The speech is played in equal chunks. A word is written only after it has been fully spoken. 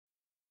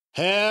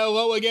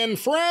Hello again,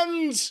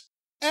 friends!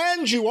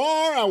 And you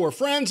are our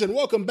friends, and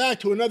welcome back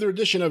to another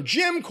edition of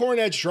Jim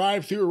Cornette's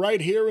Drive-Thru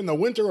right here in the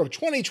winter of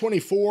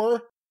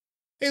 2024.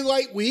 A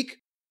light week,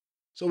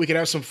 so we could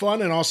have some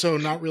fun and also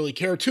not really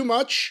care too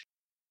much.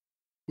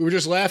 We were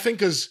just laughing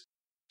because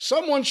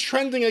someone's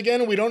trending again,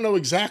 and we don't know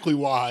exactly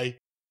why.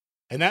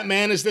 And that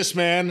man is this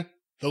man,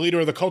 the leader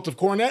of the cult of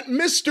Cornette,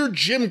 Mr.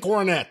 Jim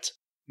Cornette.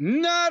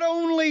 Not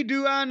only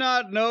do I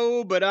not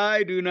know, but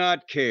I do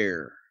not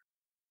care.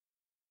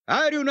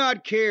 I do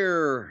not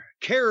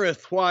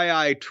careth why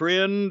I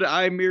trend,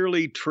 I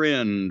merely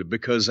trend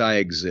because I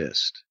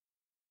exist.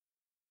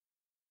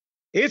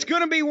 It's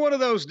going to be one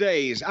of those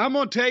days. I'm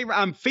going to tell you,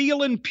 I'm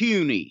feeling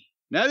puny.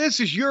 Now, this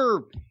is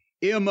your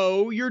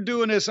MO. You're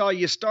doing this all.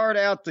 You start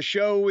out the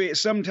show,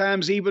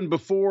 sometimes even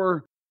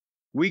before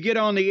we get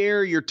on the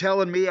air, you're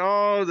telling me,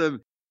 oh,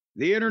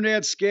 the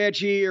internet's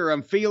sketchy, or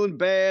I'm feeling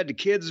bad, the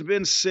kid's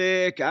been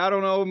sick, I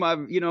don't know,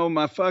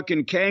 my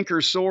fucking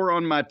canker sore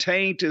on my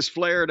taint is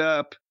flared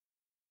up.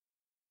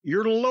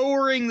 You're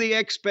lowering the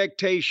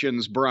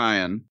expectations,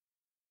 Brian.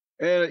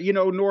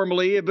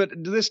 Normally, but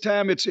this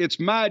time it's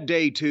my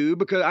day too,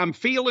 because I'm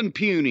feeling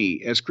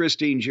puny, as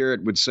Christine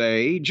Jarrett would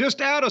say,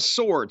 just out of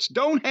sorts.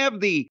 Don't have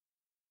the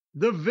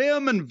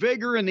vim and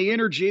vigor and the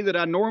energy that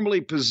I normally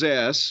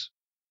possess.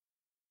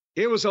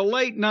 It was a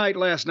late night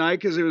last night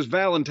because it was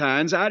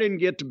Valentine's. I didn't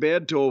get to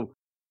bed till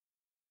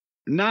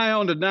nigh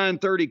on to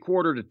 9:30,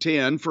 quarter to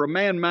 10. For a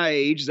man my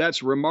age,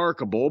 that's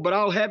remarkable. But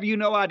I'll have you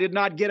know I did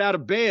not get out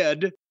of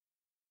bed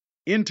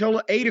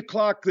until 8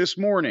 o'clock this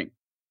morning,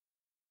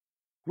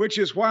 which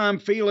is why I'm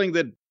feeling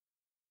that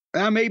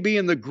I may be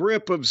in the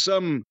grip of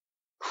some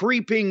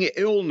creeping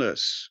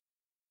illness.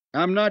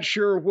 I'm not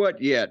sure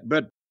what yet,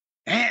 but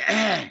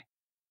I'm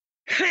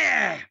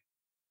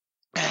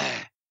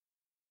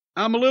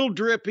a little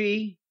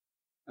drippy.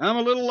 I'm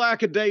a little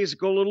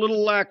lackadaisical, a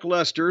little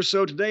lackluster.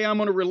 So today I'm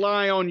going to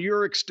rely on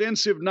your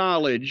extensive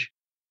knowledge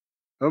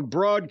of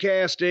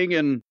broadcasting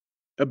and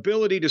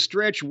ability to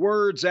stretch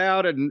words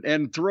out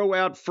and throw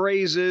out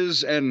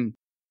phrases and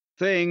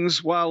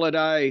things while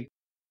I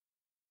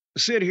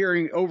sit here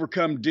and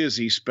overcome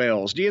dizzy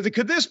spells.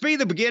 Could this be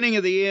the beginning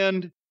of the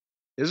end?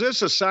 Is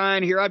this a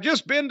sign here? I've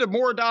just been to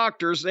more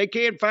doctors. They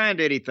can't find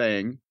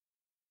anything.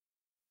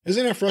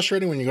 Isn't it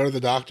frustrating when you go to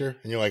the doctor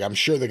and you're like, I'm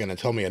sure they're going to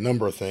tell me a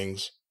number of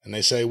things, and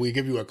they say, we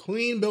give you a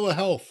clean bill of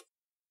health.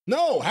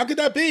 No, how could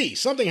that be?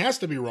 Something has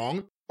to be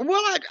wrong.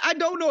 Well, I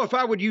don't know if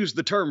I would use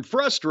the term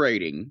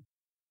frustrating,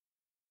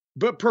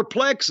 but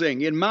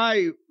perplexing in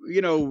my,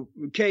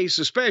 case,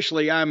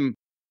 especially. I'm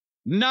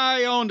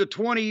nigh on to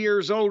 20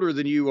 years older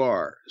than you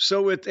are.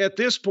 So at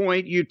this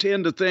point, you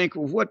tend to think,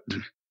 well,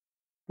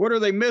 what are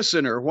they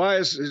missing, or why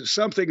is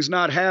something's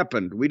not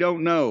happened? We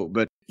don't know,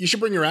 but you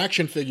should bring your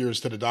action figures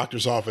to the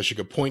doctor's office. You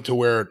could point to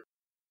where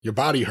your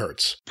body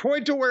hurts.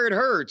 Point to where it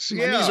hurts.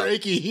 My knees are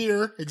achy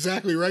here,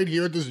 exactly right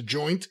here at this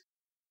joint.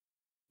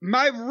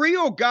 My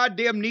real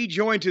goddamn knee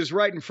joint is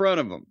right in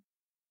front of them.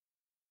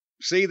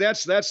 See,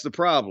 that's the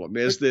problem,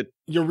 is that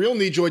your real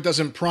knee joint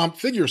doesn't prompt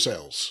figure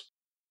sales.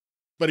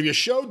 But if you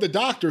showed the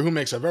doctor, who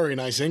makes a very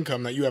nice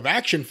income, that you have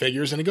action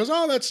figures, and he goes,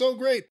 oh, that's so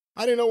great.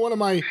 I didn't know one of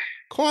my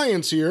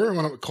clients here,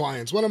 one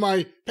of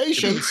my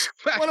patients,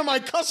 one of my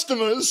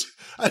customers,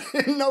 I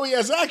didn't know he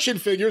has action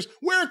figures.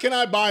 Where can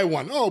I buy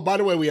one? Oh, by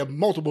the way, we have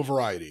multiple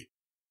variety.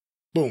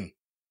 Boom.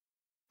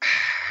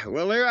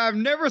 Well, I've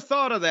never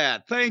thought of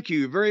that. Thank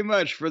you very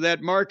much for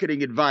that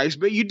marketing advice.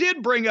 But you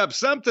did bring up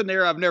something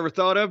there I've never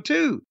thought of,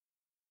 too.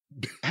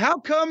 How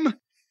come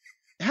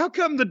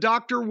the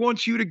doctor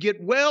wants you to get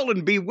well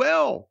and be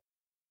well?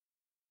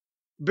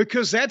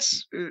 Because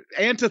that's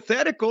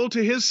antithetical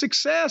to his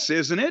success,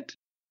 isn't it?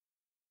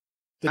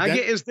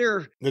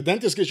 The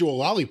dentist gives you a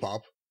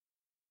lollipop.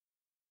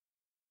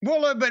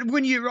 Well, but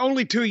when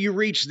you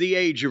reach the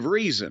age of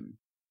reason.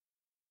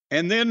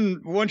 And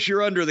then once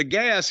you're under the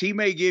gas, he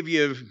may give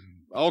you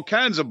all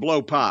kinds of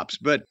blow pops.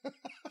 But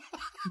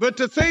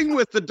the thing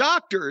with the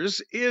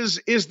doctors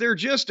is there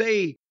just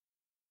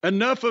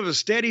enough of a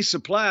steady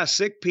supply of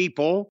sick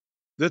people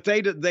that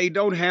they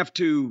don't have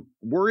to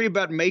worry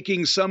about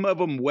making some of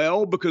them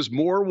well, because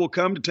more will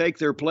come to take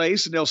their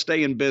place and they'll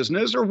stay in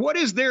business? Or what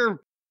is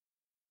there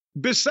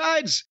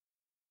besides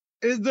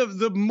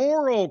the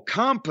moral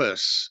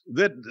compass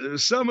that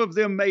some of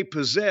them may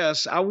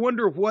possess? I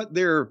wonder what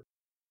their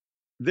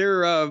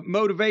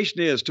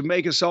motivation is to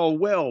make us all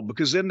well,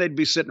 because then they'd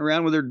be sitting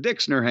around with their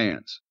dicks in their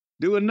hands,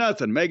 doing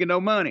nothing, making no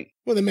money.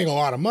 Well, they make a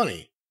lot of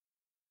money.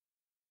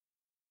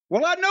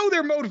 Well, I know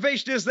their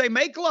motivation is they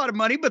make a lot of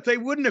money, but they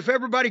wouldn't if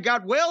everybody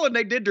got well and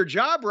they did their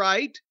job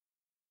right.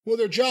 Well,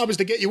 their job is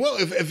to get you well.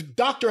 If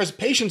doctor has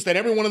patients that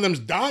every one of them's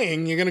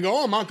dying, you're going to go,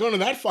 oh, I'm not going to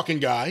that fucking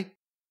guy.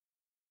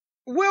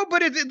 Well,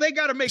 but they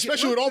got to make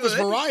Especially with all this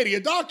variety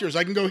of doctors.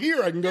 I can go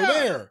here, I can go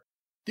there.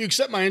 Do you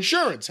accept my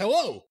insurance?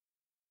 Hello.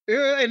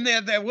 And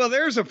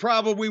there's a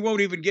problem we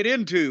won't even get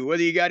into,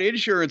 whether you got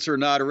insurance or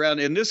not around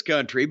in this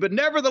country. But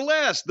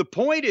nevertheless, the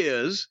point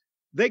is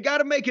they got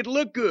to make it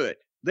look good.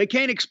 They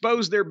can't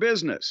expose their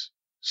business.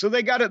 So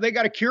they got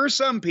to cure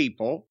some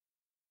people.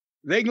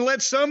 They can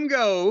let some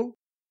go.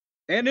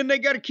 And then they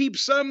got to keep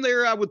some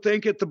there, I would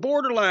think, at the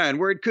borderline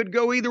where it could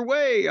go either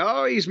way.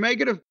 Oh, he's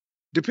making a,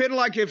 depending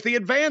like if the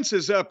advance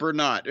is up or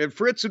not. If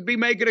Fritz would be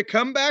making a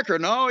comeback or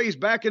no, he's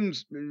back in,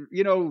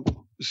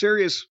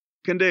 serious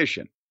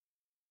condition.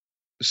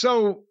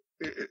 So.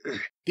 Do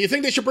you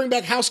think they should bring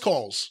back house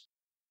calls?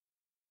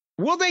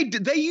 Well,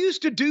 they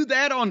used to do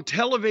that on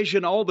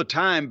television all the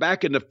time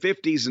back in the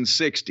 50s and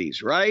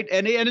 60s, right?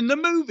 And in the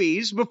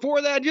movies,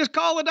 before that, just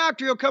call the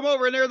doctor. He'll come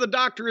over, and there the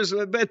doctor is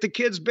at the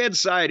kid's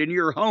bedside in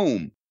your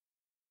home.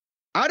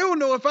 I don't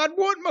know if I'd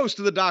want most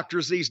of the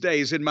doctors these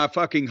days in my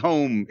fucking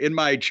home, in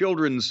my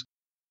children's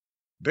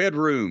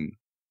bedroom.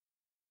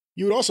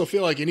 You would also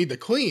feel like you need to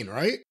clean,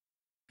 right?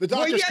 The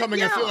doctor's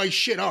coming and feel like,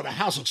 shit, oh, the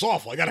house looks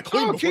awful. I got to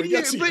clean before he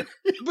gets here.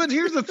 But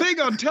here's the thing.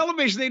 On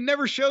television, they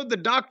never showed the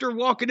doctor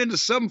walking into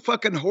some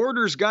fucking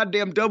hoarder's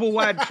goddamn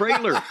double-wide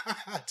trailer.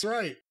 That's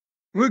right.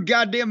 With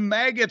goddamn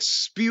maggots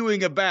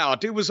spewing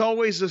about. It was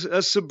always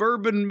a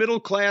suburban,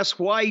 middle-class,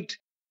 white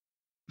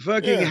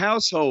fucking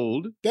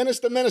household. Dennis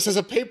the Menace has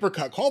a paper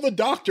cut. Call the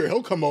doctor.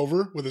 He'll come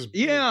over with his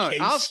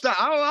case.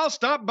 I'll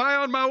stop by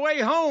on my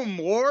way home,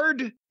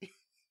 Ward.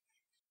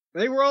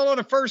 They were all on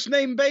a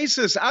first-name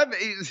basis.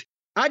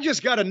 I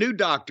just got a new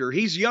doctor.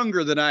 He's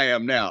younger than I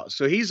am now.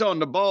 So he's on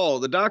the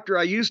ball. The doctor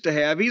I used to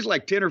have, he's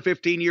like 10 or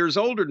 15 years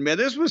older than me.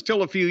 This was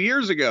still a few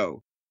years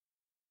ago.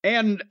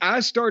 And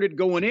I started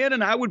going in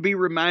and I would be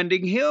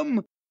reminding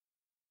him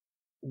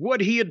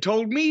what he had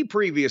told me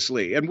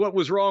previously and what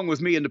was wrong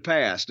with me in the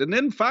past. And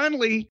then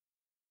finally,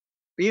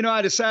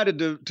 I decided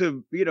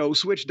to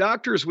switch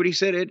doctors when he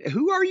said,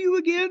 "Who are you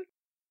again?"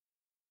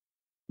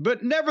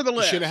 But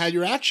nevertheless. You should have had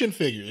your action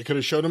figure. You could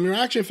have showed him your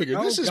action figure.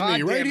 This is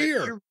me right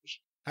here.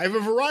 I have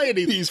a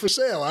variety of these for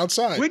sale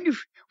outside.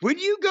 When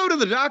you go to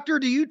the doctor,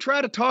 do you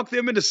try to talk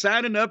them into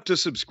signing up to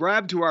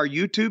subscribe to our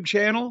YouTube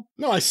channel?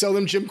 No, I sell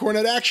them Jim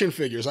Cornette action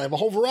figures. I have a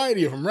whole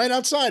variety of them right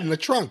outside in the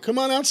trunk. Come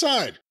on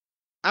outside.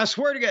 I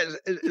swear to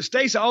God,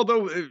 Stacey,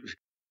 although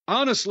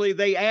honestly,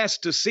 they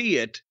asked to see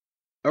it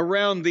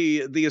around the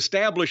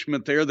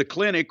establishment there, the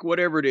clinic,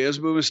 whatever it is.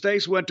 But when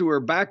Stacey went to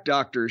her back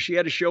doctor, she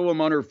had to show him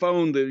on her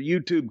phone the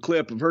YouTube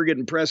clip of her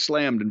getting press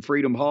slammed in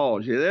Freedom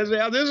Hall. She said,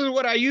 "This is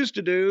what I used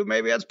to do.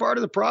 Maybe that's part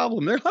of the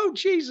problem." They're, oh,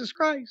 Jesus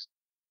Christ.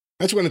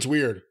 That's when it's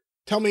weird.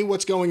 Tell me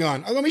what's going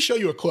on. Let me show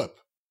you a clip.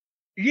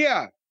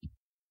 Yeah.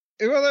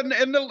 Well,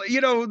 then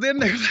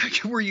they're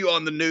like, "Were you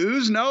on the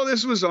news?" No,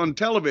 this was on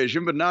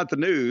television, but not the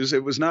news.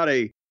 It was not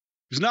a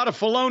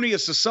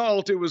felonious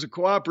assault. It was a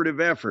cooperative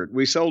effort.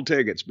 We sold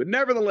tickets, but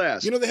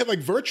nevertheless. They have like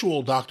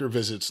virtual doctor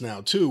visits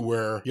now too,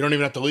 where you don't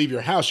even have to leave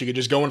your house. You could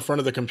just go in front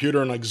of the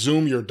computer and like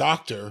Zoom your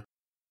doctor.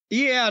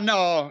 Yeah,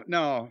 no.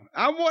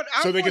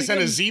 So they can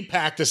send a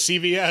Z-Pack to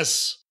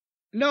CVS.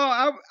 No,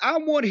 I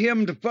want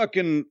him to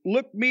fucking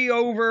look me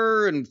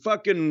over and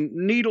fucking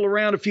needle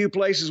around a few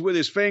places with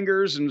his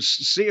fingers and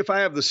see if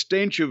I have the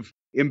stench of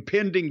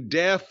impending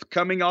death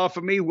coming off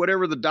of me,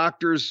 whatever the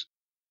doctors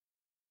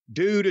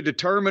do to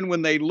determine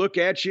when they look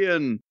at you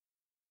and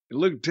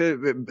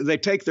they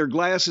take their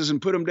glasses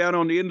and put them down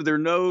on the end of their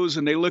nose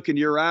and they look in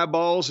your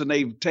eyeballs and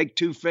they take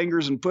two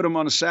fingers and put them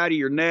on the side of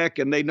your neck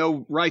and they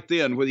know right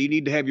then whether you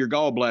need to have your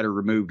gallbladder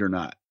removed or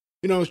not.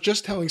 I was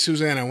just telling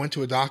Suzanne, I went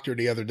to a doctor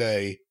the other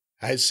day.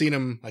 I had seen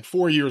him like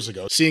 4 years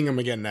ago, seeing him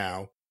again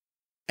now.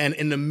 And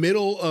in the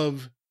middle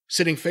of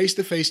sitting face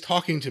to face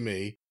talking to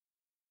me,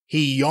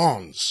 he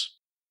yawns.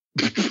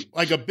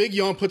 Like a big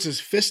yawn, puts his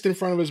fist in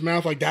front of his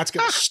mouth like that's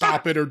going to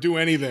stop it or do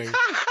anything.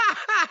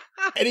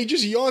 And he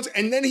just yawns,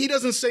 and then he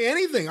doesn't say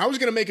anything. I was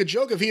going to make a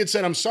joke if he had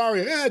said, "I'm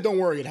sorry." Don't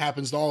worry, it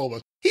happens to all of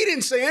us. He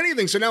didn't say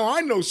anything, so now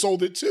I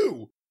no-sold it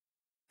too.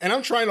 And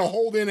I'm trying to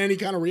hold in any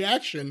kind of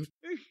reaction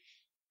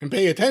and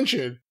pay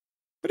attention.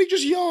 But he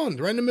just yawned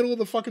right in the middle of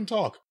the fucking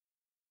talk.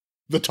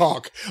 The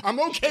talk. I'm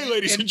okay,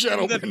 ladies and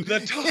gentlemen. The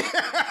talk.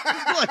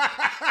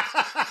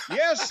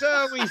 Yes,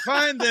 we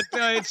find that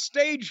it's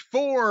stage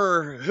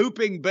 4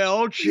 whooping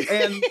belch,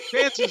 and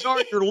chances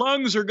are your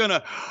lungs are going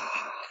to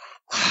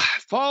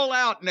fall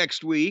out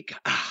next week.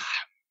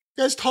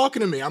 Guy's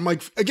talking to me. I'm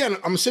like, again,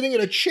 I'm sitting at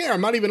a chair.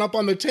 I'm not even up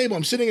on the table.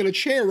 I'm sitting at a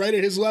chair right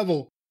at his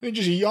level. And he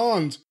just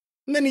yawns.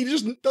 And then he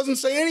just doesn't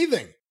say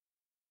anything.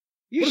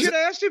 You should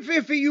have asked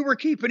if you were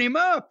keeping him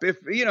up.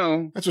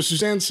 That's what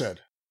Suzanne said.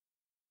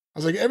 I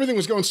was like, everything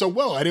was going so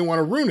well. I didn't want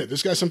to ruin it.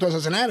 This guy sometimes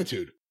has an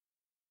attitude.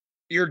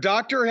 Your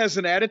doctor has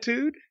an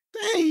attitude?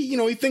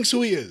 He thinks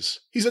who he is.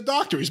 He's a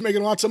doctor. He's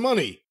making lots of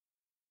money.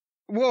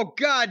 Well,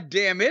 God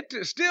damn it.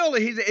 Still,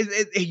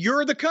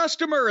 you're the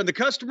customer, and the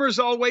customer's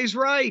always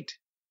right.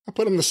 I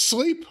put him to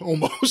sleep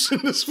almost in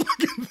this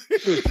fucking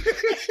thing.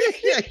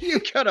 Yeah, you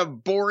got a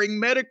boring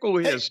medical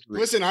history.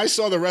 Hey, listen, I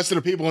saw the rest of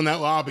the people in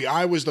that lobby.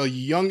 I was the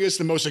youngest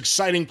and most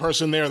exciting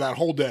person there that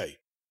whole day.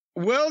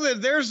 Well,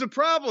 then there's the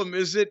problem,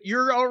 is that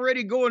you're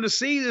already going to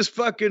see this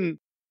fucking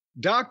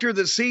doctor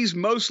that sees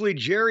mostly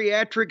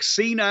geriatric,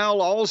 senile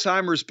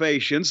Alzheimer's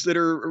patients that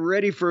are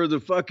ready for the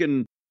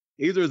fucking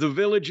either the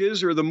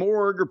villages or the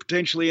morgue or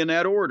potentially in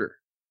that order.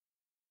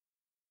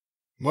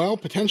 Well,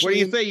 potentially. What do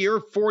you think? You're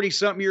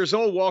 40-something years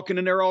old walking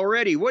in there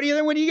already. What do you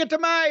think when you get to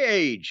my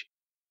age?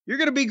 You're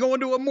going to be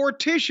going to a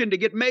mortician to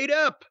get made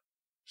up.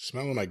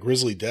 Smelling like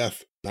grisly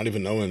death, not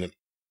even knowing it.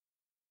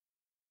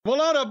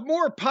 Well, on a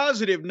more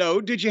positive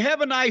note, did you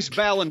have a nice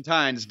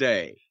Valentine's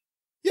Day?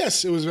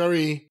 Yes, it was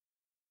very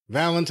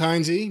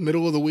Valentine's-y,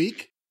 middle of the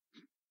week.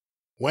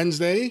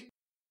 Wednesday.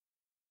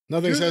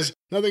 Nothing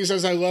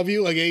says I love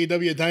you like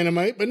AEW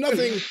Dynamite, but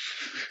nothing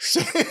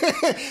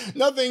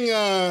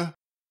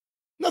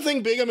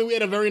nothing big. I mean, we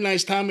had a very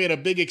nice time. We had a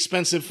big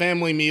expensive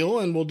family meal,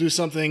 and we'll do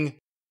something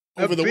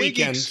over the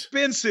weekend. A big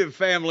expensive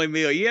family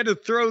meal. You had to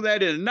throw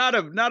that in. Not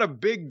a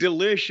big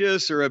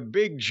delicious or a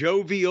big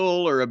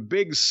jovial or a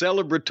big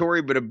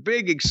celebratory, but a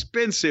big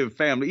expensive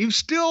family.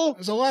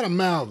 There's a lot of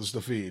mouths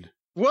to feed.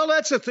 Well,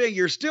 that's the thing.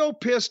 You're still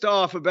pissed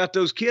off about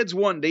those kids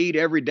wanting to eat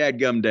every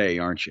dadgum day,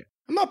 aren't you?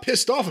 I'm not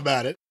pissed off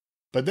about it,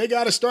 but they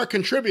got to start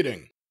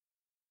contributing.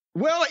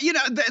 Well,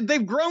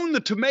 they've grown the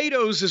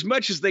tomatoes as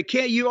much as they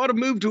can. You ought to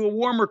move to a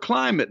warmer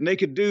climate, and they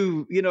could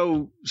do,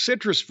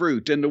 citrus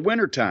fruit in the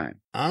wintertime.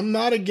 I'm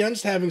not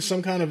against having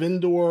some kind of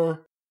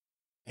indoor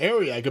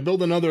area. I could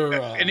build another...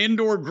 an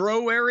indoor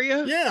grow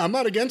area? Yeah, I'm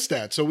not against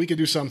that, so we could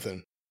do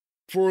something.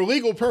 For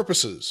legal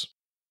purposes.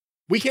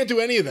 We can't do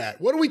any of that.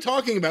 What are we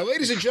talking about?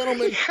 Ladies and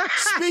gentlemen,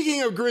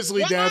 speaking of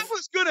grisly death... I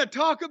was going to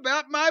talk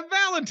about my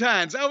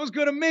Valentine's. I was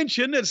going to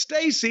mention that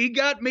Stacy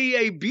got me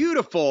a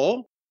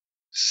beautiful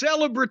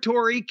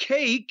celebratory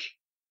cake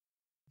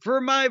for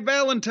my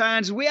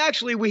Valentine's. We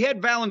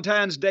had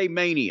Valentine's Day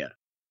mania.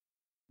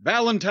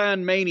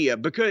 Valentine mania,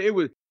 because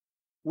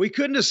we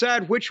couldn't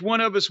decide which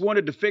one of us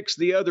wanted to fix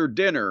the other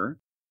dinner.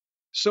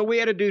 So we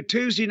had to do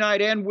Tuesday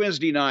night and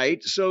Wednesday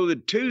night. So the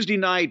Tuesday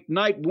night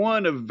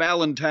one of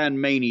Valentine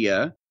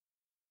Mania,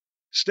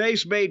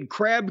 Stace made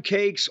crab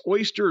cakes,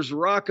 oysters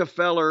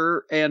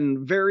Rockefeller,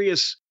 and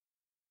various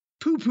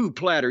poo-poo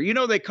platter.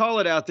 They call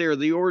it out there,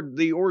 the hors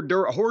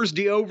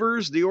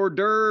d'oeuvres, the hors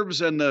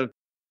d'oeuvres, and the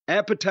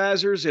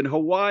appetizers in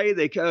Hawaii.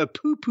 They call it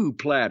poo-poo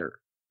platter.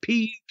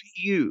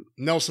 P-U-P-U.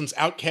 Nelson's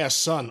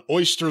outcast son,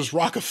 Oysters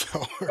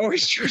Rockefeller.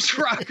 Oysters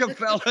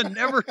Rockefeller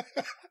never...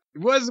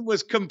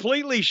 was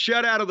completely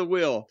shut out of the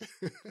will.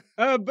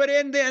 But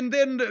then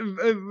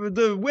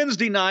the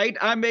Wednesday night,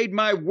 I made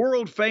my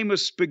world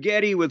famous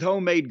spaghetti with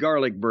homemade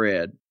garlic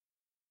bread.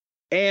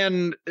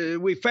 And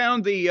we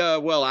found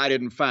I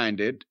didn't find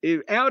it,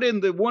 out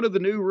in one of the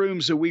new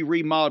rooms that we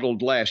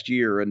remodeled last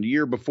year and the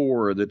year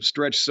before that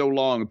stretched so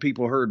long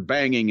people heard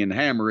banging and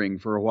hammering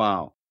for a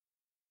while.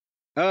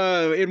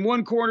 In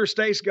one corner,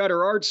 Stace got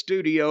her art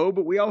studio,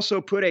 but we also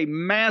put a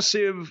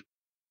massive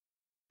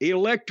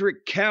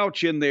electric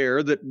couch in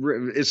there that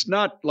it's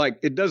not like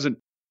it doesn't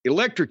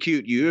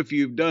electrocute you if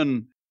you've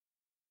done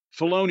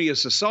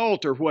felonious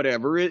assault or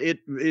whatever.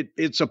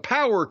 It's a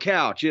power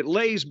couch. It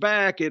lays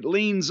back, it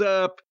leans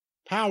up.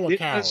 Power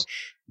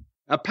couch.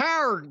 A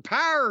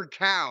power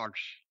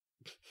couch.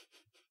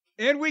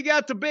 And we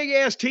got the big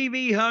ass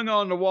TV hung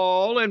on the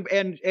wall,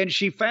 and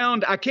she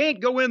found, I can't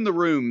go in the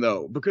room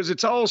though, because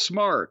it's all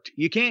smart.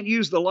 You can't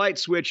use the light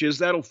switches,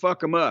 that'll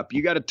fuck them up.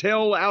 You got to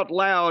tell out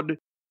loud,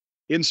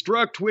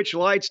 instruct which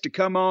lights to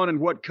come on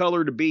and what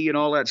color to be and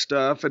all that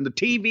stuff. And the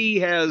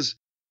TV has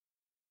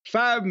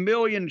 5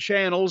 million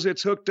channels.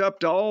 It's hooked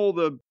up to all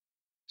the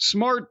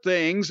smart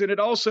things. And it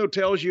also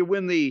tells you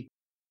when the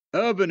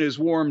oven is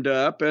warmed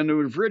up and the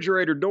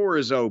refrigerator door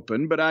is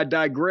open. But I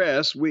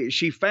digress.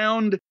 She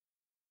found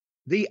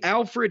the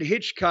Alfred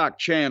Hitchcock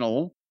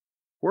channel,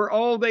 where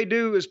all they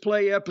do is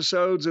play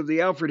episodes of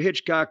the Alfred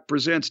Hitchcock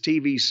Presents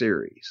TV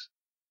series.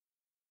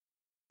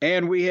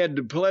 And we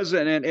had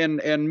pleasant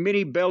and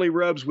many belly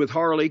rubs with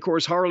Harley. Of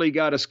course, Harley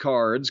got us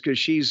cards because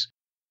she's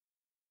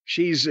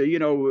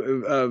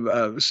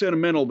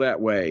sentimental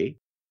that way.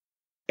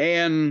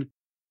 And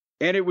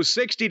it was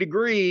 60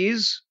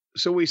 degrees,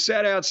 so we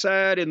sat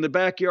outside in the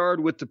backyard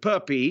with the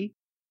puppy.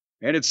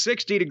 And it's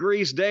 60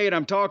 degrees day, and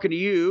I'm talking to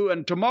you.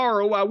 And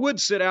tomorrow I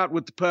would sit out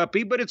with the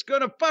puppy, but it's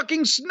gonna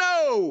fucking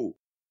snow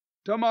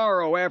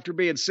tomorrow after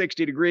being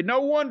 60 degrees.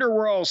 No wonder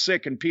we're all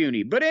sick and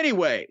puny. But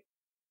anyway.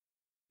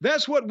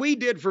 That's what we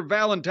did for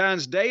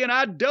Valentine's Day, and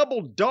I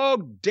double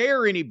dog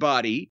dare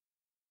anybody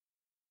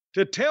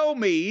to tell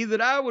me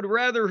that I would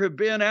rather have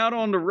been out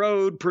on the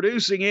road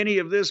producing any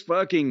of this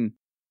fucking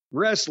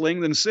wrestling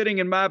than sitting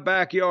in my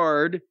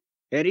backyard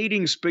and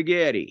eating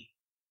spaghetti.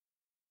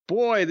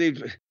 Boy,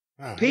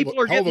 people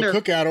are getting their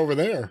cookout over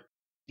there.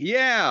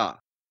 Yeah.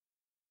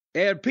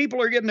 And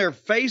people are getting their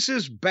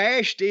faces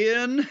bashed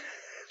in.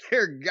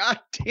 They're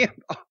goddamn...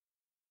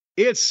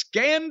 It's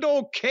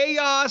scandal,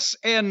 chaos,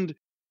 and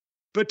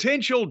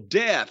potential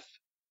death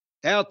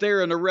out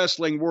there in the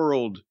wrestling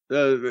world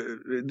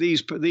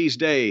these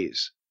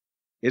days.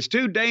 It's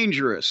too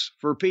dangerous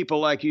for people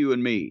like you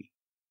and me.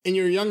 In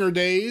your younger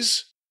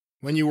days,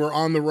 when you were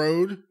on the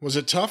road, was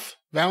it tough,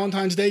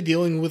 Valentine's Day,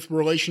 dealing with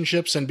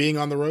relationships and being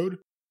on the road?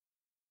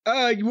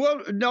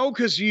 Well, no,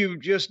 because you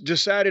just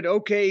decided,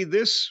 okay,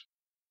 this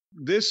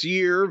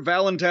year,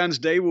 Valentine's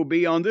Day will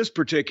be on this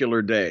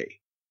particular day.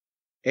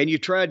 And you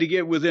tried to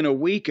get within a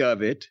week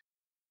of it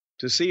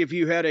to see if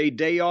you had a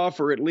day off,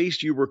 or at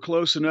least you were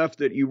close enough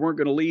that you weren't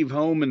going to leave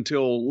home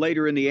until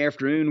later in the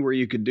afternoon where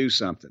you could do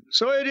something.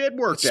 So it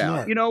worked out,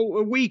 smart. you know,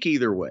 a week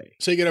either way.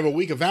 So you could have a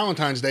week of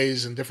Valentine's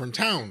Days in different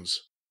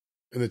towns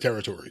in the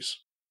territories.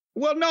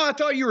 Well, no, I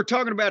thought you were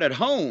talking about at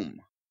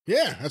home.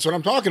 Yeah, that's what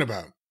I'm talking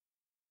about.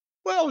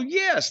 Well,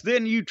 yes,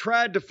 then you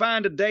tried to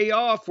find a day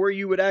off where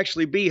you would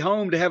actually be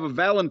home to have a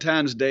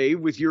Valentine's Day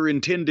with your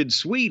intended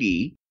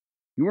sweetie.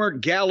 You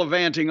weren't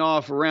gallivanting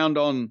off around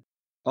on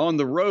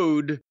the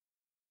road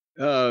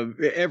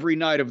every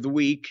night of the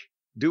week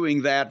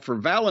doing that for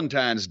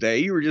Valentine's Day.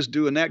 You were just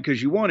doing that because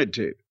you wanted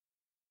to.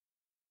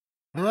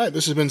 All right,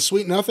 this has been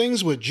Sweet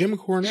Nothings with Jim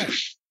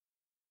Cornette.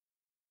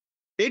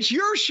 It's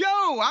your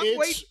show. I'm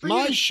waiting for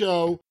my you.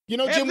 show. You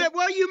know, Jim.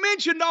 Well, you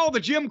mentioned all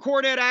the Jim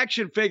Cornette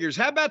action figures.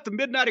 How about the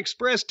Midnight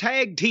Express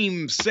tag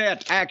team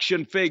set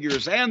action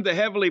figures and the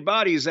Heavenly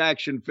Bodies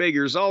action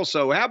figures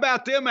also? How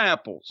about them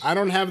apples? I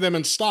don't have them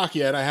in stock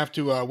yet. I have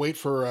to wait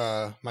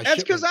for my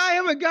That's because I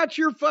haven't got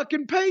your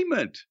fucking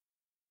payment.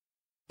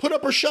 Put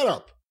up or shut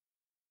up.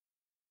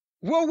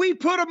 Well, we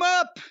put them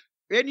up.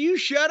 And you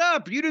shut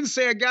up. You didn't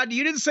say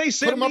you didn't say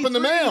send put them up in the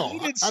mail. You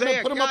didn't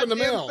say put them up in the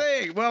mail.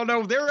 Thing. Well,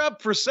 no, they're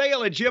up for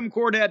sale at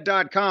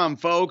JimCornette.com,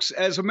 folks.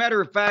 As a matter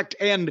of fact,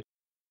 and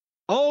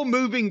all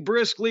moving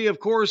briskly,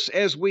 of course,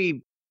 as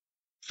we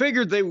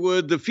figured they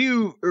would. The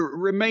few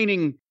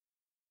remaining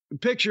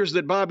pictures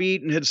that Bobby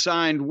Eaton had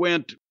signed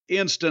went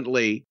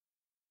instantly.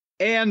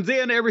 And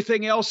then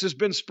everything else has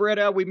been spread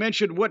out. We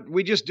mentioned what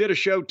we just did a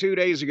show 2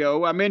 days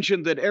ago. I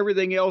mentioned that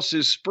everything else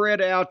is spread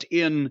out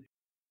in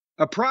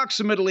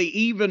approximately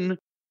even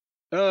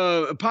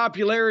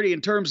popularity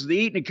in terms of the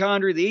Eaton and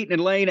Condrey, the Eaton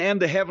and Lane,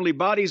 and the Heavenly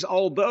Bodies,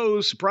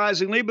 although,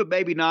 surprisingly, but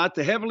maybe not,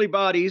 the Heavenly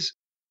Bodies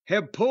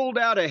have pulled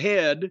out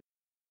ahead.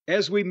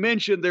 As we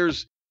mentioned,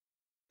 there's,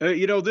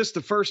 this is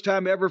the first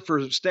time ever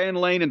for Stan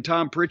Lane and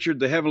Tom Pritchard,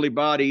 the Heavenly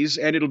Bodies,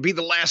 and it'll be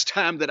the last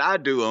time that I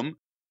do them.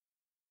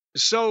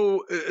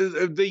 So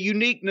the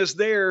uniqueness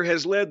there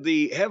has led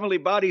the Heavenly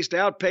Bodies to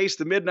outpace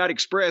the Midnight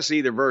Express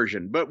either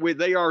version. But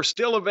they are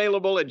still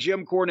available at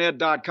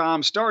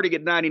JimCornette.com, starting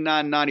at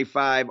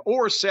 $99.95,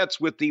 or sets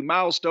with the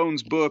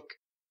Milestones book.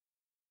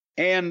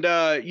 And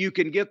you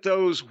can get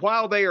those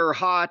while they are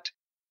hot.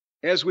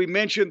 As we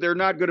mentioned, they're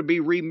not going to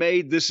be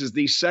remade. This is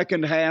the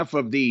second half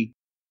of the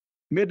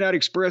Midnight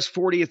Express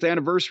 40th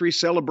anniversary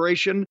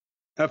celebration.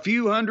 A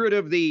few hundred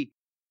of the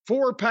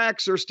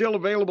 4-packs are still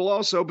available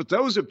also, but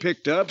those have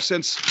picked up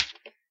since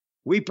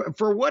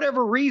for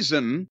whatever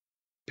reason,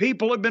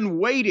 people have been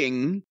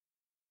waiting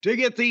to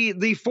get the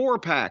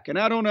 4-pack, and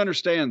I don't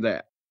understand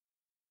that.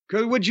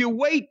 Because would you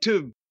wait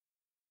to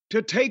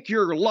take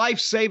your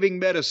life-saving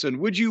medicine?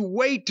 Would you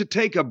wait to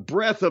take a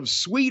breath of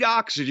sweet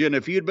oxygen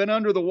if you'd been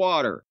under the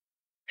water?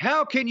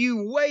 How can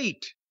you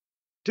wait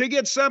to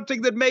get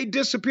something that may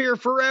disappear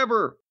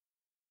forever?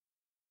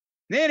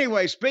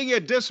 Anyway, speaking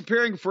of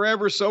disappearing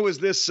forever, so is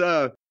this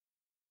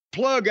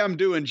plug I'm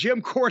doing,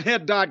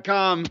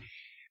 JimCornette.com.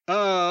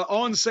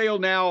 On sale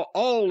now,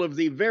 all of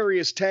the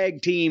various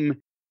tag team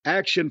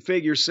action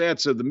figure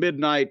sets of the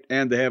Midnight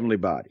and the Heavenly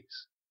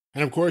Bodies.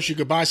 And of course, you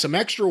could buy some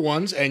extra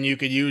ones, and you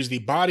could use the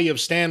body of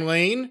Stan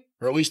Lane,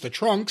 or at least the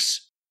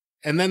trunks,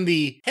 and then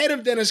the head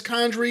of Dennis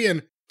Condrey,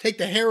 and take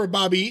the hair of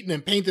Bobby Eaton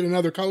and paint it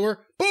another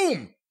color.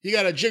 Boom! You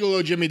got a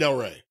Gigolo Jimmy Del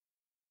Rey.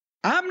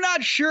 I'm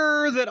not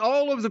sure that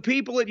all of the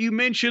people that you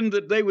mentioned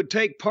that they would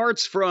take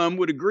parts from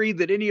would agree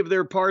that any of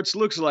their parts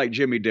looks like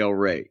Jimmy Del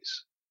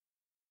Rey's.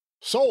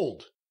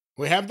 Sold.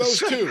 We have those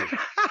too.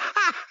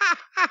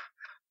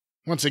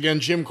 Once again,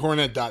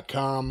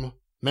 JimCornette.com.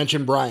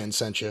 Mention Brian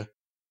sent you.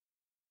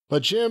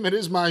 But Jim, it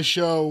is my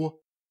show,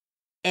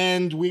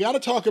 and we got to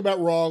talk about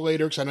Raw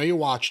later because I know you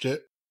watched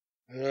it.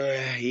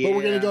 Yeah. But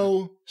we're going to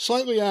go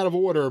slightly out of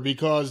order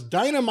because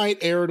Dynamite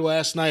aired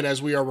last night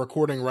as we are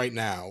recording right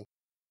now.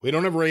 We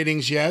don't have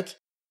ratings yet.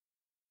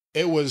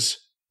 It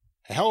was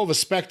a hell of a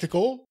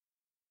spectacle.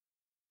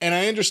 And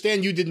I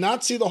understand you did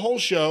not see the whole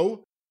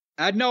show.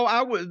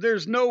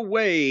 There's no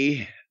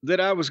way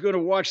that I was going to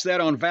watch that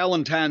on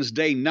Valentine's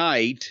Day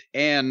night.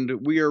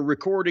 And we are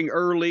recording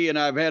early, and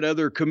I've had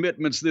other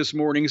commitments this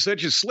morning,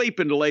 such as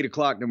sleeping till 8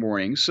 o'clock in the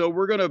morning. So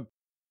we're going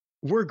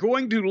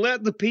to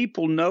let the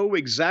people know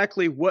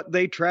exactly what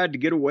they tried to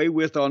get away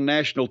with on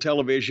national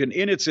television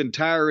in its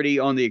entirety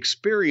on the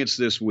experience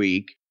this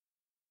week.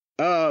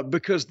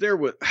 Because there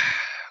were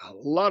a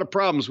lot of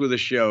problems with the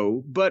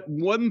show, but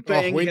one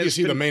thing. Wait till you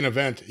see the main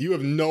event. You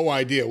have no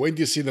idea. Wait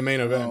till you see the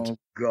main event. Oh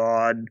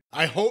God!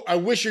 I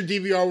wish your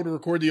DVR would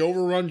record the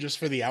overrun just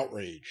for the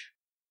outrage.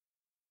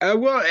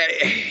 Well,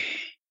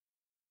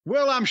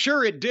 I'm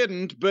sure it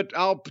didn't, but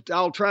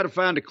I'll try to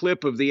find a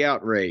clip of the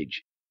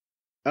outrage.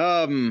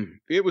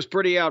 It was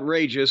pretty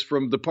outrageous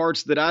from the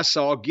parts that I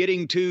saw,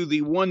 getting to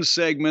the one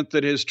segment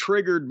that has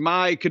triggered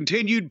my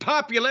continued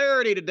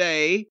popularity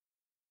today.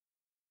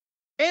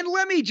 And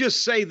let me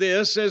just say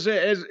this as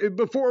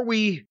before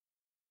we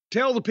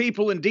tell the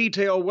people in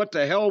detail what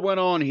the hell went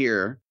on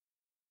here.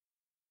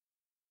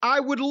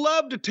 I would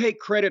love to take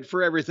credit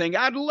for everything.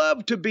 I'd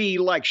love to be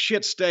like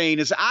Shitstain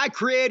as I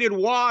created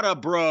WADA,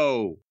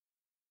 bro.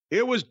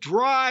 It was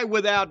dry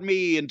without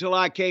me until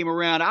I came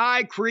around.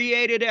 I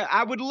created it.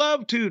 I would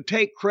love to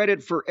take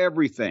credit for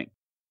everything.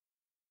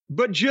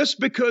 But just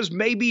because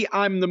maybe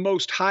I'm the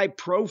most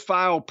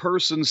high-profile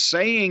person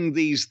saying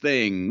these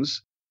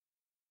things,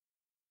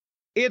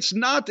 it's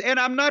not, and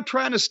I'm not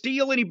trying to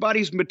steal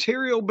anybody's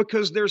material,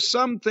 because there's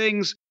some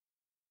things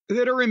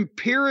that are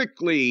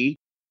empirically,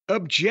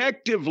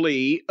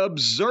 objectively,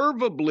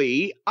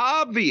 observably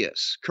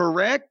obvious,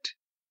 correct?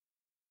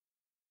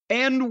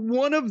 And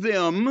one of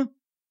them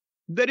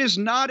that is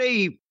not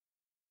a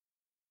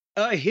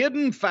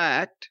hidden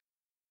fact,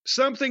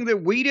 something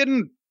that we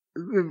didn't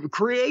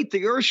create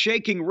the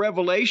earth-shaking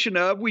revelation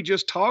of, we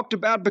just talked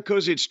about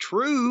because it's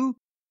true,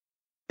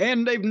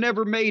 and they've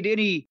never made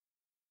any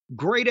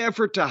great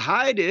effort to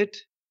hide it,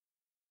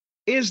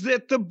 is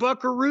that the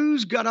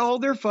Buckaroos got all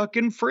their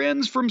fucking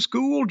friends from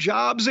school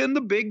jobs in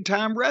the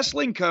big-time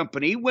wrestling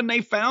company when they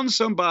found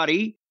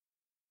somebody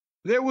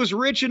that was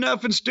rich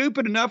enough and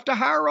stupid enough to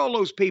hire all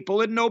those people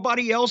that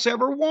nobody else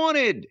ever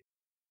wanted.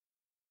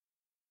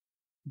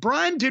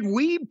 Brian, did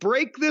we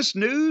break this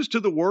news to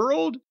the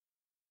world?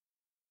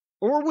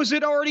 Or was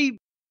it already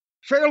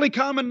fairly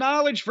common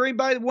knowledge for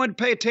anybody that wanted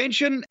to pay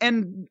attention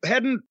and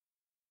hadn't,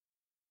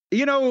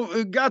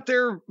 got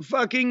their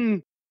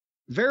fucking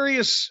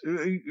various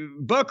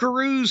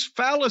Buckaroos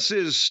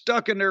phalluses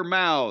stuck in their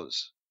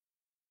mouths?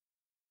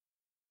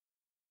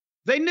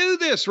 They knew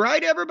this,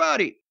 right,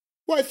 everybody?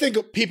 Well, I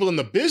think people in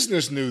the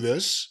business knew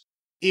this.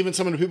 Even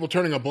some of the people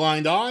turning a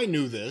blind eye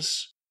knew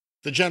this.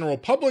 The general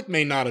public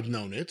may not have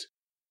known it,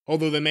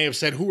 although they may have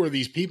said, who are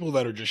these people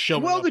that are just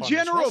showing up on this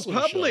wrestling show? Well, the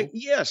general public,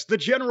 yes, the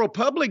general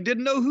public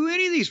didn't know who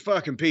any of these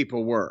fucking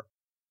people were.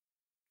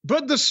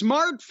 But the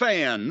smart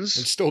fans...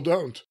 And still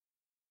don't.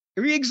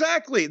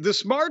 Exactly. The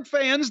smart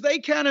fans, they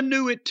kind of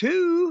knew it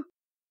too,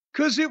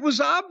 because it was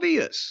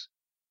obvious.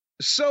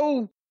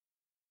 So,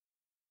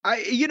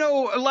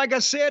 like I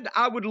said,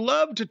 I would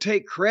love to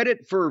take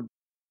credit for,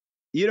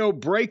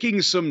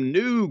 breaking some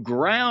new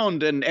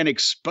ground and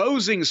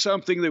exposing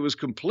something that was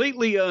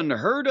completely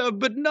unheard of.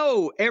 But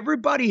no,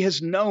 everybody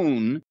has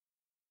known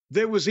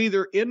that was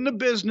either in the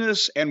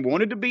business and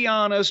wanted to be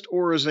honest,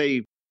 or as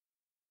a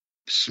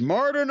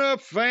smart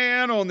enough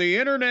fan on the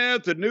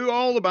internet that knew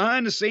all the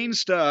behind the scenes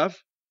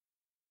stuff,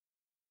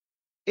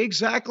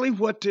 exactly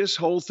what this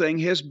whole thing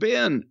has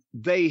been.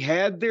 They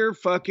had their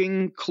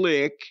fucking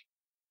clique,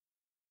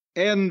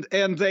 and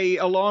they,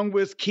 along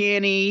with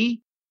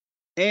Kenny,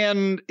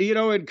 and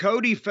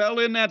Cody fell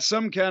in that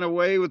some kind of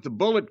way with the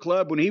Bullet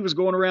Club when he was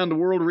going around the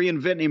world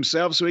reinventing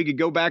himself so he could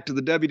go back to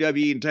the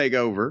WWE and take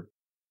over.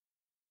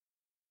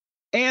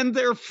 And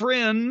their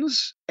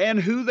friends,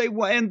 and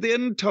and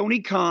then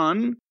Tony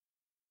Khan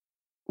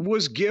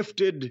was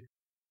gifted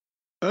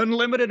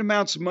unlimited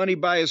amounts of money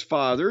by his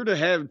father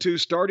to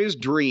start his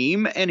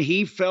dream, and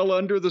he fell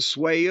under the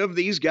sway of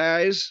these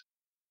guys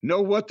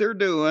know what they're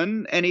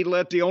doing, and he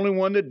let the only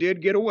one that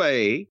did get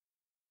away.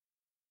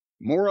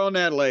 More on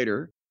that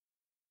later.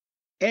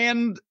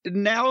 And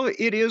now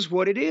it is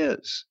what it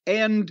is.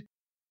 And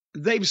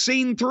they've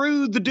seen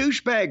through the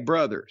douchebag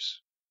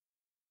brothers.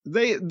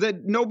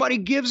 That nobody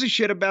gives a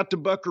shit about the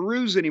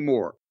Buckaroos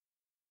anymore.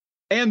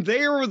 And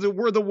they were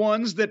the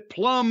ones that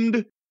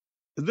plumbed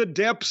the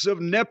depths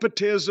of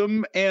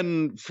nepotism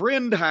and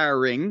friend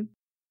hiring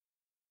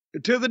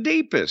to the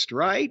deepest,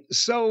 right?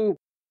 So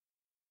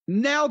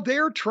now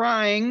they're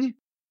trying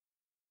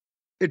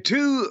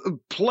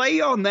to play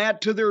on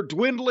that to their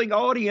dwindling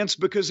audience,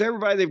 because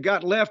everybody they've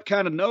got left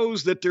kind of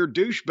knows that they're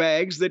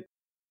douchebags that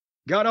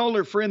got all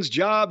their friends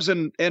jobs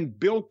and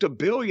bilked a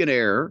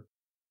billionaire.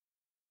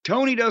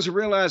 Tony doesn't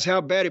realize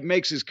how bad it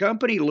makes his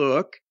company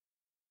look.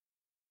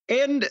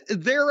 And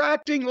they're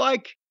acting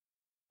like,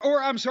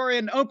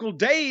 and Uncle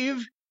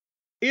Dave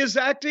is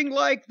acting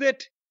like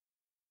that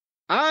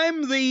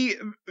I'm the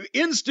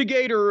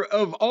instigator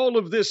of all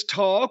of this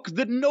talk,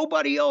 that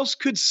nobody else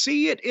could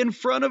see it in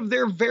front of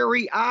their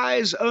very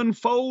eyes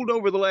unfold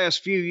over the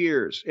last few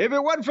years. If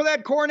it wasn't for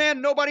that Cornette,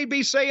 nobody'd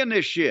be saying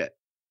this shit.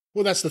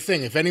 Well, that's the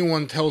thing. If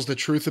anyone tells the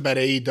truth about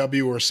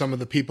AEW or some of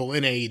the people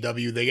in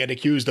AEW, they get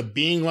accused of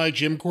being like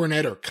Jim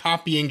Cornette or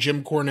copying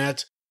Jim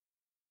Cornette,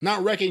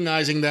 not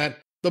recognizing that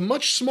the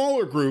much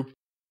smaller group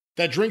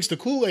that drinks the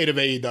Kool-Aid of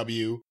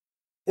AEW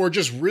or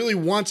just really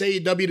wants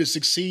AEW to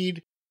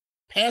succeed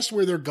past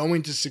where they're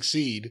going to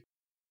succeed,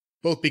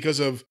 both because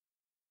of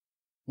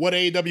what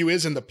AEW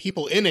is and the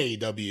people in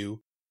AEW,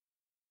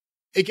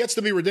 it gets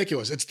to be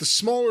ridiculous. It's the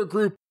smaller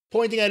group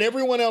pointing at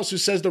everyone else who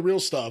says the real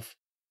stuff,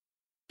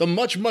 the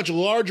much, much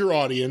larger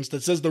audience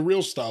that says the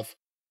real stuff,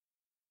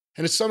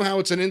 and somehow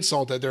it's an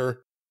insult that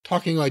they're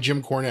talking like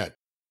Jim Cornette.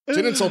 It's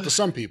an insult to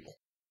some people.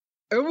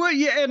 Well,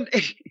 yeah,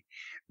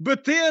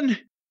 but then,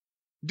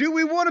 do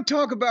we want to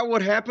talk about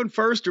what happened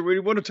first, or do we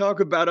want to talk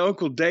about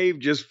Uncle Dave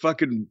just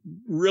fucking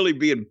really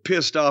being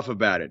pissed off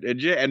about it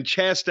and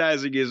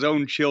chastising his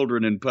own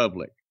children in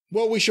public?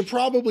 Well, we should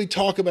probably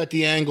talk about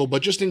the angle,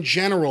 but just in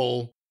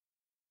general,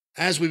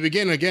 as we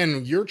begin,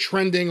 again, you're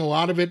trending. A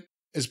lot of it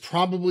is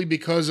probably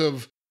because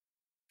of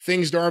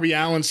things Darby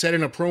Allin said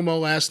in a promo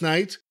last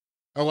night.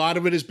 A lot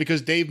of it is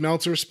because Dave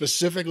Meltzer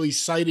specifically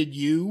cited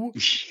you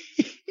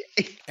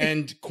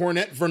and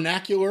Cornette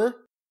vernacular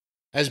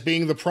as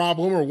being the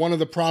problem or one of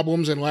the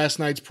problems in last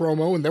night's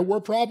promo. And there were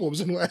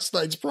problems in last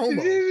night's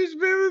promo.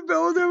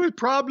 There was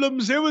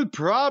problems. There was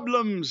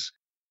problems.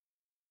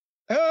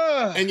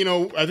 And, you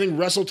know, I think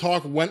Wrestle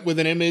Talk went with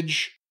an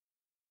image.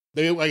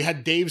 They like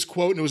had Dave's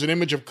quote, and it was an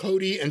image of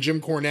Cody and Jim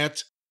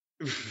Cornette.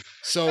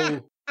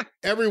 So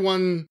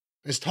everyone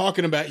is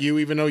talking about you,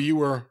 even though you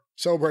were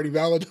celebrating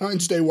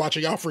Valentine's Day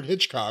watching Alfred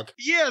Hitchcock.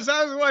 Yes,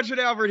 I was watching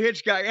Alfred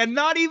Hitchcock, and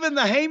not even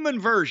the Heyman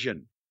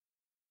version.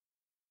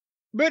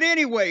 But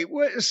anyway,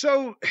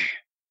 so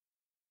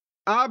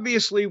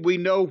obviously we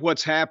know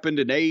what's happened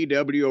in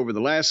AEW over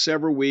the last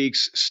several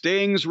weeks.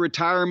 Sting's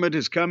retirement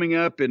is coming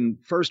up in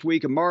first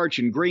week of March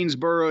in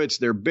Greensboro. It's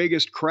their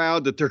biggest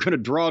crowd that they're going to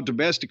draw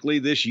domestically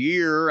this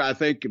year, I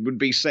think it would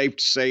be safe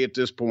to say at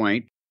this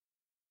point.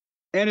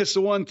 And it's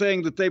the one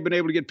thing that they've been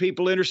able to get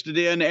people interested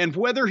in. And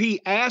whether he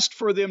asked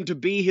for them to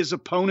be his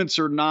opponents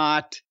or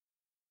not,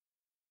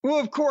 well,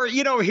 of course,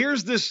 you know,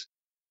 here's this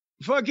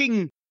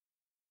fucking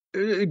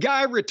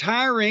guy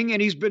retiring,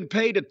 and he's been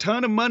paid a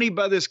ton of money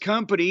by this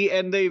company,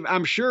 and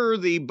I'm sure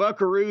the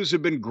Buckaroos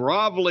have been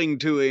groveling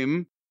to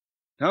him,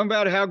 talking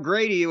about how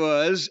great he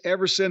was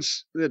ever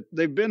since that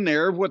they've been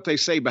there. What they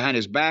say behind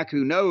his back,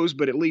 who knows,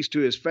 but at least to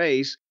his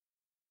face.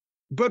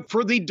 But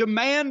for the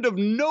demand of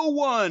no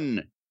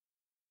one,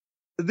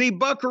 the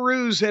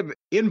Buckaroos have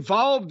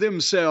involved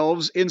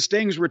themselves in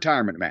Sting's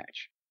retirement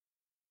match.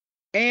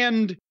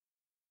 And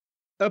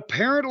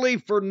apparently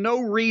for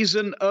no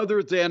reason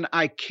other than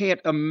I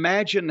can't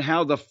imagine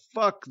how the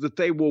fuck that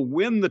they will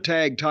win the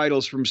tag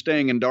titles from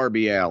Sting and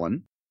Darby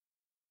Allin.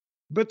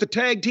 But the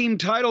tag team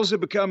titles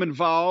have become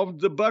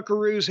involved. The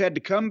Buckaroos had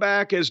to come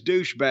back as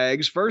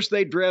douchebags. First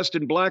they dressed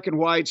in black and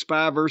white,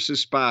 Spy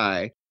versus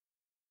Spy.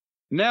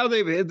 Now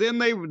they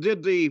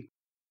did the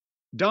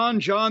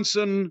Don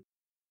Johnson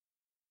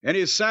and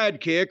his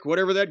sidekick,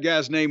 whatever that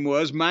guy's name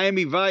was,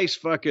 Miami Vice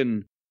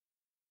fucking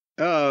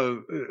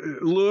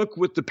look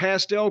with the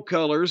pastel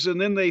colors, and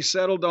then they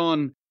settled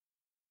on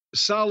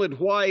solid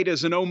white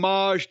as an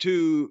homage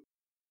to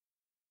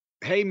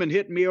Heyman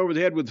hitting me over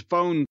the head with the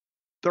phone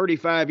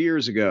 35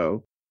 years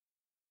ago.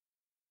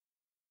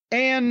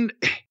 And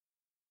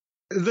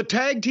the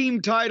tag team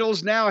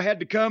titles now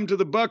had to come to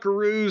the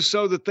Buckaroos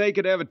so that they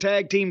could have a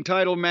tag team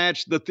title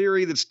match. The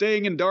theory that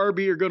Sting and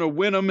Darby are going to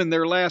win them in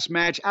their last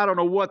match. I don't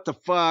know what the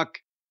fuck.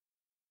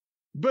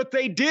 But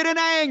they did an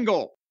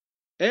angle.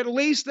 At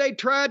least they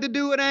tried to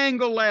do an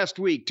angle last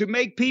week to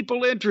make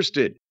people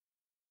interested.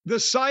 The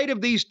sight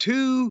of these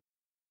two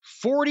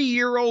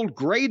 40-year-old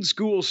grade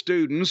school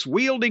students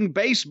wielding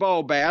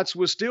baseball bats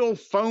was still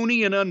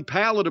phony and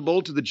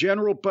unpalatable to the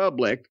general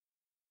public.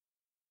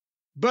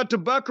 But the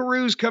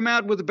Buckaroos come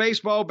out with the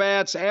baseball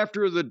bats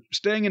after the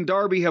Sting and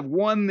Darby have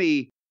won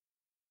the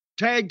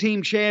tag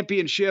team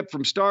championship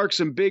from Starks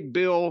and Big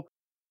Bill.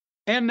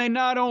 And they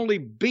not only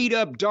beat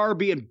up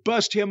Darby and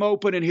bust him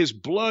open and his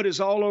blood is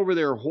all over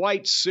their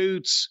white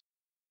suits,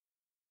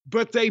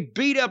 but they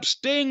beat up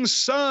Sting's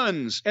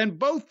sons. And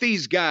both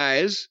these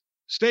guys,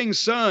 Sting's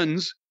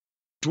sons,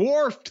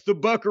 dwarfed the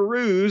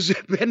Buckaroos.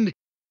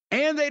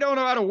 And they don't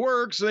know how to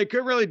work, so they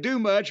couldn't really do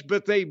much,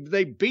 but they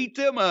beat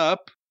them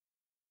up.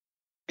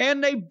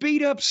 And they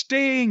beat up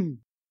Sting,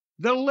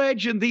 the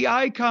legend, the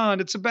icon.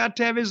 It's about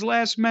to have his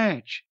last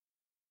match.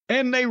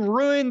 And they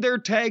ruined their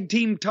tag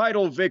team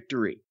title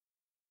victory.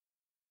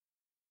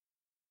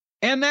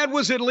 And that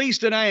was at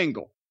least an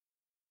angle.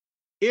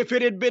 If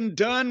it had been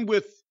done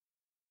with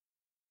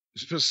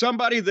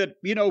somebody that,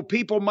 you know,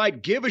 people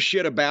might give a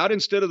shit about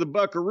instead of the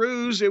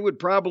Buckaroos, it would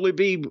probably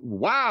be,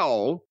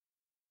 wow.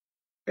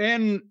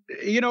 And,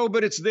 you know,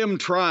 but it's them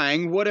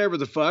trying, whatever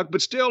the fuck.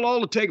 But still, all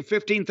the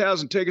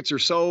 15,000 tickets are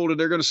sold, and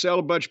they're going to sell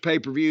a bunch of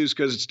pay-per-views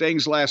because it's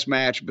Sting's last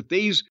match. But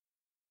these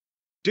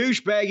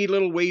douchebaggy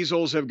little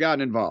weasels have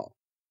gotten involved.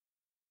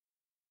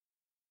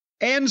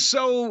 And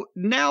so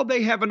now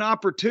they have an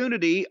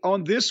opportunity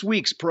on this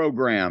week's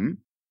program.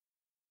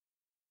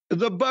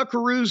 The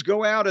Buckaroos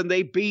go out and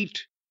they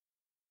beat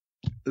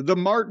the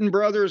Martin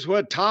Brothers,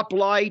 Top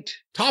Flight,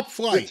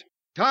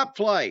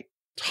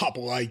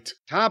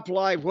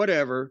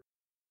 whatever,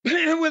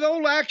 with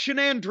old Action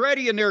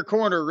Andretti in their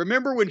corner.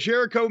 Remember when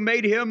Jericho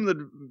made him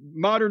the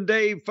modern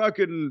day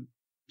fucking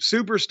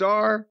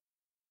superstar?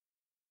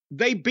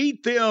 They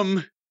beat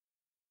them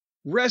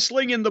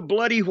wrestling in the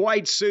bloody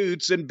white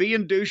suits and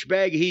being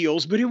douchebag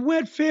heels, but it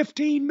went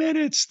 15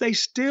 minutes. They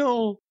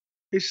still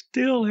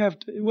have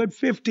to, it went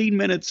 15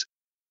 minutes.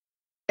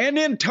 And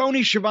then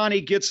Tony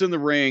Schiavone gets in the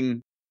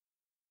ring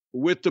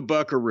with the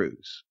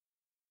Buckaroos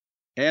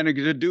and are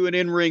going to do an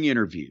in-ring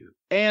interview.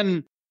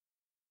 And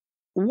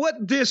what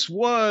this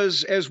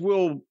was, as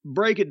we'll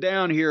break it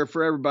down here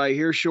for everybody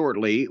here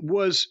shortly,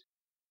 was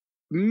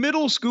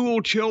middle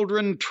school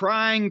children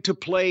trying to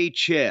play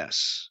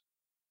chess.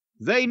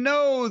 They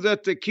know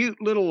that the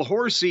cute little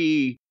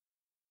horsey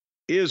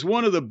is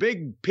one of the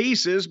big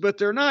pieces, but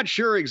they're not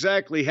sure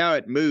exactly how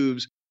it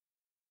moves.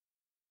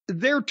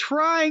 They're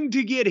trying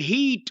to get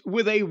heat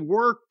with a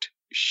worked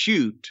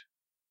shoot,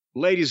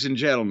 ladies and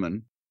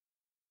gentlemen,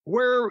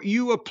 where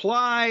you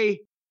apply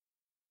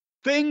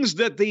things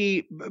that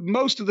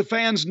most of the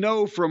fans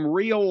know from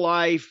real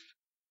life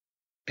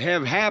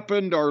have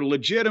happened, are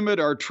legitimate,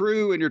 are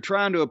true, and you're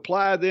trying to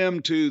apply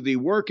them to the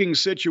working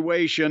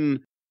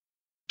situation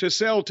to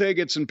sell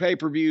tickets and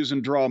pay-per-views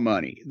and draw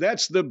money.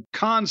 That's the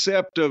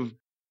concept of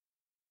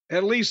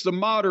at least the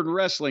modern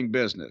wrestling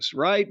business,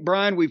 right?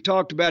 Brian, we've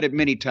talked about it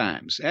many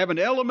times. Have an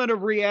element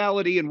of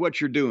reality in what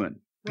you're doing.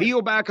 Right.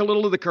 Peel back a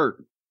little of the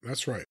curtain.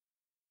 That's right.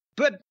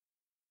 But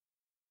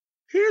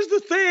here's the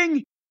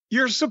thing.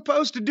 You're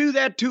supposed to do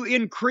that to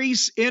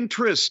increase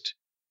interest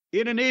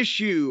in an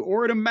issue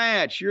or in a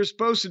match. You're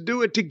supposed to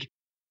do it to...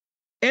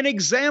 An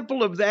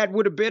example of that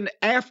would have been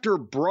after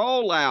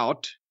Brawl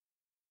Out,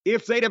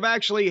 if they'd have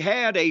actually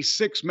had a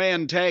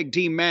 6-man tag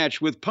team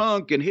match with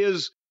Punk and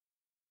his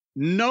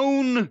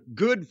known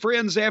good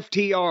friends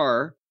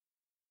FTR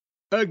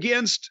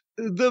against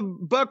the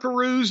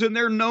Buckaroos and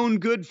their known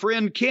good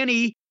friend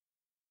Kenny,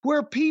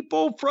 where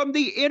people from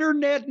the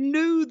internet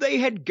knew they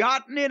had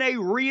gotten in a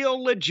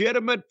real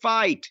legitimate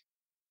fight.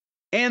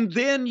 And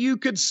then you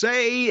could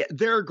say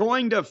they're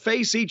going to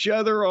face each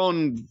other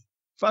on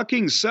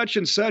fucking such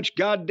and such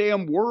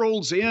goddamn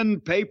World's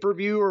End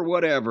pay-per-view or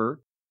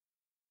whatever.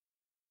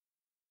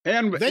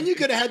 And then you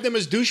could have had them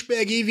as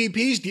douchebag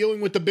EVPs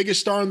dealing with the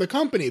biggest star in the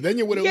company. Then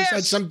you would have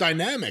had some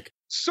dynamic.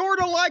 Sort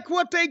of like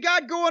what they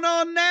got going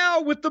on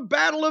now with the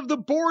battle of the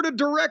board of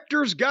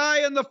directors guy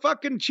and the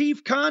fucking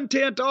chief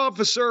content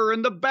officer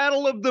and the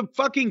battle of the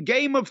fucking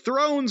Game of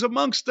Thrones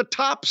amongst the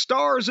top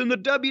stars in the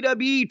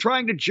WWE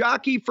trying to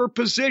jockey for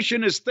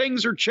position as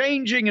things are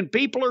changing and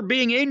people are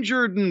being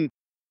injured and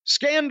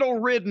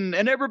scandal-ridden,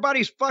 and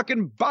everybody's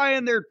fucking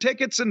buying their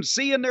tickets and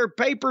seeing their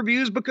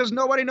pay-per-views because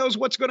nobody knows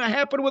what's going to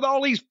happen with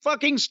all these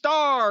fucking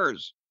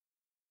stars.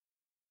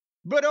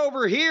 But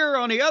over here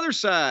on the other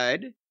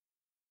side,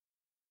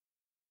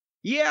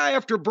 yeah,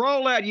 after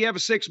Brawl Out, you have a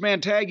 6-man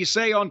tag, you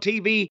say on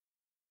TV,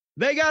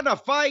 they got in a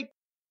fight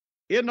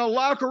in the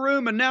locker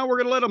room, and now we're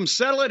going to let them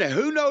settle it. And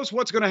who knows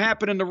what's going to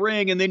happen in the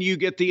ring, and then you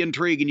get the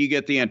intrigue and you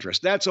get the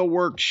interest. That's a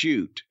work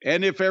shoot.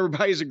 And if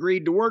everybody's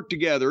agreed to work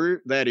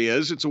together, that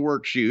is, it's a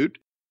work shoot.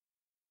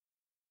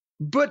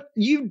 But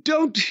you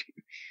don't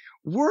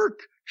work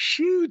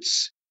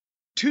shoots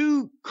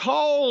to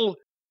call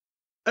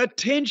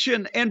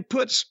attention and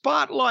put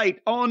spotlight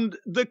on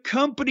the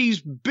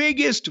company's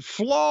biggest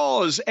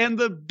flaws and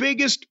the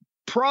biggest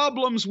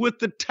problems with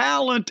the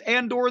talent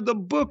and or the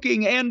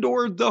booking and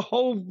or the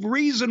whole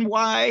reason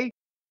why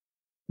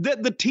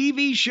that the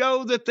TV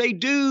show that they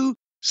do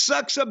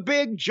sucks a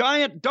big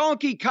giant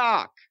donkey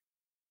cock.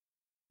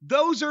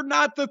 Those are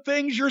not the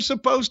things you're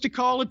supposed to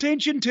call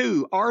attention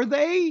to, are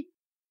they?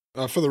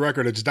 For the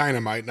record, it's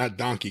Dynamite, not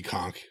Donkey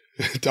Kong.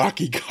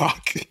 Donkey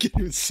Cock. Can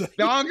you say?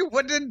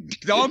 What did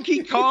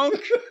Donkey Kong?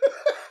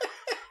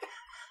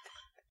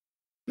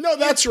 No,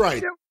 that's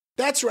right.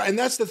 That's right. And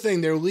that's the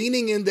thing. They're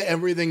leaning into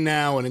everything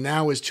now, and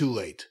now is too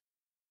late.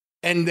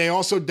 And they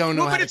also don't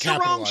know how to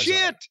capitalize on it. But it's the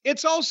wrong shit.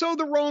 It's also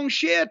the wrong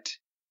shit.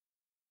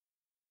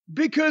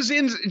 Because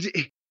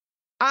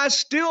I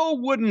still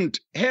wouldn't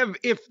have,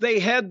 if they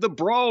had the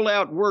Brawl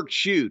Out work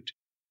shoot.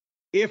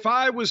 If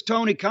I was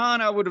Tony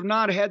Khan, I would have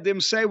not had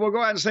them say, well,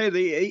 go out and say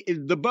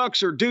the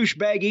Bucks are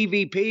douchebag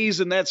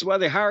EVPs, and that's why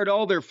they hired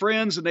all their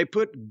friends, and they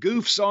put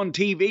goofs on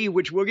TV,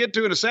 which we'll get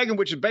to in a second,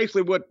 which is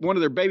basically what one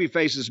of their baby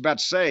faces is about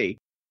to say.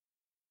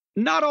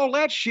 Not all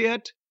that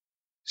shit.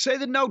 Say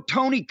that no,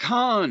 Tony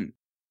Khan,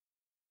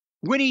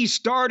 when he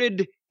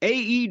started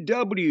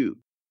AEW,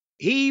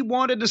 he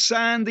wanted to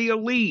sign the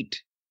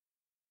Elite.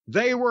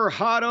 They were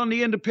hot on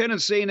the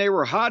independent scene. They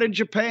were hot in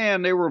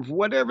Japan. They were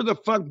whatever the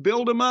fuck,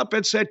 build them up.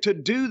 And said to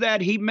do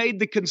that, he made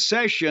the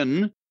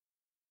concession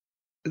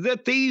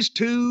that these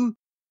two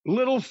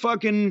little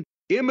fucking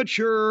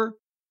immature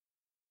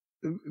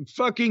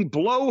fucking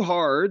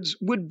blowhards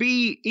would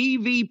be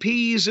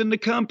EVPs in the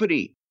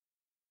company.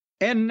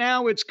 And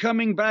now it's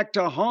coming back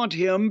to haunt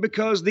him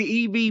because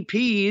the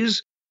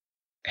EVPs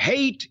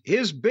hate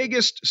his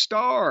biggest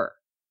star.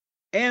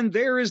 And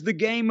there is the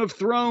Game of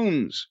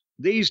Thrones.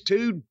 These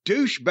two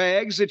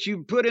douchebags that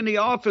you put in the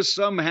office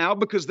somehow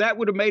because that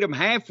would have made them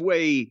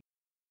halfway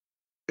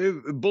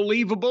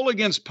believable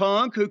against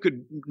Punk, who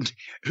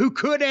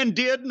could and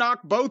did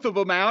knock both of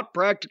them out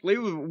practically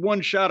with one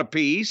shot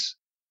apiece.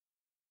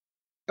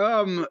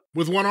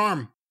 With one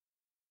arm.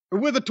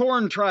 With a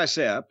torn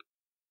tricep.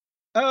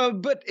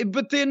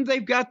 But then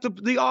they've got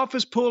the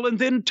office pull, and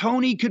then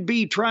Tony could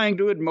be trying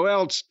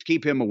to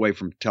keep him away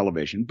from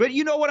television. But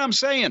you know what I'm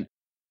saying?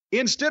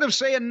 Instead of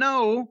saying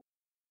no,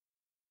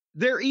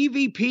 they're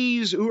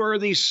EVPs who are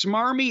these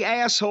smarmy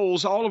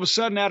assholes all of a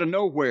sudden out of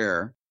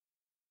nowhere,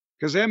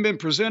 because they haven't been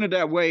presented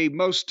that way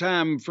most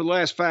time for the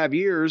last 5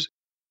 years,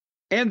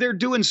 and they're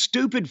doing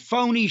stupid,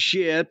 phony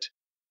shit,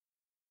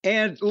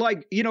 and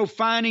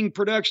fining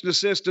production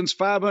assistants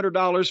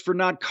 $500 for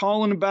not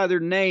calling them by their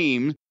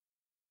name.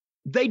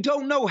 They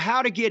don't know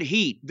how to get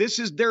heat.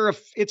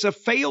 It's a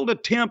failed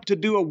attempt to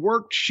do a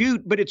worked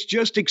shoot, but it's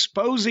just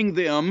exposing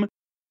them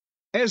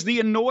as the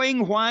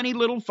annoying, whiny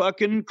little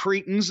fucking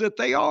cretins that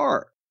they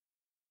are.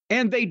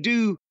 And they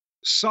do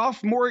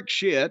sophomoric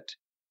shit.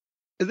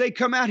 They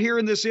come out here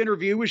in this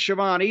interview with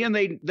Schiavone and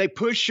they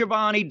push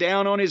Schiavone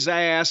down on his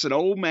ass, an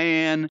old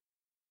man.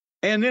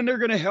 And then they're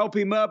going to help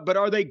him up, but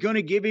are they going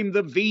to give him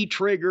the V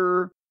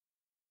trigger?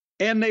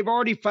 And they've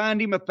already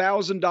fined him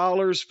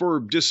 $1,000 for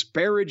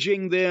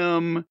disparaging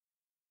them.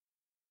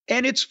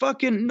 And it's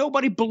fucking,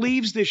 nobody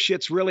believes this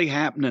shit's really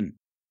happening.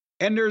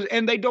 And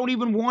they don't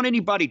even want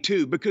anybody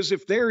to, because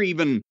if they're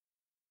even,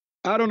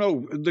 I don't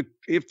know,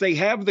 if they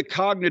have the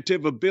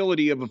cognitive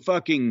ability of a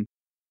fucking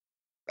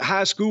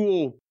high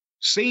school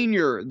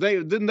senior,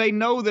 then they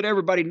know that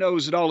everybody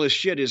knows that all this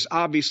shit is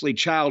obviously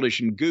childish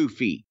and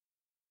goofy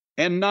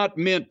and not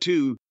meant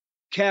to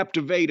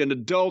captivate an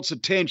adult's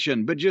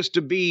attention, but just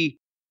to be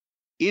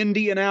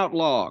Indian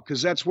outlaw,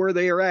 because that's where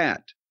they are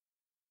at.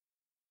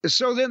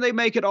 So then they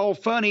make it all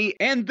funny.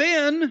 And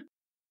then,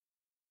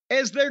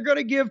 as they're going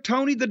to give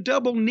Tony the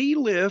double knee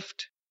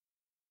lift,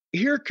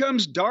 here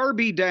comes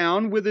Darby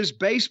down with his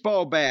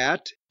baseball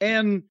bat,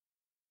 and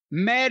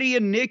Maddie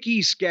and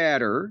Nikki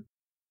scatter.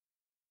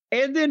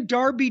 And then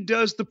Darby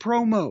does the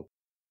promo.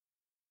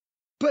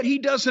 But he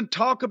doesn't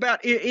talk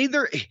about it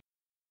either.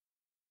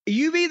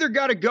 You've either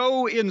got to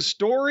go in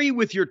story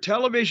with your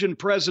television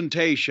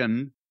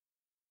presentation,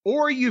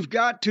 or you've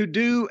got to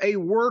do a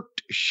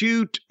worked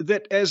shoot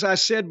that, as I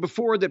said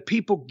before, that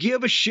people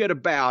give a shit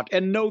about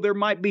and know there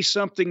might be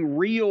something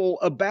real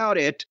about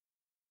it.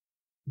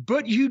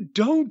 But you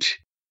don't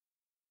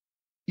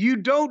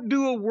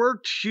do a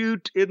worked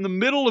shoot in the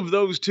middle of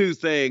those two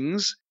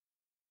things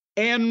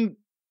and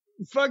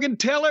fucking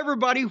tell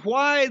everybody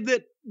why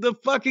that the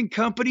fucking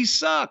company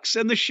sucks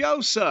and the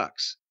show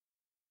sucks.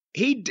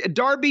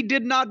 Darby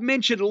did not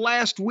mention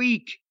last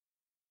week,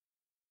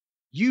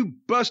 you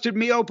busted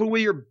me open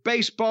with your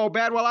baseball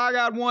bat. Well, I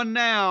got one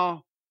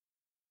now.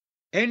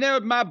 And now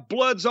my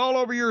blood's all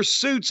over your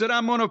suits and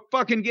I'm going to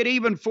fucking get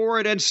even for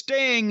it. And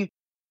Sting,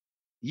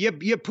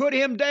 you put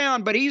him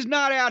down, but he's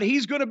not out.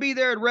 He's going to be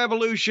there at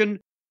Revolution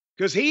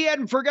because he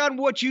hadn't forgotten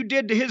what you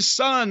did to his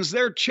sons,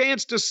 their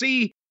chance to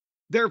see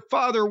their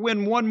father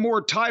win one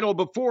more title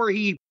before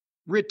he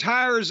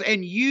retires.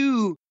 And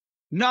you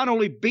not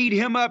only beat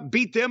them up,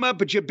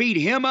 but you beat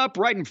him up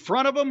right in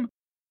front of him.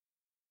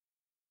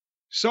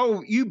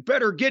 So you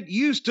better get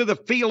used to the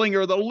feeling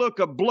or the look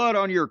of blood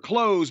on your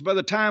clothes by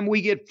the time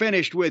we get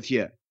finished with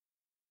you.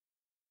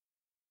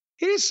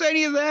 He didn't say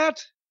any of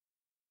that.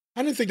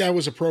 I didn't think that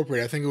was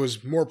appropriate. I think it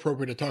was more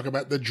appropriate to talk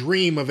about the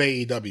dream of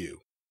AEW,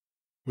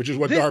 which is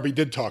what Darby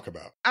did talk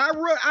about.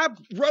 I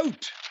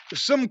wrote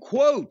some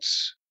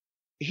quotes.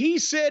 He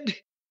said,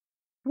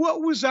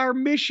 what was our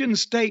mission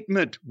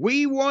statement?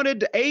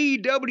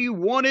 AEW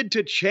wanted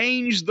to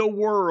change the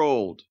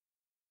world.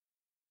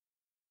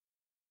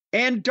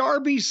 And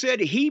Darby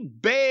said he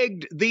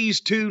begged these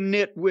two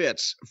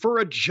nitwits for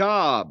a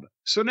job.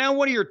 So now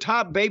one of your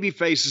top baby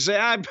faces say,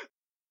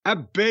 I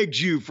begged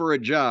you for a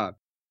job.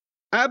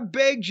 I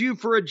begged you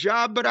for a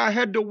job, but I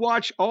had to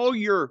watch all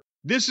your,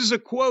 this is a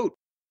quote,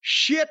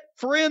 shit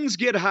friends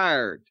get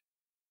hired.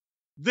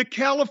 The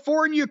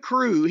California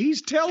crew.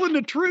 He's telling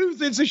the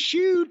truth. It's a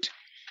shoot,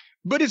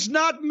 but it's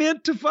not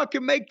meant to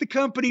fucking make the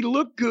company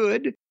look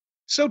good.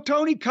 So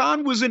Tony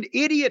Khan was an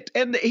idiot.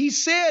 And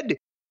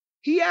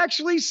he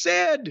actually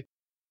said,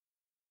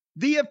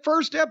 the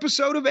first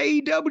episode of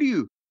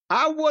AEW,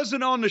 I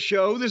wasn't on the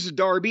show. This is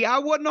Darby. I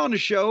wasn't on the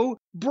show.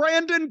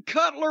 Brandon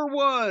Cutler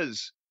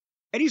was.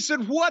 And he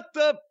said, what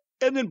the?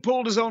 And then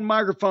pulled his own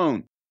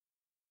microphone.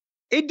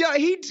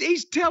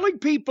 He's telling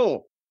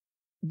people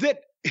that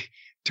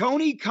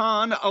Tony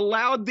Khan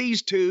allowed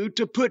these two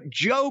to put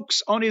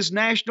jokes on his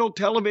national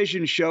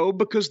television show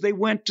because they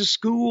went to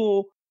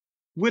school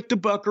with the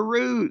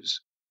Buckaroos.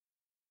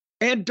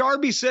 And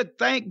Darby said,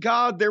 thank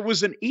God there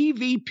was an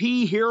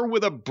EVP here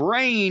with a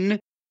brain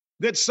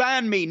that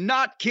signed me,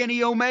 not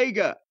Kenny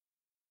Omega.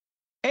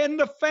 And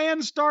the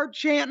fans start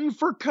chanting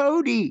for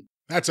Cody.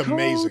 That's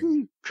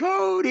amazing.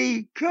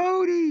 Cody.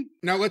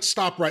 Now let's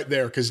stop right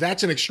there because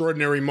that's an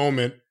extraordinary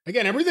moment.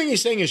 Again, everything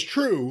he's saying is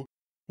true.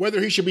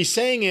 Whether he should be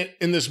saying it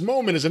in this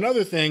moment is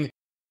another thing.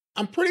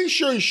 I'm pretty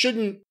sure he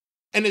shouldn't,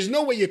 and there's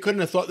no way you couldn't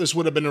have thought this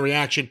would have been a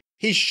reaction.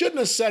 He shouldn't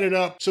have set it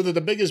up so that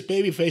the biggest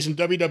babyface in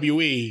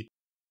WWE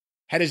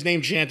had his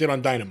name chanted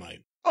on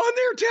Dynamite. On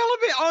their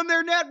television, on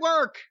their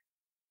network.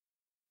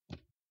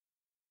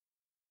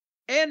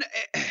 And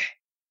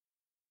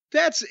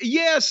that's,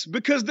 yes,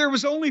 because there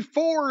was only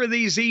 4 of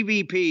these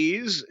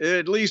EVPs,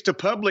 at least to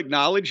public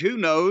knowledge. Who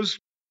knows?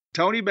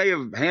 Tony may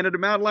have handed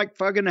them out like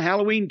fucking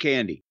Halloween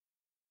candy.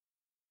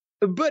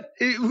 But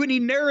when he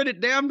narrowed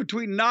it down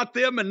between not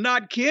them and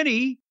not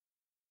Kenny,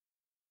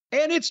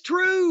 and it's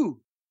true.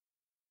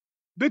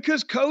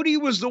 Because Cody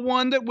was the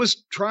one that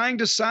was trying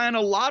to sign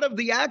a lot of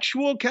the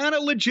actual kind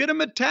of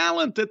legitimate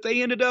talent that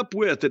they ended up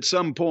with at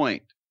some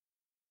point.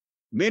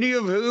 Many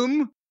of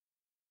whom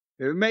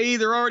may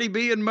either already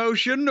be in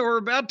motion or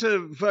about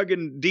to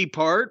fucking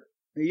depart.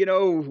 You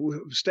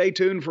know, stay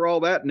tuned for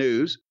all that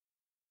news.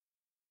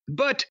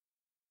 But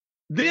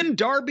then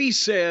Darby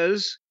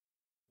says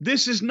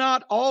This is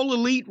not all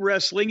elite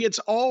wrestling. It's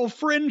all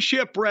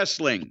friendship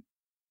wrestling.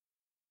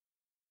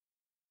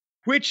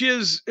 Which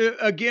is,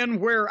 again,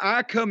 where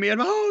I come in.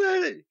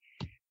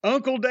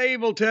 Uncle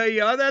Dave will tell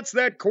you, that's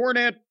that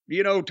Cornette,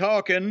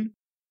 talking.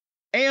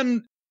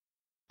 And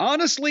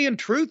honestly and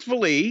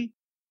truthfully,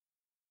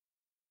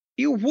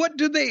 what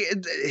do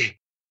they...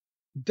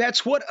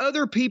 That's what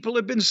other people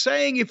have been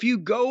saying. If you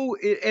go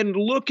and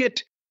look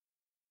at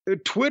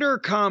Twitter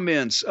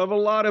comments of a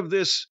lot of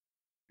this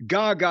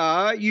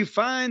gaga, you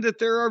find that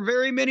there are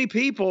very many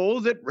people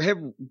that have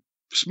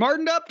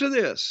smartened up to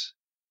this.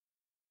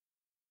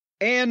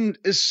 And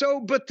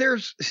so,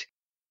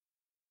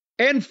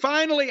 and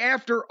finally,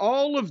 after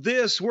all of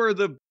this, where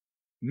the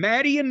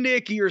Maddie and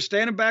Nikki are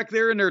standing back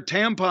there in their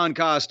tampon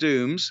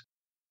costumes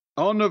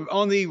on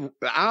the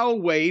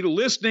aisleway,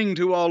 listening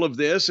to all of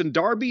this, and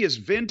Darby is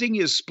venting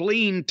his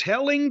spleen,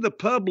 telling the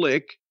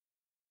public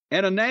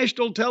and a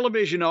national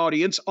television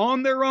audience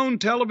on their own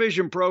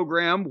television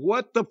program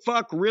what the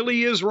fuck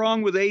really is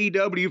wrong with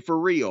AEW for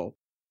real.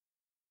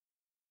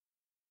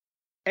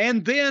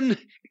 And then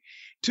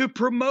to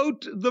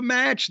promote the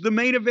match, the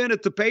main event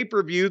at the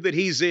pay-per-view that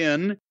he's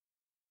in,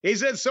 he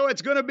said, so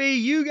it's going to be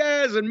you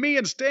guys and me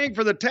and Sting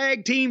for the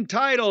tag team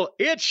title.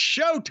 It's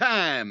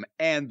showtime.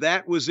 And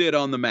that was it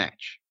on the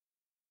match.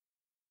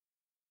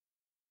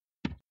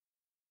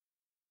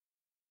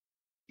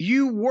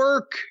 You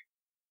work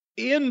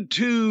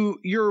into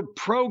your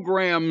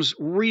program's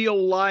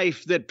real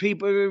life that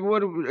people,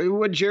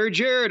 what Jerry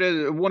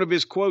Jarrett, one of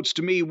his quotes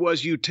to me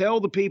was, you tell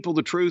the people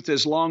the truth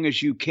as long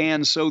as you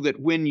can so that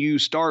when you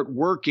start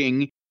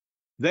working,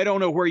 they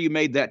don't know where you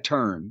made that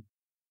turn.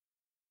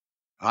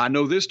 I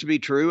know this to be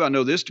true. I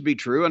know this to be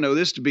true. I know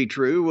this to be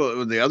true.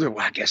 Well, the other,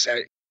 I guess,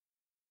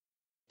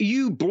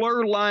 you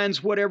blur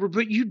lines, whatever,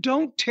 but you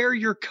don't tear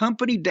your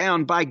company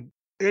down by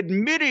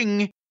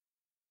admitting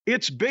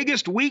its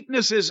biggest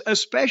weaknesses,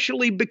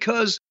 especially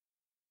because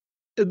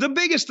the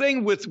biggest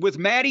thing with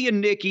Maddie and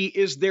Nikki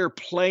is they're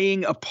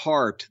playing a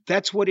part.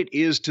 That's what it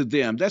is to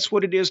them. That's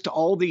what it is to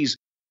all these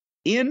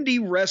indie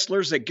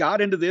wrestlers that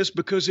got into this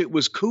because it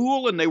was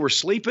cool and they were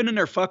sleeping in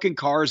their fucking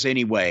cars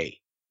anyway,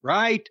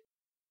 right?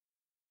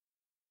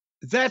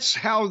 That's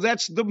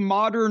the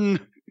modern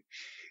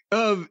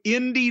of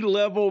indie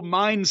level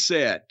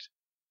mindset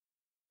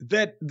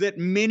that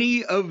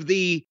many of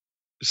the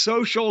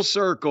social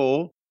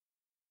circle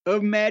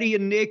of Maddie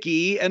and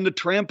Nikki and the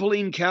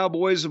trampoline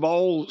cowboys of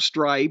all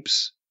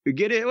stripes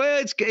get it.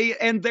 Well,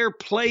 and they're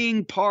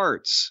playing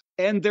parts,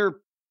 and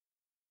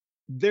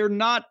they're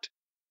not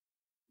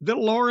the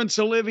Laurence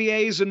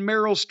Oliviers and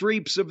Meryl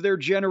Streeps of their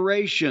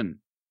generation.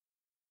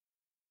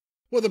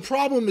 Well, the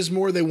problem is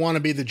more they want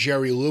to be the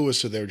Jerry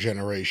Lewis of their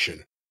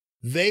generation.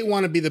 They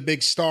want to be the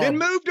big star. Then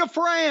move to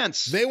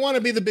France. They want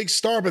to be the big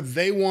star, but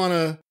they want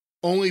to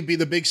only be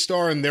the big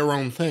star in their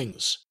own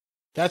things.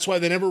 That's why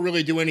they never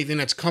really do anything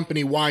that's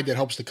company-wide that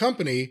helps the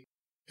company.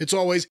 It's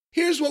always,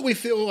 here's what we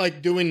feel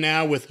like doing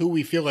now with who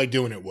we feel like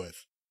doing it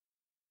with.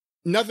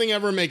 Nothing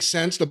ever makes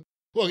sense. Look,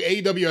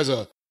 AEW has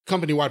a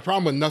company-wide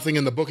problem with nothing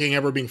in the booking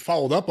ever being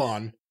followed up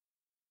on.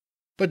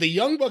 But the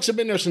Young Bucks have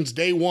been there since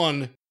day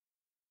one.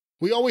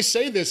 We always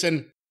say this,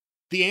 and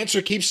the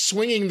answer keeps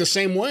swinging the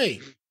same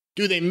way.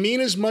 Do they mean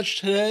as much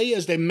today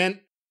as they meant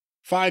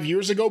 5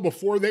 years ago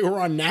before they were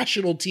on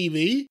national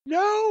TV?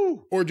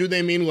 No. Or do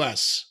they mean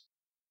less?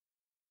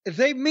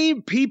 They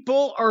mean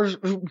people are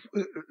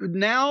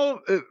now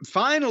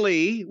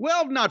finally,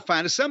 well, not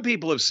finally, some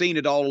people have seen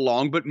it all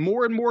along, but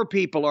more and more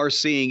people are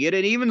seeing it,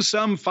 and even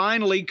some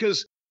finally,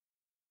 because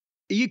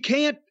you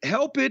can't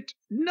help it.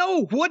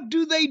 No, what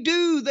do?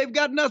 They've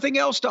got nothing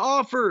else to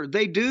offer.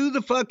 They do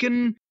the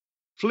fucking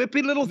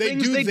flippy little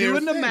things they do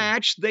in the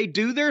match. They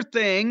do their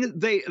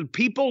thing.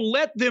 People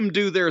let them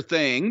do their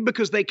thing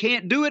because they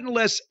can't do it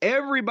unless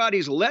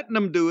everybody's letting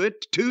them do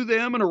it to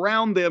them and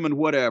around them and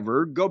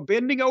whatever. Go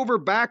bending over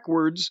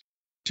backwards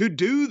to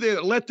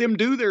let them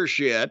do their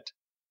shit.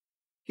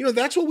 You know,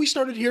 that's what we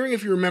started hearing,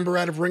 if you remember,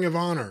 out of Ring of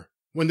Honor.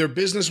 When their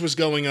business was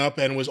going up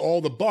and was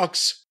all the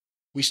bucks,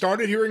 we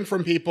started hearing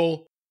from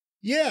people,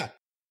 yeah,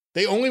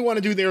 they only want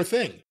to do their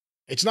thing.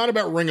 It's not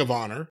about Ring of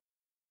Honor.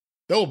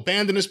 They'll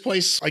abandon this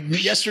place like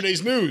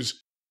yesterday's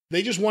news.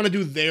 They just want to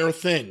do their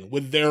thing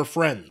with their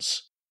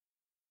friends.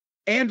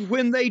 And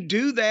when they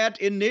do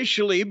that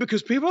initially,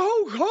 because people,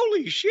 oh,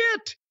 holy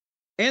shit.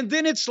 And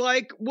then it's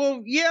like,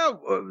 well, yeah,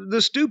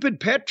 the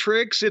stupid pet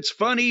tricks. It's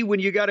funny when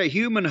you got a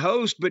human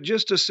host, but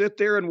just to sit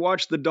there and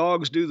watch the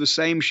dogs do the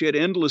same shit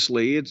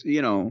endlessly, it's,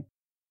 you know.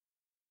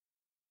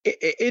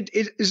 It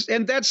is,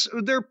 and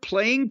they're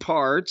playing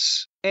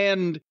parts,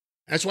 and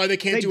that's why they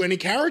can't do any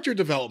character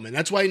development.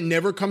 That's why it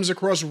never comes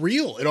across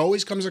real. It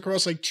always comes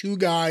across like two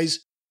guys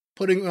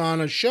putting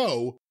on a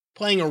show,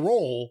 playing a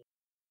role,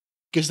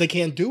 because they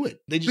can't do it.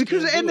 They just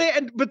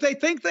but they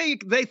think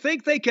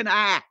they can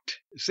act.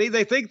 See,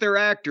 they think they're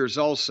actors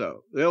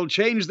also. They'll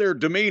change their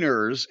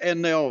demeanors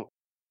and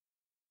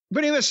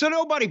but anyway, so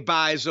nobody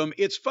buys them.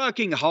 It's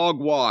fucking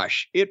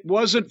hogwash. It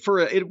wasn't for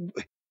it.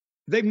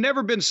 They've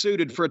never been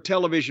suited for a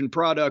television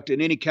product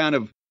in any kind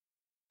of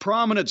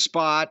prominent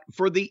spot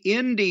for the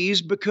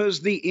indies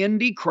because the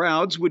indie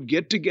crowds would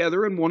get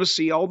together and want to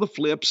see all the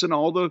flips and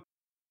all the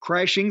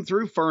crashing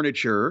through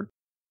furniture.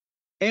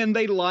 And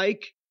they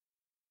like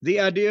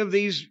the idea of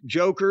these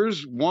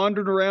jokers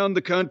wandering around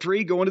the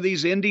country, going to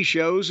these indie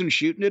shows and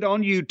shooting it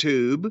on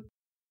YouTube.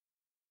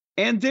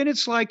 And then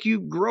it's like you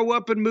grow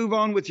up and move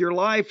on with your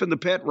life, and the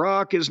pet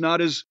rock is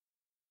not as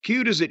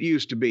cute as it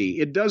used to be.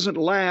 It doesn't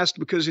last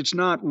because it's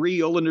not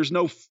real and there's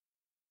no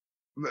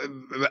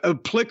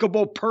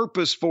applicable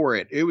purpose for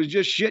it. It was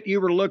just shit you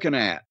were looking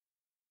at.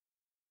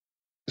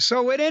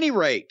 So at any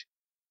rate,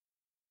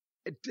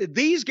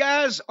 these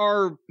guys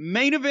are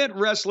main event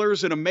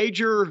wrestlers in a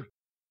major,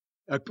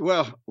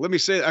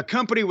 a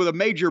company with a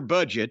major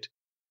budget,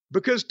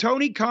 because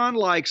Tony Khan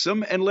likes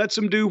them and lets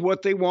them do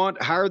what they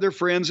want, hire their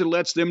friends, and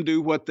lets them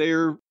do what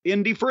their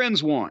indie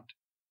friends want.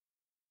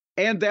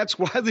 And that's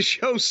why the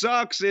show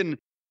sucks. And,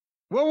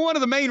 well, one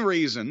of the main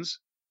reasons,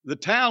 the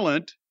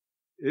talent,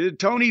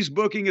 Tony's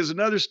booking is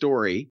another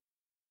story.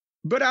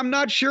 But I'm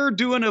not sure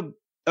doing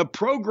a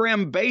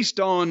program based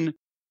on,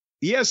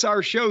 yes,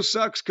 our show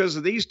sucks because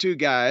of these two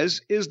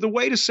guys, is the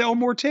way to sell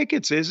more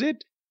tickets, is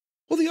it?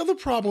 Well, the other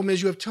problem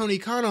is you have Tony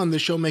Khan on the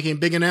show making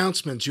big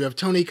announcements. You have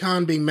Tony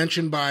Khan being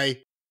mentioned by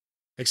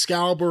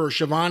Excalibur or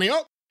Shivani.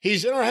 Oh,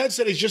 he's in our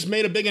headset. He's just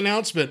made a big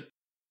announcement.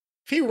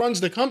 If he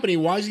runs the company,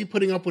 why is he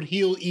putting up with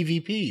heel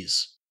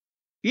EVPs?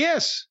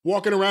 Yes.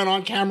 Walking around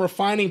on camera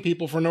finding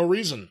people for no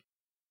reason.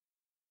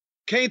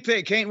 Can't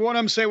one of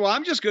them say, well,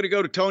 I'm just going to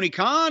go to Tony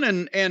Khan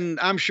and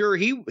I'm sure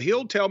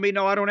he'll tell me,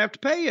 no, I don't have to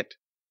pay it.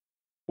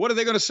 What are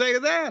they going to say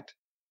to that?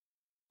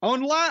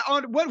 On live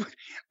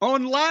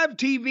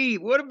TV,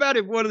 what about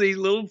if one of these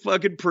little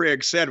fucking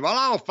pricks said, well,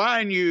 I'll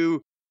fine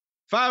you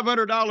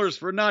 $500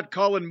 for not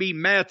calling me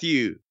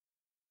Matthew?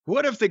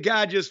 What if the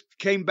guy just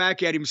came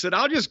back at him and said,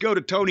 I'll just go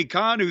to Tony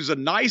Khan, who's a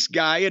nice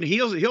guy, and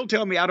he'll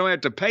tell me I don't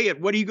have to pay it.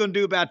 What are you going to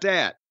do about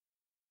that?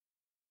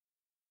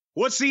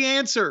 What's the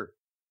answer?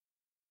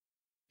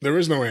 There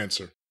is no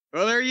answer.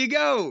 Well, there you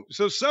go.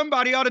 So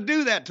somebody ought to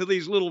do that to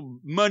these little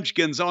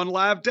munchkins on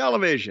live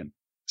television.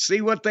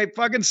 See what they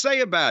fucking say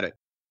about it.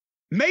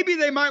 Maybe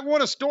they might want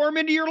to storm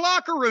into your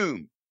locker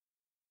room.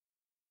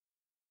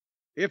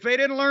 If they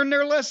didn't learn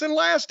their lesson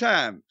last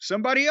time,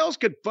 somebody else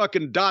could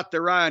fucking dot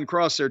their I and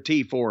cross their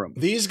T for them.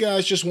 These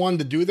guys just wanted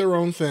to do their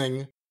own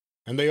thing,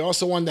 and they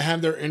also wanted to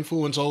have their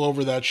influence all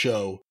over that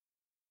show.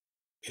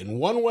 In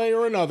one way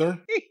or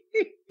another,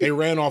 they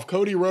ran off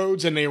Cody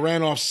Rhodes and they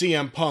ran off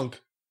CM Punk.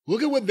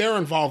 Look at what they're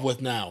involved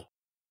with now.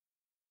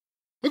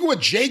 Look at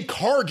what Jade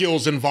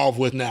Cargill's involved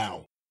with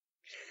now.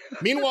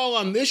 Meanwhile,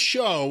 on this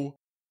show,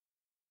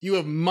 you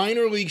have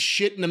minor league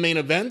shit in the main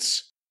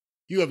events.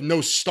 You have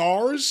no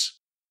stars,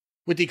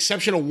 with the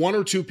exception of one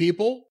or two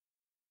people.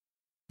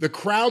 The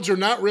crowds are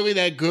not really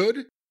that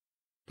good,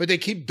 but they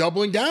keep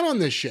doubling down on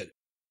this shit.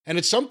 And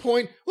at some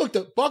point, look,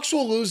 the Bucks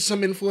will lose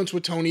some influence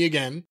with Tony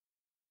again.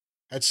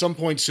 At some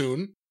point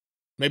soon.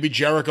 Maybe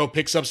Jericho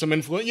picks up some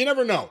influence. You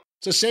never know.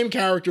 It's the same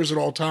characters at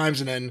all times,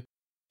 and then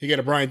you get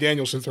a Bryan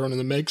Danielson thrown in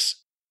the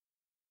mix.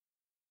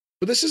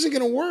 But this isn't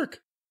going to work.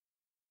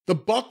 The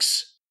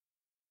Bucks,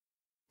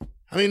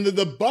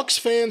 the Bucks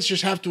fans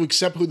just have to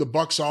accept who the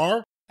Bucks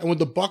are, and what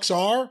the Bucks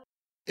are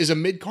is a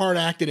mid-card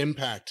act at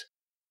Impact.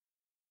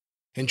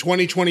 In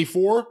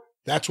 2024,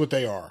 that's what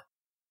they are.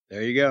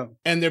 There you go.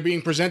 And they're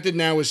being presented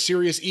now as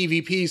serious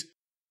EVPs.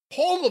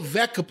 Paul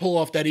Levesque could pull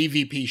off that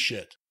EVP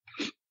shit.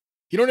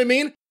 You know what I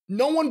mean?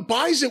 No one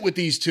buys it with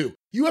these two.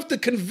 You have to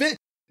convince.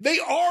 They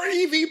are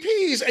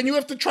EVPs, and you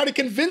have to try to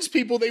convince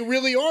people they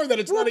really are, that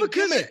it's not a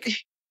gimmick.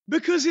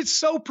 Because it's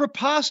so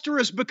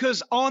preposterous,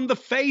 because on the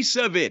face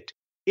of it,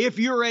 if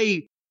you're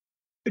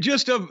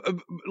just a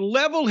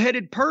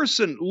level-headed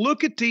person,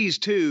 look at these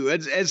two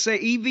as say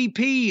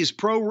EVPs,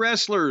 pro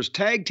wrestlers,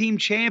 tag team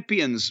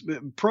champions,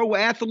 pro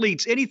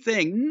athletes,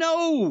 anything.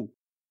 No,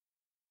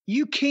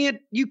 you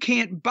can't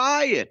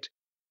buy it.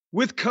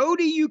 With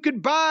Cody, you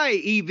could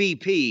buy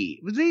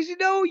EVP. With these,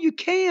 no, you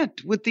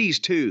can't with these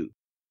two.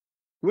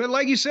 Well,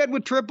 like you said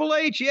with Triple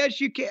H,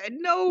 yes, you can.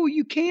 No,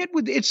 you can't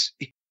with it's,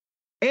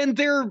 and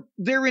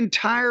their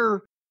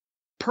entire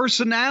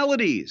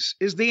personalities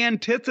is the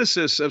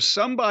antithesis of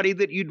somebody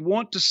that you'd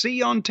want to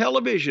see on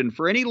television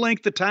for any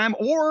length of time,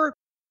 or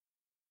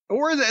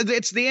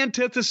it's the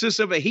antithesis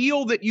of a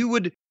heel that you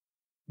would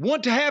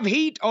want to have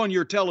heat on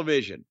your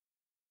television.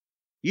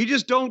 You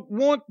just don't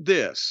want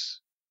this.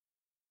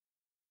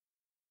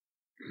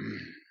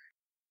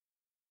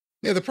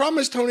 Yeah, the problem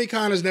is Tony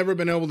Khan has never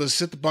been able to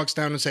sit the Bucks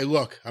down and say,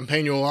 look, I'm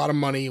paying you a lot of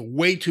money,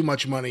 way too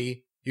much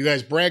money. You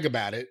guys brag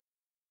about it.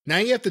 Now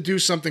you have to do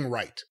something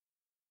right.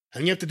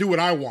 And you have to do what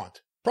I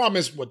want. Problem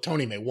is what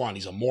Tony may want.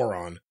 He's a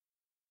moron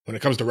when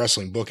it comes to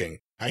wrestling booking.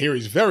 I hear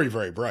he's very,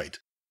 very bright.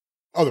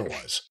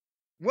 Otherwise.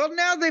 Well,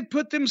 now they've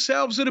put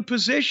themselves in a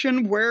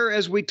position where,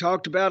 as we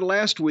talked about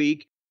last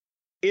week,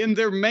 in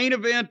their main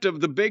event of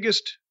the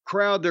biggest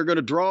crowd they're going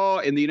to draw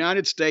in the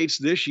United States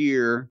this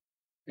year,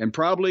 and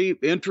probably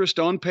interest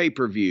on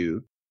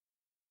pay-per-view,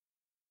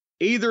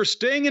 either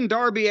Sting and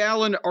Darby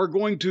Allin are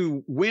going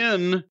to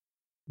win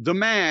the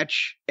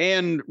match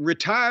and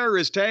retire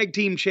as tag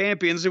team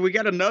champions, and we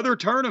got another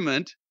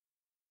tournament,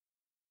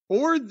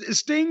 or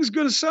Sting's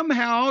going to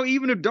somehow,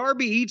 even if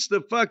Darby eats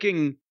the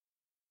fucking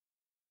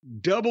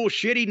double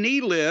shitty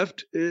knee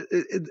lift,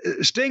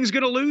 Sting's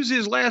going to lose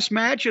his last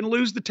match and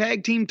lose the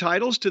tag team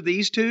titles to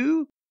these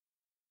two?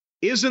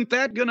 Isn't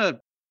that going to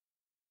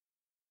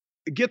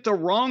get the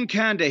wrong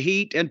kind of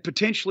heat and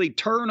potentially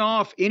turn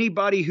off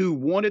anybody who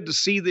wanted to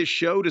see this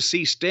show to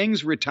see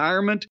Sting's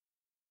retirement?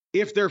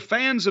 If they're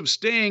fans of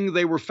Sting,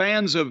 they were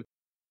fans of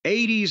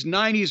 80s,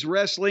 90s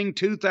wrestling,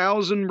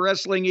 2000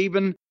 wrestling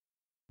even,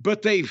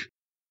 but they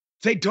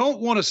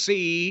don't want to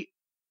see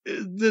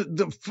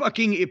the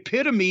fucking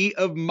epitome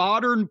of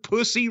modern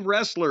pussy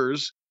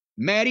wrestlers.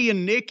 Maddie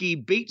and Nikki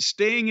beat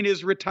Sting in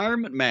his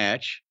retirement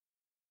match.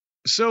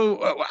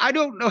 So I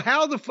don't know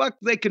how the fuck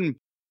they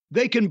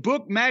can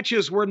book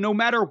matches where no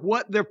matter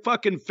what their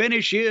fucking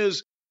finish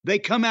is, they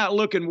come out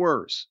looking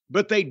worse.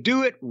 But they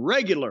do it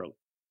regularly.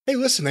 Hey,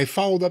 listen, they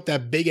followed up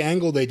that big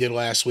angle they did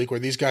last week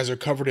where these guys are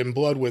covered in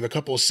blood with a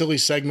couple of silly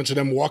segments of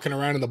them walking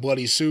around in the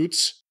bloody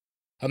suits.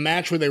 A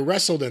match where they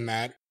wrestled in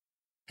that.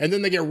 And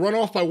then they get run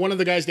off by one of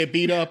the guys they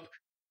beat up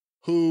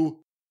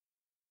who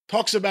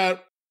talks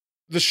about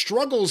the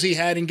struggles he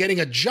had in getting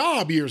a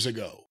job years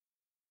ago.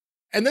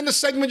 And then the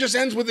segment just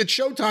ends with it's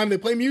showtime, they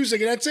play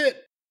music, and that's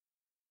it.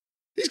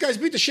 These guys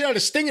beat the shit out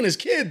of Sting and his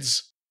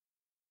kids.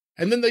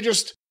 And then they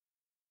just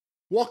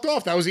walked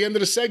off. That was the end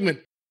of the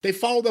segment. They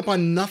followed up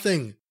on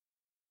nothing.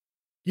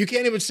 You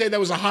can't even say that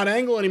was a hot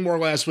angle anymore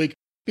last week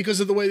because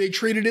of the way they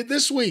treated it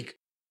this week.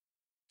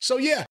 So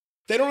yeah,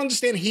 they don't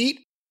understand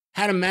heat,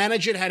 how to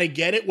manage it, how to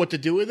get it, what to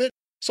do with it.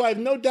 So I have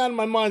no doubt in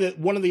my mind that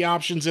one of the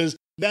options is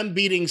them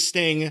beating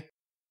Sting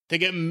to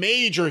get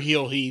major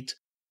heel heat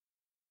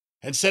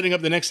and setting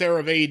up the next era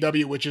of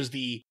AEW, which is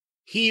the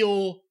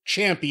heel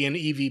champion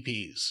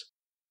EVPs.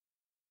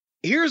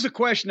 Here's a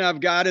question I've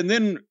got, and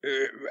then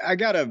I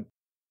got to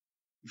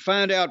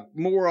find out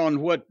more on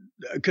what,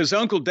 because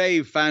Uncle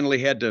Dave finally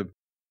had to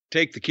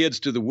take the kids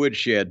to the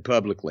woodshed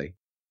publicly.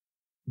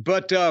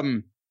 But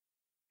do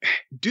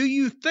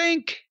you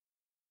think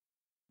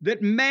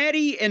that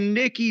Maddie and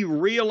Nikki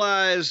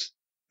realize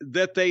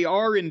that they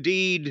are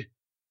indeed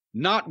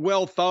not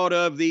well thought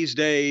of these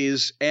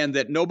days, and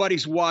that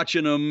nobody's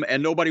watching them,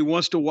 and nobody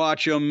wants to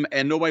watch them,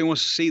 and nobody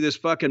wants to see this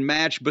fucking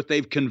match, but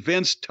they've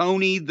convinced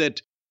Tony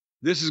that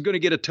this is going to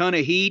get a ton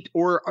of heat?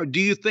 Or do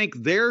you think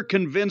they're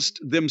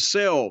convinced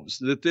themselves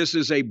that this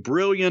is a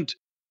brilliant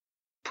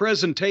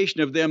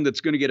presentation of them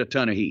that's going to get a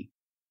ton of heat?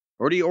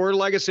 Or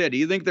like I said, do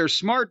you think they're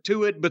smart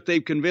to it, but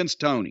they've convinced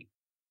Tony?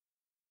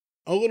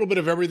 A little bit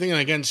of everything, and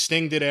again,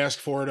 Sting did ask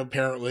for it,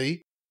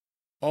 apparently.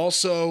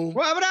 Also...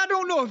 Well, but I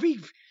don't know if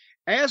he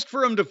asked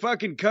for him to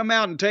fucking come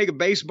out and take a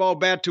baseball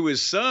bat to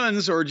his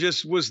sons, or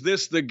just was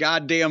this the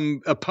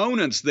goddamn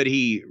opponents that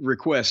he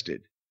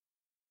requested?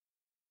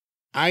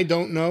 I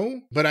don't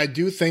know, but I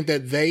do think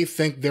that they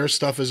think their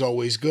stuff is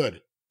always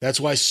good. That's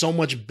why so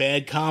much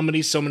bad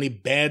comedy, so many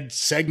bad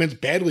segments,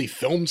 badly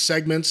filmed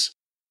segments,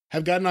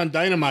 have gotten on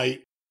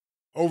Dynamite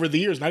over the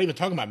years. Not even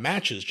talking about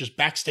matches, just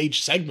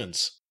backstage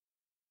segments.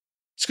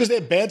 It's because they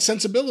have bad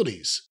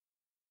sensibilities.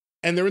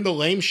 And they're into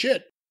lame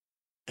shit.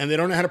 And they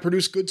don't know how to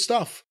produce good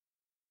stuff.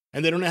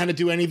 And they don't know how to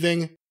do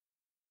anything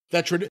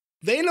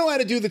they know how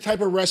to do the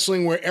type of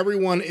wrestling where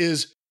everyone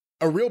is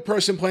a real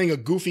person playing a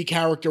goofy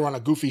character on a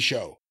goofy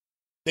show.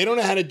 They don't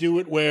know how to do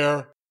it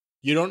where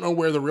you don't know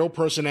where the real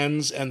person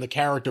ends and the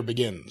character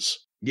begins.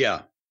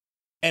 Yeah.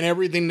 And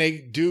everything they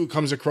do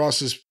comes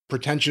across as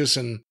pretentious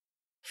and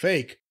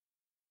fake.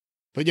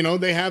 But, you know,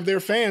 they have their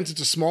fans.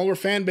 It's a smaller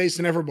fan base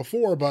than ever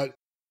before, but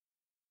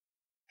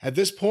at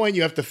this point,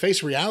 you have to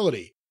face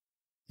reality.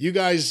 You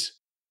guys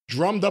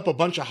drummed up a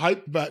bunch of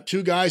hype about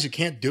two guys who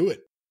can't do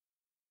it.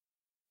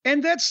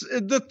 And that's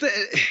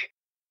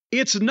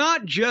it's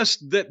not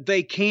just that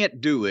they can't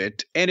do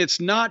it, and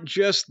it's not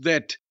just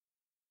that,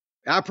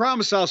 I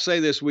promise I'll say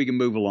this, we can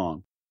move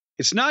along.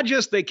 It's not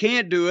just they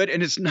can't do it,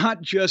 and it's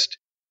not just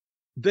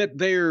that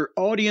their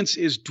audience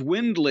is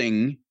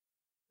dwindling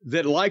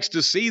that likes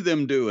to see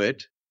them do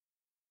it.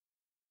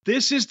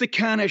 This is the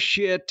kind of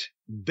shit,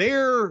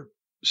 their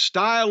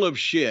style of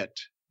shit,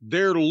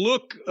 their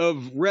look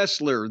of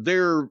wrestler,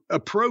 their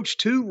approach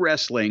to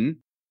wrestling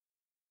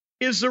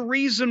is the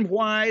reason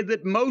why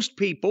that most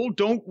people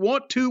don't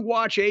want to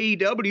watch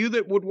AEW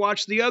that would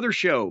watch the other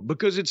show,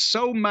 because it's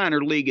so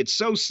minor league, it's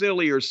so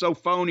silly or so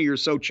phony or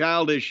so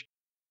childish,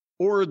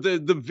 or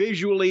the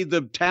visually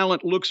the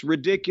talent looks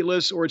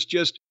ridiculous, or it's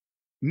just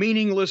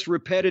meaningless,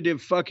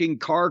 repetitive fucking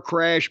car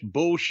crash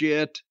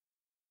bullshit.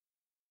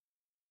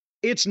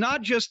 It's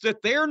not just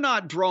that they're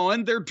not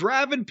drawing, they're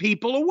driving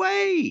people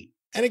away.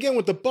 And again,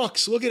 with the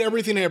Bucks, look at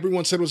everything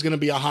everyone said was going to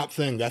be a hot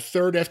thing. That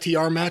third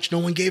FTR match, no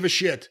one gave a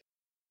shit.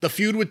 The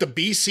feud with the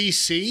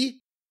BCC,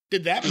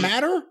 did that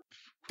matter?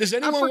 Does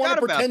anyone want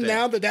to pretend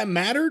now that that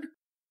mattered?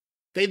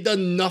 They've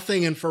done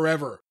nothing in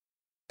forever.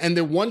 And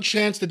their one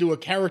chance to do a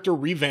character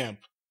revamp.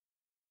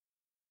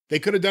 They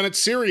could have done it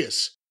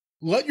serious.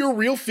 Let your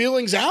real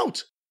feelings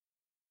out.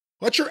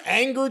 Let your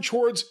anger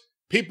towards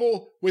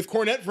people with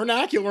Cornette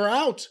vernacular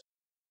out.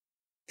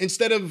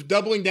 Instead of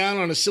doubling down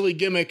on a silly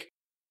gimmick,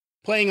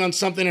 playing on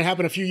something that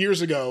happened a few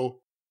years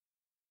ago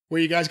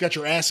where you guys got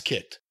your ass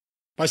kicked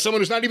by someone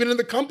who's not even in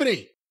the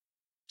company.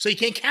 So you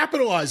can't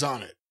capitalize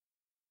on it.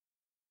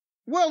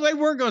 Well, they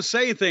weren't going to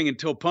say anything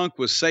until Punk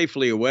was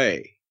safely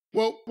away.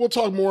 Well, we'll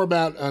talk more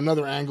about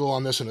another angle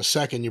on this in a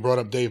second. You brought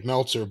up Dave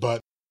Meltzer, but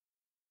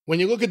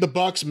when you look at the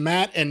Bucks,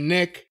 Matt and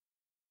Nick,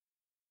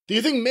 do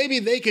you think maybe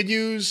they could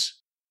use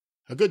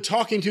a good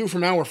talking to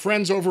from our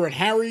friends over at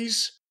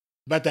Harry's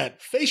about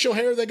that facial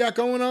hair they got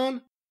going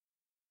on?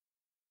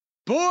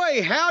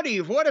 Boy, howdy,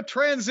 what a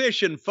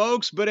transition,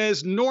 folks. But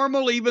as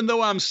normal, even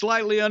though I'm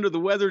slightly under the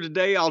weather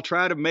today, I'll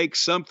try to make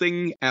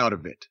something out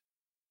of it.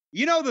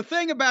 You know, the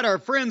thing about our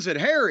friends at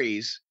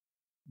Harry's,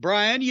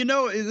 Brian, you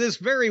know this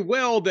very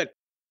well that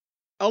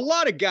a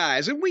lot of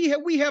guys, and we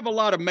have a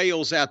lot of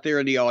males out there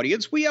in the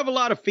audience. We have a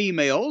lot of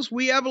females.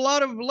 We have a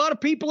lot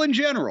of people in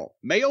general,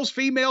 males,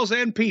 females,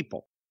 and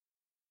people.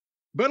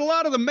 But a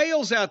lot of the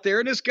males out there,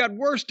 and this got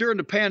worse during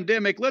the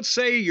pandemic. Let's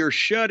say you're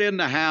shut in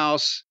the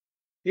house.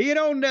 You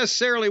don't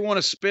necessarily want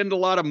to spend a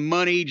lot of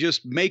money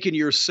just making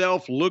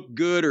yourself look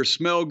good or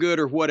smell good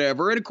or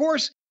whatever. And of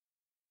course,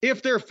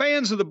 if they're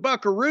fans of the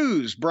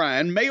Buckaroos,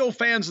 Brian, male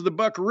fans of the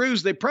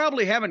Buckaroos, they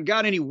probably haven't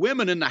got any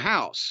women in the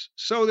house.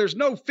 So there's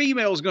no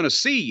females going to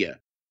see you.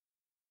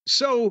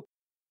 So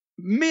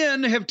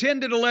men have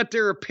tended to let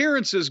their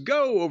appearances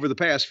go over the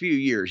past few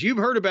years. You've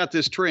heard about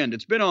this trend.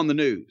 It's been on the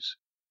news.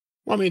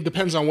 Well, I mean, it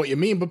depends on what you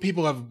mean, but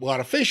people have a lot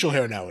of facial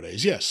hair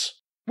nowadays, yes.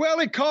 Well,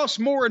 it costs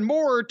more and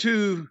more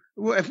to...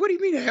 What do you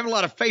mean to have a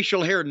lot of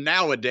facial hair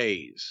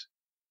nowadays?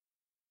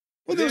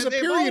 Well, there was a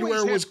period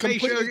where it was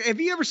completely...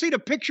 Have you ever seen a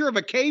picture of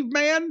a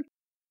caveman?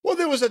 Well,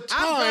 there was a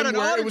time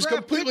where it was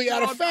completely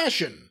out of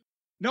fashion.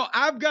 No,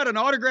 I've got an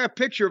autographed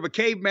picture of a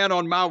caveman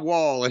on my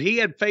wall, and he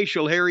had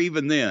facial hair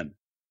even then.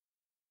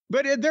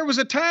 But there was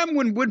a time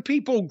when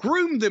people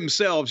groomed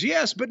themselves,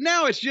 yes, but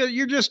now it's just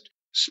you're just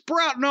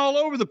sprouting all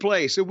over the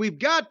place. And we've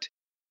got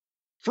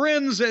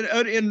friends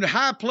in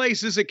high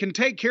places that can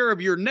take care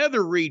of your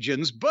nether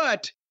regions,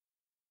 but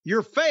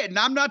your face, and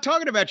I'm not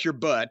talking about your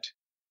butt,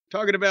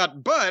 talking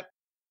about butt,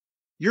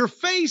 your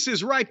face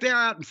is right there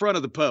out in front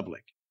of the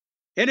public.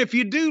 And if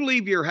you do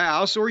leave your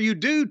house or you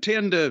do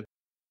tend to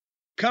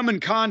come in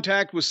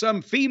contact with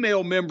some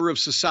female member of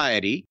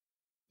society,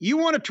 you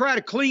want to try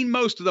to clean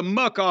most of the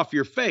muck off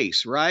your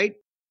face, right?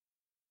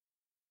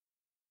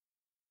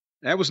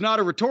 That was not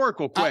a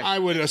rhetorical question. I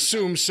would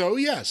assume so,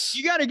 yes.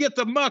 You got to get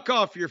the muck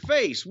off your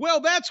face.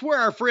 Well, that's where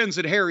our friends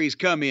at Harry's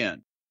come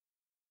in.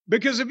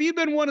 Because if you've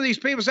been one of these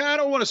people say, I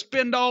don't want to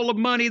spend all the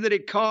money that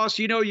it costs,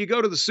 you know, you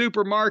go to the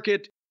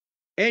supermarket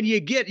and you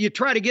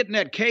try to get in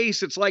that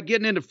case. It's like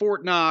getting into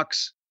Fort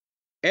Knox.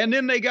 And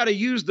then they got to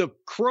use the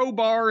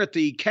crowbar at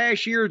the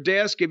cashier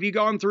desk. Have you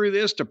gone through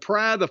this to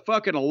pry the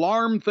fucking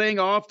alarm thing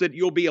off that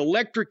you'll be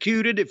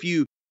electrocuted if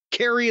you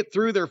carry it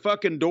through their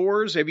fucking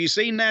doors? Have you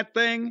seen that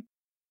thing?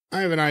 I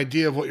have an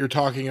idea of what you're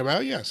talking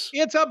about, yes.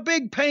 It's a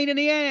big pain in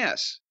the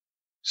ass.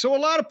 So a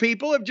lot of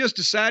people have just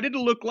decided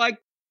to look like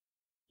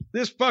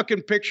this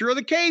fucking picture of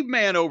the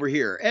caveman over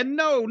here. And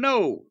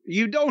no,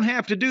 you don't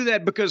have to do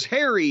that because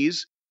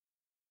Harry's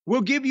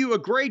will give you a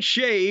great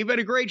shave and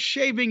a great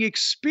shaving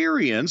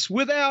experience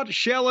without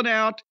shelling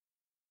out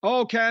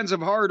all kinds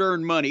of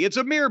hard-earned money. It's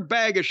a mere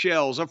bag of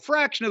shells, a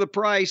fraction of the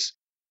price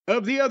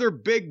of the other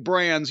big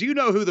brands. You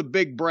know who the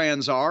big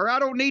brands are. I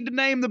don't need to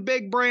name the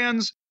big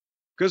brands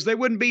because they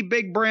wouldn't be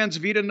big brands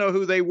if you didn't know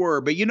who they were.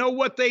 But you know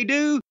what they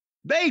do?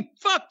 They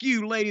fuck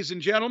you, ladies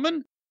and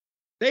gentlemen.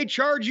 They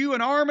charge you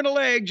an arm and a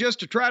leg just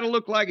to try to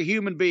look like a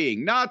human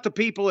being, not the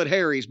people at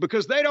Harry's,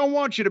 because they don't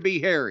want you to be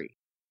Harry.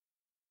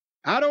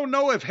 I don't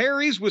know if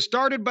Harry's was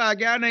started by a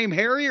guy named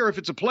Harry or if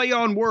it's a play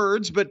on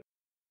words, but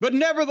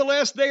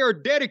nevertheless, they are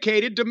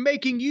dedicated to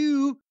making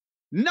you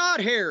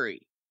not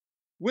Harry.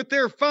 With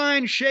their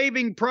fine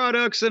shaving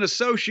products and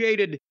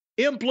associated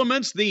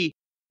implements, the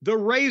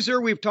razor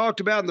we've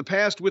talked about in the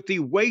past with the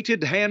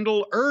weighted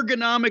handle,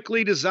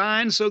 ergonomically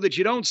designed so that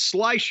you don't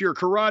slice your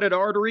carotid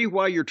artery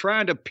while you're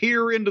trying to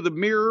peer into the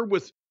mirror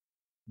with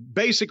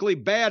basically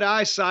bad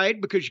eyesight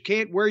because you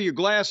can't wear your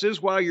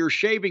glasses while you're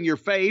shaving your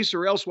face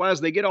or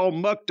elsewise they get all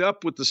mucked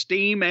up with the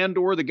steam and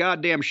or the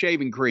goddamn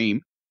shaving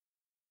cream.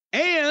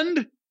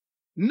 And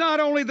not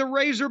only the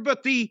razor,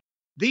 but the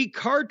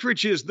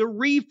cartridges, the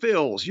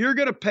refills. You're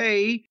going to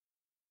pay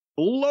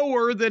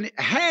lower than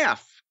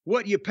half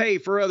what you pay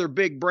for other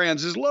big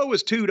brands, as low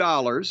as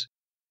 $2.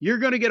 You're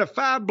going to get a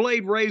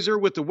 5-blade razor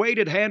with the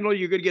weighted handle.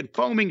 You're going to get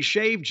foaming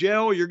shave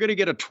gel. You're going to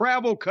get a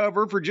travel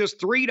cover for just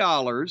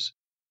 $3.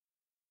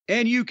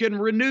 And you can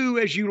renew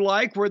as you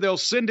like, where they'll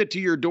send it to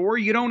your door.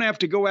 You don't have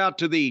to go out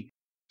to the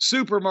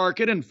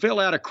supermarket and fill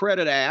out a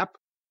credit app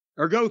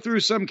or go through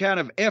some kind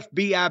of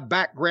FBI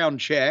background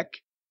check.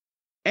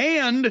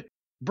 And,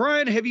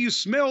 Brian, have you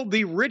smelled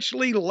the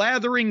richly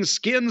lathering,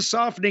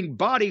 skin-softening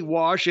body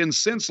wash in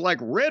scents like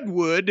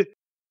redwood,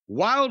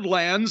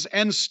 wildlands,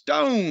 and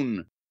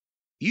stone?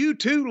 You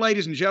too,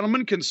 ladies and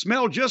gentlemen, can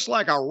smell just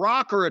like a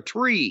rock or a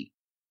tree.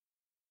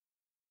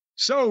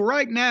 So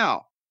right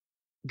now,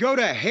 go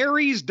to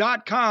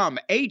harrys.com,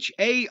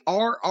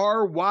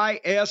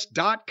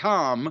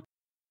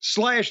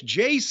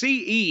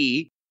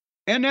 HARRYS.com/JCE,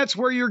 and that's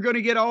where you're going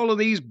to get all of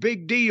these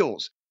big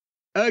deals.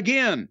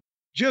 Again,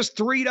 just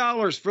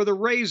 $3 for the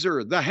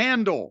razor, the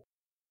handle.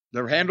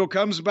 The handle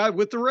comes about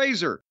with the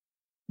razor.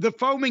 The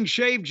foaming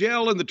shave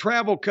gel and the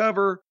travel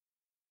cover,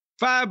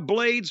 5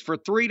 blades for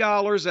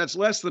 $3. That's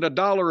less than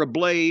 $1 a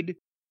blade.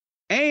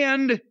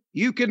 And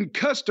you can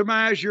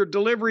customize your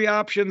delivery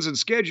options and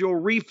schedule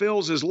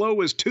refills as low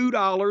as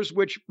 $2,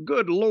 which,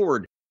 good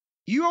Lord,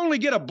 you only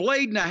get a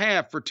blade and a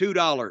half for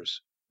 $2,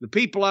 the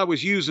people I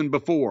was using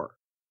before.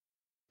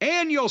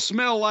 And you'll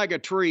smell like a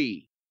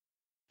tree.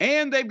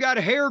 And they've got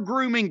hair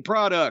grooming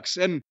products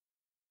and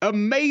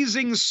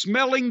amazing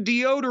smelling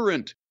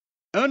deodorant.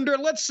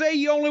 Let's say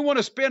you only want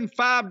to spend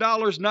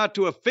 $5 not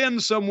to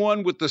offend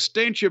someone with the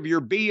stench of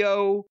your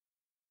BO,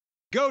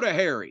 go to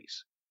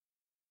Harry's.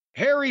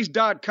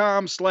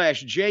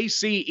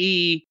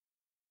 Harrys.com/JCE.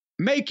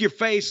 Make your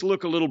face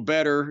look a little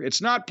better.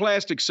 It's not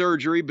plastic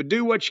surgery, but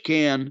do what you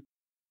can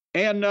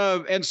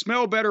and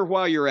smell better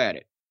while you're at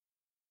it.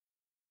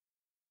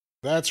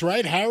 That's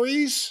right,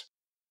 Harry's.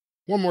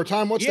 One more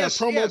time, what's that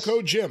promo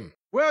code, Jim?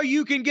 Well,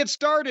 you can get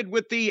started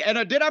with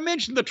did I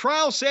mention the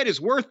trial set is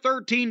worth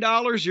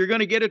 $13? You're going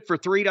to get it for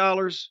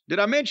 $3. Did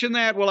I mention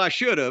that? Well, I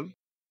should have.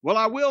 Well,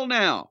 I will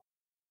now.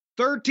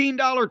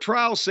 $13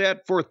 trial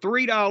set for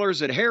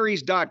 $3 at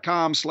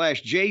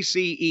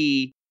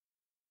harrys.com/JCE.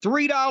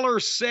 $3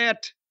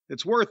 set.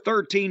 It's worth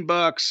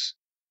 $13.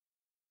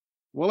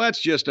 Well,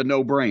 that's just a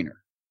no-brainer.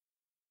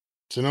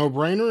 It's a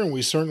no-brainer, and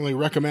we certainly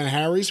recommend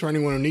Harry's for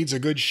anyone who needs a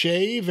good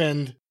shave.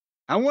 And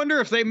I wonder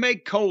if they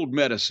make cold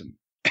medicine.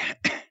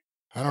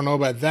 I don't know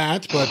about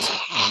that, but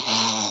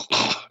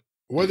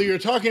whether you're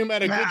talking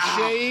about a good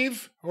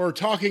shave or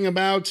talking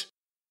about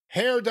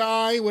hair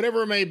dye,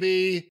 whatever it may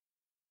be,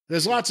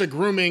 there's lots of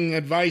grooming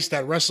advice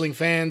that wrestling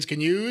fans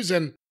can use.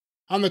 And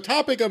on the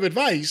topic of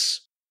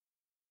advice,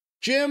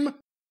 Jim,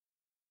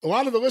 a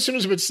lot of the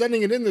listeners have been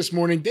sending it in this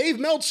morning. Dave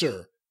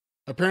Meltzer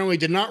apparently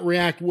did not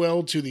react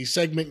well to the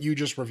segment you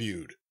just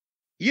reviewed.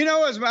 You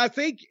know, I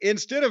think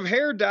instead of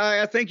hair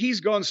dye, I think he's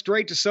gone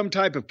straight to some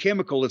type of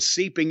chemical that's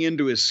seeping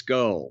into his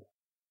skull.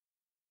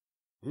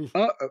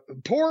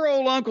 Poor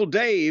old Uncle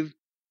Dave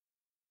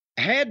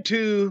had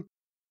to,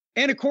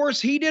 and of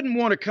course, he didn't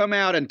want to come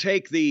out and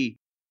take the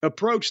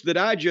approach that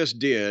I just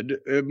did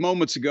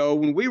moments ago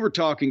when we were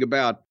talking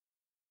about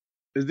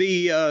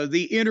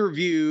the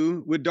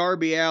interview with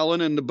Darby Allin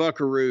and the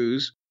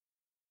Buckaroos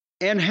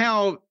and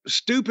how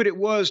stupid it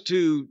was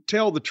to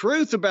tell the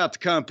truth about the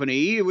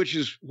company, which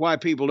is why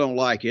people don't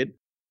like it.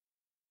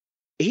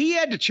 He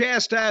had to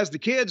chastise the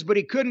kids, but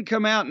he couldn't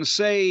come out and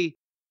say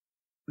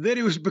that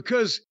it was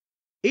because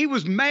he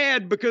was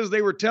mad because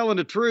they were telling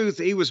the truth.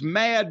 He was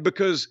mad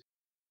because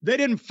they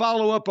didn't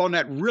follow up on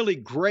that really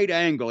great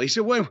angle. He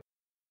said, when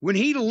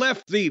he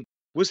left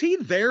was he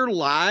there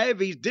live?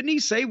 Didn't he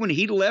say when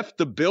he left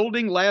the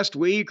building last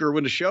week or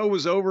when the show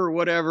was over or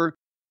whatever,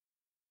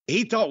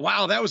 he thought,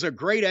 wow, that was a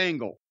great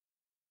angle.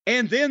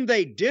 And then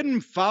they didn't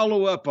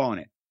follow up on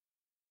it.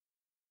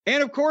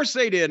 And of course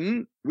they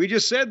didn't. We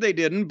just said they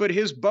didn't, but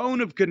his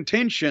bone of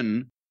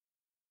contention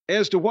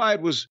as to why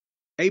it was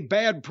a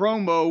bad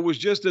promo was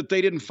just that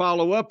they didn't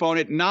follow up on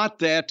it, not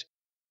that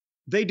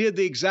they did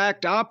the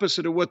exact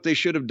opposite of what they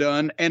should have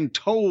done and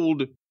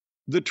told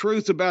the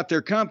truth about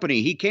their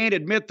company. He can't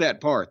admit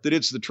that part, that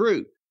it's the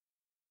truth.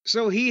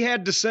 So he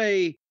had to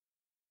say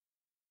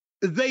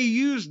they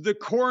used the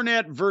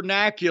Cornette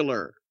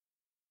vernacular.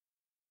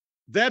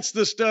 That's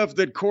the stuff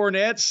that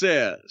Cornette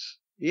says.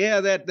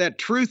 Yeah, that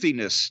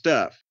truthiness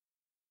stuff.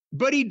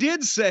 But he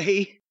did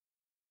say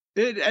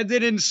that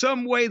in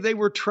some way they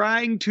were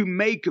trying to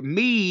make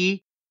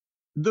me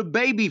the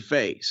baby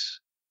face.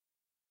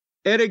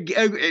 And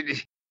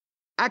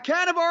I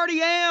kind of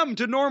already am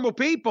to normal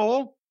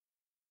people.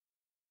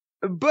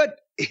 But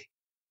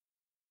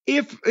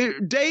if,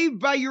 Dave,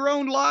 by your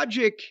own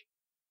logic,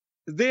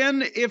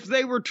 then if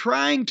they were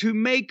trying to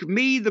make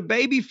me the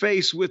baby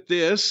face with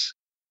this,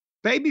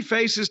 baby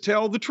faces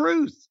tell the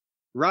truth,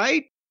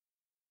 right?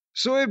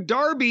 So if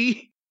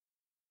Darby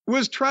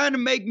was trying to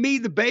make me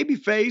the baby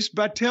face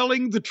by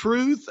telling the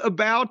truth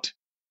about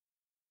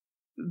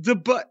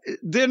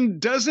then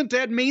doesn't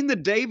that mean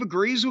that Dave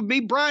agrees with me?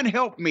 Brian,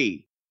 help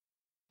me.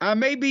 I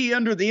may be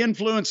under the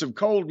influence of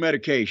cold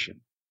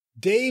medication.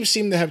 Dave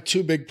seemed to have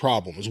two big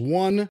problems.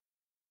 One,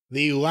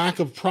 the lack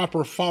of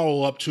proper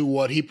follow-up to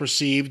what he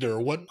perceived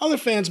or what other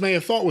fans may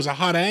have thought was a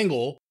hot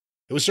angle.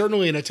 It was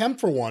certainly an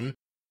attempt for one,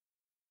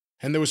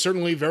 and there was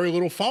certainly very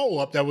little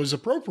follow-up that was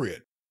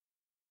appropriate.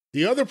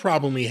 The other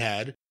problem he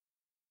had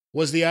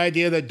was the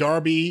idea that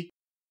Darby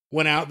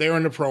went out there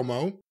in the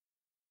promo,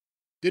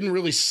 didn't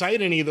really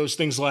cite any of those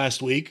things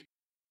last week,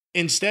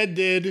 instead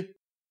did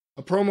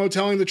a promo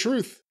telling the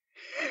truth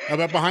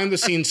about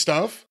behind-the-scenes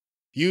stuff,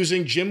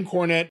 using Jim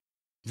Cornette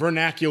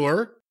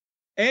vernacular,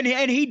 And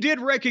he did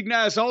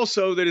recognize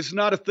also that it's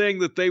not a thing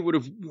that they would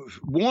have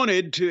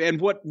wanted to.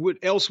 And what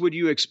else would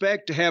you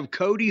expect to have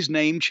Cody's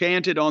name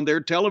chanted on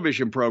their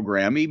television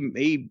program?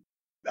 He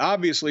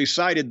obviously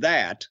cited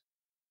that.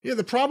 Yeah,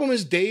 the problem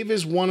is Dave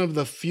is one of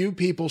the few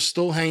people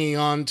still hanging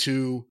on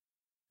to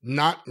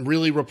not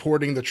really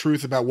reporting the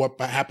truth about what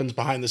happens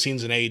behind the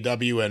scenes in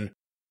AEW and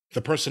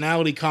the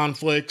personality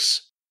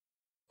conflicts,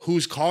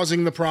 who's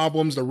causing the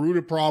problems, the root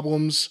of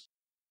problems.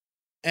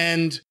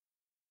 And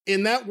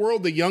in that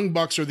world, the Young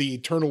Bucks are the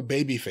eternal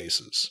baby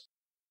faces.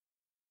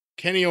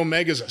 Kenny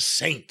Omega's a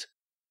saint.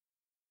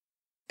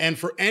 And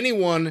for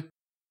anyone,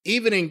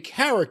 even in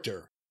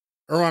character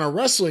or on a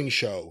wrestling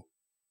show,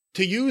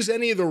 to use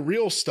any of the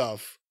real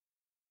stuff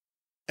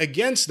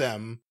against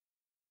them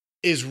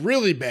is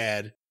really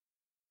bad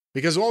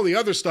because all the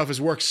other stuff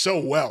has worked so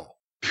well.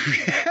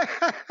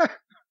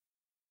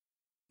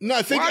 No,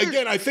 I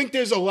think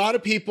there's a lot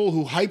of people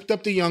who hyped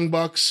up the Young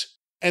Bucks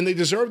and they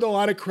deserved a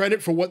lot of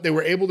credit for what they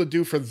were able to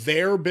do for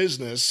their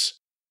business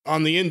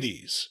on the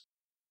indies.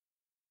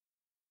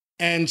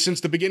 And since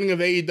the beginning of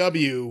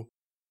AEW,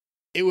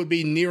 it would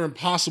be near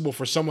impossible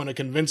for someone to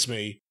convince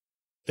me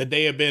that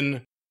they have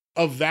been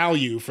of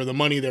value for the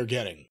money they're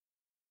getting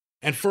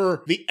and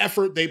for the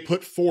effort they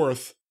put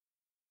forth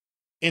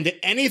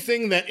into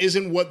anything that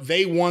isn't what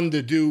they wanted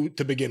to do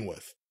to begin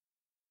with.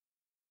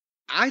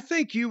 I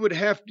think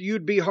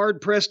you'd be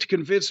hard pressed to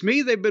convince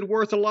me they've been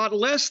worth a lot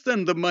less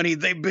than the money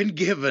they've been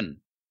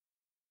given.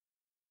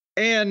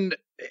 And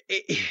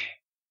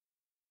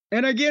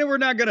again, we're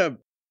not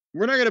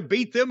gonna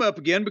beat them up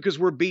again because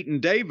we're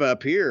beating Dave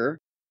up here.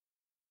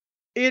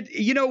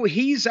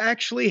 He's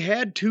actually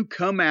had to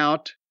come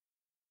out,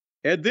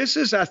 and this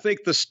is, I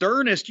think, the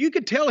sternest. You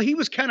could tell he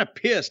was kind of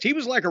pissed. He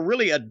was like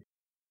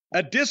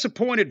a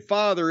disappointed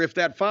father if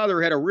that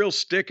father had a real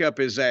stick up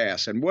his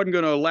ass and wasn't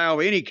going to allow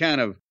any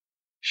kind of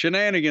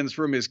shenanigans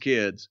from his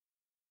kids.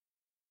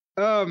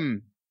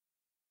 But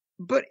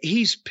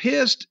he's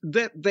pissed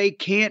that they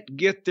can't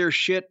get their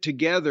shit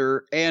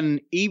together.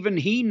 And even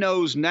he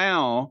knows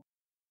now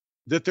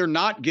that they're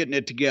not getting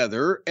it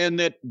together and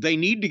that they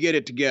need to get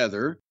it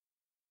together.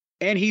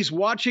 And he's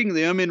watching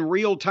them in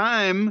real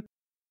time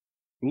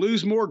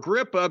lose more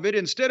grip of it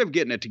instead of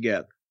getting it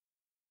together.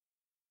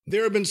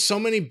 There have been so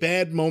many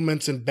bad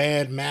moments and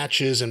bad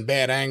matches and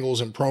bad angles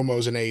and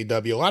promos in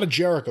AEW, a lot of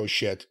Jericho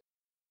shit,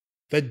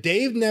 that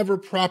Dave never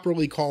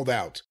properly called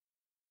out.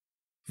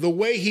 The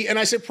way and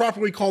I said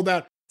properly called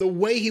out, the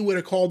way he would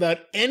have called out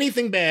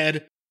anything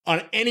bad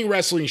on any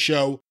wrestling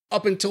show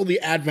up until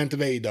the advent of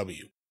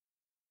AEW.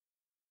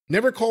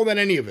 Never called out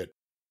any of it.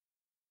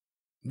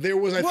 There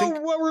was,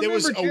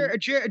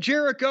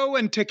 Jericho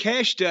and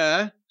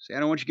Takeshita. See, I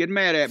don't want you getting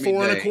mad at me.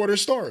 4.25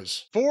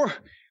 stars. Well,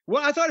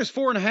 I thought it was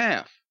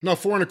 4.5. No,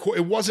 4.25.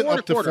 It wasn't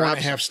up to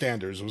 4.5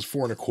 standards. It was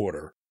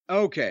 4.25.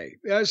 Okay.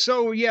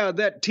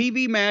 That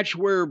TV match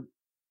where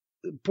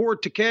poor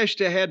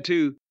Takeshita had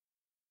to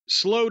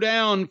slow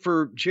down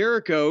for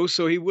Jericho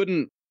so he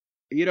wouldn't,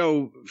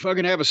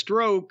 fucking have a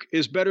stroke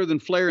is better than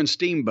Flair and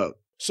Steamboat.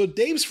 So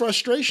Dave's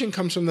frustration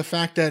comes from the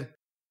fact that,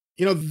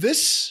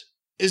 this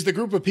is the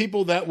group of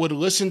people that would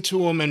listen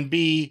to him and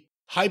be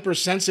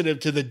hypersensitive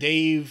to the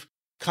Dave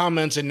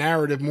comments and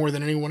narrative more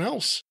than anyone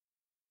else.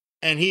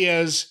 And he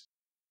has,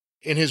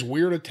 in his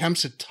weird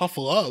attempts at tough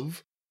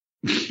love,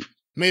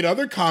 made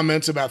other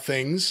comments about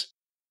things,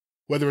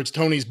 whether it's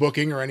Tony's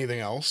booking or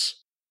anything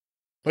else.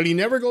 But he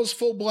never goes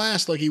full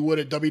blast like he would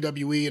at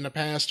WWE in the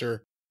past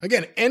or,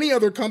 again, any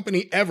other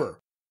company ever.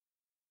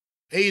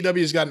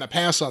 AEW's gotten a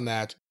pass on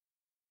that.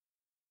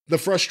 The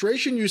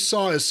frustration you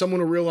saw is someone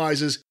who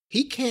realizes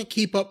he can't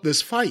keep up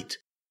this fight.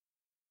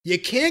 You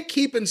can't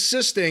keep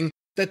insisting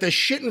that the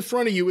shit in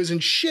front of you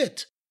isn't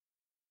shit.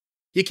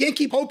 You can't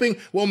keep hoping,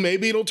 well,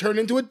 maybe it'll turn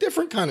into a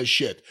different kind of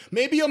shit.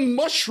 Maybe a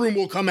mushroom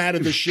will come out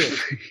of the shit.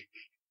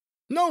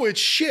 No, it's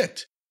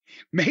shit.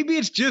 Maybe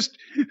it's just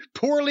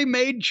poorly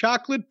made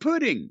chocolate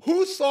pudding.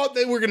 Who thought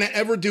they were going to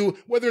ever do,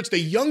 whether it's the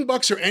Young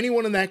Bucks or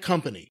anyone in that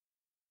company,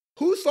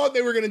 who thought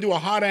they were going to do a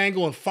hot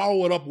angle and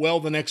follow it up well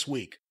the next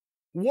week?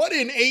 What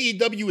in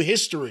AEW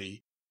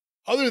history,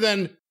 other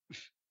than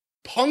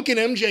Punk and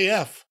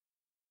MJF,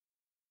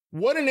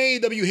 what in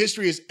AEW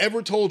history has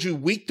ever told you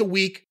week to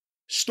week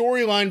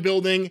storyline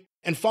building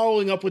and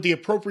following up with the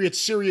appropriate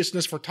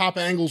seriousness for top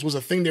angles was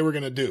a thing they were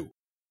going to do?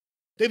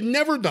 They've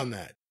never done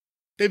that.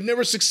 They've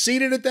never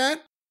succeeded at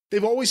that.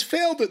 They've always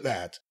failed at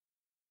that.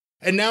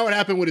 And now it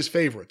happened with his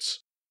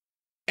favorites.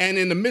 And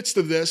in the midst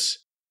of this,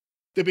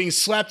 they're being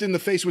slapped in the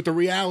face with the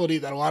reality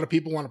that a lot of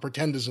people want to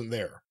pretend isn't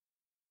there.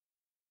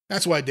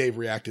 That's why Dave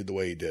reacted the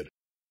way he did.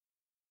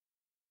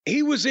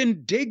 He was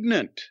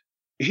indignant.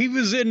 He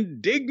was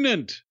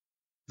indignant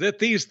that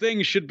these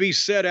things should be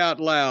said out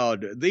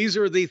loud. These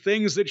are the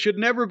things that should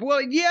never...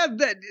 Well, yeah,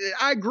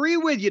 I agree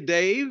with you,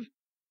 Dave.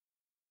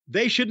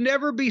 They should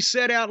never be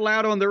said out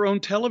loud on their own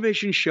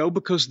television show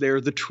because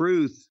they're the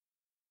truth.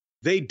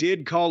 They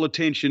did call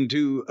attention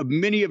to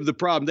many of the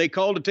problems. They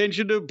called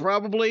attention to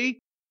probably,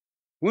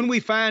 when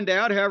we find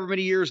out, however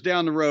many years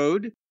down the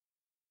road,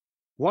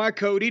 why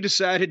Cody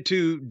decided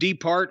to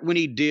depart when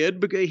he did,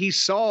 because he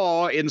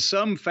saw in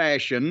some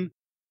fashion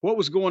what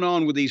was going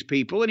on with these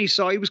people, and he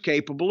saw he was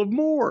capable of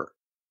more.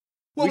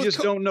 Well, we just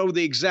don't know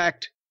the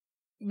exact.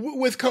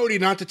 With Cody,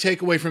 not to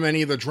take away from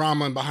any of the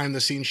drama and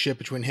behind-the-scenes shit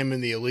between him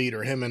and the Elite,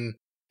 or him and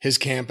his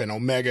camp and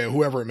Omega,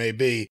 whoever it may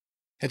be,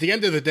 at the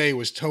end of the day, it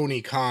was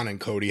Tony Khan and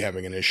Cody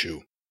having an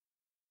issue.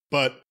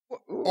 But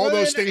all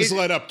those things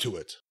led up to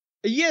it.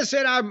 Yes,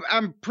 and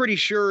I'm pretty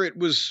sure it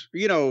was,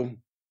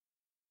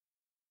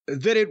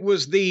 that it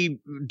was the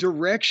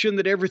direction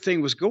that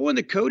everything was going,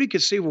 that Cody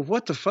could see, well,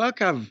 what the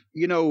fuck? I've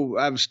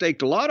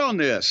staked a lot on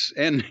this.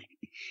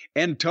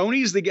 And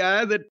Tony's the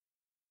guy that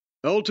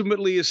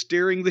ultimately is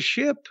steering the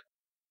ship.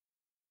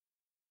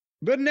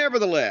 But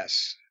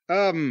nevertheless,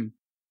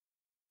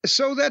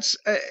 so that's,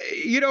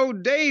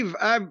 Dave,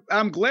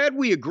 I'm glad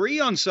we agree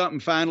on something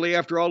finally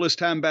after all this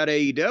time about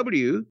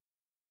AEW.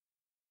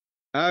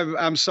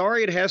 I'm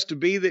sorry it has to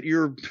be that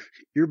your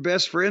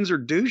best friends are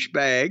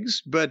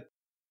douchebags, but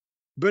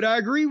I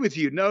agree with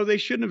you. No, they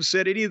shouldn't have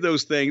said any of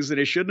those things, and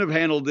they shouldn't have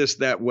handled this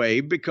that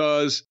way,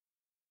 because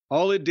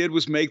all it did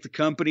was make the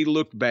company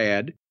look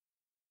bad.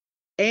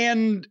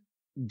 And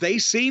they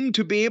seem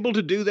to be able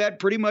to do that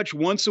pretty much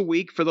once a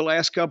week for the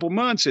last couple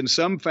months in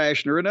some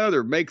fashion or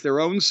another, make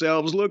their own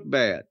selves look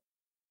bad.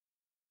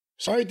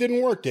 Sorry it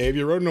didn't work, Dave.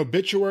 You wrote an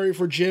obituary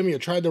for Jim. You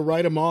tried to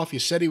write him off. You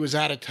said he was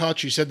out of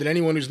touch. You said that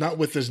anyone who's not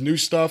with this new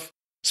stuff,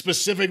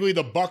 specifically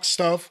the Buck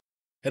stuff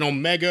and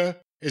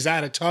Omega, is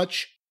out of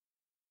touch.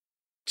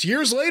 It's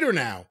years later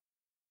now.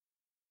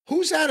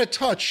 Who's out of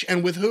touch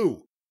and with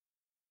who?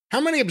 How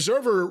many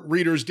Observer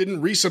readers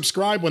didn't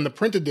resubscribe when the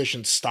print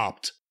edition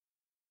stopped?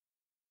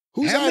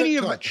 Who's out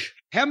of touch?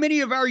 How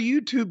many of our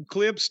YouTube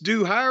clips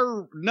do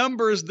higher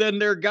numbers than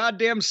their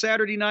goddamn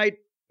Saturday night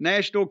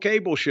national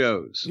cable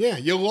shows? Yeah,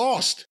 you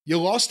lost.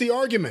 You lost the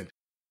argument.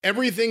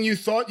 Everything you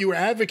thought you were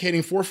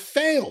advocating for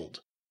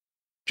failed.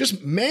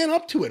 Just man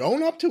up to it.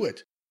 Own up to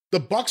it. The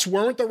Bucks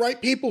weren't the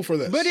right people for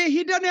this. But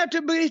he doesn't have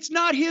to, but it's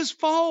not his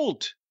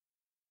fault.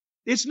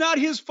 It's not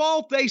his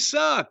fault they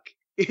suck.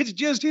 It's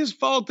just his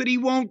fault that he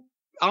won't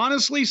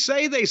honestly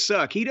say they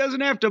suck. He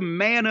doesn't have to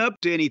man up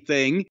to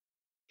anything.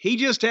 He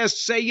just has to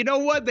say, you know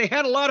what? They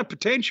had a lot of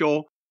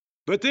potential,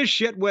 but this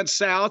shit went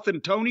south,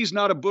 and Tony's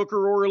not a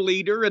booker or a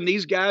leader, and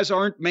these guys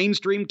aren't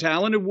mainstream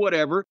talent and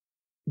whatever.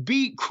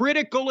 Be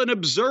critical and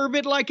observe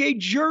it like a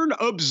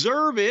journalist.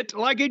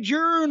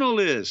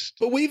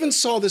 But we even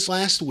saw this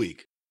last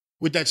week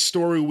with that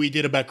story we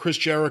did about Chris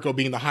Jericho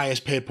being the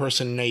highest paid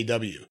person in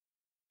AEW.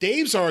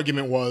 Dave's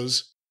argument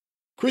was,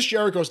 Chris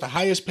Jericho's the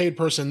highest paid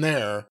person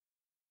there.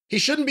 He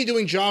shouldn't be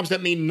doing jobs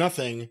that mean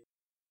nothing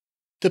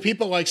to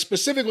people like,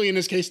 specifically in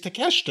this case,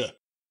 Takeshita.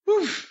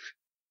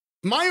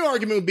 My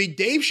argument would be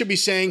Dave should be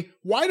saying,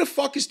 why the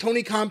fuck is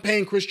Tony Khan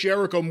paying Chris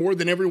Jericho more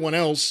than everyone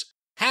else?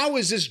 How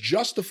is this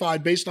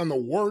justified based on the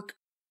work?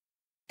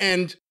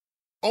 And,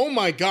 oh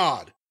my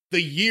God,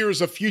 the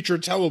years of future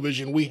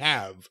television we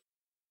have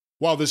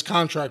while this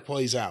contract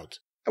plays out.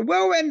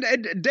 Well, and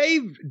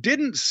Dave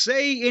didn't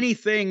say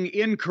anything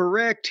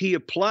incorrect. He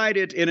applied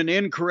it in an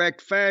incorrect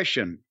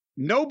fashion.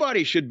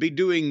 Nobody should be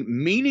doing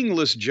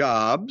meaningless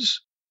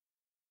jobs.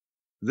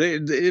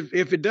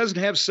 If it doesn't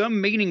have some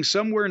meaning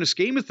somewhere in the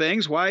scheme of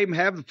things, why even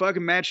have the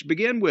fucking match to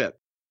begin with?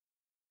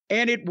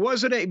 And it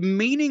wasn't a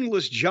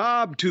meaningless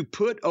job to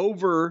put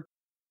over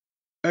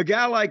a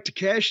guy like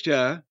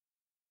Takeshita,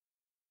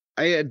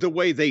 the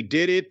way they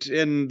did it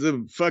and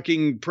the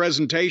fucking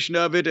presentation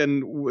of it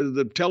and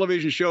the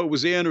television show it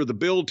was in or the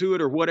build to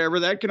it or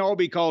whatever, that can all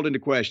be called into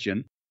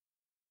question.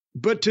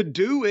 But to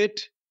do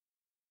it,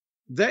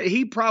 that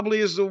he probably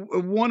is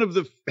one of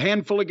the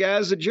handful of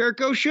guys that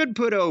Jericho should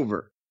put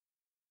over.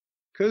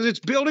 Because it's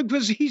building,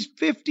 because he's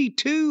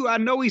 52. I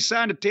know he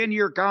signed a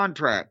 10-year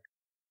contract.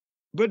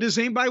 But does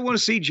anybody want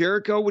to see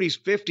Jericho when he's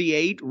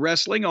 58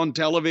 wrestling on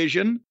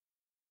television?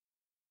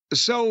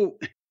 So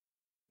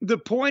the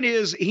point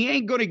is, he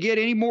ain't going to get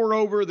any more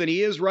over than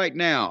he is right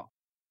now,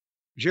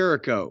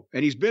 Jericho.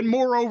 And he's been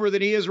more over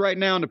than he is right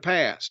now in the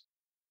past.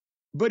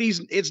 But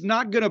it's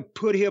not going to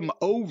put him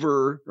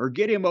over or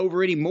get him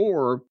over any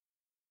more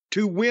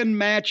to win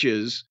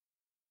matches.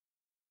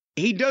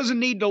 He doesn't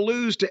need to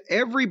lose to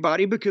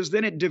everybody, because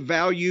then it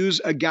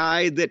devalues a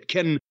guy that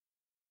can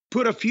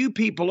put a few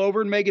people over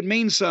and make it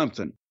mean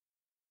something.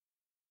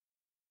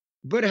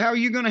 But how are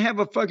you going to have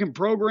a fucking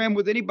program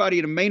with anybody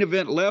at a main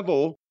event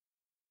level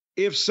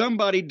if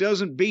somebody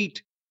doesn't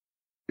beat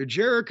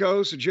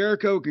Jericho so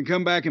Jericho can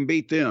come back and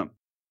beat them?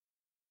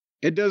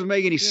 It doesn't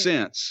make any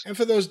sense. And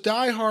for those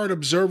diehard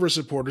Observer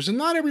supporters, and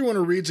not everyone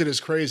who reads it is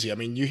crazy. I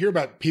mean, you hear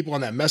about people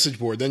on that message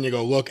board, then you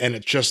go look, and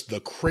it's just the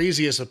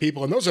craziest of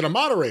people. And those are the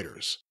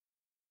moderators.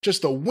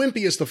 Just the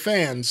wimpiest of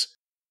fans.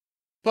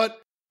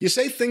 But you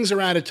say things are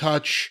out of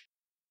touch.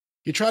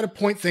 You try to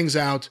point things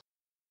out.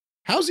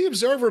 How's the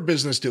Observer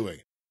business doing?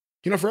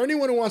 For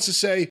anyone who wants to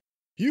say,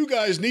 you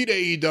guys need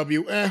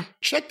AEW,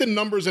 check the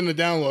numbers and the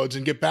downloads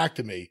and get back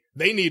to me.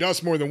 They need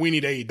us more than we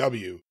need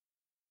AEW.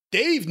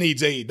 Dave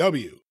needs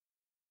AEW.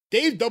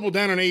 Dave doubled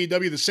down on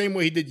AEW the same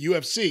way he did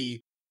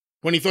UFC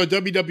when he thought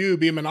WWE would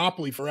be a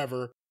monopoly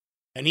forever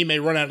and he may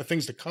run out of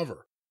things to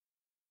cover.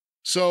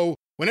 So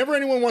whenever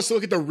anyone wants to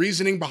look at the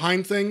reasoning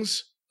behind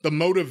things, the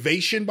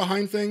motivation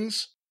behind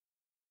things,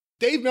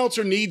 Dave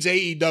Meltzer needs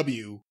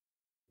AEW.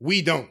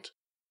 We don't.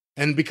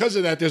 And because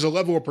of that, there's a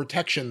level of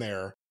protection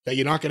there that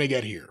you're not going to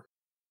get here.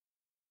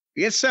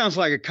 It sounds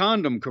like a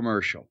condom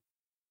commercial.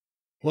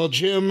 Well,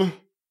 Jim,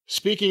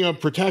 speaking of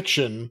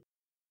protection,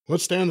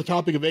 let's stay on the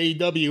topic of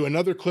AEW.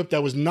 Another clip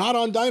that was not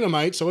on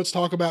Dynamite, so let's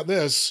talk about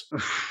this.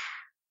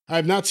 I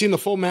have not seen the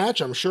full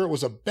match. I'm sure it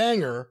was a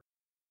banger.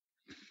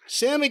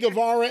 Sammy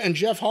Guevara and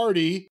Jeff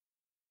Hardy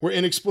were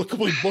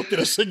inexplicably booked in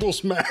a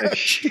singles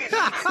match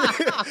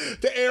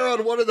to air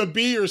on one of the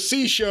B or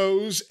C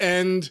shows,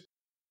 and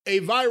a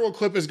viral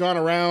clip has gone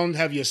around.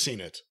 Have you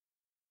seen it?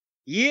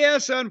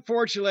 Yes,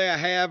 unfortunately I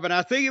have, and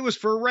I think it was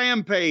for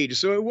Rampage,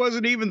 so it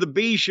wasn't even the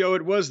B show,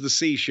 it was the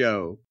C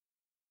show.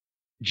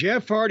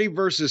 Jeff Hardy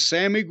versus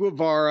Sammy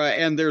Guevara,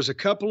 and there's a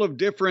couple of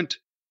different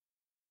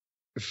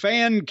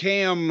fan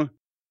cam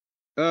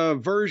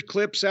version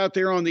clips out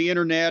there on the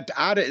internet.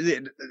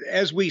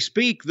 As we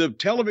speak, the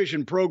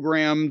television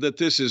program that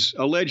this is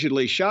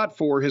allegedly shot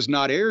for has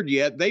not aired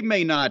yet. They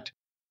may not.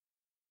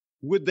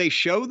 Would they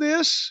show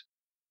this?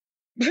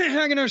 I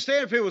can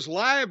understand if it was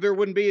live, there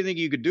wouldn't be anything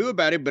you could do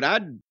about it, but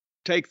I'd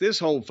take this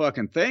whole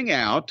fucking thing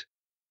out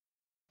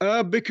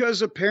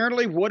because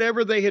apparently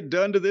whatever they had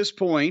done to this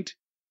point,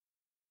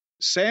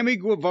 Sammy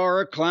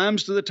Guevara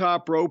climbs to the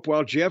top rope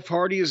while Jeff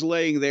Hardy is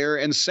laying there,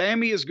 and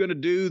Sammy is going to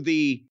do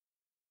the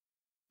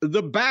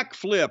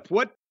backflip.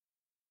 What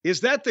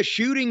is that? The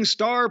shooting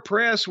star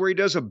press where he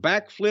does a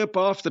backflip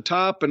off the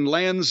top and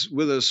lands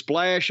with a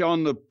splash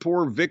on the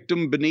poor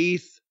victim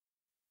beneath?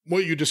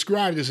 What you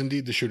described is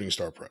indeed the shooting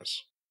star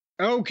press.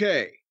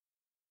 Okay.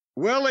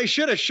 Well, they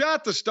should have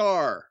shot the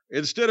star.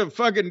 Instead of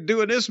fucking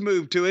doing this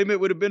move to him, it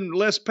would have been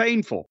less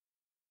painful.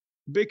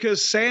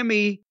 Because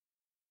Sammy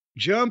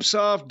jumps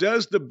off,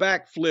 does the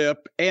backflip,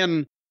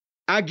 and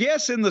I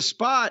guess in the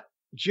spot,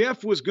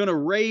 Jeff was going to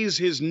raise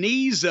his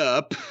knees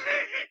up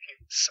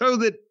so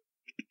that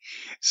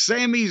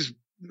Sammy's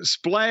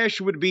splash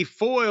would be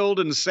foiled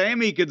and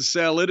Sammy could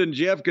sell it and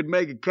Jeff could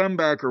make a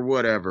comeback or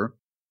whatever.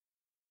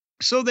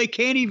 So they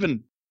can't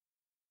even,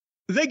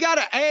 they got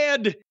to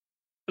add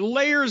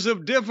layers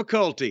of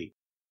difficulty.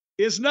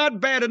 It's not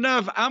bad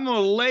enough. I'm going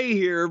to lay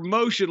here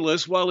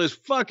motionless while this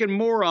fucking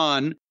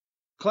moron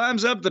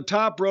climbs up the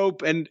top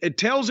rope and it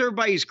tells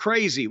everybody he's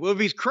crazy. Well, if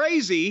he's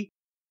crazy,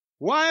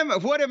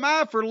 what am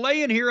I for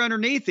laying here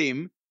underneath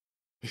him?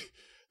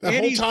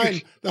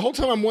 The whole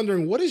time I'm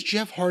wondering, what is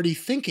Jeff Hardy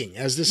thinking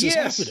as this is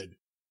happening?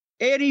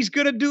 And he's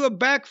going to do a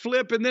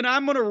backflip, and then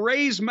I'm going to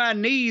raise my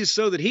knees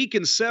so that he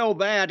can sell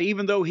that,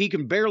 even though he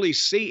can barely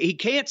see. He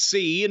can't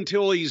see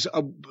until he's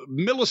a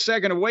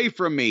millisecond away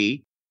from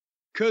me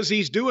because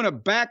he's doing a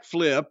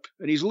backflip,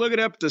 and he's looking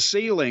up the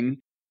ceiling.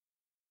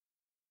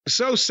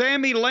 So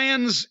Sammy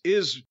lands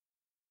his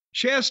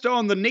chest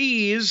on the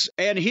knees,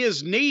 and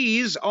his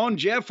knees on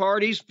Jeff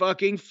Hardy's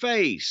fucking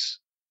face.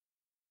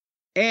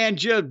 And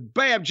just,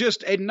 bam,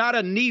 not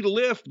a knee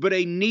lift, but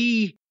a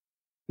knee.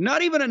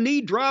 Not even a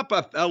knee drop,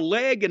 a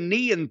leg and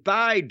knee and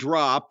thigh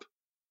drop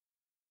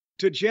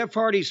to Jeff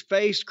Hardy's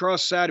face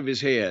across the side of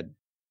his head.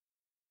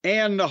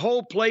 And the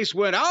whole place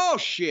went, oh,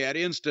 shit,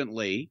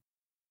 instantly.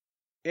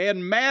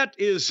 And Matt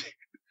is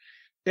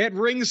at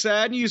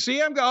ringside, and you see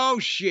him go, oh,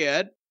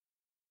 shit.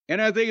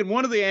 And I think in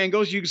one of the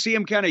angles, you can see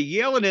him kind of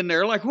yelling in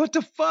there, like, what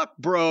the fuck,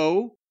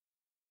 bro?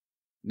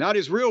 Not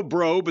his real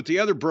bro, but the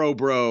other bro.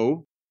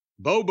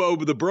 Bobo,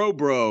 the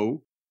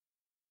bro.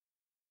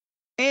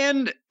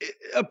 And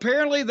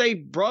apparently they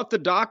brought the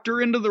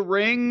doctor into the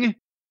ring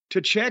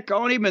to check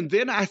on him. And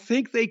then I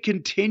think they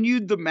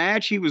continued the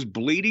match. He was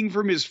bleeding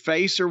from his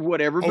face or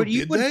whatever. Oh, but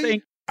you would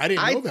think. I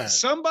didn't know that.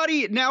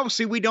 Somebody, now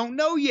see, we don't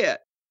know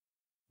yet.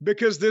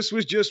 Because this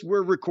was just,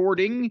 we're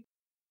recording.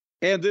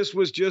 And this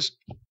was just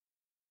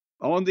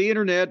on the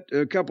internet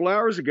a couple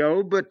hours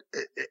ago. But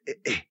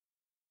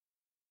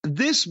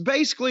this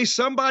basically,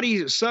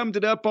 somebody summed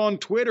it up on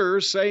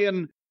Twitter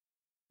saying,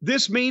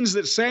 this means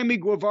that Sammy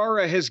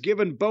Guevara has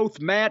given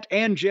both Matt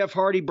and Jeff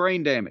Hardy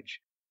brain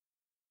damage.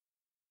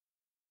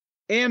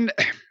 And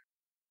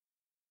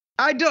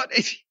I don't,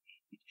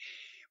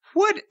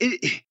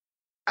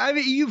 I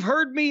mean, you've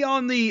heard me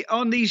on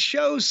these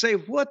shows say,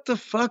 what the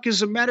fuck is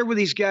the matter with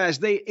these guys?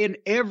 They, in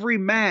every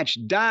match,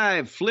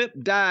 dive, flip,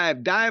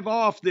 dive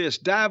off this,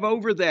 dive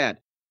over that.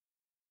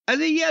 I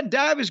think, yeah,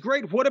 dive is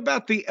great. What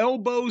about the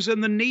elbows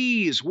and the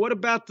knees? What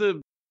about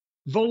the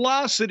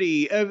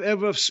velocity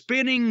of a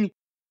spinning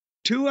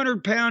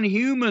 200-pound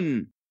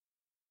human?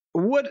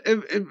 What?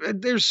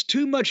 There's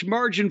too much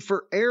margin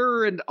for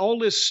error and all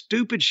this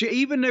stupid shit.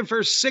 Even if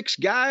there's 6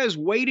 guys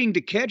waiting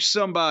to catch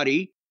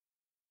somebody,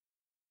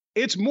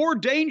 it's more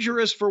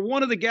dangerous for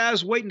one of the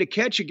guys waiting to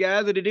catch a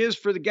guy than it is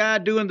for the guy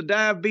doing the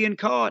dive being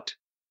caught.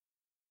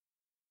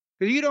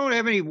 Because you don't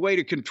have any way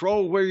to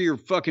control where your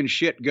fucking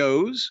shit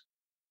goes.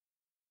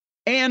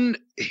 And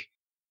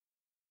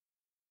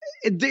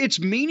It's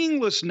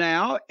meaningless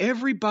now.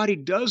 Everybody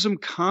does them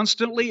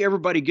constantly.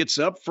 Everybody gets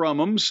up from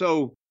them.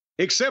 So,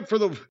 except for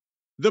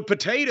the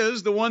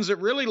potatoes, the ones that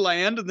really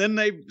land, and then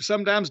they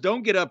sometimes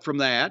don't get up from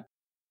that.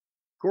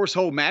 Of course,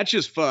 whole match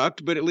is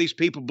fucked, but at least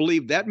people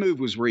believe that move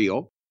was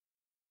real.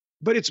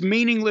 But it's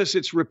meaningless.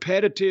 It's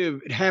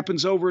repetitive. It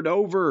happens over and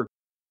over.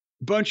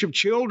 Bunch of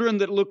children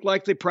that look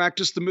like they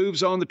practiced the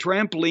moves on the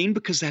trampoline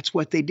because that's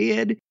what they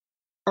did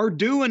are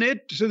doing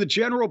it to the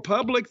general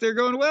public. They're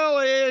going,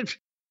 well,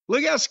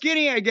 look how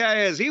skinny that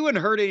guy is. He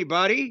wouldn't hurt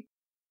anybody.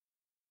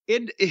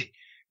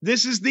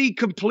 This is the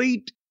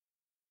complete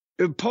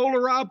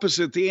polar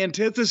opposite, the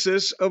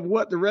antithesis of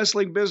what the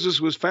wrestling business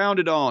was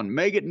founded on.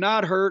 Make it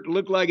not hurt,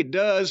 look like it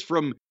does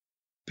from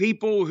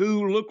people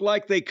who look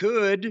like they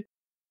could.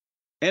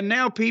 And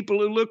now people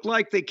who look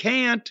like they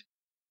can't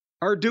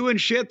are doing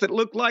shit that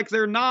look like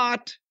they're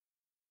not,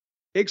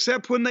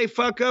 except when they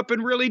fuck up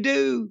and really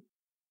do.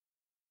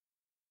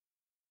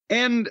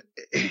 And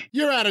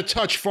you're out of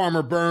touch,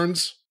 Farmer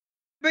Burns.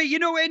 But,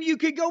 and you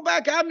could go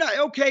back. I'm not,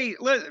 okay,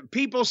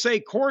 people say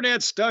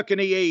Cornette stuck in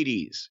the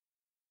 80s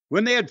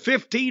when they had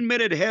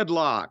 15-minute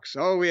headlocks.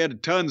 Oh, we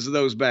had tons of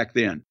those back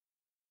then.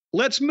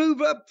 Let's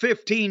move up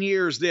 15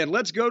 years then.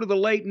 Let's go to the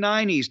late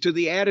 90s, to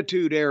the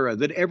Attitude Era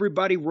that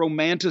everybody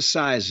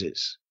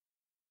romanticizes.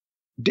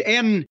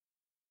 And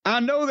I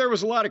know there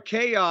was a lot of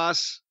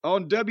chaos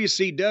on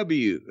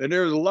WCW, and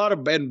there was a lot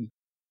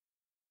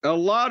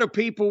of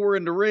people were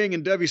in the ring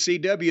in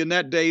WCW in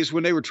that days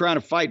when they were trying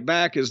to fight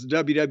back as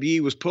the WWE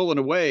was pulling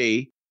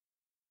away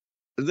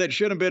that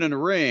shouldn't have been in the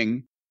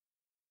ring.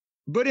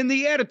 But in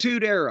the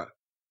Attitude Era,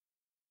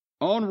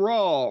 on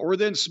Raw or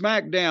then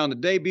SmackDown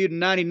that debuted in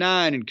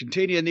 99 and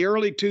continued in the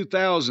early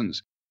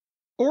 2000s,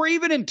 or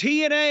even in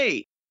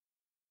TNA,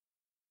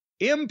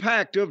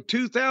 Impact of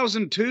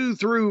 2002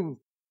 through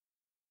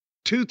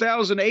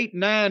 2008,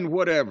 9,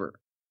 whatever,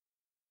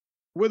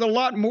 with a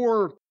lot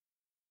more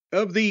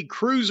of the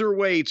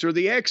cruiserweights or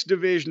the X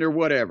division or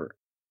whatever.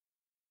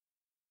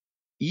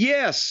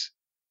 Yes,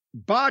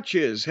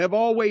 botches have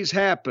always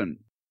happened.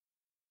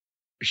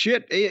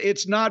 Shit,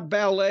 it's not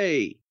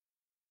ballet.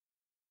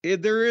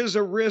 There is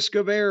a risk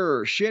of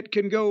error. Shit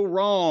can go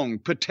wrong.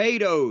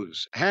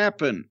 Potatoes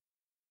happen.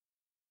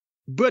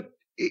 But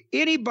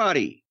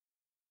anybody,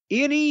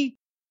 any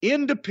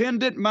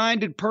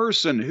independent-minded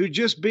person who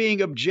just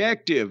being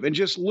objective and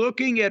just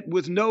looking at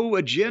with no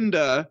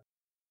agenda,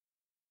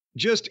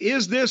 just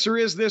is this or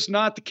is this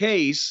not the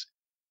case?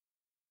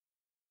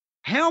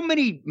 How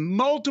many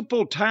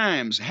multiple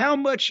times, how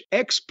much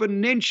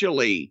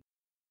exponentially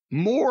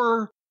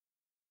more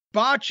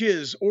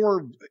botches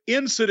or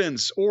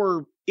incidents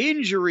or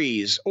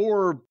injuries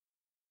or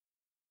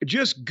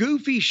just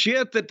goofy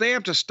shit that they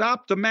have to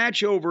stop the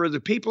match over, or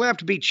that people have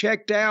to be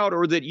checked out,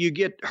 or that you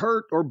get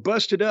hurt or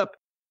busted up?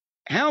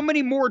 How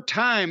many more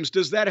times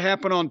does that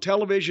happen on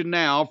television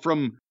now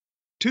from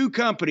two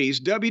companies,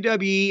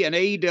 WWE and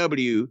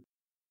AEW,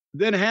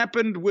 than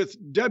happened with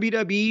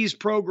WWE's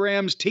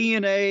programs,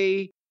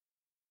 TNA,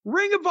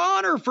 Ring of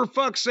Honor, for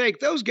fuck's sake?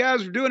 Those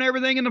guys were doing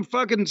everything in the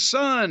fucking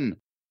sun.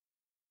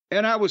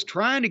 And I was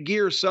trying to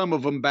gear some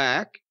of them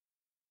back.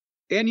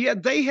 And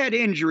yet they had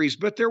injuries,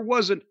 but there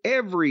wasn't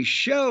every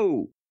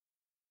show.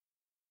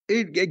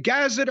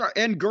 Guys that are,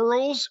 and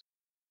girls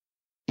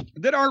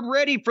that aren't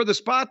ready for the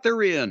spot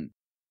they're in,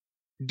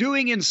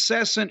 doing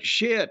incessant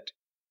shit.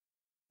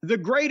 The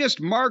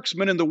greatest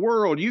marksman in the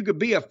world, you could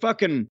be a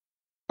fucking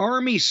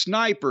Army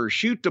sniper,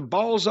 shoot the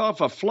balls off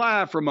a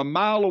fly from a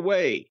mile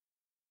away.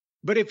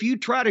 But if you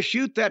try to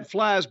shoot that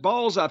fly's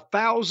balls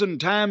 1,000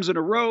 times in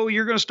a row,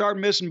 you're going to start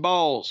missing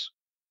balls.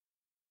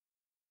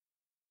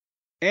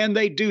 And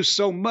they do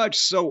so much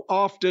so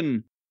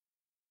often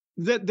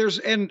that there's,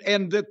 and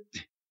that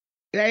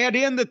add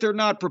in that they're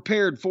not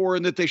prepared for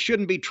and that they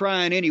shouldn't be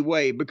trying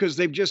anyway because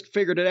they've just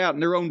figured it out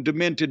in their own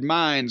demented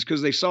minds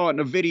because they saw it in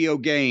a video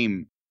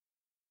game.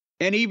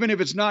 And even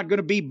if it's not going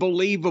to be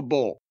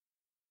believable,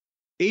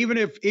 even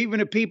if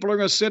people are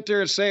going to sit there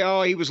and say,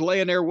 oh, he was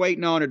laying there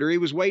waiting on it, or he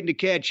was waiting to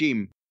catch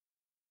him,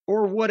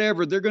 or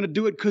whatever, they're going to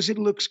do it because it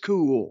looks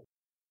cool.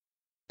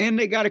 And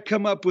they got to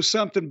come up with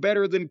something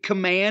better than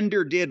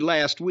Commander did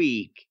last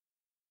week,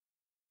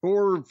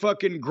 or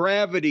fucking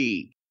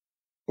Gravity,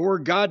 or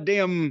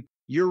goddamn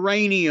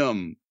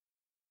Uranium,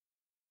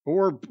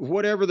 or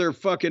whatever their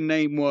fucking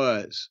name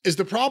was. Is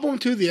the problem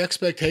too the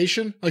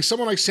expectation? Like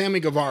someone like Sammy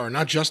Guevara,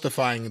 not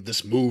justifying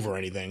this move or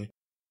anything,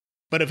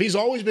 but if he's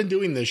always been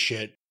doing this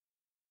shit,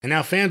 and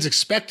now fans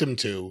expect him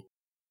to,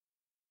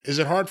 is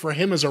it hard for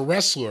him as a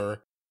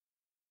wrestler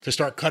to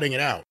start cutting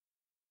it out?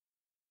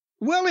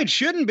 Well, it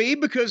shouldn't be,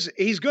 because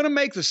he's going to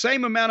make the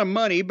same amount of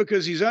money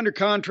because he's under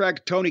contract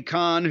to Tony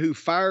Khan, who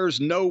fires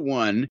no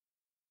one.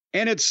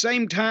 And at the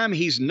same time,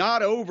 he's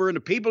not over, and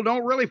the people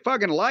don't really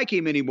fucking like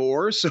him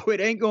anymore, so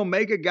it ain't going to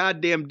make a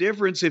goddamn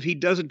difference if he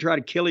doesn't try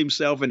to kill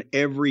himself in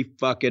every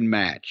fucking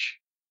match.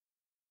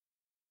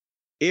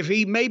 If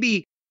he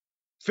maybe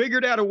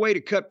figured out a way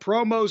to cut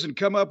promos and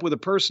come up with a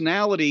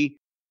personality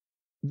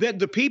that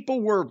the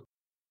people were...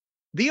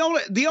 The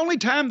only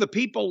time the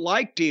people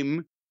liked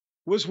him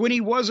was when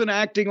he wasn't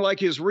acting like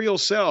his real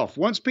self.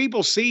 Once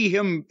people see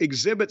him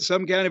exhibit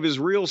some kind of his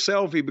real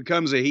self, he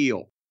becomes a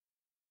heel.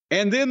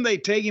 And then they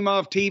take him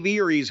off TV,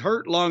 or he's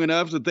hurt long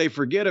enough that they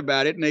forget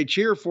about it, and they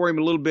cheer for him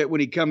a little bit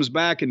when he comes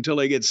back until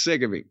they get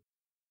sick of him.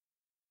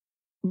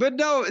 But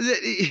no,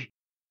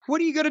 what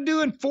are you going to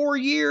do in 4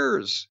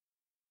 years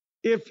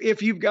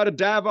if you've got to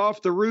dive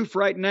off the roof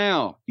right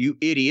now, you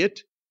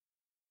idiot?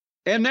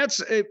 And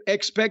that's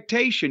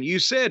expectation. You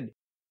said,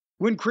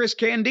 when Chris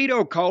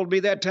Candido called me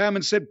that time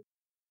and said,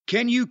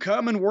 can you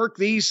come and work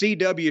the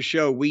ECW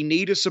show? We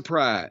need a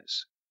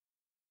surprise.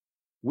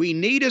 We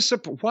need a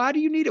surprise. Why do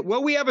you need it?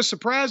 Well, we have a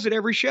surprise at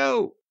every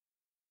show.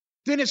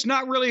 Then it's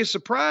not really a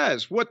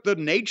surprise. What the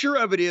nature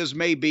of it is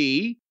may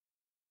be,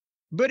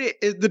 but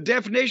the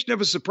definition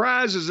of a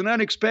surprise is an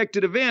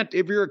unexpected event.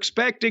 If you're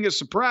expecting a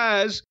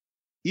surprise,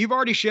 you've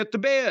already shit the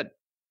bed.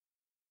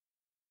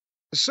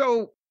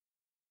 So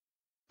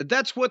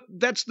that's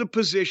the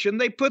position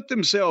they put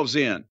themselves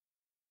in.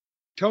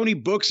 Tony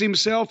books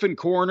himself in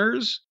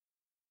corners,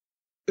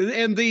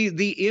 and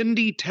the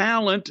indie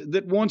talent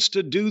that wants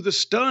to do the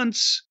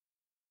stunts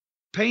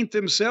paint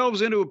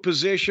themselves into a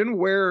position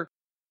where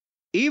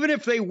even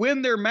if they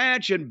win their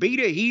match and beat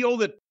a heel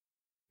that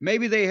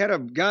maybe they had a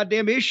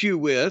goddamn issue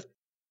with,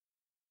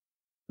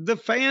 the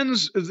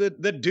fans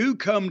that do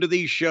come to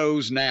these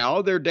shows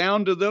now, they're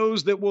down to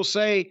those that will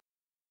say,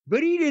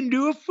 but he didn't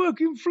do a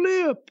fucking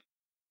flip.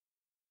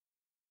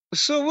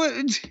 So what?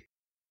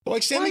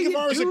 Like Sammy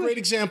Guevara is a great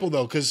example,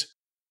 though, because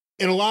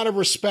in a lot of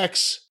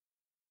respects,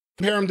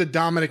 compare him to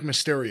Dominic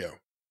Mysterio.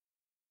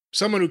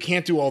 Someone who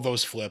can't do all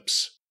those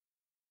flips,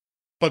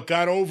 but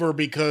got over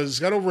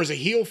as a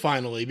heel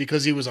finally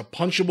because he was a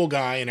punchable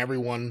guy and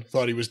everyone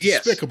thought he was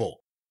despicable.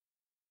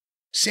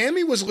 Yes.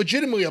 Sammy was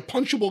legitimately a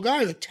punchable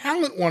guy. The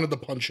talent wanted to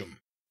punch him.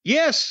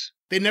 Yes.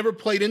 They never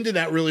played into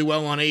that really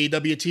well on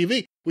AEW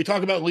TV. We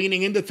talk about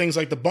leaning into things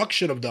like the Bucks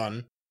should have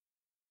done.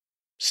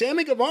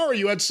 Sammy Guevara,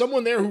 you had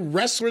someone there who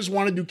wrestlers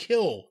wanted to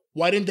kill.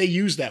 Why didn't they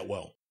use that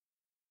well?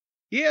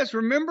 Yes,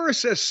 remember it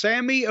says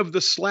Sammy of the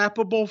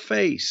slappable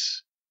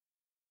face.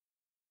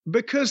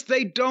 Because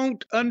they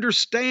don't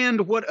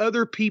understand what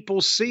other people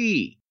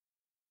see.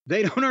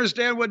 They don't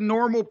understand what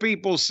normal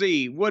people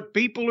see. What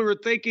people who are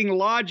thinking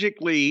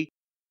logically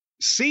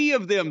see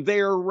of them. They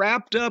are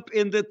wrapped up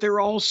in that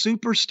they're all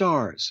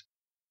superstars.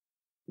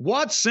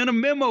 Watts sent a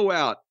memo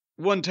out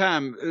one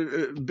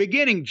time,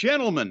 beginning,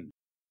 gentlemen,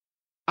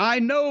 I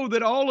know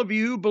that all of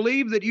you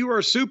believe that you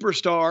are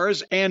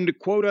superstars and,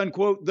 quote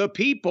unquote, the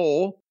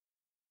people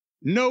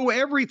know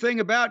everything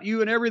about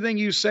you and everything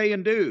you say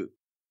and do.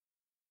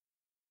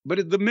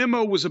 But the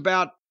memo was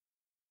about,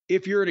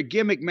 if you're in a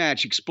gimmick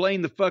match,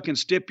 explain the fucking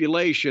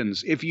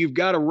stipulations. If you've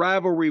got a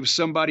rivalry with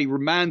somebody,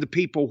 remind the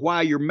people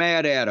why you're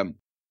mad at them.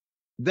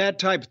 That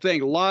type of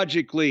thing,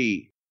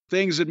 logically,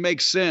 things that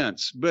make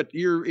sense. But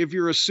if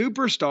you're a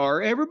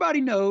superstar,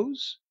 everybody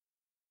knows.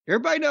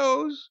 Everybody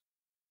knows.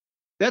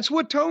 That's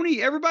what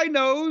everybody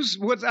knows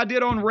what I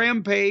did on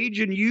Rampage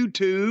and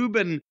YouTube.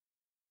 And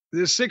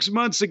 6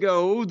 months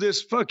ago,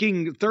 this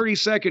fucking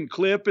 30-second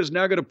clip is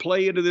now going to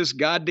play into this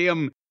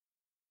goddamn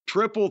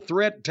triple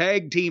threat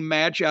tag team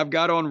match I've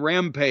got on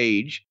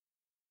Rampage.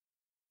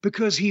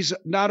 Because he's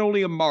not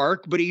only a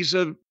mark, but he's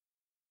a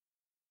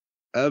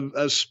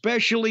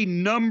especially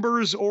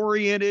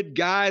numbers-oriented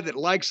guy that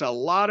likes a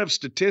lot of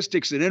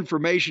statistics and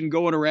information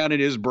going around in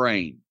his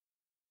brain.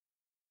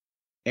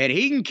 And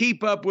he can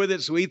keep up with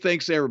it, so he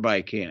thinks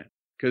everybody can.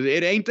 Because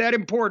it ain't that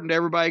important to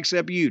everybody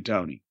except you,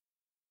 Tony.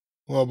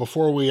 Well,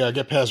 before we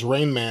get past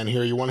Rain Man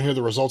here, you want to hear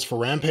the results for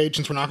Rampage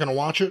since we're not going to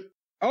watch it?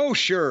 Oh,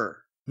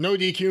 sure. No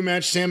DQ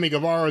match, Sammy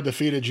Guevara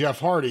defeated Jeff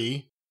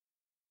Hardy.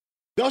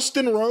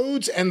 Dustin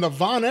Rhodes and the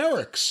Von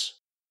Erichs,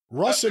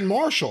 Russ and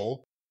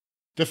Marshall,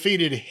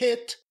 defeated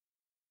Hit,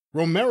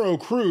 Romero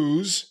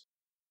Cruz,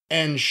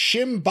 and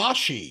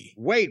Shimbashi.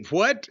 Wait,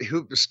 what?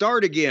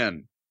 Start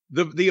again.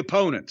 The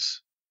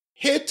opponents.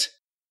 Hit,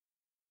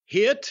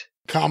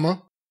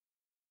 comma,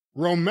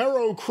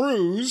 Romero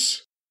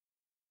Cruz,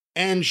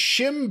 and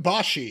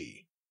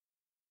Shimbashi.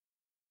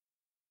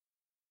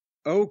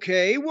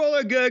 Okay, well,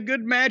 a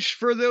good match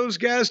for those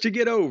guys to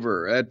get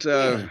over. It's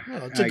a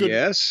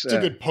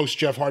good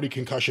post-Jeff Hardy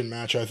concussion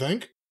match, I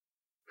think.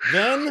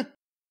 Then,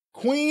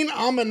 Queen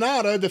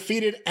Aminata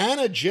defeated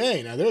Anna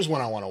Jay. Now, there's one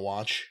I want to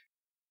watch.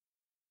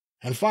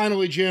 And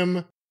finally,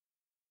 Jim,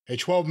 a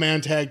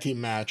 12-man tag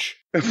team match.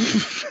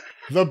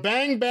 The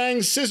Bang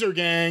Bang Scissor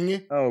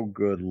Gang. Oh,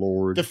 good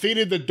Lord.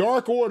 Defeated the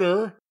Dark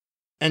Order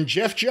and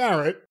Jeff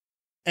Jarrett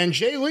and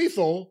Jay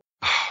Lethal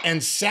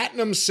and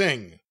Satnam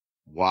Singh.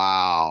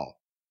 Wow.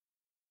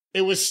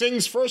 It was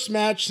Singh's first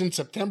match since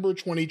September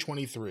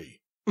 2023.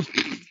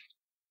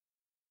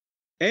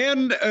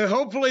 And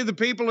hopefully the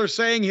people are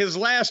saying his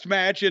last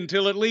match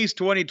until at least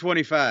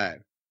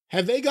 2025.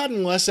 Have they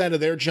gotten less out of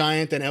their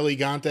giant than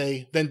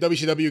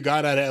WCW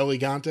got out of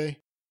Elegante?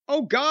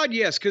 Oh, God,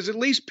 yes, because at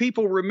least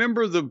people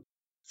remember the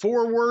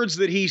 4 words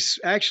that he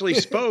actually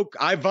spoke.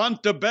 I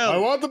want the belt. I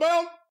want the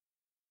belt.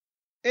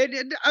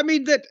 I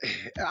mean, that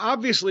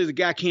obviously the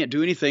guy can't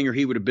do anything or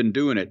he would have been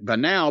doing it by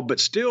now, but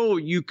still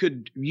you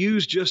could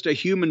use just a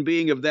human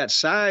being of that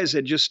size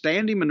and just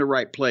stand him in the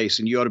right place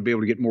and you ought to be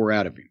able to get more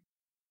out of him.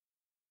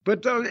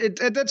 But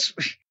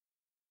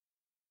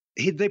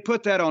they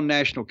put that on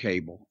national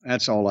cable.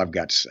 That's all I've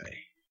got to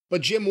say.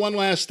 But Jim, one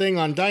last thing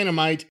on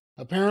Dynamite.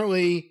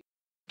 Apparently,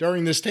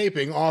 during this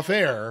taping, off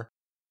air,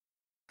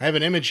 I have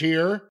an image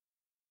here.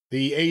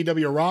 The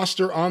AEW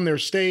roster on their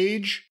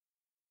stage.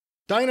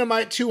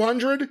 Dynamite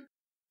 200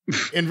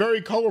 in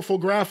very colorful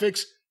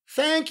graphics.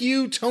 Thank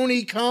you,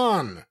 Tony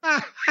Khan.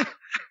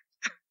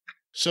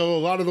 So a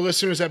lot of the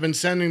listeners have been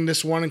sending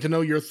this wanting to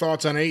know your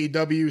thoughts on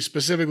AEW,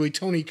 specifically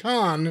Tony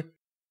Khan,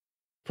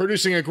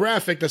 producing a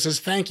graphic that says,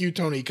 thank you,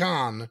 Tony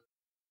Khan,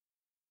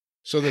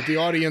 so that the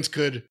audience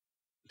could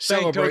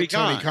celebrate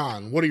Tony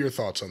Khan. What are your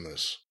thoughts on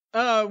this?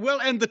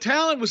 Well, and the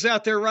talent was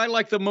out there, right?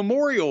 Like the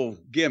memorial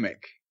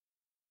gimmick.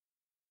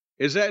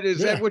 Is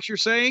that what you're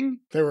saying?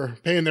 They were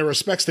paying their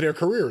respects to their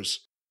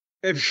careers.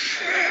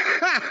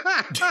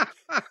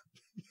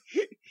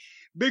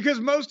 Because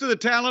most of the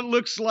talent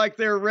looks like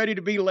they're ready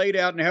to be laid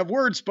out and have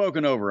words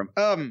spoken over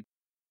them.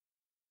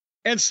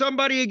 And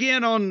somebody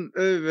again on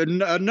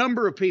a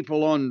number of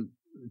people on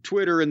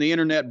Twitter and the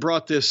internet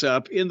brought this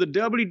up. In the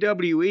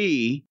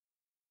WWE,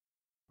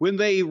 when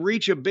they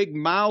reach a big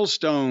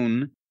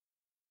milestone,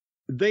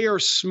 they are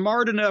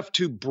smart enough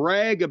to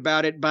brag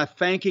about it by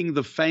thanking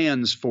the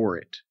fans for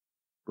it.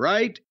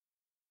 Right?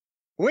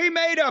 We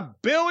made $1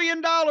 billion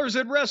at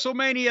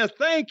WrestleMania.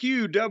 Thank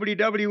you,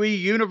 WWE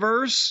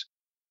Universe.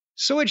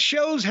 So it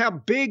shows how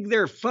big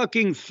their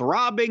fucking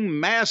throbbing,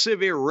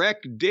 massive,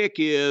 erect dick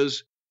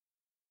is.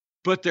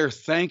 But they're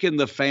thanking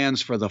the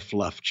fans for the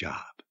fluff job.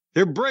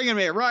 They're bringing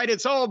it, right?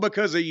 It's all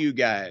because of you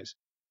guys.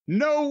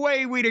 No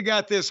way we'd have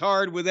got this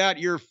hard without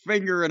your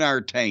finger in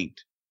our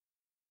taint.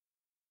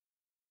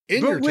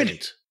 In your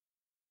taint?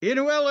 In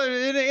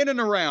and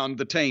around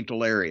the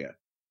taintal area.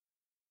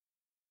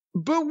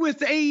 But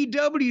with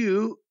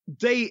AEW,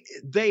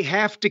 they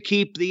have to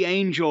keep the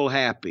angel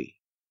happy.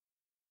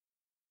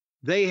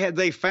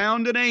 They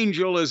found an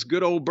angel, as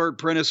good old Bert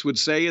Prentice would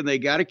say, and they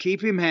got to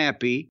keep him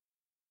happy.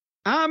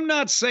 I'm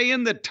not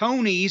saying that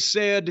Tony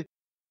said,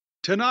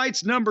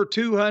 tonight's number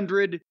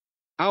 200,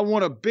 I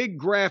want a big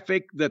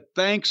graphic that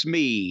thanks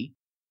me.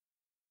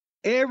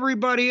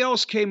 Everybody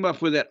else came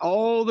up with it.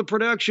 All the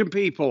production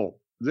people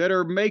that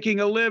are making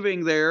a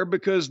living there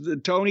because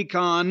Tony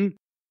Khan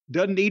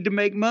doesn't need to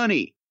make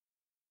money.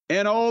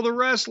 And all the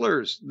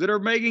wrestlers that are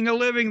making a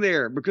living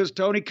there because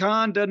Tony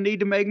Khan doesn't need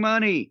to make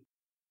money.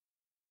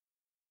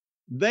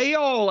 They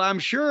all, I'm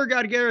sure,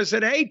 got together and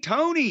said, hey,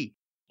 Tony,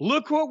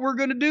 look what we're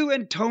going to do.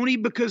 And Tony,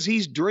 because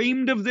he's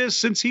dreamed of this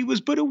since he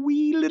was but a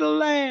wee little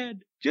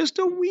lad, just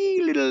a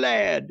wee little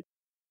lad,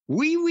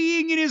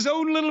 wee-weeing in his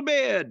own little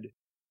bed,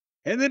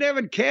 and then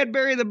having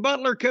Cadbury the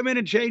butler come in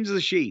and change the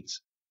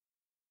sheets.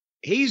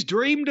 He's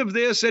dreamed of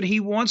this, and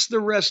he wants the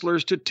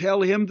wrestlers to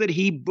tell him that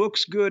he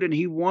books good, and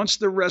he wants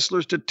the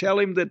wrestlers to tell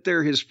him that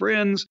they're his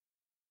friends,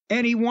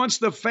 and he wants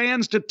the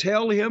fans to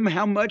tell him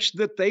how much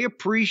that they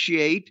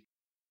appreciate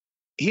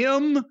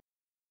him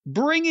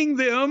bringing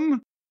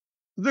them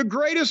the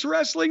greatest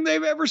wrestling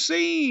they've ever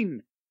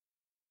seen.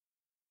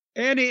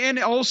 And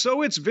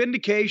also it's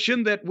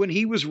vindication that when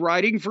he was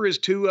writing for his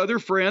two other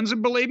friends,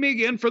 and believe me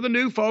again, for the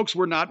new folks,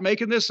 we're not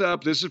making this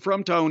up, this is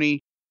from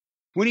Tony,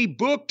 when he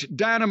booked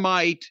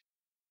Dynamite,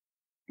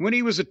 when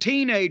he was a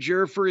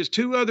teenager for his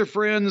two other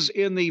friends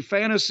in the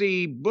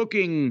fantasy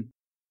booking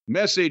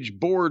message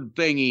board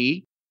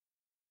thingy,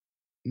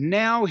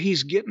 now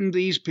he's getting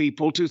these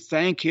people to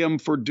thank him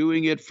for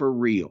doing it for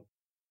real.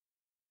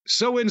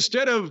 So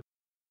instead of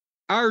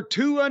our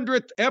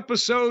 200th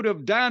episode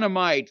of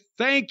Dynamite,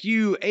 thank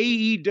you,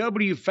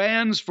 AEW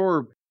fans,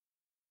 for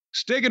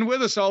sticking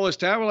with us all this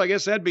time. Well, I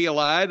guess that'd be a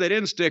lie. They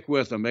didn't stick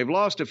with them. They've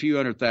lost a few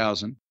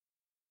 100,000.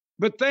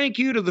 But thank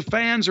you to the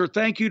fans, or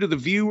thank you to the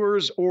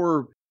viewers,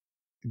 or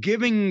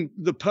giving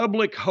the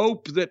public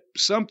hope that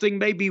something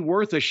may be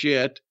worth a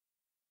shit.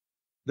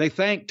 They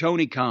thank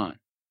Tony Khan.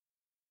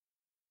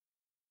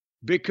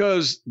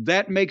 Because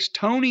that makes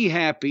Tony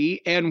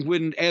happy.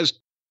 And as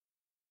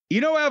you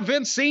know how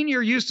Vince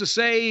Sr. used to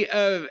say,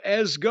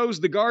 as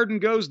goes the garden,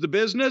 goes the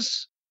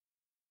business?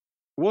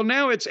 Well,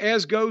 now it's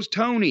as goes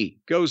Tony,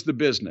 goes the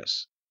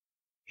business.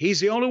 He's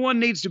the only one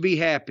that needs to be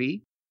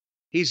happy.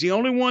 He's the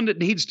only one that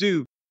needs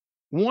to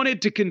want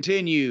it to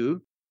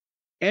continue.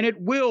 And it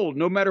will,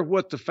 no matter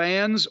what the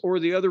fans or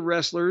the other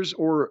wrestlers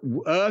or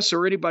us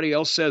or anybody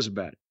else says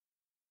about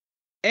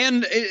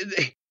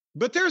it.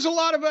 But there's a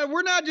lot of,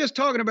 we're not just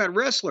talking about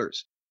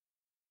wrestlers.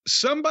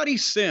 Somebody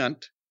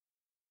sent,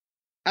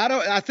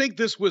 I think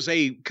this was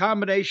a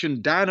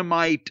combination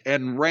Dynamite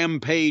and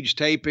Rampage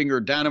taping, or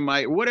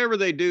Dynamite, whatever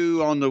they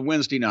do on the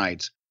Wednesday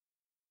nights.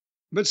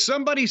 But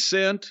somebody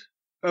sent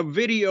a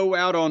video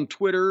out on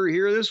Twitter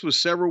here, this was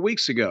several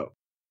weeks ago,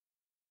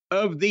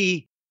 of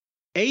the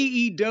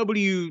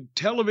AEW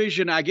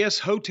television, I guess,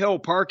 hotel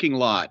parking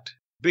lot,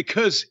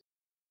 because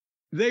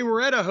they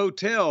were at a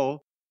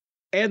hotel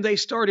And they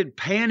started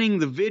panning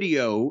the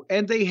video,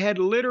 and they had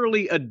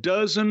literally a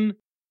dozen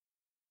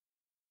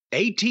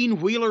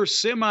 18-wheeler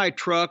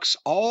semi-trucks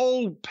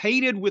all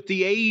painted with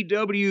the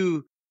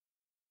AEW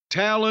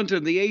talent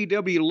and the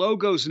AEW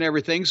logos and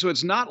everything. So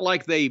it's not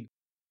like they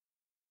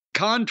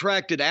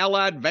contracted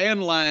Allied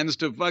Van Lines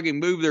to fucking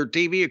move their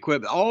TV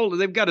equipment.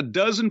 They've got a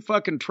dozen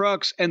fucking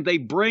trucks, and they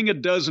bring a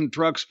dozen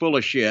trucks full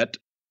of shit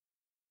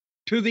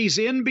to these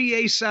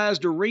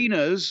NBA-sized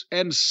arenas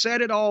and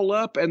set it all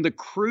up, and the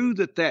crew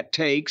that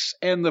takes,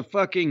 and the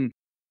fucking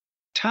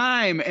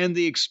time, and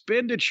the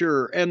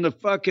expenditure, and the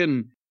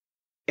fucking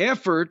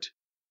effort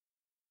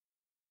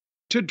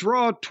to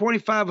draw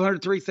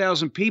 2,500,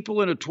 3,000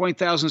 people in a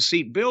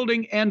 20,000-seat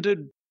building, and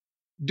to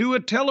do a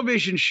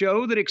television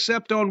show that,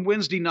 except on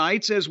Wednesday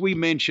nights, as we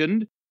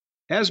mentioned,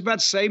 has about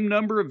the same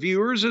number of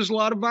viewers as a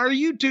lot of our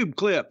YouTube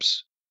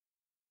clips.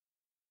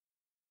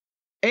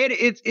 And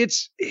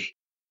it's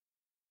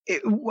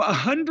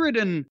 100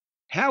 and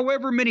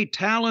however many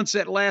talents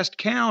at last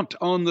count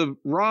on the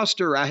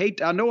roster. I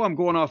know I'm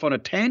going off on a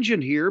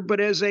tangent here, but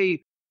as a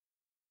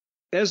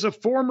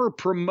former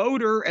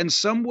promoter and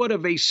somewhat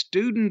of a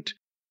student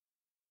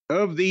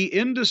of the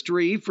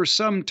industry for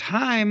some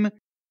time,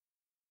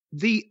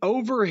 the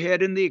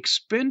overhead and the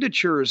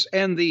expenditures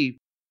and the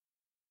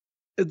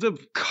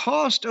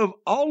cost of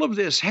all of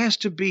this has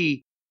to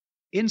be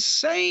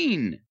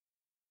insane.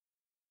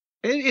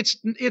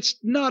 It's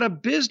not a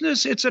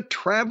business. It's a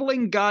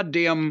traveling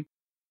goddamn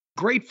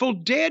Grateful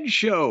Dead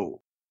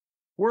show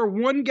where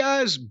one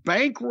guy's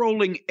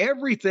bankrolling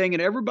everything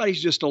and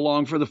everybody's just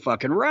along for the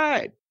fucking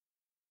ride.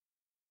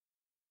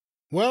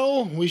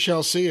 Well, we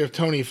shall see if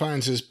Tony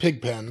finds his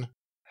pig pen.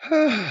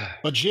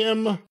 But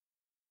Jim,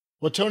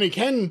 what Tony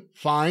can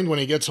find when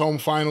he gets home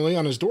finally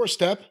on his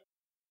doorstep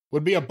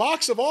would be a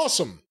box of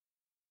awesome.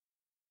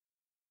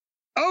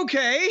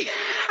 Okay.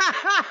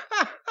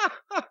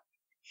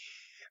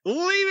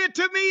 Leave it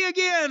to me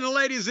again,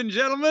 ladies and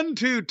gentlemen,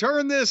 to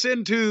turn this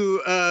into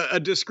a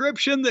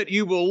description that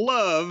you will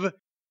love.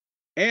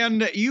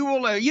 And you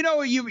will,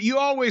 you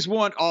always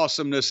want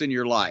awesomeness in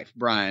your life,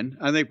 Brian.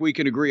 I think we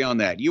can agree on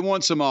that. You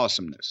want some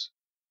awesomeness.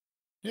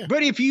 Yeah.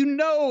 But if you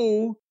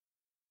know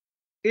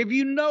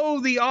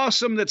the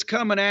awesome that's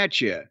coming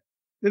at you,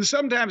 then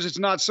sometimes it's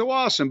not so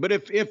awesome. But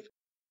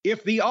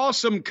if the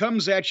awesome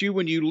comes at you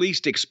when you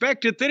least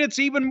expect it, then it's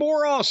even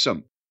more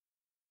awesome.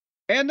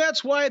 And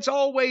that's why it's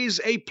always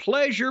a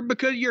pleasure,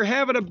 because you're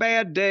having a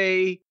bad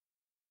day.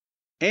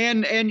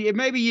 And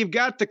maybe you've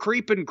got the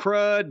creeping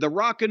crud, the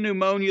rockin'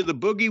 pneumonia, the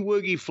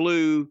boogie-woogie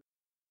flu,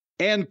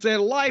 and the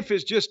life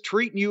is just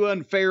treating you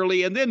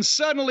unfairly. And then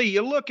suddenly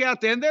you look out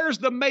there, and there's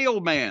the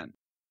mailman.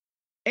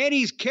 And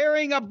he's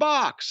carrying a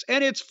box,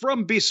 and it's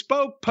from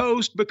Bespoke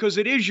Post, because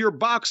it is your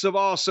box of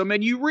awesome.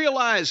 And you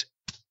realize,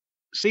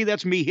 see,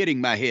 that's me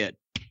hitting my head.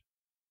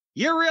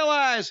 You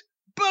realize,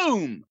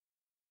 boom,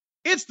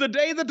 it's the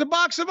day that the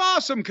box of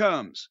awesome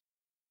comes.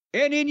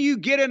 And then you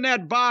get in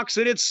that box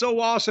and it's so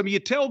awesome. You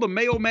tell the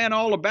mailman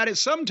all about it.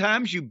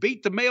 Sometimes you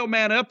beat the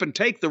mailman up and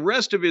take the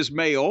rest of his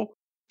mail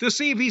to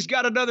see if he's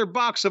got another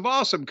box of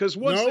awesome. Because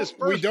once this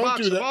first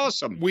box of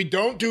awesome... We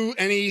don't do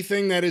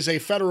anything that is a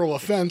federal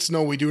offense.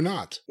 No, we do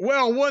not.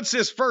 Well, once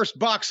this first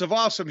box of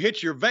awesome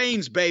hits your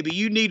veins, baby,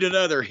 you need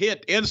another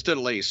hit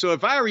instantly. So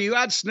if I were you,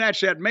 I'd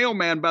snatch that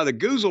mailman by the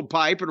goozle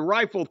pipe and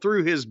rifle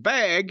through his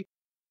bag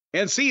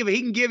and see if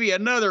he can give you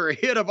another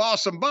hit of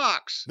awesome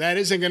box. That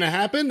isn't going to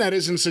happen. That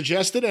isn't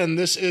suggested, and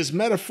this is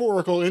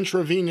metaphorical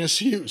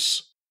intravenous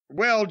use.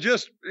 Well,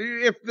 just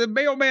if the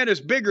mailman is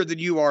bigger than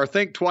you are,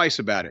 think twice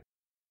about it.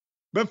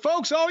 But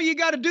folks, all you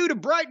got to do to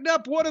brighten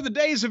up one of the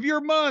days of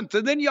your month,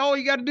 and then all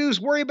you got to do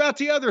is worry about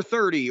the other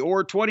 30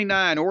 or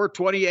 29 or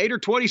 28 or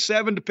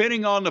 27,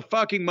 depending on the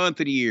fucking month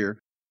of the year.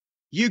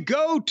 You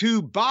go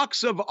to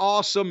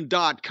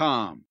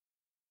boxofawesome.com.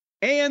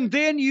 And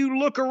then you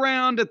look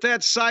around at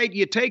that site,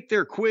 you take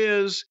their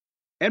quiz,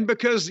 and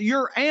because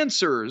your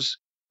answers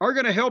are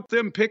going to help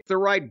them pick the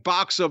right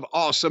box of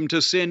awesome to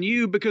send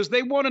you, because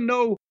they want to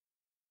know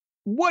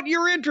what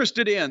you're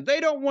interested in. They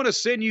don't want to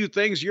send you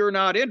things you're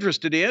not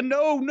interested in.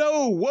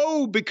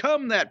 No,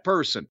 become that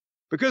person.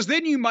 Because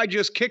then you might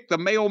just kick the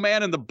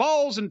mailman in the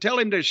balls and tell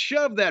him to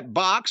shove that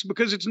box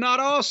because it's not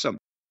awesome.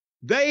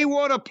 They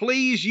want to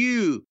please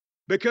you,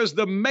 because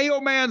the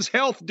mailman's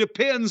health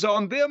depends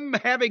on them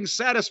having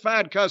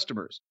satisfied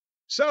customers.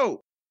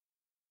 So,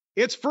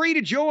 it's free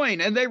to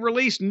join, and they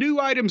release new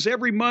items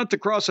every month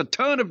across a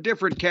ton of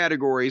different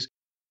categories.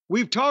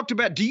 We've talked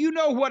about, do you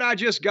know what I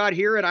just got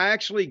here? And I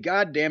actually,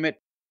 goddamn it,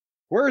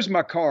 where's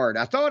my card?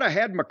 I thought I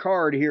had my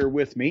card here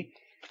with me.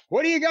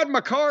 What do you got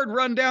my card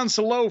run down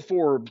so low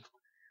for,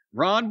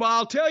 Ron? Well,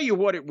 I'll tell you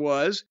what it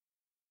was.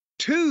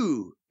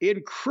 2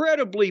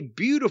 incredibly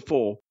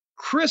beautiful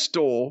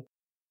crystal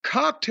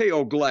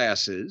cocktail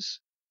glasses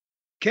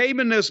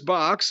came in this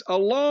box,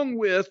 along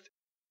with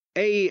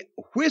a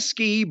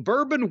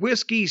bourbon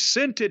whiskey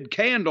scented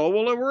candle.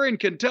 Well, we're in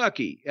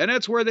Kentucky, and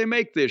that's where they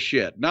make this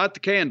shit. Not the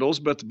candles,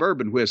 but the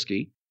bourbon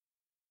whiskey.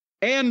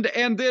 And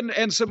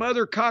some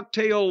other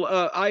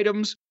cocktail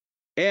items.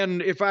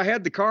 And if I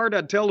had the card,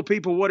 I'd tell the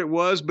people what it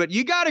was. But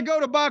you got to go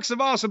to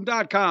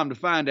boxofawesome.com to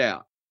find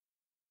out.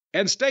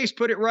 And Stace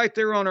put it right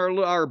there on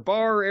our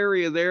bar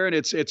area there. And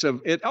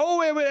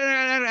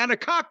and a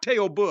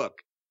cocktail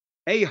book,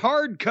 a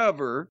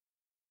hardcover,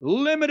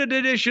 limited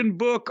edition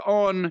book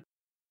on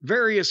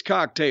various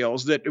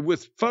cocktails that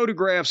with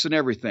photographs and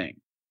everything.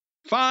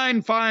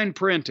 Fine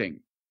printing.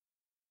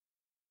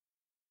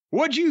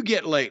 What'd you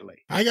get lately?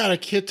 I got a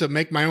kit to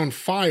make my own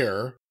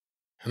fire,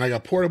 and I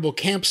got portable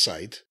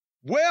campsite.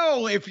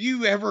 Well, if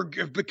you ever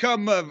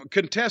become a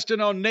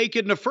contestant on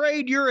Naked and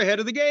Afraid, you're ahead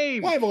of the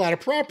game. Well, I have a lot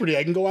of property.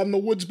 I can go out in the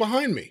woods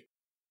behind me.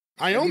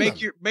 I own them.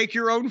 Make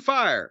your own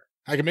fire.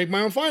 I can make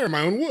my own fire,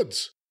 my own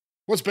woods.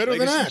 What's better than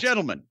that? Ladies and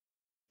gentlemen,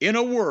 in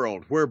a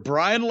world where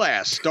Brian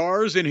Last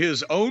stars in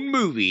his own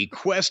movie,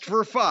 Quest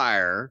for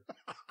Fire,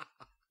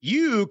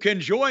 you can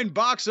join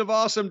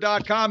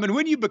boxofawesome.com. And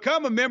when you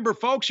become a member,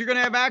 folks, you're going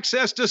to have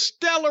access to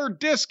stellar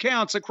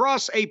discounts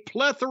across a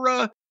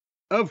plethora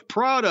of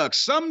products.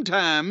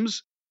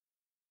 Sometimes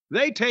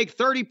they take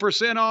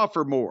 30% off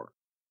or more.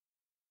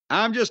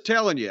 I'm just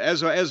telling you,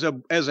 as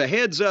a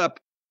heads up,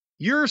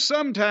 you're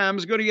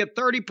sometimes going to get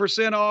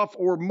 30% off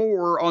or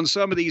more on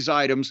some of these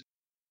items.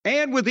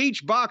 And with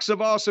each Box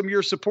of Awesome,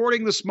 you're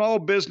supporting the small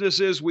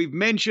businesses. We've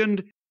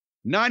mentioned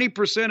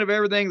 90% of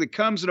everything that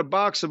comes in a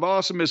Box of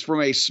Awesome is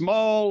from a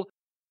small,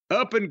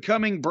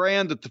 up-and-coming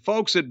brand that the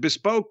folks at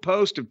Bespoke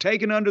Post have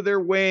taken under their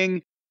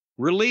wing,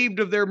 relieved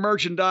of their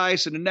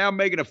merchandise, and are now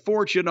making a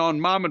fortune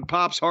on mom and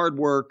pop's hard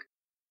work.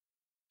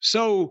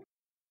 So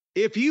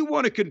if you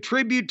want to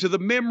contribute to the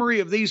memory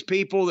of these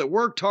people that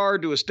worked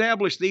hard to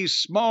establish these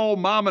small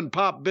mom and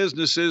pop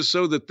businesses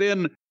so that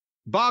then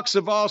Box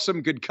of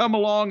Awesome could come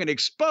along and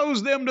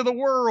expose them to the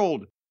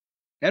world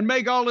and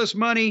make all this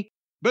money,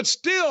 but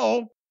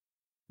still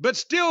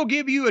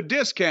give you a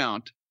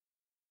discount,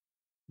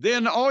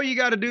 then all you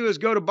got to do is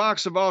go to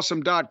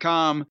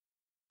boxofawesome.com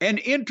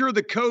and enter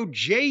the code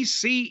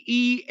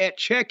JCE at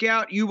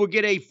checkout. You will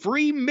get a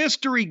free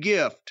mystery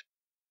gift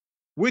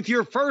with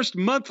your first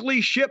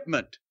monthly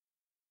shipment.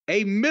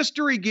 A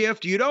mystery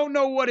gift. You don't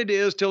know what it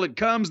is till it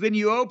comes. Then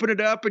you open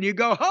it up and you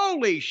go,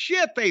 holy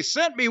shit, they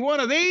sent me one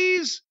of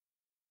these.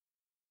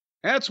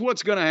 That's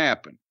what's going to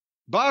happen.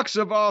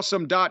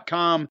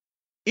 Boxofawesome.com.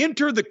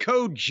 Enter the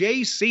code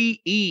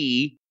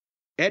JCE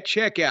at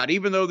checkout.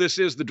 Even though this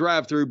is the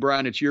drive-thru,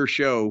 Brian, it's your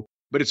show,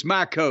 but it's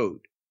my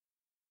code.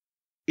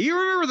 You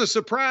remember the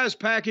surprise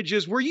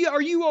packages? Are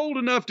you old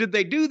enough? Did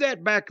they do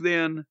that back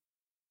then?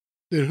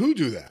 Did who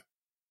do that?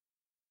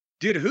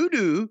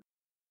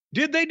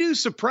 Did they do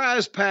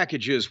surprise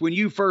packages when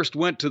you first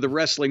went to the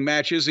wrestling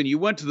matches and you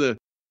went to the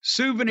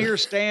souvenir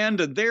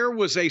stand and there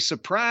was a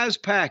surprise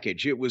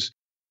package? It was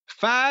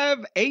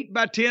 5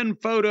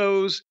 8x10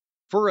 photos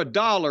for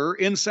 $1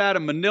 inside a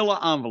manila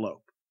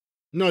envelope.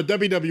 No,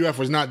 WWF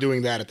was not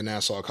doing that at the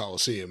Nassau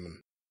Coliseum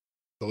in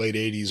the late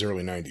 80s,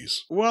 early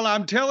 90s. Well,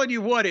 I'm telling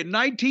you what, in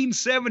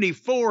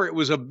 1974, it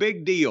was a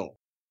big deal.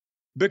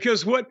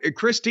 Because what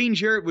Christine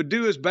Jarrett would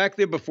do is back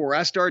then, before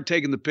I started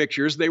taking the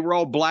pictures, they were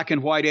all black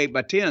and white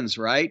 8x10s,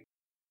 right?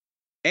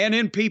 And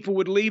then people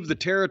would leave the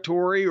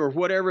territory or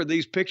whatever,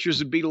 these pictures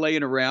would be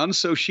laying around.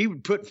 So she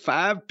would put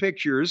 5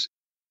 pictures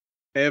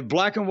of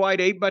black and white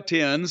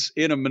 8x10s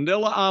in a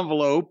manila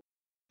envelope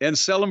and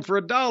sell them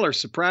for $1.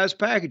 Surprise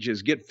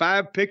packages. Get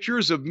 5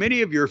 pictures of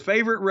many of your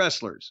favorite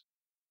wrestlers.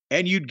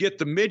 And you'd get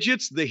the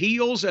midgets, the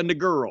heels, and the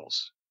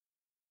girls.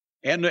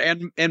 And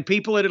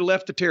people that had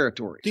left the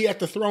territory. Do you have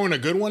to throw in a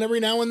good one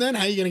every now and then?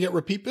 How are you going to get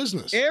repeat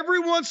business? Every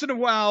once in a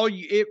while,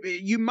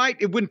 you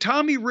might. When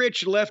Tommy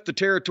Rich left the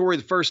territory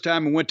the first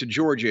time and went to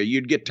Georgia,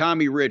 you'd get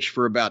Tommy Rich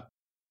for about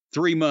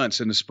 3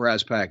 months in the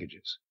surprise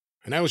packages.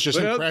 And that was just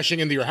him crashing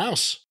into your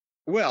house.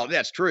 Well,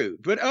 that's true.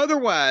 But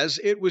otherwise,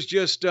 it was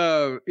just,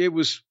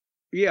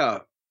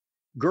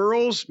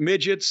 girls,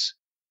 midgets,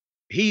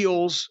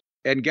 heels,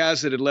 and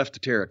guys that had left the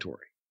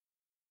territory.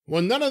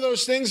 Well, none of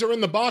those things are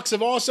in the Box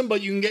of Awesome,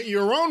 but you can get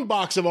your own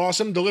Box of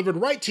Awesome delivered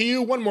right to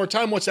you. One more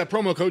time, what's that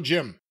promo code,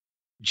 Jim?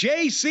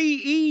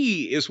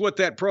 JCE is what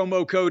that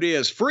promo code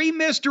is. Free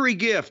mystery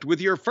gift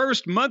with your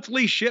first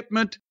monthly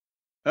shipment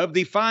of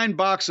the fine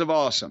Box of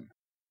Awesome.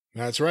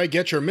 That's right.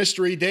 Get your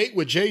mystery date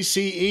with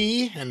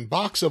JCE and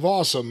Box of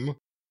Awesome.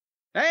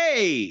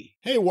 Hey!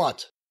 Hey,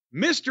 what?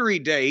 Mystery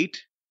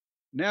date?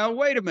 Now,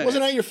 wait a minute.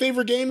 Wasn't that your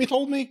favorite game, you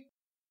told me?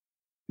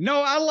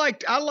 No, I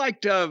liked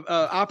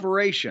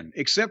Operation,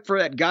 except for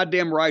that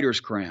goddamn writer's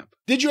cramp.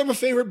 Did you have a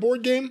favorite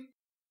board game?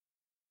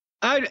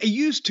 I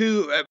used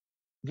to.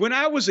 When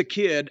I was a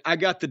kid, I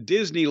got the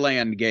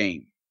Disneyland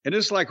game. And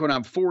it's like when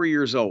I'm 4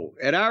 years old.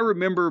 And I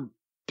remember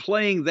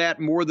playing that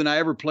more than I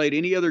ever played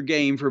any other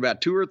game for about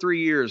 2 or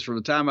 3 years from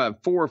the time I was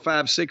 4,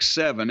 5, 6,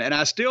 7. And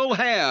I still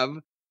have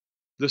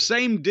the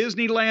same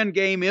Disneyland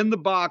game in the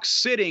box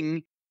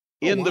sitting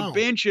in the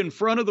bench in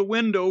front of the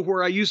window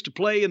where I used to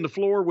play in the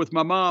floor with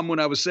my mom when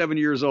I was 7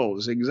 years old.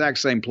 It's the exact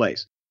same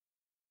place.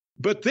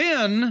 But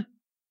then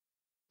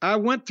I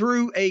went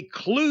through a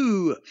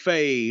Clue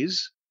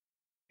phase,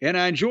 and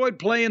I enjoyed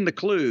playing the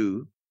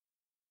Clue.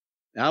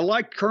 I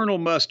liked Colonel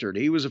Mustard.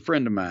 He was a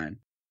friend of mine.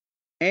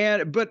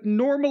 But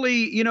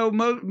normally,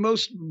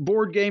 most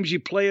board games, you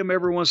play them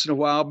every once in a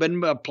while.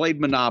 Played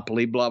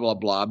Monopoly, blah, blah,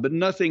 blah, but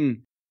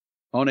nothing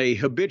on a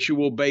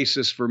habitual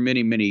basis for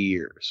many, many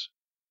years.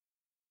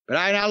 But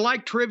I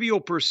liked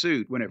Trivial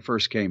Pursuit when it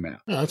first came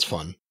out. Yeah, that's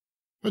fun.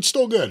 It's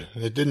still good.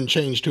 It didn't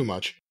change too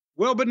much.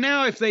 Well, but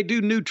now if they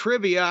do new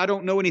trivia, I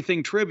don't know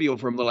anything trivial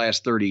from the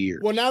last 30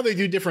 years. Well, now they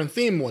do different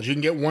theme ones. You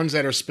can get ones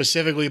that are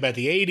specifically about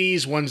the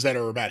 80s, ones that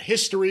are about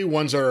history,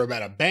 ones that are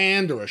about a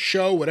band or a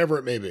show, whatever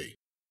it may be.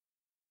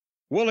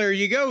 Well, there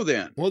you go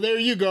then. Well, there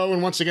you go.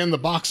 And once again, the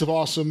Box of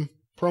Awesome,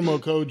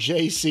 promo code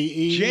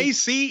JCE.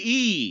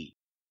 JCE.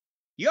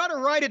 You ought to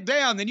write it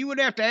down, then you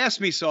wouldn't have to ask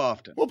me so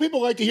often. Well,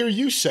 people like to hear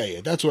you say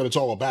it. That's what it's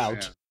all about.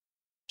 Yeah.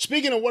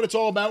 Speaking of what it's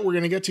all about, we're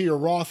going to get to your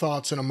raw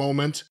thoughts in a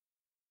moment.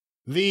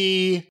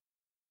 The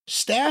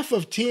staff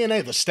of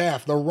TNA,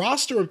 the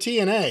roster of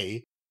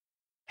TNA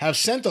have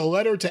sent a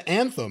letter to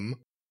Anthem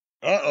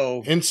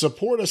in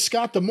support of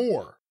Scott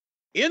D'Amore.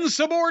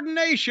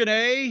 Insubordination,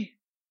 eh?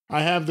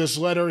 I have this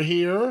letter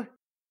here.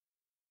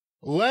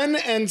 Len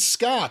and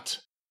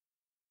Scott.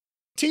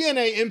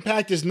 TNA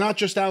Impact is not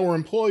just our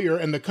employer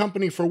and the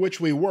company for which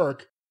we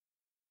work.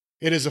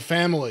 It is a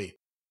family.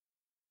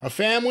 A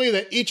family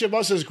that each of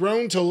us has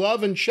grown to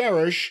love and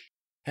cherish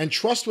and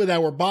trust with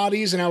our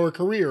bodies and our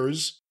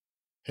careers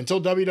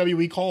until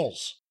WWE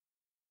calls.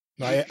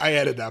 I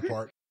added that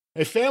part.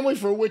 A family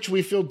for which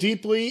we feel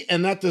deeply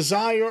and that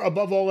desire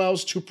above all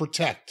else to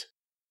protect.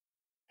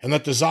 And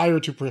that desire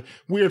to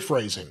weird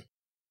phrasing.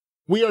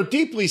 We are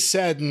deeply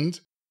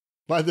saddened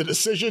by the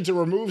decision to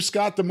remove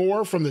Scott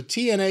D'Amore from the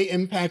TNA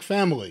Impact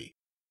family.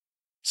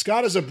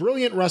 Scott is a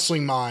brilliant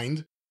wrestling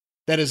mind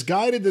that has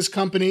guided this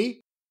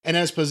company and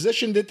has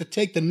positioned it to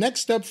take the next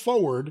step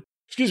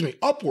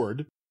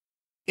upward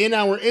in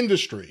our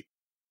industry.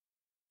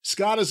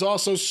 Scott is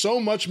also so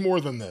much more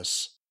than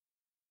this.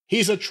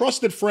 He's a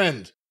trusted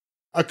friend,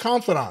 a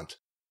confidant,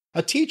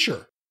 a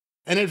teacher,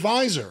 an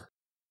advisor,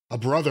 a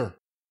brother,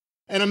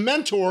 and a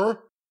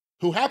mentor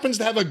who happens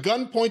to have a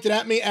gun pointed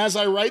at me as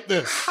I write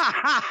this.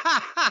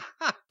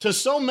 To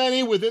so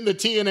many within the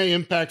TNA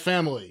Impact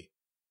family.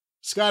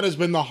 Scott has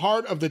been the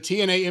heart of the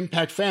TNA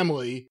Impact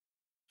family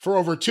for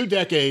over 2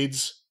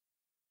 decades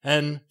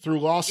and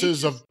through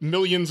losses of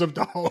millions of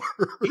dollars.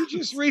 He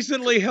just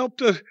recently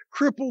helped a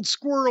crippled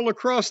squirrel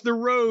across the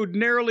road,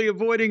 narrowly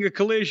avoiding a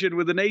collision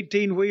with an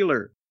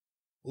 18-wheeler.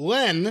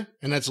 Len,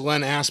 and that's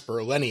Lenny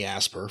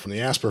Asper from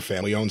the Asper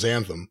family, owns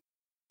Anthem.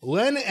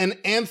 Len and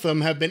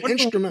Anthem have been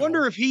instrumental. I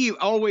wonder if he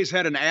always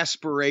had an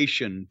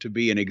aspiration to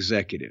be an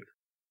executive.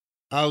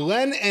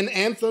 Len and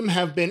Anthem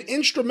have been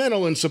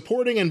instrumental in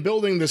supporting and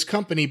building this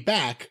company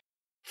back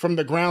from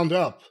the ground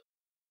up.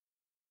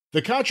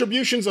 The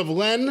contributions of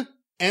Len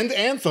and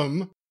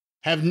Anthem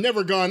have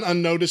never gone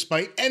unnoticed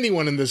by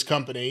anyone in this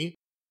company,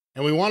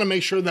 and we want to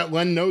make sure that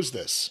Len knows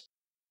this.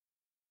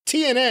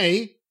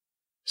 TNA,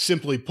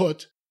 simply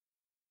put,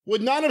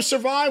 would not have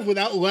survived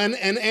without Len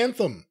and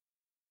Anthem.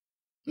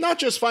 Not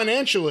just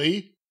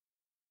financially,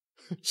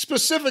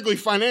 specifically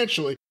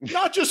financially,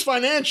 not just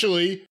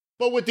financially,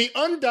 but with the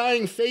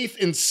undying faith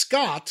in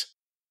Scott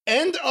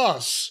and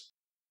us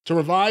to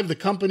revive the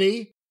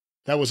company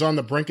that was on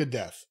the brink of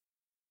death.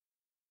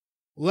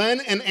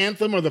 Len and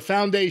Anthem are the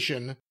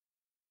foundation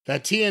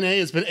that TNA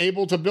has been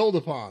able to build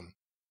upon.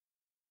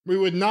 We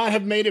would not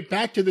have made it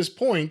back to this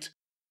point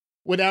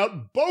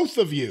without both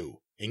of you,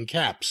 in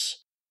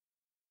caps.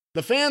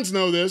 The fans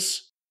know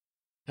this,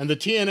 and the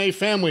TNA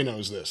family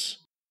knows this.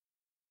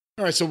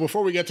 All right, so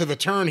before we get to the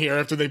turn here,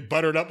 after they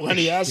buttered up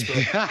Lenny Asper,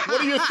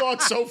 what are your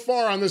thoughts so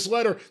far on this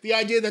letter? The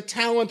idea that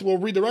talent, we'll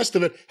read the rest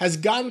of it, has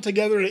gotten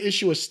together to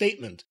issue a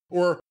statement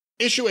or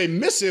issue a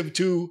missive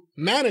to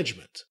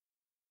management.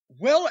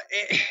 Well,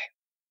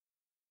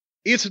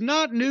 it's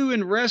not new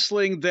in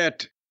wrestling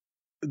that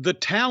the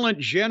talent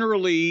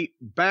generally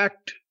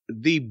backed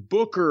the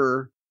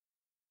booker.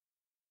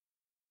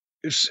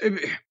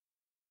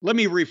 Let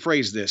me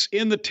rephrase this.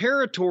 In the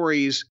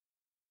territories,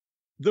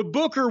 the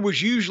booker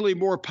was usually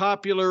more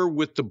popular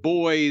with the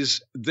boys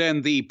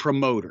than the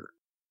promoter,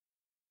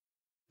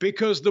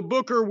 because the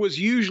booker was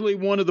usually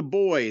one of the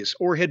boys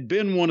or had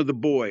been one of the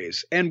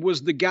boys and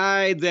was the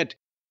guy that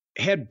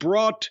had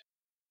brought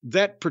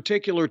that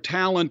particular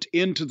talent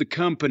into the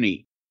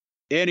company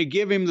and had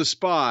give him the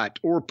spot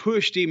or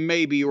pushed him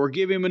maybe or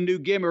give him a new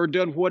gimmick or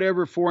done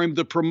whatever for him.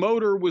 The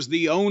promoter was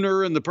the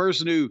owner and the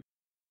person who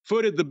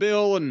footed the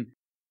bill and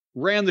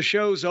ran the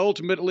shows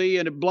ultimately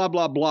and blah,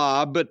 blah,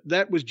 blah. But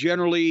that was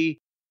generally,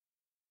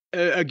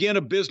 again,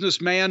 a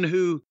businessman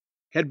who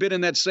had been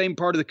in that same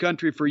part of the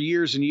country for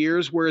years and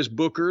years, whereas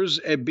bookers,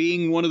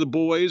 being one of the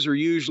boys, or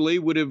usually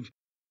would have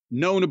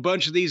known a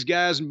bunch of these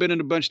guys and been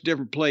in a bunch of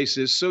different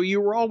places. So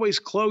you were always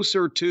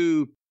closer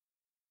to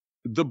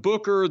the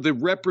booker, the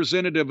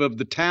representative of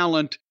the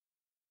talent,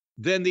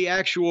 than the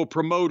actual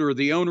promoter,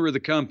 the owner of the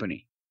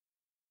company.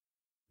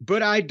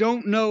 But I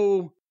don't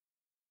know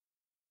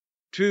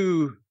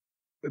to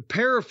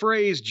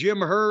paraphrase Jim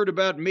Hurd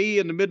about me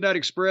and the Midnight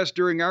Express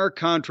during our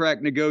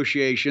contract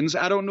negotiations.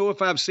 I don't know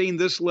if I've seen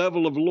this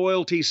level of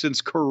loyalty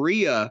since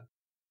Korea,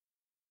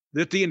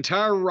 that the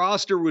entire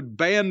roster would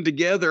band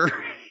together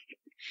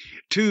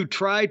to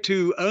try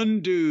to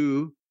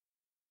undo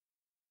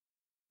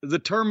the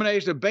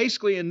termination.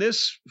 Basically, in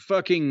this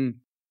fucking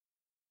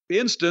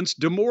instance,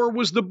 D'Amore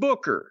was the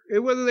booker.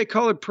 Whether they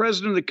call it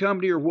president of the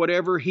company or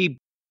whatever, he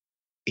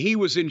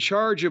was in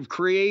charge of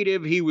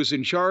creative. He was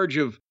in charge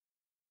of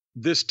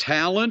this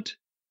talent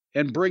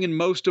and bringing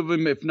most of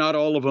them, if not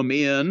all of them,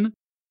 in.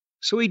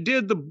 So he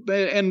did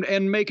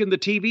and making the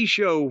TV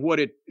show what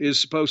it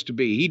is supposed to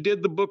be. He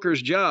did the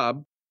booker's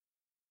job.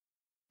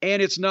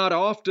 And it's not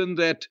often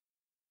that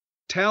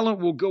talent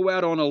will go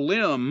out on a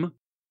limb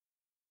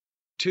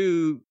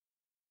to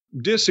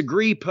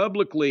disagree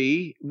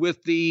publicly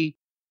with the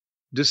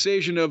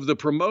decision of the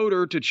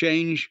promoter to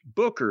change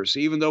bookers,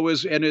 even though,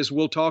 as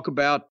we'll talk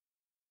about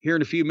here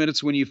in a few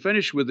minutes when you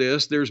finish with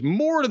this, there's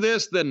more to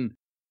this than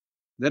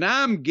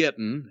I'm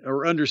getting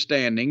or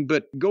understanding,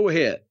 but go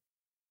ahead.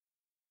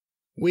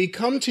 We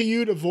come to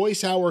you to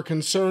voice our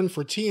concern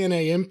for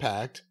TNA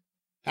Impact,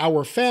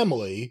 our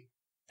family,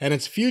 and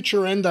its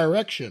future and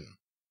direction.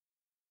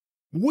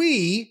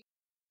 We,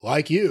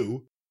 like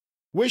you,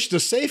 wish to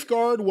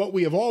safeguard what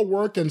we have all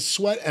worked and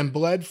sweat and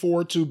bled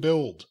for to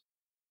build.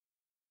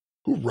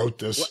 Who wrote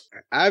this?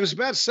 Well, I was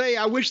about to say,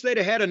 I wish they'd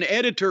have had an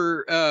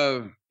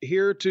editor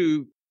here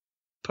to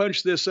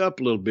punch this up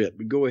a little bit,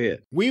 but go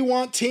ahead. We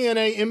want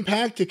TNA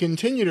Impact to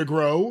continue to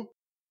grow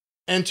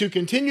and to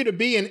continue to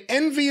be an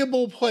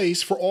enviable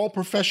place for all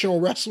professional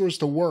wrestlers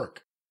to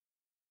work.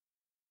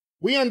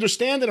 We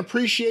understand and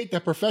appreciate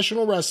that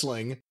professional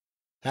wrestling,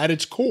 at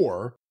its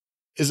core,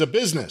 is a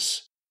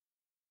business,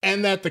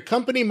 and that the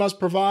company must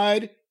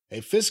provide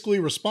a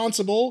fiscally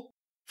responsible,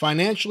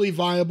 financially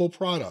viable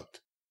product.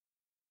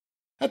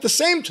 At the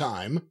same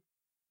time,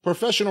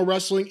 professional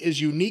wrestling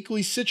is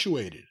uniquely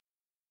situated.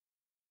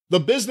 The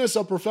business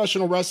of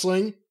professional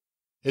wrestling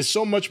is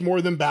so much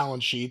more than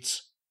balance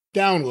sheets,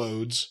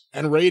 downloads,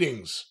 and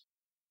ratings.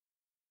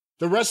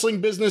 The wrestling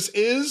business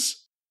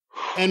is,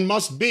 and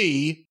must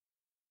be,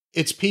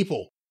 its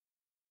people.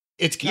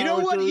 Its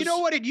characters. You know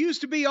what? It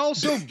used to be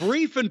also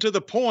brief and to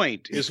the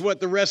point is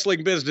what the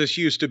wrestling business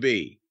used to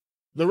be.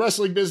 The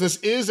wrestling business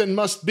is and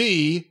must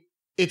be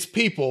its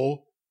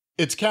people,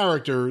 its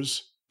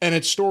characters, and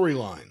its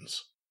storylines.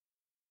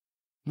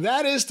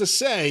 That is to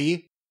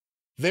say,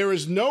 there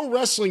is no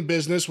wrestling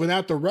business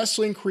without the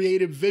wrestling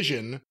creative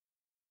vision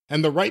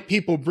and the right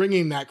people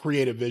bringing that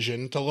creative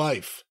vision to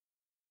life.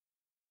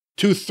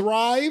 To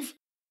thrive,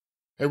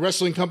 a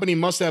wrestling company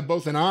must have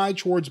both an eye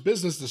towards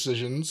business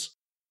decisions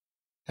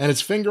and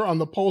its finger on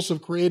the pulse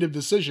of creative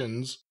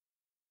decisions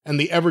and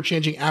the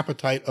ever-changing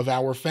appetite of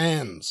our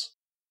fans.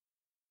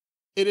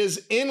 It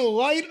is in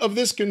light of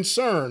this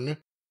concern,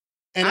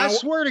 and I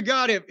swear to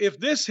God, if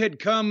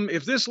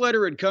this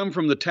letter had come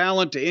from the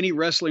talent to any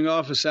wrestling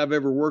office I've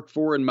ever worked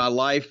for in my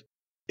life,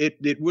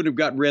 it wouldn't have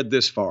got read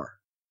this far.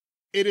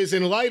 It is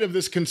in light of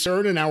this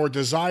concern and our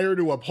desire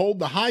to uphold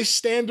the high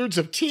standards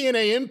of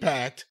TNA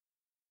Impact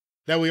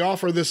that we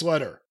offer this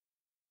letter.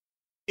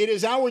 It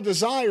is our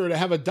desire to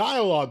have a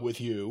dialogue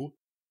with you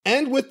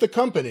and with the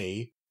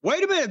company.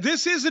 Wait a minute,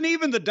 this isn't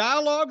even the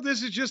dialogue?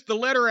 This is just the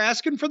letter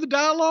asking for the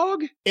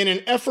dialogue? In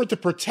an effort to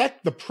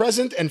protect the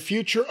present and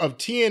future of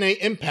TNA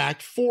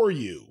Impact for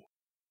you,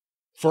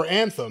 for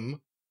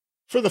Anthem,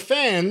 for the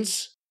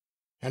fans,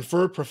 and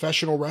for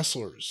professional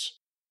wrestlers.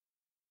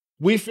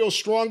 We feel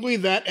strongly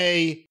that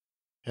and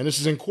this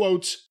is in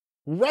quotes,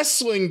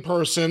 wrestling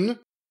person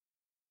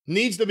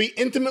needs to be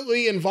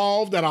intimately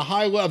involved at a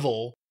high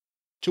level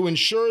to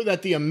ensure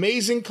that the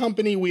amazing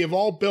company we have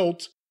all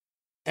built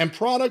and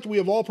product we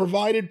have all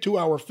provided to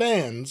our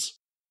fans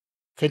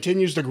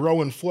continues to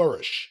grow and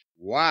flourish.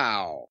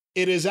 Wow.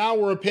 It is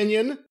our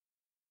opinion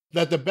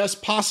that the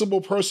best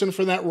possible person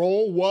for that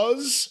role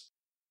was,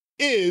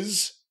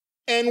 is,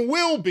 and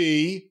will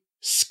be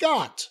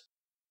Scott.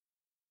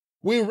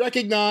 We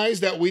recognize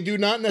that we do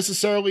not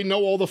necessarily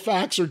know all the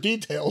facts or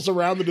details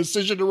around the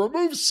decision to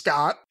remove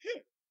Scott.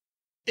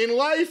 In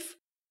life,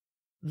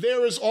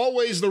 there is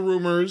always the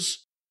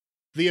rumors,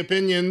 the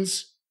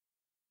opinions,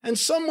 and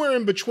somewhere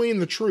in between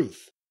the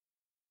truth.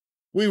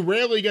 We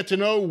rarely get to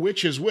know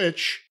which is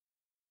which.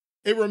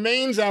 It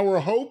remains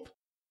our hope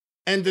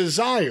and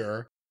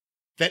desire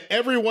that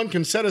everyone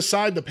can set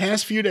aside the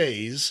past few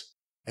days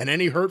and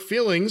any hurt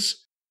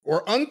feelings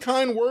or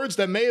unkind words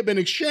that may have been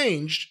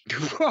exchanged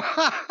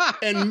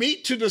and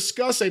meet to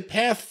discuss a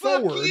path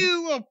forward.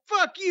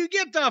 Fuck you,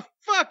 get the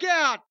fuck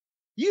out.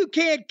 You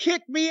can't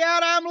kick me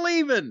out, I'm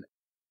leaving.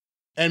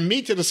 And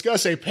meet to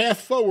discuss a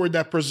path forward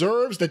that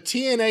preserves the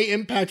TNA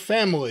Impact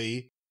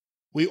family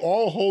we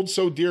all hold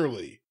so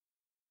dearly.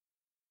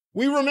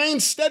 We remain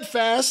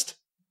steadfast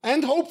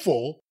and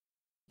hopeful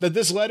that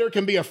this letter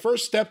can be a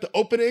first step to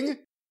opening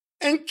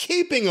and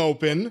keeping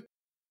open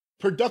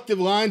productive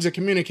lines of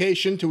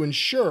communication to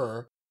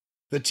ensure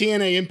the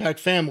TNA Impact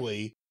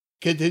family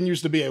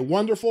continues to be a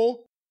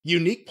wonderful,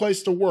 unique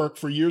place to work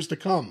for years to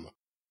come.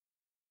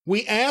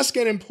 We ask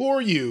and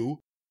implore you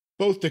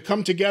both to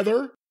come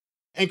together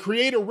and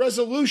create a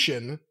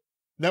resolution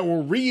that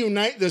will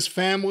reunite this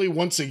family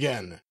once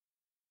again.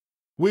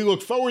 We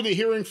look forward to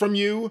hearing from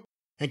you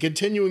and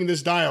continuing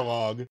this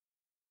dialogue.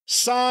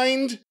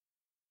 Signed,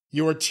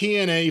 your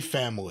TNA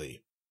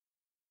family.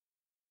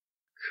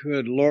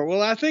 Good Lord.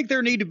 Well, I think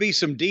there need to be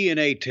some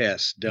DNA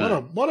tests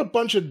done. What a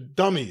bunch of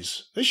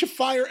dummies. They should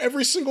fire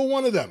every single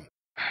one of them.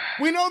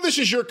 We know this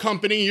is your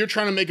company. You're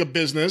trying to make a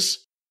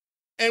business.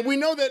 And we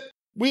know that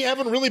we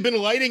haven't really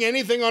been lighting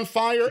anything on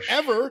fire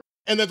ever.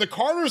 And that the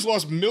Carters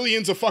lost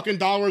millions of fucking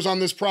dollars on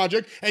this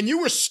project, and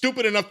you were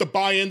stupid enough to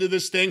buy into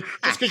this thing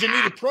just because you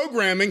needed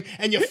programming,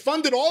 and you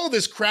funded all of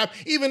this crap,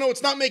 even though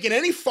it's not making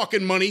any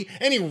fucking money,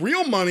 any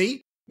real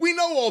money. We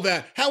know all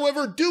that.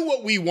 However, do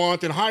what we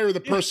want and hire the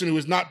person who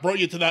has not brought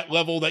you to that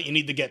level that you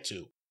need to get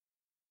to.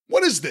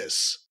 What is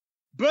this?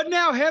 But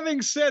now,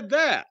 having said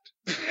that,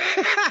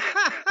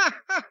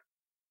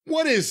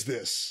 what is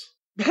this?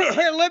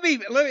 let me,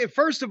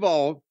 first of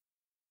all,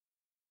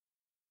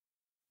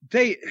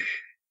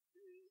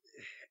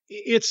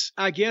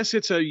 I guess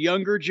it's a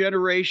younger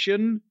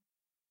generation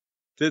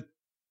that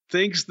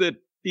thinks that,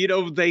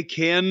 they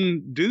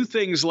can do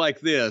things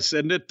like this,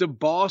 and that the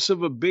boss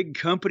of a big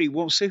company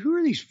won't say, who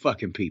are these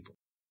fucking people,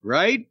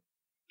 right?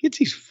 Get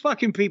these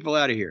fucking people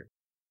out of here.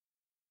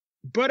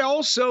 But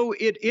also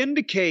it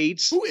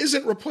indicates... Who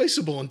isn't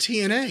replaceable in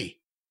TNA?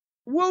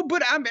 Well,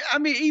 but I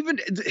mean, even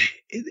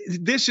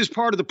this is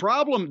part of the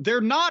problem.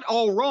 They're not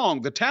all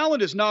wrong. The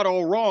talent is not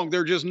all wrong.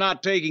 They're just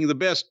not taking the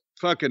best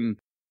fucking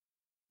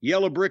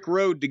yellow brick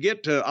road to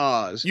get to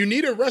Oz. You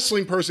need a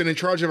wrestling person in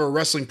charge of a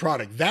wrestling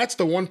product. That's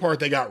the one part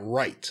they got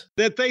right.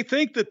 That they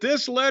think that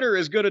this letter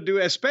is going to do,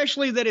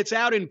 especially that it's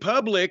out in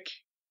public,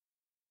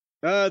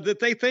 that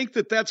they think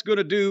that that's going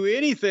to do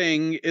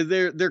anything.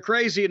 They're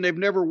crazy, and they've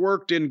never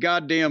worked in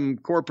goddamn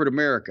corporate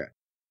America.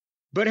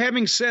 But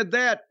having said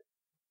that,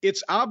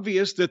 it's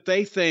obvious that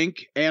they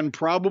think, and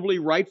probably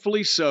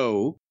rightfully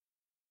so,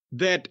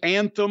 that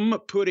Anthem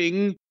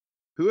putting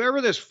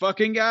whoever this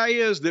fucking guy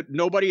is that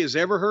nobody has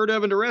ever heard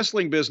of in the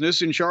wrestling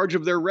business in charge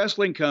of their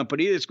wrestling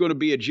company. It's going to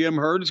be a Jim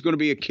Herd. It's going to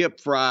be a Kip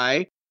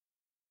Fry.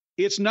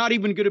 It's not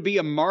even going to be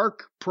a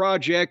Mark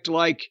project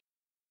like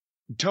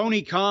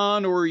Tony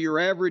Khan or your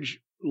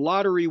average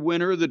lottery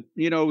winner that,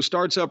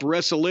 starts up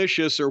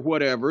Wrestlicious or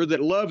whatever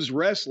that loves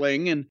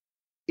wrestling. And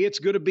it's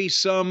going to be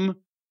some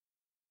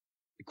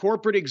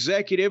corporate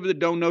executive that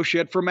don't know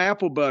shit from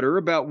apple butter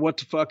about what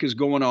the fuck is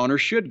going on or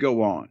should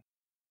go on.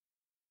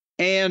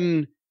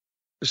 And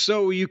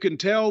so you can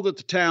tell that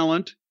the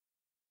talent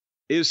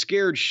is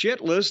scared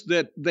shitless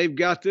that they've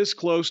got this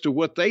close to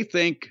what they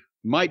think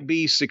might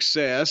be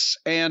success,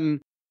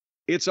 and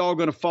it's all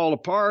going to fall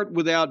apart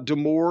without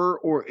D'Amore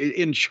or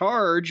in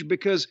charge,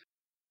 because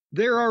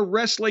there are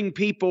wrestling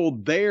people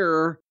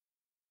there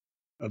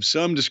of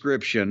some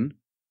description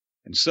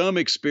and some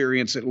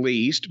experience at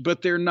least,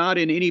 but they're not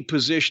in any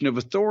position of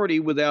authority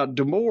without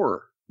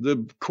D'Amore.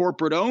 The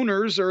corporate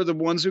owners are the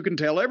ones who can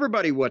tell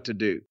everybody what to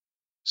do.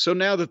 So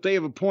now that they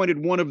have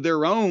appointed one of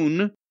their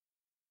own,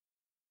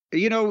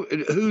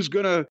 who's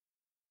going to,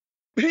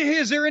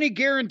 is there any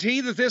guarantee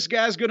that this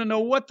guy's going to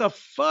know what the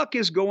fuck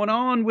is going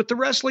on with the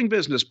wrestling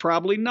business?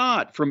 Probably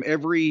not, from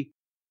every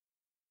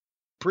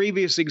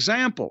previous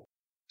example.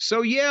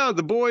 So yeah,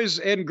 the boys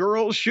and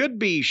girls should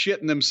be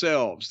shitting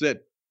themselves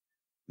that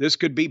this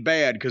could be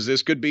bad, because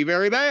this could be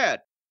very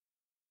bad.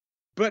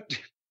 But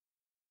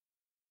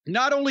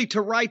not only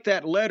to write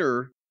that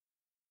letter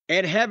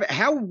and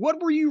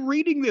what were you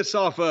reading this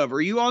off of?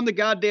 Are you on the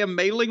goddamn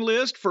mailing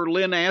list for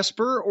Lynn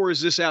Asper, or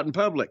is this out in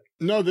public?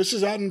 No, this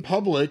is out in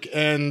public,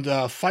 and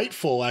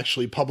Fightful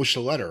actually published a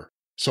letter.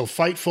 So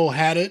Fightful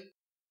had it.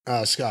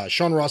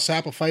 Sean Ross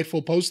Sapp of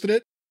Fightful posted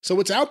it. So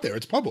it's out there.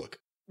 It's public.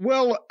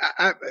 Well,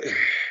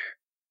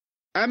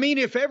 I mean,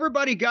 if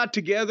everybody got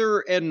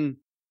together and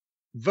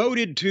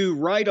voted to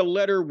write a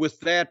letter with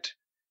that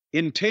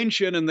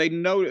intention, and they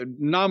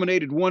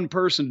nominated one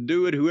person to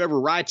do it, whoever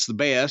writes the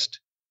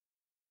best,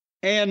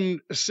 and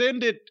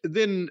send it,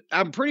 then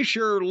I'm pretty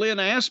sure Lynn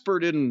Asper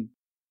didn't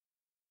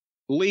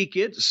leak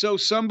it. So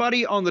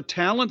somebody on the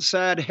talent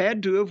side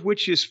had to have,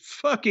 which is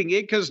fucking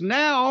it, because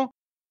now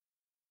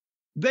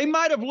they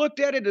might have looked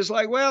at it as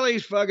like, well,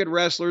 these fucking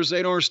wrestlers,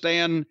 they don't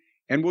understand,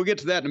 and we'll get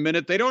to that in a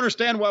minute. They don't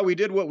understand why we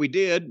did what we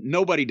did.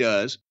 Nobody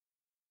does.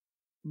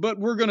 But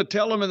we're going to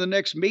tell them in the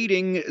next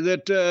meeting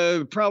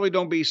that probably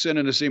don't be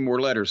sending us any more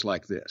letters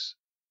like this.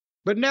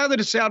 But now that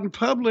it's out in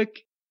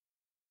public,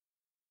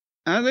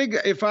 I think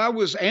if I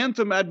was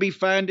Anthem, I'd be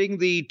finding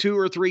the 2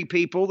 or 3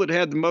 people that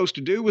had the most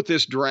to do with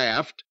this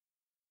draft,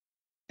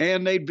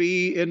 and they'd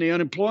be in the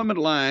unemployment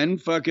line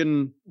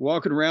fucking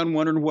walking around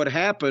wondering what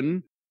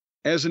happened,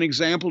 as an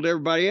example to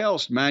everybody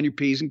else. Mind your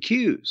P's and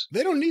Q's.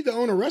 They don't need to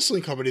own a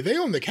wrestling company. They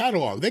own the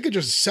catalog. They could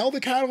just sell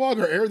the catalog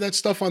or air that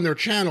stuff on their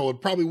channel.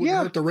 It probably wouldn't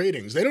hurt the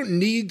ratings. They don't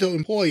need to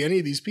employ any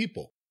of these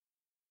people.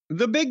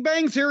 The Big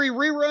Bang Theory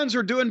reruns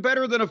are doing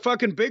better than a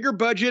fucking bigger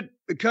budget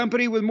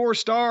company with more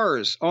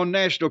stars on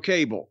national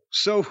cable.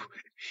 So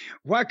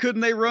Why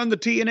couldn't they run the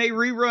TNA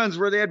reruns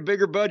where they had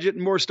bigger budget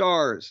and more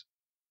stars?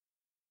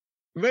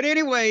 But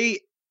anyway,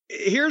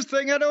 here's the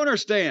thing I don't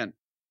understand.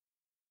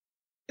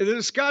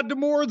 Scott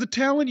D'Amore, the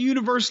talent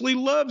universally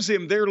loves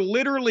him. They're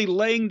literally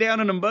laying down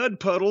in a mud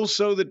puddle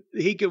so that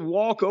he can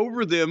walk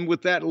over them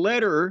with that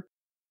letter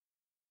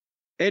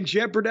and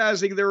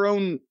jeopardizing their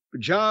own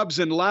jobs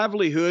and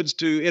livelihoods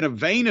in a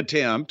vain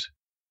attempt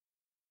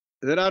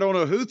that I don't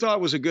know who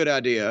thought was a good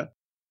idea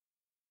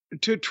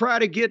to try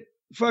to get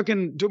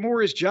fucking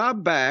D'Amore's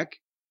job back.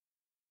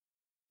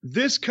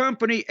 This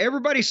company,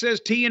 everybody says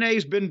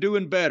TNA's been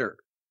doing better.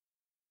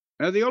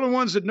 Now, the only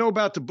ones that know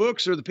about the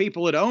books are the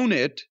people that own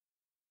it.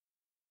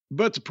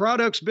 But the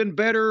product's been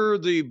better,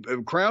 the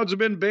crowds have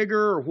been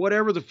bigger, or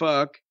whatever the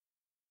fuck.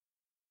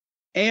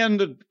 And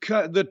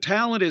the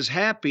talent is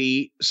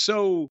happy.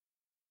 So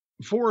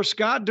for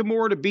Scott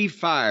D'Amore to be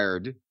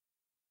fired,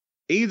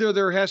 either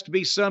there has to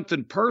be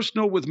something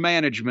personal with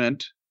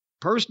management,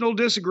 personal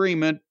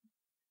disagreement,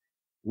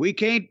 we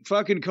can't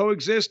fucking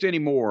coexist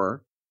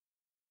anymore,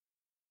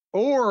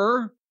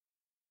 or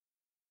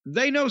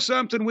they know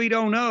something we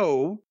don't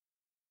know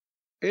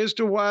as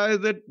to why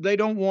that they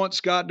don't want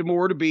Scott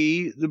D'Amore to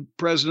be the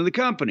president of the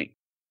company.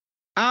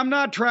 I'm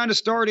not trying to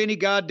start any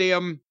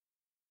goddamn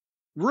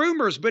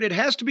rumors, but it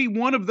has to be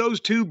one of those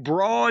two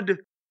broad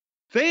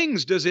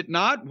things, does it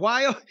not?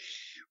 Why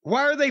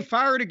are they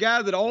firing a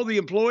guy that all the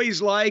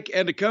employees like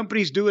and the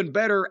company's doing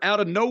better out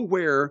of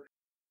nowhere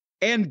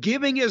and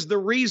giving as the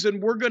reason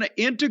we're going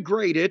to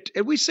integrate it?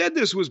 And we said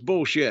this was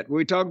bullshit when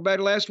we talked about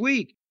it last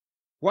week.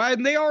 Why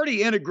hadn't they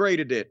already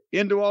integrated it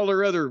into all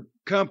their other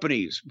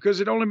companies?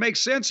 Because it only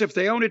makes sense if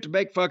they own it to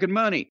make fucking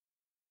money.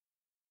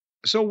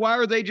 So why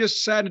are they just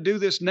deciding to do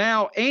this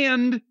now?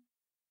 And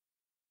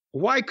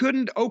why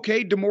couldn't,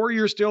 okay, D'Amore,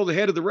 you're still the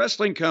head of the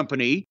wrestling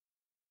company,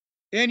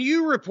 and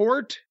you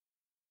report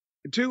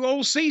to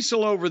old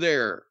Cecil over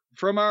there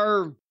from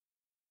our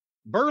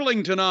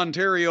Burlington,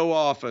 Ontario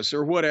office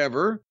or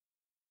whatever,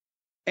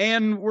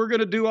 and we're going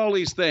to do all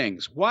these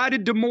things. Why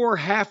did D'Amore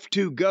have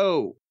to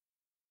go?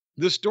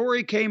 The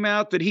story came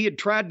out that he had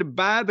tried to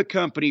buy the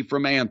company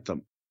from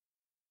Anthem.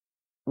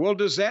 Well,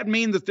 does that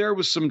mean that there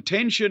was some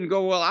tension?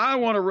 Go, well, I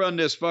want to run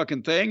this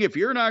fucking thing. If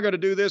you're not going to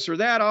do this or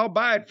that, I'll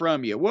buy it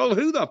from you. Well,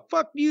 who the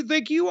fuck do you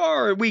think you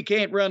are? We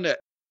can't run it.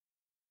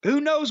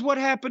 Who knows what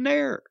happened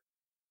there?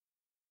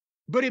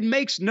 But it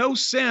makes no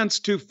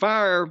sense to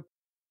fire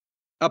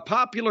a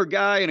popular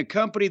guy in a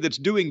company that's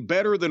doing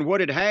better than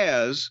what it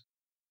has,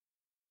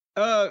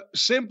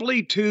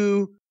 simply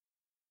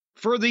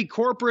for the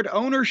corporate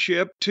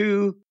ownership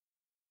to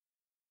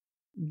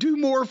do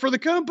more for the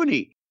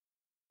company.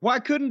 Why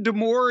couldn't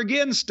D'Amore,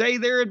 again, stay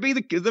there and be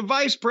the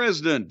vice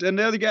president and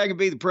the other guy could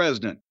be the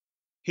president?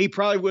 He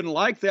probably wouldn't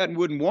like that and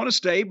wouldn't want to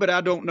stay, but I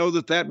don't know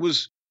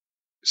that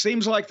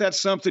seems like that's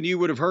something you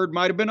would have heard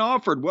might have been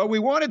offered. Well, we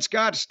wanted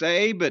Scott to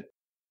stay, but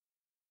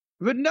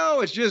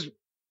no, it's just,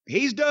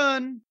 he's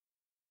done.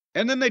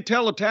 And then they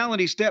tell the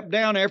talent he stepped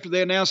down after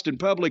they announced in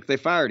public they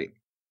fired him.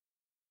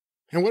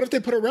 And what if they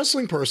put a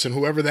wrestling person,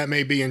 whoever that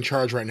may be, in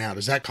charge right now?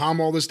 Does that calm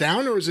all this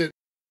down, or is it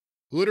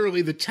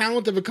literally the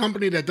talent of a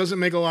company that doesn't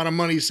make a lot of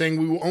money saying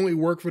we will only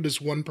work for this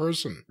one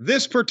person?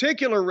 This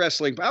particular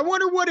wrestling. I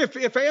wonder what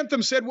if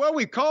Anthem said, well,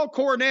 we call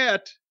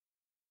Cornette.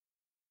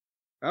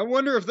 I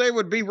wonder if they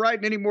would be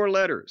writing any more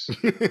letters.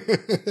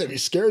 They'd be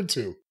scared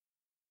to.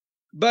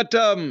 But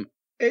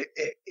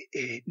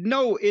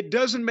no, it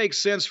doesn't make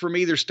sense from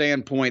either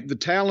standpoint. The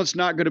talent's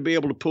not going to be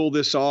able to pull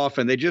this off,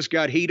 and they just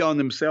got heat on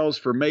themselves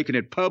for making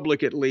it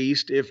public at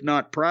least, if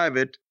not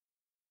private.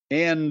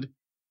 And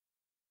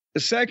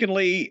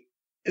secondly,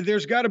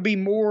 there's got to be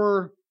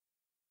more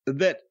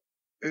that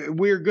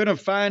we're going to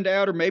find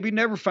out, or maybe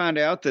never find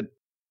out, that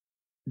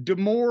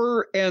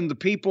D'Amore and the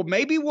people,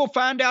 maybe we'll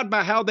find out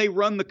by how they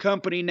run the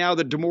company now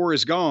that D'Amore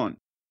is gone.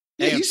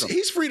 Yeah,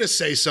 he's free to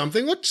say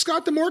something. Let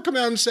Scott D'Amore come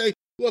out and say,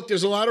 look,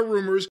 there's a lot of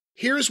rumors.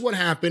 Here's what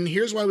happened.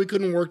 Here's why we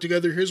couldn't work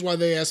together. Here's why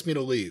they asked me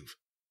to leave.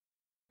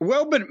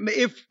 Well, but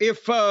if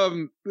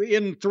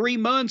in 3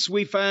 months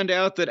we find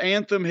out that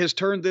Anthem has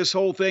turned this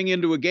whole thing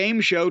into a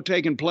game show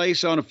taking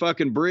place on a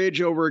fucking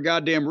bridge over a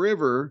goddamn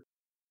river,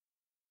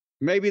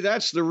 maybe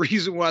that's the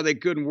reason why they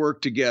couldn't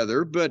work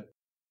together. But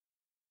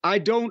I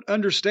don't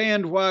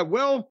understand why.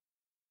 Well,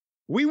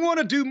 we want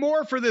to do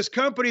more for this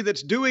company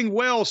that's doing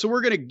well, so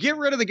we're going to get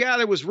rid of the guy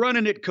that was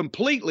running it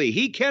completely.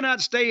 He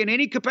cannot stay in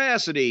any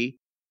capacity.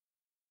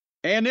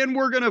 And then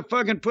we're going to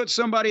fucking put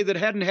somebody that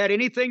hadn't had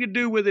anything to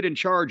do with it in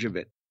charge of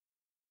it.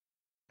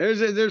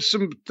 There's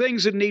some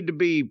things that need to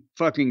be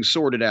fucking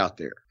sorted out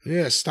there.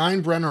 Yeah,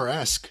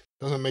 Steinbrenner-esque.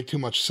 Doesn't make too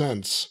much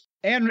sense.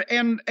 And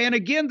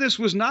again, this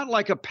was not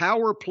like a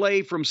power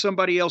play from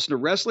somebody else in the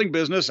wrestling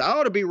business. I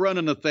ought to be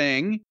running the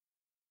thing,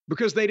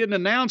 because they didn't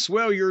announce,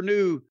 well, your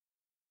new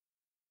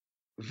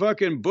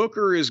fucking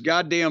booker is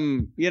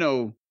goddamn,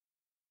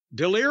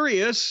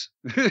 delirious.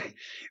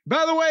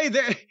 By the way,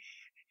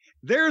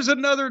 there's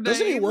another name.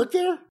 Doesn't he work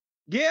there?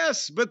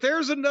 Yes, but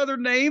there's another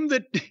name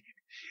that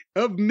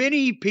of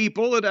many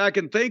people that I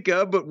can think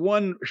of, but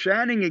one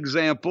shining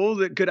example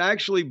that could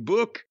actually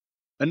book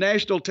a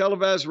national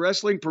televised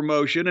wrestling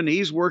promotion, and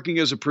he's working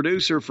as a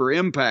producer for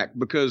Impact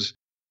because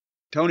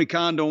Tony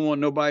Khan don't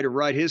want nobody to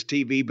write his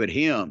TV but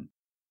him.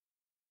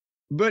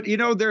 But, you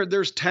know,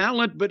 there's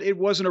talent, but it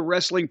wasn't a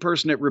wrestling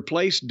person that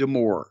replaced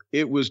D'Amore.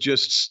 It was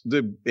just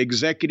the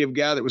executive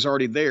guy that was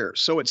already there.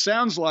 So it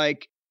sounds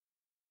like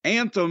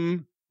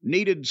Anthem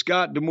needed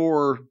Scott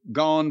D'Amore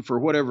gone for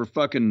whatever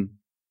fucking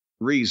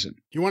reason.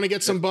 You want to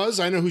get some buzz?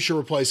 I know who should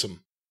replace him.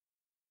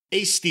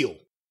 Ace Steel.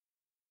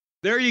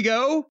 There you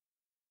go.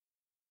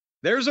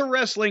 There's a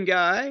wrestling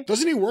guy.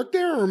 Doesn't he work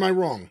there, or am I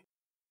wrong?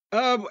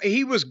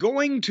 He was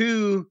going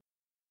to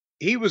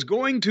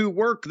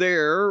work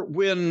there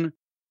when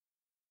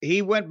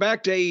he went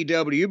back to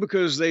AEW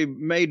because they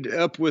made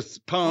up with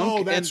Punk.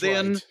 Oh, that's and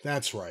then, right.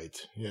 That's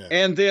right. Yeah.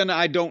 And then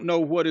I don't know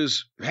what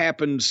has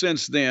happened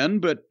since then,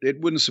 but it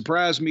wouldn't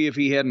surprise me if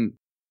he hadn't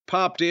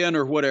popped in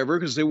or whatever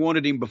because they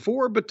wanted him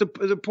before. But the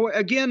point,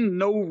 again,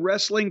 no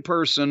wrestling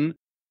person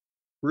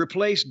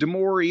replaced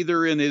D'Amore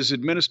either in his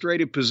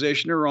administrative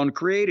position or on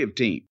creative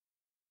team.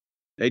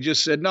 They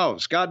just said, no,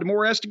 Scott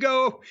D'Amore has to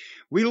go.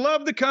 We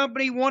love the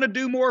company, want to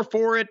do more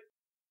for it.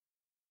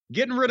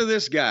 Getting rid of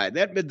this guy.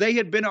 That they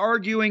had been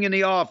arguing in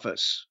the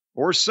office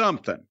or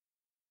something.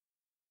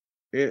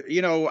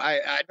 You know,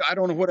 I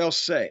don't know what else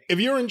to say. If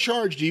you're in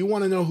charge, do you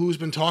want to know who's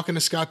been talking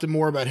to Scott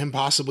D'Amore about him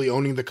possibly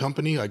owning the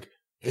company? Like,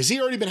 has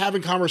he already been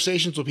having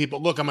conversations with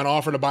people? Look, I'm going to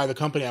offer to buy the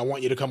company. I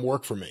want you to come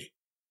work for me.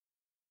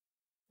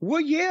 Well,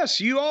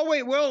 yes, you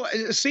always, well,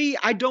 see,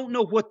 I don't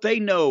know what they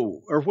know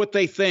or what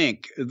they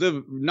think.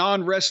 The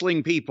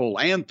non-wrestling people,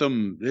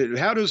 Anthem,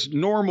 how does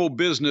normal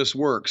business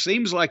work?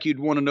 Seems like you'd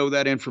want to know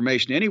that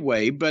information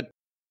anyway, but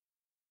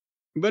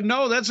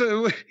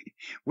no,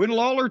 when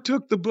Lawler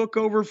took the book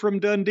over from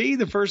Dundee,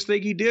 the first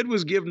thing he did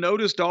was give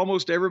notice to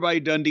almost everybody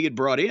Dundee had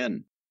brought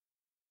in.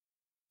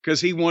 Because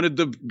he wanted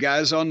the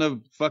guys on the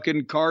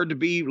fucking card to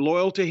be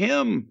loyal to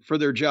him for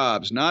their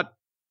jobs, not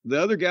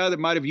the other guy that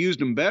might have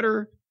used them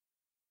better.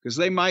 Because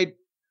they might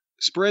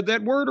spread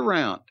that word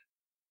around.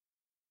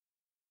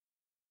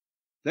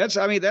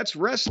 That's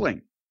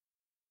wrestling.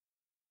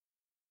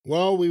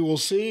 Well, we will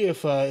see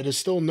if it is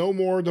still no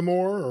more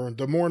D'Amore or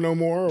D'Amore no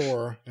more,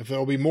 or if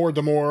there'll be more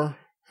D'Amore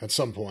at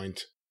some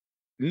point.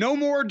 No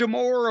more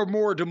D'Amore or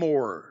more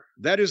D'Amore?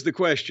 That is the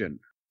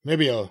question.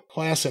 Maybe a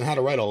class in how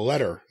to write a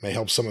letter may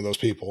help some of those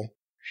people.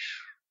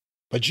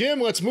 But Jim,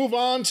 let's move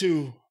on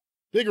to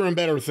bigger and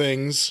better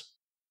things.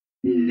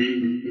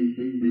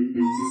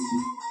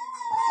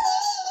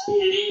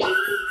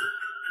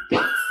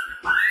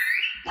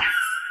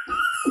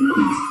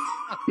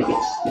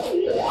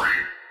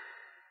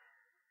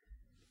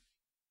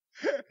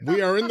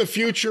 We are in the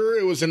future.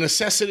 It was a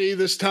necessity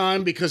this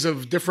time because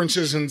of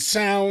differences in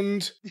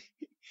sound.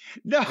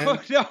 No.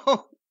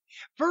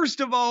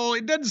 First of all,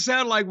 it doesn't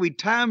sound like we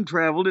time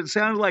traveled. It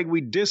sounds like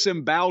we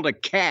disemboweled a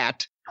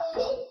cat.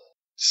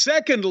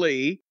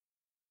 Secondly,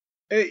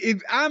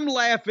 I'm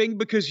laughing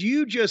because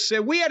you just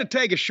said we had to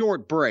take a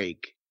short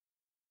break.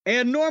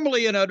 And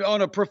normally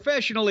on a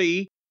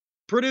professionally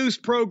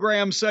produced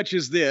program such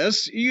as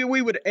this,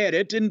 we would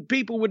edit and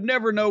people would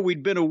never know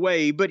we'd been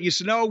away. But you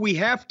said, no, we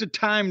have to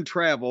time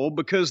travel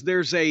because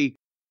there's a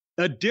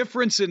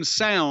difference in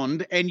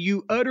sound. And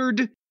you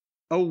uttered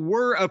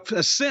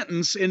a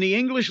sentence in the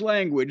English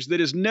language that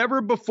has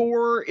never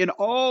before in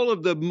all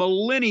of the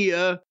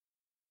millennia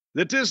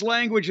that this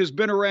language has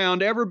been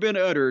around ever been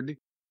uttered.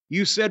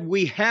 You said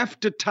we have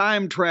to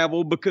time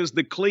travel because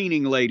the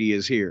cleaning lady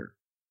is here.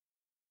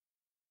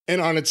 And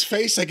on its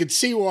face, I could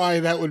see why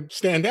that would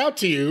stand out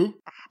to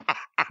you,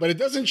 but it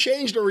doesn't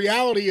change the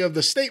reality of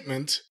the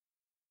statement.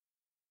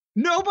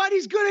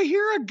 Nobody's going to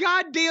hear a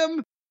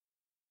goddamn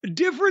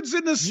difference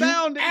in the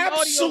sound in the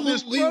audio of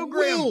this program.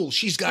 Will.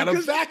 She's got a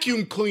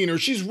vacuum cleaner.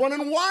 She's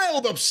running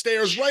wild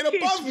upstairs right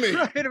above me.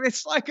 Right.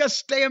 It's like a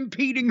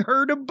stampeding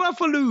herd of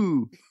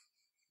buffalo.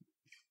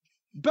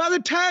 By the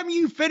time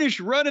you finish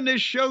running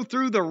this show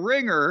through the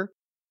ringer,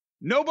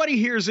 nobody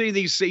hears any of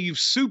these. Say you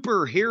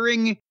super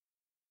hearing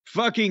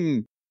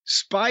fucking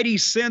spidey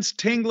sense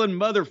tingling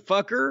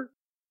motherfucker.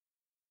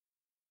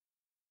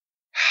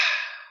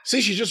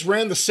 See, she just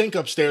ran the sink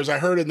upstairs. I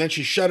heard it, and then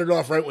she shut it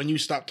off right when you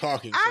stopped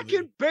talking. I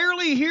can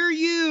barely hear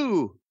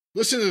you.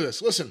 Listen to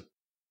this. Listen.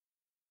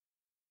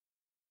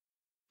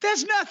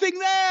 There's nothing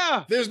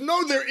there. There is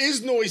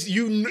noise.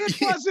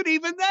 It wasn't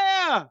even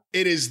there.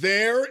 It is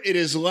there. It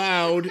is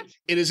loud.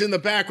 It is in the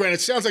background.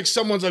 It sounds like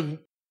someone's like,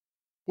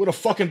 what a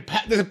fucking,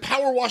 they're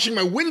power washing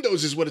my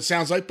windows is what it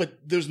sounds like, but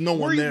there's no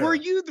one there. Were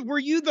you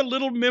the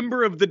little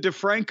member of the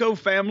DeFranco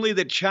family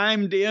that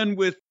chimed in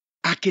with,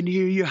 I can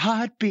hear your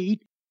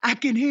heartbeat. I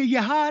can hear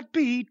your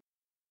heartbeat.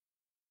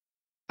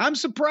 I'm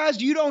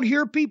surprised you don't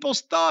hear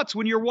people's thoughts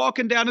when you're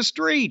walking down the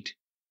street.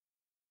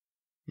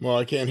 Well,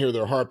 I can't hear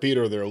their heartbeat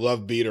or their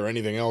love beat or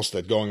anything else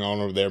that's going on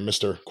over there,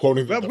 Mr.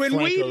 Quoting the But when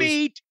we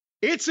meet,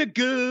 it's a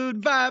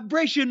good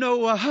vibration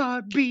or a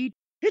heartbeat.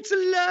 It's a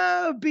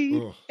love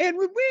beat. Ugh. And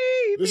when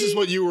we This is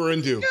what you were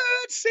into.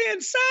 Good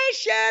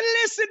sensation.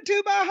 Listen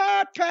to my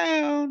heart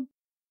pound.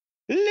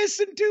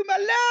 Listen to my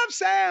love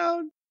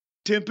sound.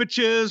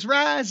 Temperatures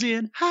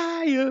rising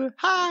higher,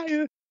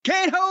 higher.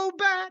 Can't hold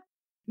back.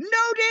 No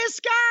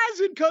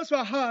disguising, 'cause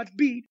my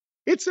heartbeat.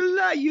 It's a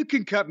lie. You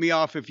can cut me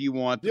off if you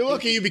want. You're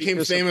lucky you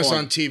became famous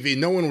on TV.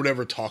 No one would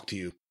ever talk to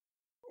you.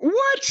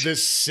 What?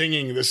 This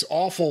singing, this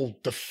awful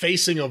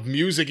defacing of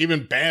music,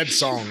 even bad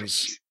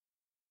songs.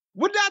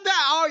 What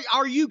that?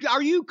 Are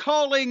you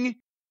calling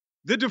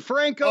the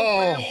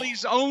DeFranco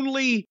family's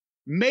only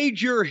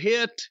major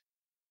hit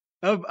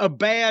of a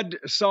bad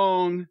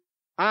song?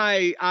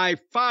 I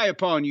fie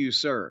upon you,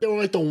 sir. They were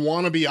like the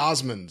wannabe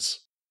Osmonds.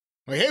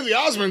 Like, hey, the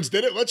Osmonds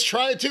did it. Let's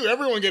try it too.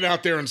 Everyone get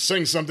out there and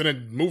sing something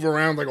and move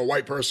around like a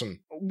white person.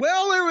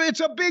 Well, it's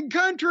a big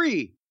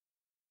country.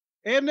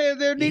 And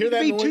there need to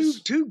be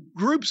two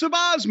groups of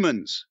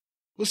Osmonds.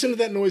 Listen to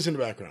that noise in the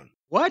background.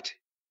 What?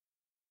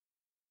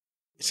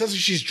 It sounds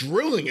like she's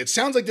drilling. It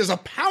sounds like there's a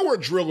power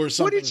drill or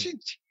something.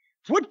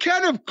 What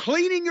kind of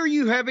cleaning are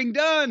you having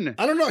done?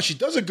 I don't know. She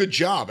does a good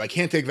job. I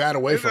can't take that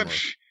away from her.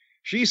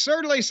 She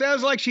certainly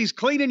sounds like she's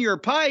cleaning your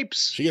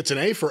pipes. She gets an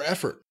A for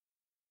effort.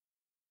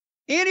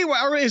 Anyway,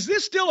 is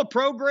this still a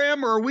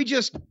program, or are we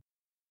just...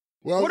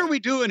 Well, what are we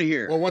doing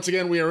here? Well, once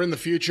again, we are in the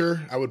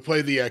future. I would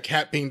play the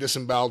cat being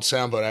disemboweled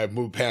sound, but I've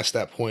moved past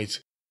that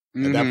point.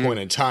 Mm-hmm. At that point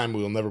in time,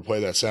 we will never play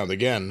that sound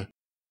again.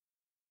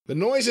 The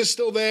noise is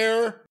still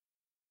there,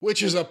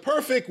 which is a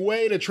perfect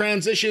way to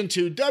transition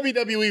to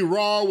WWE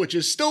Raw, which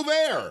is still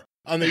there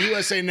on the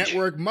USA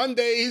Network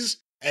Mondays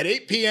at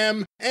 8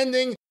 p.m.,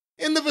 ending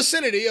in the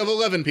vicinity of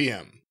 11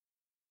 p.m.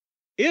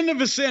 In the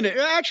vicinity.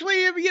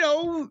 Actually,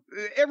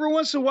 every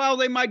once in a while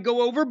they might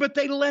go over, but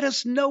they let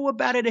us know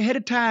about it ahead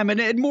of time.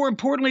 And more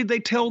importantly, they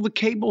tell the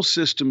cable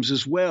systems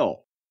as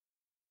well.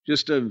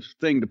 Just a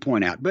thing to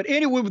point out. But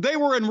anyway, they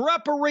were in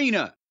Rupp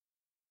Arena,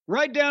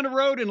 right down the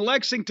road in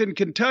Lexington,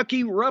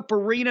 Kentucky. Rupp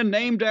Arena,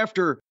 named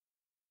after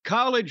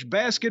college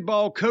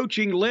basketball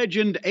coaching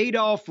legend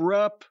Adolph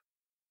Rupp.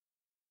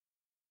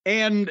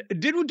 And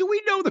do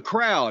we know the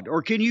crowd,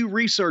 or can you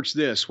research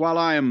this while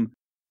I am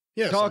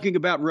talking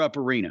about Rupp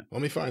Arena?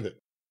 Let me find it.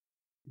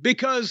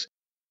 Because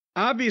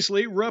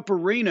obviously Rupp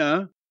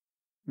Arena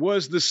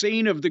was the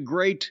scene of the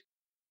great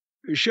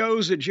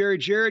shows that Jerry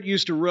Jarrett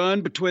used to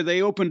run between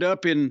they opened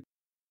up in,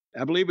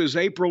 I believe it was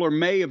April or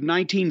May of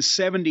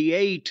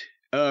 1978,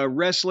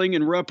 wrestling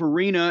in Rupp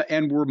Arena,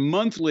 and were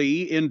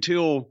monthly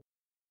until,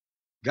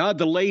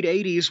 the late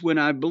 80s, when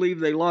I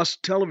believe they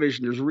lost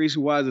television. There's a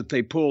reason why that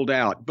they pulled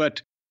out.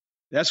 But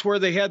that's where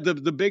they had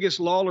the biggest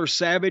Lawler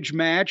Savage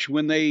match,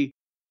 when they,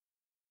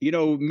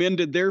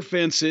 mended their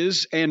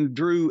fences and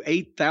drew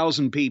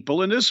 8,000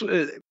 people. And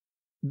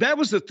that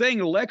was the thing.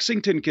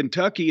 Lexington,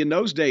 Kentucky in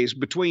those days,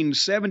 between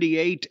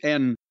 78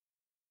 and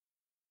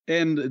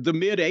the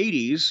mid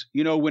 80s,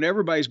 when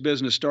everybody's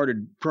business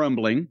started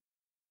crumbling,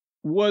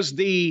 was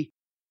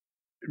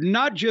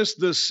not just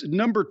the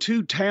number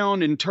 2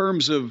 town in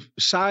terms of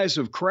size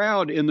of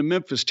crowd in the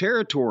Memphis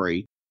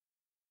territory.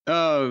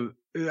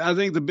 I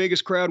think the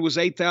biggest crowd was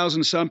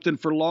 8,000 something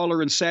for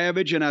Lawler and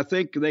Savage. And I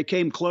think they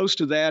came close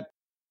to that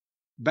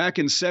back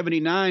in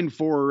 79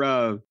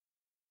 for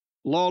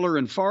Lawler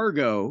and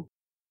Fargo.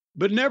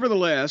 But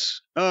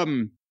nevertheless,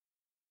 they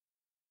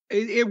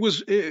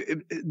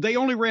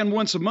only ran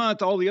once a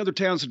month. All the other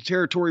towns in the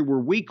territory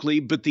were weekly,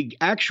 but the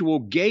actual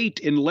gate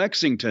in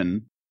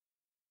Lexington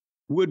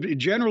would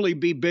generally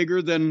be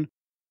bigger than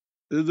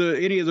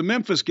any of the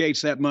Memphis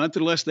gates that month,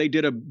 unless they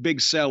did a big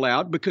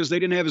sellout, because they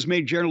didn't have as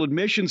many general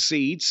admission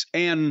seats.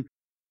 And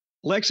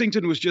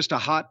Lexington was just a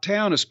hot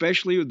town,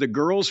 especially the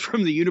girls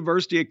from the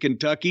University of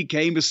Kentucky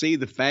came to see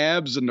the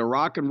Fabs and the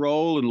Rock and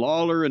Roll and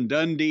Lawler and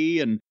Dundee.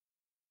 And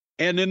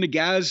then the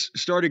guys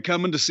started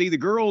coming to see the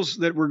girls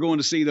that were going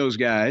to see those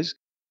guys.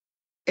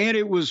 And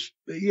it was,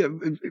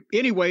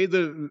 anyway,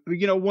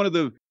 one of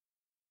the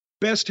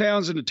best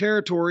towns in the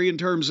territory in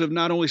terms of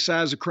not only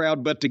size of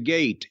crowd, but the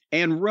gate.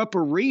 And Rupp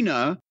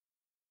Arena,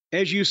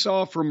 as you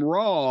saw from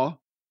Raw,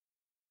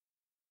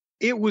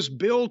 it was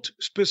built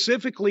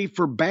specifically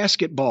for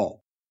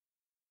basketball.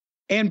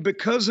 And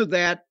because of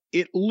that,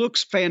 it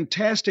looks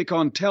fantastic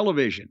on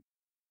television,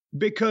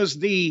 because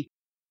the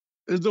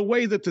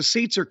way that the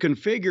seats are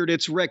configured,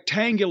 it's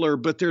rectangular,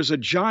 but there's a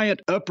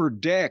giant upper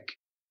deck.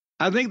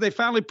 I think they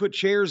finally put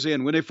chairs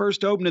in. When they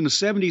first opened in the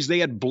 70s, they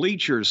had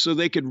bleachers, so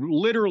they could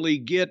literally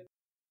get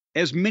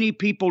as many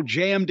people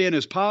jammed in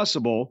as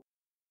possible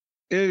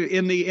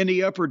in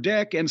the upper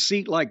deck, and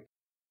seat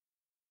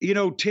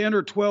 10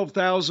 or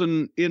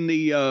 12,000 in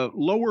the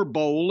lower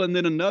bowl, and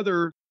then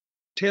another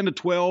 10 to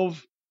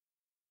 12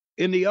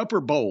 in the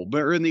upper bowl,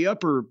 or in the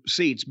upper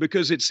seats,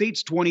 because it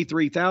seats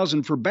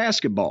 23,000 for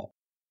basketball.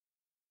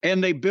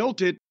 And they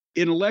built it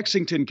in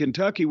Lexington,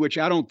 Kentucky, which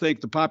I don't think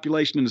the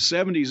population in the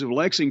 70s of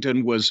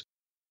Lexington was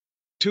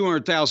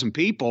 200,000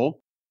 people,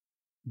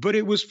 but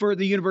it was for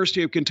the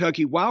University of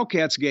Kentucky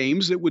Wildcats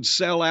games that would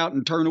sell out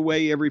and turn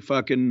away every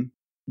fucking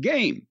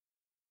game.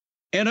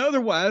 And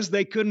otherwise,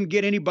 they couldn't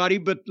get anybody,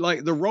 but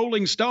like the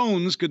Rolling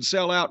Stones could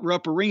sell out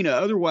Rupp Arena.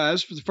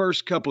 Otherwise, for the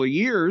first couple of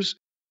years,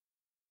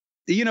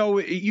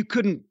 you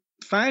couldn't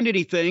find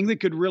anything that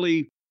could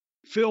really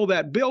fill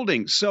that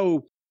building.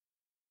 So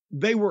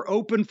they were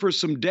open for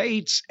some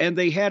dates, and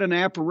they had an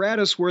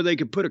apparatus where they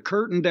could put a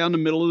curtain down the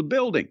middle of the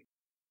building.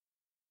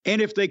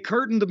 And if they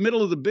curtained the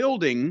middle of the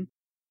building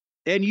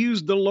and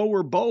used the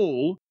lower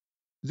bowl,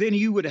 then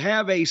you would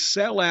have a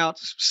sellout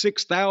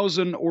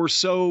 6,000 or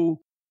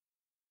so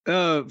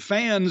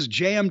fans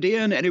jammed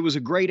in, and it was a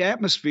great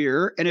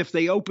atmosphere. And if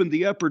they opened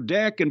the upper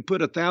deck and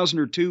put 1,000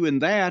 or two in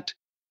that,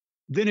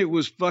 then it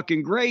was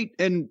fucking great.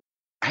 And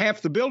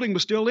half the building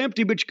was still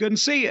empty, but you couldn't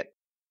see it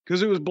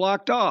because it was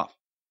blocked off.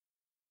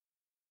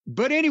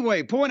 But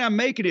anyway, point I'm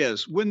making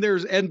is when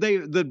there's, and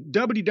the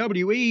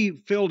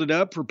WWE filled it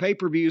up for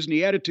pay-per-views in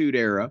the Attitude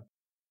Era,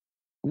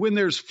 when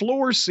there's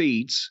floor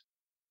seats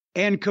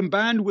and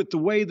combined with the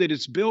way that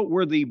it's built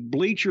where the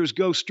bleachers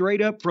go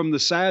straight up from the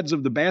sides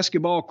of the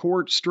basketball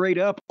court straight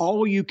up,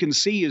 all you can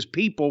see is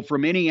people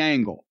from any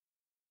angle.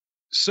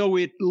 So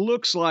it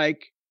looks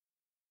like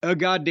a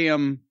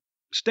goddamn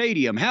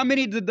stadium. How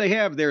many did they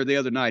have there the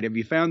other night? Have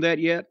you found that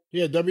yet?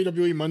 Yeah,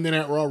 WWE Monday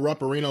Night Raw,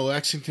 Rupp Arena,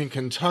 Lexington,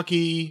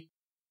 Kentucky,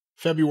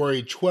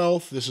 February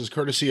 12th. This is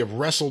courtesy of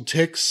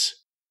WrestleTix.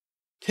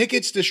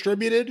 Tickets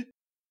distributed,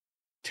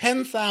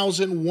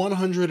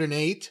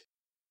 10,108.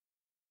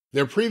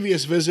 Their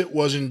previous visit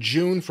was in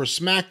June for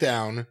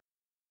SmackDown,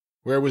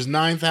 where it was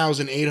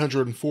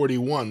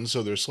 9,841,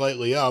 so they're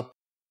slightly up.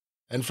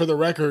 And for the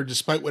record,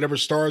 despite whatever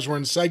stars were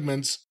in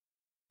segments,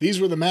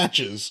 these were the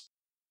matches.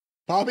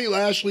 Bobby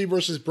Lashley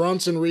versus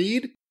Bronson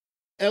Reed,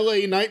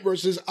 LA Knight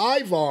versus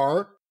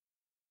Ivar,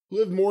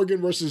 Liv Morgan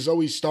versus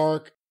Zoe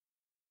Stark,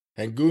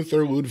 and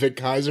Gunther, Ludwig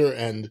Kaiser,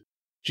 and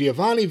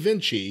Giovanni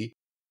Vinci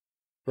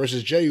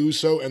versus Jey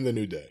Uso and The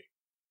New Day.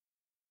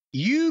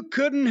 You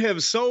couldn't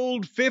have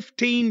sold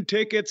 15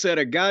 tickets at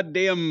a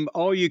goddamn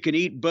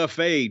all-you-can-eat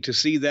buffet to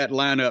see that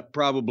lineup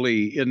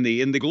probably in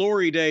the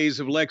glory days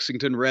of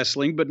Lexington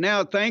wrestling. But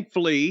now,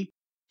 thankfully,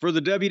 for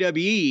the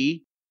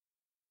WWE,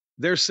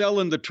 they're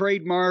selling the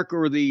trademark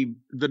or the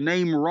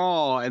name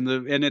Raw, and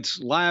it's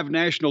live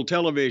national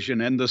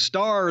television, and the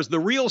stars, the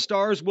real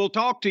stars, will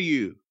talk to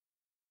you.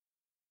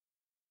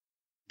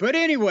 But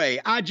anyway,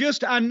 I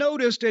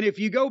noticed, and if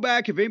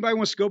anybody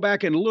wants to go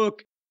back and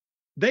look,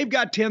 they've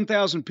got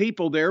 10,000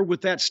 people there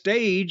with that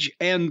stage,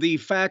 and the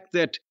fact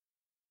that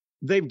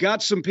they've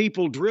got some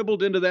people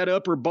dribbled into that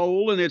upper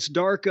bowl and it's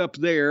dark up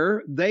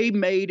there. They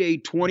made a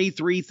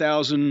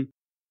 23,000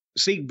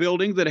 seat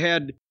building that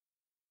had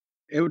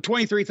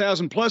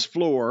 23,000 plus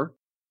floor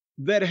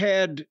that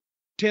had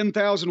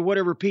 10,000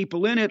 whatever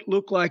people in it.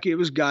 Looked like it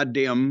was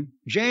goddamn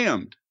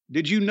jammed.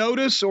 Did you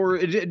notice, or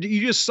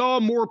you just saw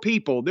more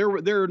people?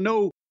 There are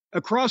no,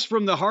 across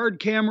from the hard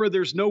camera,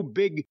 there's no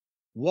big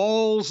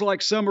walls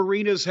like some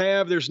arenas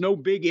have. There's no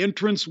big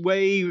entrance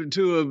way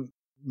to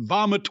a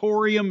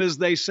vomitorium, as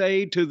they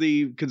say, to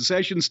the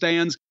concession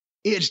stands.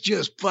 It's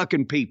just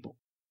fucking people.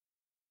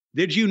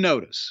 Did you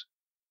notice?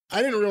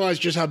 I didn't realize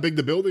just how big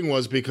the building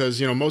was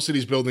because, most of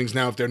these buildings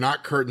now, if they're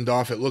not curtained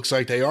off, it looks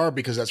like they are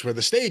because that's where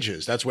the stage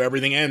is. That's where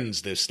everything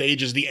ends. The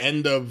stage is the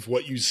end of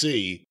what you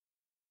see.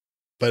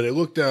 But it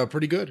looked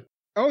pretty good.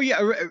 Oh,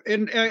 yeah.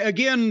 And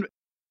again,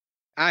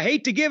 I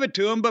hate to give it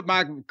to them, but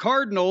my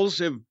Cardinals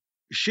have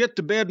shit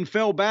the bed and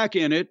fell back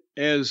in it,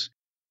 as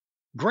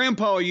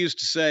Grandpa used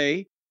to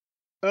say.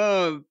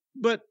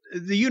 But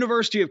the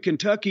University of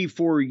Kentucky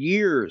for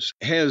years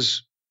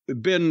has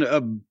been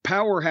a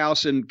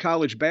powerhouse in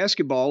college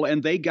basketball,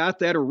 and they got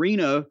that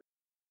arena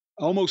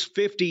almost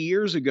 50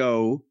 years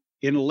ago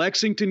in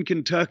Lexington,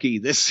 Kentucky.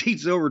 This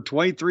seats over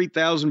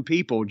 23,000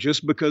 people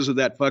just because of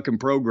that fucking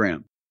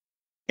program.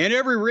 And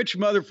every rich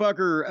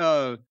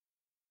motherfucker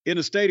in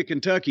the state of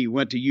Kentucky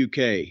went to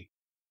UK.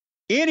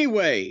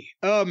 Anyway,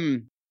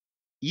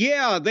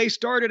 yeah, they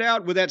started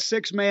out with that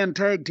 6-man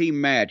tag team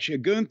match.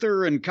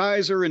 Gunther and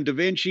Kaiser and Da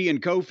Vinci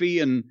and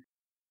Kofi and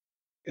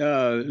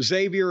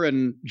Xavier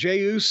and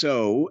Jey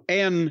Uso.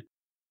 And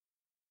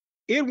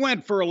it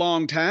went for a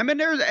long time. And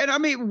I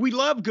mean, we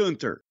love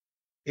Gunther.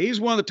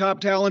 He's one of the top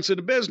talents in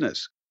the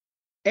business.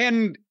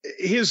 And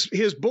his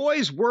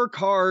boys work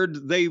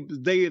hard. They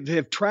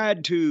have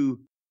tried to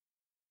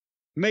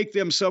make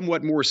them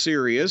somewhat more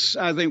serious.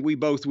 I think we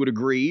both would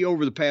agree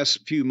over the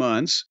past few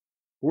months,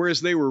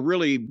 whereas they were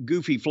really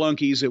goofy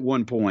flunkies at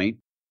one point.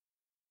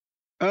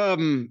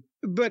 But,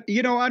 I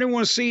didn't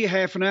want to see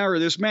half an hour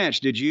of this match.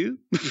 Did you?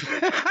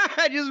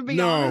 Just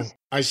be honest. No,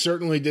 I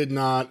certainly did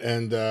not.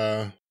 And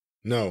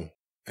no.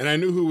 And I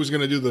knew who was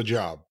going to do the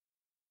job.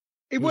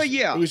 Well,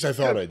 yeah. At least I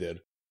thought I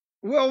did.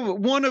 Well,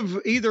 one of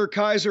either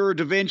Kaiser or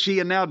Da Vinci,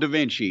 and now Da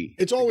Vinci.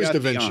 It's always Da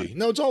Vinci.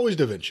 No, it's always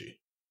Da Vinci.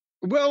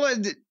 Well,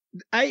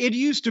 it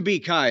used to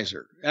be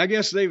Kaiser. I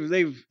guess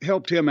they've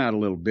helped him out a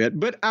little bit.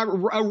 But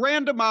a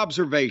random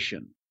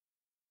observation.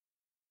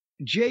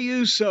 Jey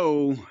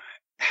Uso,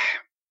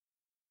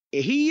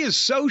 he is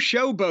so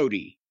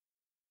showboaty.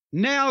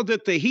 Now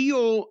that the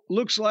heel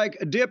looks like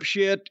a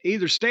dipshit,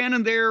 either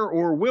standing there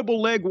or wibble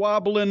leg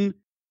wobbling,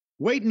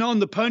 waiting on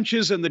the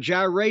punches and the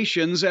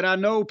gyrations. And I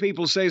know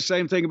people say the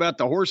same thing about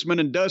the Horseman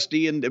and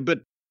Dusty,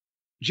 but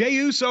Jey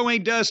Uso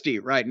ain't Dusty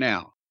right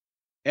now.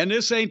 And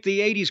this ain't the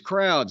 80s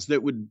crowds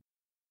that would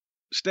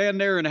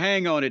stand there and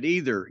hang on it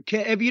either.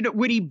 Have you,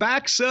 when he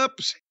backs up,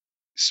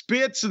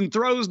 spits and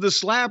throws the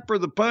slap or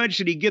the punch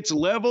and he gets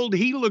leveled,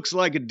 he looks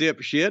like a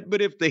dipshit.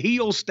 But if the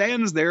heel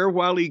stands there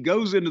while he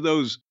goes into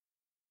those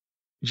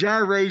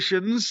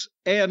gyrations,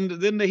 and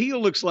then the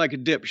heel looks like a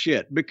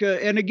dipshit.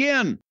 And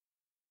again,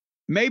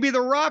 maybe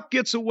The Rock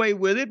gets away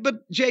with it,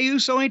 but Jey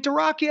Uso ain't The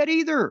Rock yet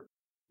either.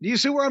 Do you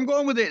see where I'm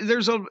going with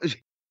it?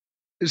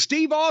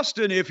 Steve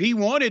Austin, if he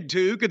wanted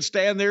to, could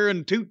stand there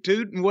and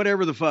toot and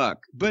whatever the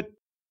fuck. But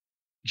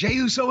Jey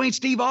Uso ain't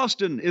Steve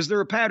Austin. Is there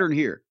a pattern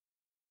here?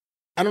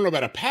 I don't know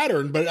about a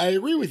pattern, but I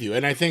agree with you.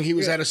 And I think he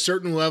was at a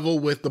certain level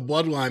with the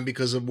bloodline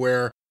because of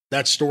where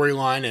that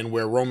storyline and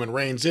where Roman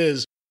Reigns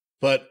is.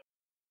 But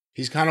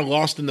he's kind of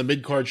lost in the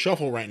mid-card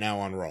shuffle right now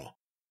on Raw.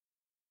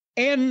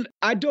 And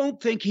I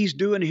don't think he's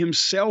doing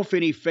himself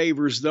any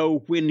favors, though,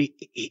 when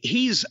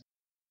he's...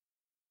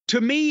 To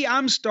me,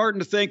 I'm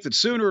starting to think that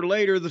sooner or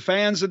later, the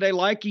fans, that they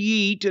like to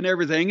eat and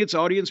everything, it's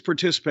audience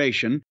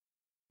participation.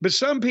 But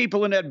some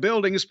people in that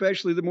building,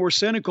 especially the more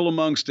cynical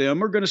amongst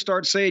them, are going to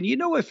start saying, you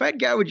know, if that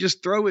guy would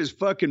just throw his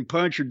fucking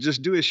punch or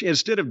just do his shit,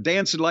 instead of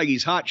dancing like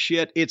he's hot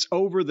shit, it's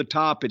over the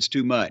top, it's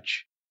too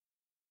much.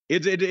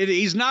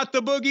 He's not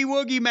the boogie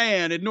woogie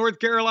man in North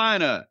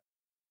Carolina.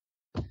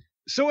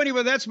 So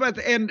anyway, that's about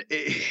the end.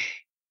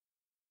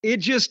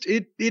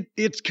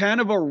 It's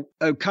kind of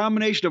a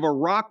combination of a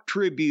Rock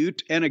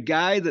tribute and a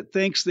guy that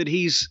thinks that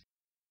his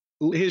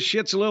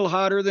shit's a little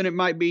hotter than it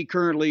might be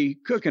currently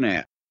cooking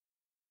at.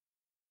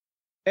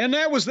 And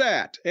that was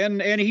that.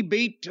 And he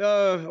beat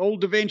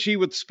old Da Vinci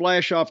with the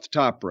splash off the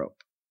top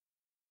rope.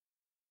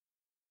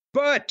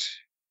 But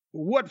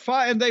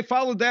and they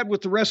followed that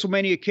with the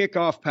WrestleMania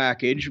kickoff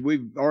package.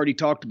 We've already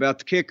talked about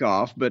the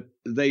kickoff, but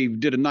they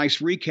did a nice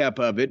recap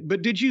of it.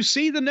 But did you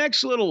see the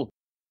next little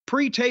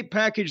pre-tape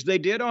package they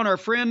did on our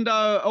friend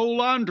old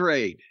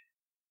Andre?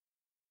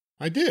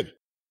 I did.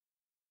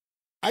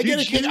 I get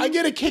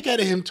a kick out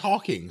of him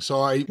talking,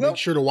 so I make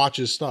sure to watch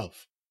his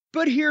stuff.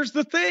 But here's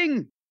the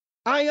thing.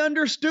 I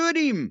understood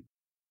him.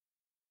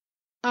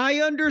 I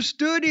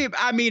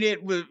mean,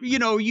 it was,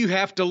 you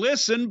have to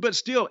listen, but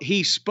still,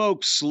 he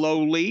spoke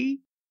slowly.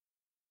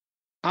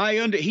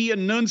 He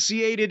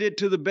enunciated it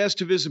to the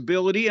best of his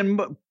ability. And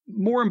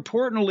more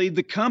importantly,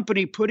 the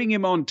company putting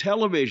him on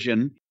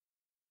television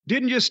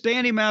didn't just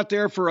stand him out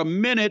there for a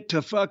minute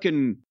to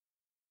fucking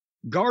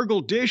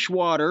gargle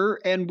dishwater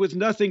and with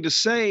nothing to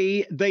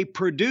say. They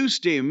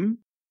produced him.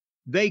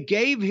 They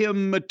gave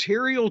him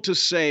material to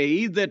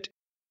say that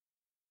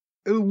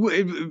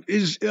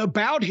is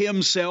about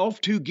himself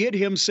to get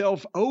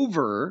himself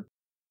over.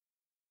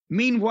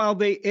 Meanwhile,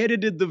 they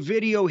edited the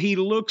video. He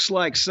looks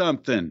like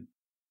something.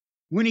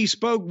 When he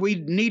spoke, we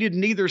needed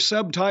neither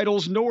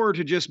subtitles nor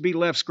to just be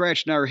left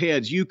scratching our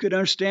heads. You could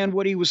understand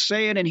what he was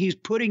saying, and he's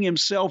putting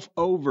himself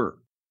over.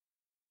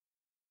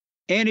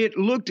 And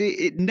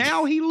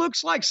now he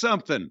looks like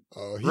something,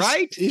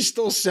 right? He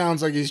still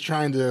sounds like he's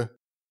trying to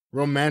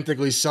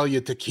romantically sell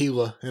you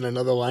tequila in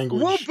another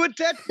language. Well, but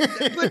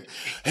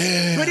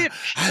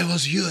I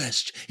was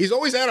US. He's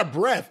always out of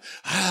breath.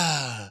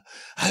 I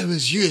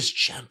was US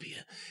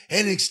champion,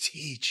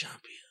 NXT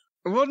champion.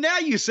 Well, now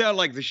you sound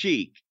like the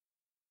Sheik.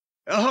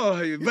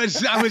 Oh,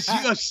 but I was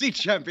UFC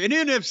champion,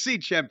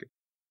 NFC champion.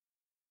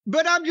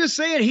 But I'm just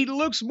saying, he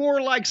looks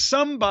more like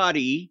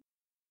somebody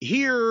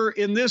here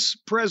in this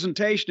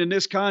presentation, in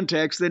this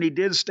context, than he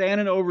did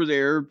standing over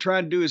there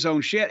trying to do his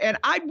own shit. And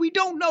we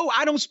don't know.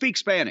 I don't speak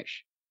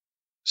Spanish.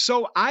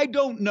 So I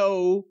don't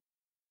know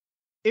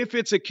if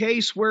it's a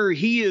case where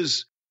he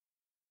is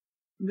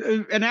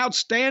an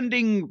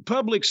outstanding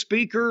public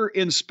speaker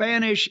in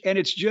Spanish, and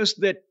it's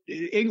just that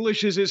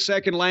English is his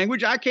second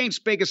language. I can't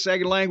speak a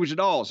second language at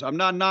all, so I'm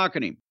not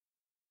knocking him.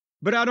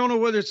 But I don't know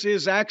whether it's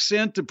his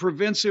accent that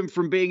prevents him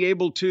from being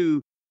able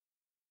to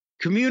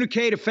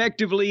communicate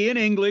effectively in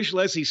English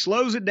unless he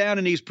slows it down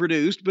and he's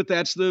produced, but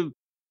that's the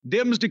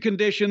dims to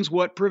conditions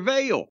what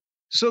prevail.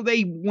 So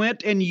they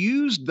went and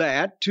used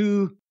that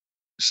to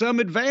some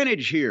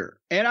advantage here.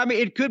 And I mean,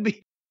 it could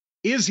be,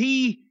 is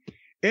he,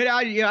 and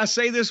I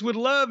say this with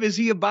love, is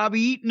he a Bobby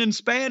Eaton in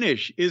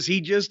Spanish? Is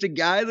he just a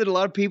guy that a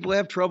lot of people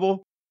have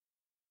trouble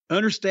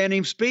understanding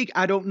him speak?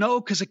 I don't know,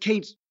 because I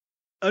can't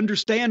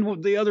understand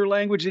what the other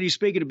language that he's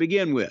speaking to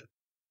begin with.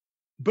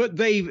 But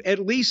they've at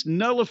least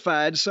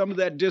nullified some of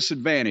that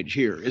disadvantage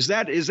here. Is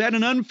that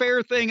an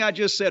unfair thing I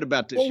just said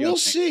about this? Well, we'll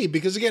see,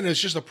 because again, it's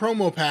just a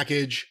promo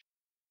package.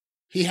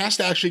 He has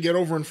to actually get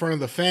over in front of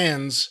the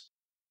fans.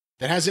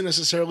 That hasn't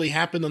necessarily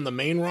happened on the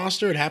main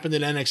roster. It happened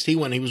in NXT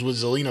when he was with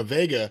Zelina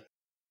Vega.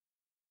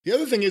 The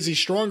other thing is he's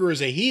stronger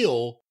as a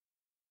heel.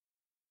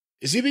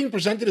 Is he being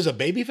presented as a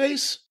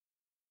babyface?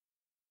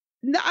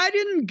 No, I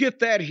didn't get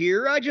that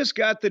here. I just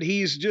got that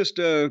he's just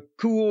a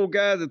cool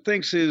guy that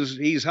thinks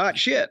he's hot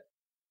shit.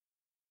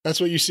 That's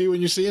what you see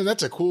when you see him?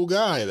 That's a cool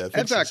guy.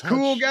 That's a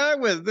cool guy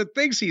that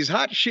thinks he's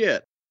hot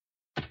shit.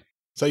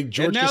 It's like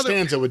George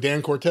Costanza with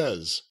Dan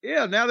Cortez.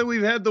 Yeah, now that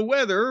we've had the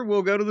weather,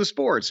 we'll go to the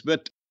sports.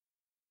 But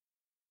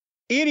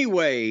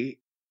anyway,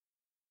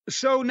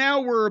 So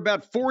now we're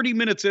about 40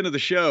 minutes into the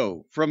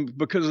show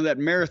because of that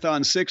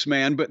marathon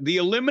 6-man, but the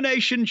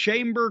Elimination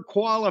Chamber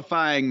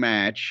qualifying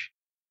match,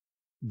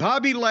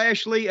 Bobby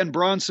Lashley and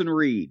Bronson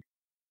Reed.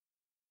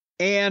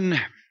 And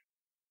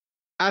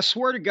I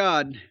swear to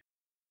God,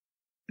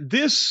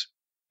 this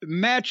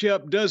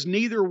matchup does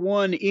neither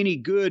one any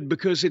good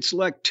because it's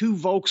like two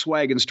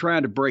Volkswagens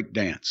trying to break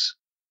dance.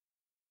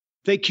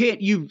 They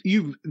can't,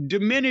 you've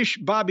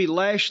diminished Bobby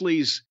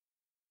Lashley's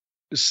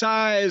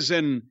size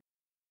and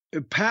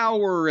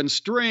power and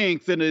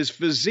strength and his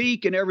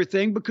physique and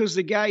everything because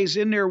the guy he's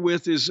in there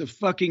with is a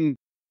fucking,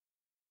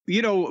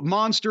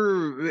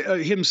 monster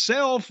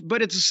himself.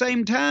 But at the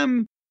same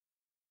time,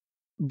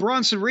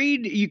 Bronson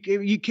Reed,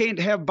 you can't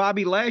have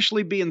Bobby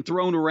Lashley being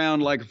thrown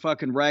around like a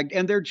fucking rag.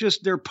 And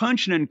they're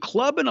punching and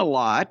clubbing a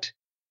lot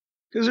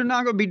because they're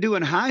not going to be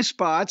doing high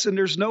spots. And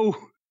there's no,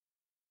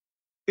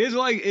 it's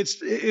like,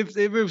 if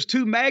it was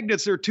two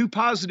magnets, there are two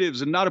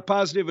positives and not a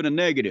positive and a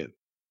negative.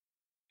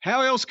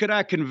 How else could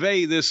I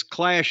convey this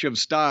clash of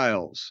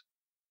styles?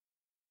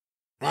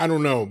 I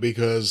don't know,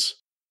 because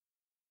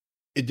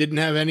it didn't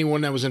have anyone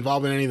that was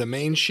involved in any of the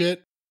main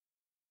shit.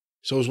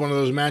 So it was one of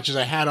those matches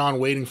I had on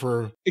waiting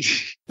for.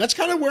 That's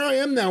kind of where I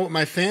am now with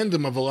my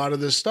fandom of a lot of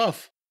this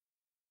stuff.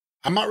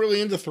 I'm not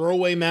really into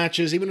throwaway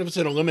matches, even if it's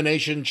an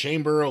elimination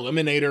chamber,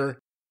 eliminator,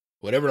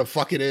 whatever the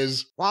fuck it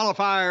is.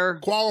 Qualifier,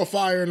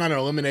 not an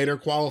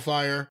eliminator,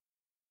 qualifier.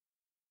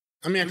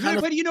 I mean,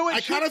 I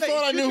kind of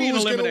thought I knew who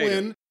was going to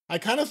win. I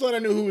kind of thought I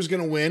knew who was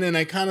going to win, and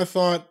I kind of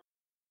thought,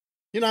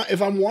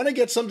 if I want to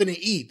get something to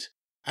eat,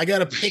 I got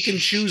to pick and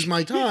choose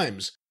my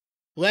times.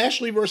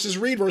 Lashley versus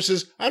Reed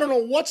versus, I don't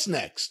know what's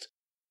next.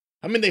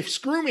 I mean, they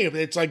screw me if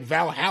it's like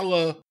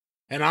Valhalla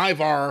and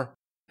Ivar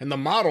and the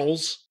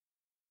models,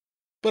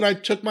 but I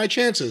took my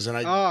chances and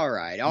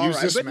I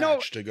used this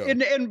match to go.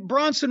 And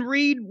Bronson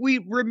Reed, we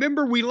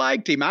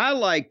liked him. I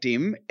liked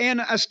him, and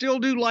I still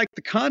do like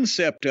the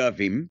concept of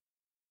him.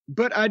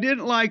 But I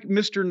didn't like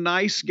Mr.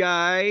 Nice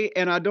Guy,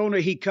 and I don't know,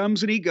 he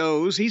comes and he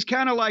goes. He's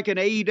kind of like an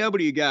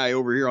AEW guy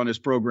over here on this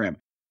program.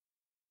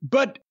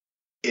 But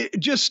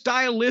just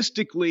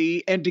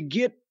stylistically, and to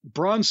get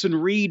Bronson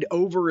Reed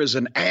over as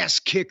an ass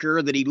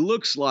kicker that he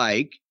looks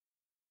like,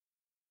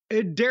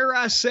 dare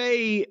I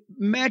say,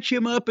 match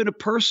him up in a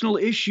personal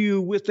issue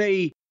with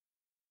a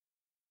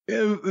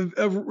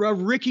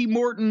Ricky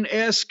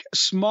Morton-esque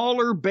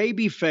smaller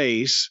baby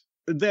face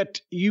that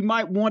you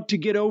might want to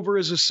get over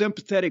as a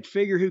sympathetic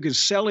figure who can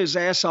sell his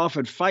ass off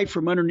and fight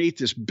from underneath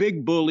this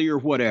big bully or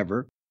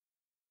whatever.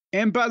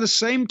 And by the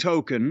same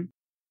token,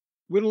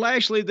 with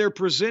Lashley, they're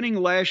presenting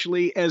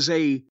Lashley as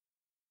a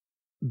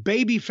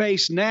baby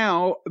face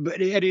now,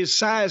 but at his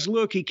size,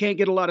 look, he can't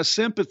get a lot of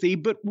sympathy.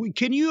 But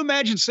can you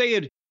imagine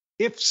saying,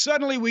 if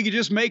suddenly we could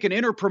just make an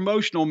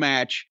interpromotional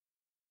match,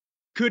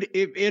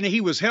 and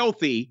he was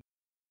healthy,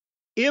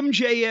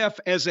 MJF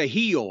as a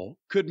heel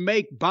could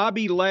make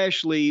Bobby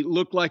Lashley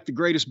look like the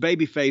greatest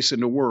babyface in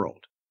the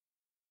world.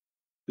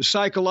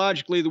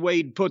 Psychologically, the way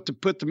he'd put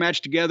the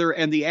match together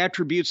and the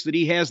attributes that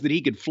he has, that he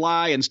could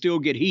fly and still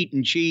get heat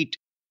and cheat,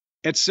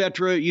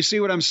 etc. You see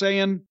what I'm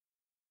saying?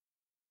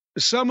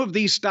 Some of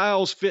these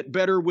styles fit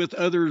better with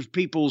other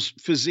people's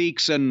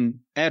physiques and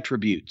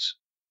attributes.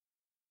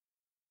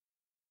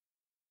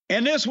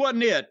 And this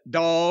wasn't it,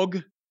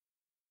 dog.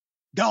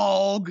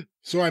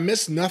 So I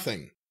missed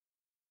nothing.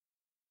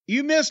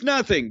 You missed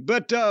nothing,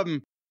 but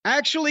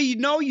actually,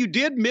 no, you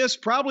did miss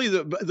probably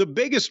the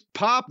biggest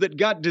pop that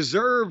got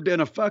deserved in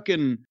a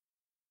fucking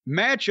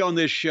match on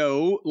this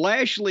show.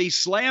 Lashley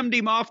slammed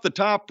him off the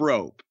top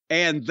rope,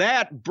 and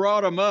that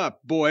brought him up,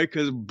 boy,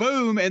 because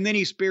boom, and then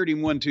he speared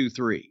him 1, 2,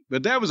 3.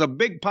 But that was a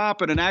big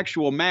pop in an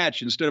actual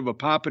match instead of a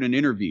pop in an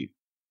interview.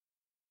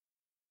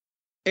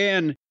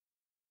 And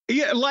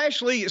yeah,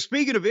 Lashley,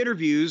 speaking of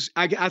interviews,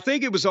 I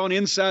think it was on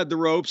Inside the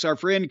Ropes, our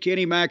friend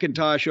Kenny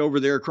McIntosh over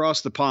there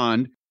across the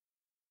pond.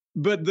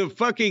 But the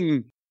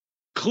fucking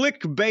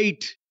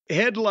clickbait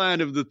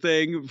headline of the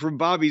thing from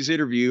Bobby's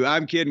interview,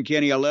 I'm kidding,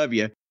 Kenny, I love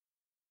you,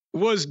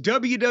 was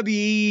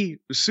WWE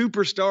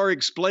superstar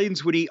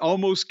explains when he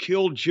almost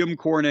killed Jim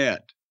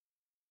Cornette.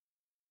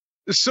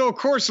 So, of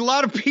course, a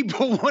lot of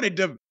people wanted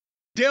to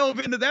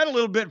delve into that a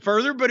little bit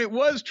further, but it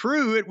was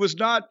true. It was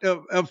not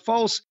a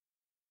false.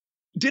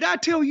 Did I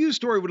tell you a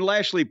story when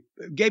Lashley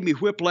gave me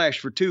whiplash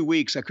for 2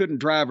 weeks? I couldn't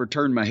drive or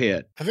turn my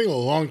head. I think a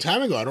long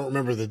time ago. I don't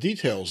remember the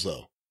details,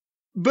 though.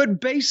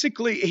 But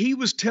basically, he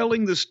was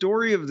telling the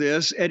story of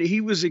this, and he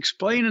was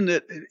explaining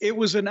that it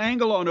was an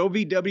angle on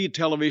OVW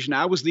television.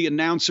 I was the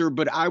announcer,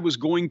 but I was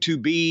going to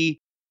be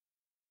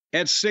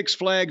at Six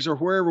Flags or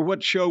wherever,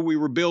 what show we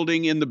were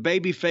building, in the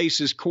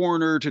babyface's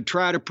corner to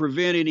try to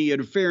prevent any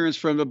interference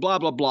from the blah,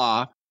 blah,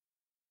 blah.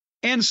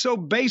 And so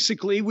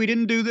basically, we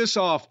didn't do this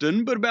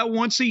often, but about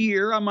once a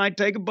year, I might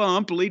take a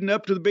bump leading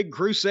up to the big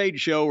Crusade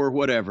show or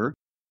whatever.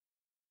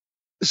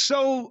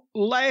 So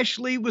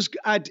Lashley was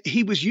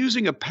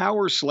using a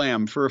power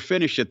slam for a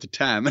finish at the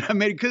time. And I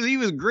made it, because he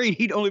was green,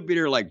 he'd only been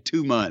here like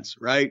 2 months,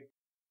 right?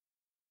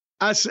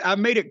 I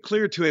made it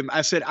clear to him.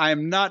 I said, I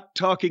am not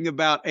talking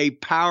about a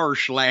power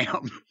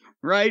slam.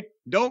 right?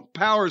 Don't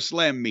power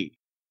slam me.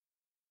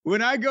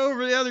 When I go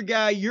over the other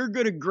guy, you're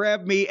going to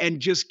grab me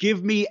and just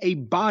give me a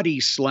body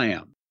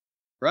slam,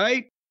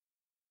 right?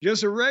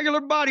 Just a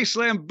regular body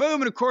slam,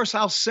 boom. And of course,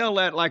 I'll sell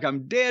that like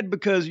I'm dead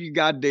because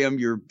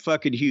you're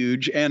fucking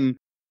huge. And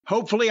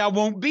hopefully I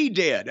won't be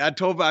dead. I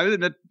told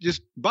him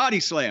just body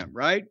slam,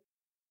 right?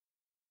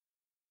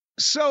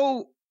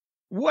 So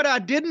what I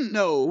didn't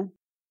know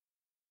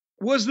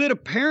was that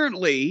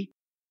apparently,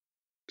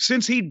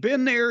 since he'd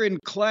been there in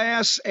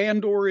class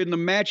and or in the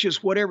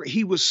matches, whatever,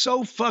 he was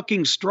so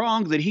fucking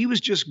strong that he was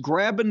just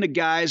grabbing the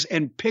guys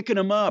and picking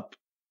them up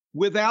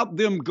without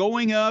them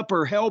going up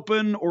or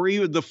helping or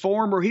even the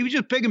form, or he was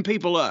just picking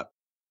people up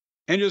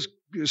and just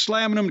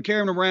slamming them,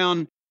 carrying them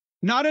around.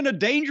 Not in a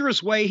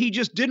dangerous way. He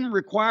just didn't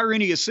require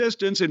any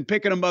assistance in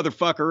picking a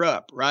motherfucker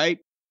up, right?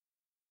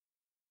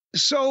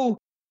 So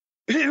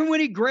when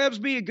he grabs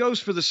me and goes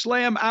for the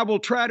slam, I will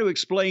try to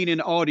explain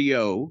in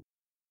audio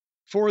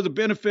for the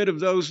benefit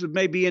of those that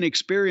may be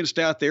inexperienced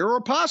out there,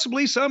 or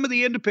possibly some of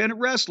the independent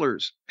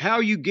wrestlers, how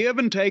you give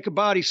and take a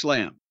body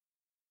slam.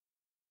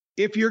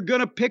 If you're going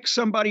to pick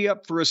somebody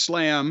up for a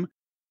slam,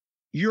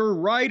 your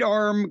right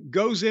arm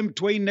goes in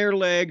between their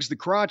legs, the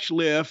crotch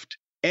lift,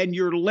 and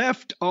your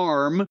left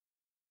arm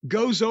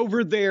goes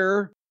over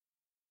their,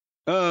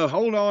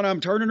 hold on, I'm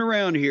turning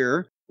around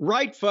here,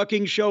 right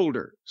fucking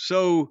shoulder.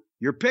 So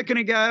you're picking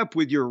a guy up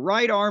with your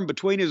right arm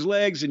between his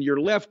legs and your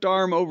left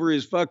arm over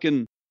his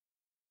fucking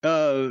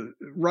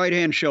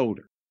right-hand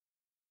shoulder.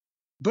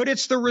 But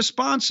it's the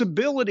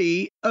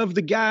responsibility of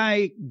the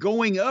guy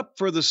going up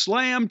for the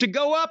slam to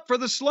go up for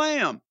the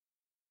slam.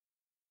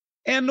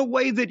 And the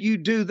way that you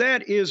do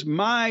that is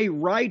my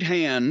right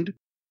hand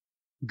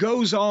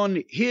goes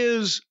on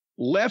his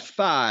left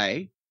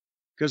thigh,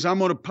 because I'm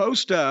going to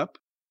post up.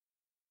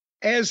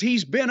 As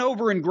he's bent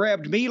over and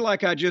grabbed me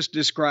like I just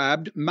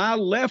described, my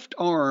left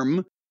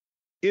arm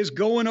is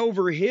going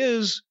over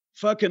his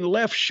fucking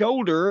left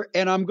shoulder,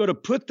 and I'm going to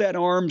put that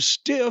arm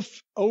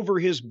stiff over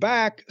his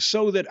back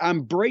so that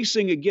I'm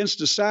bracing against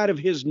the side of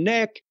his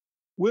neck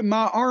with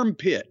my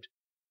armpit.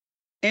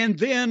 And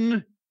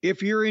then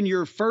if you're in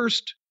your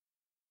first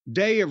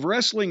day of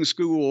wrestling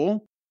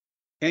school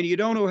and you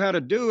don't know how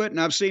to do it,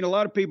 and I've seen a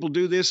lot of people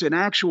do this in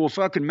actual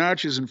fucking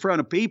matches in front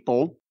of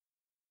people,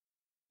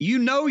 you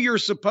know you're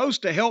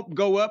supposed to help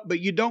go up, but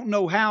you don't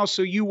know how,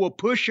 so you will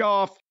push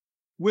off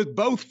with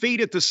both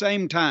feet at the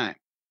same time.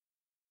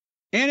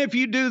 And if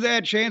you do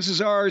that,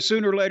 chances are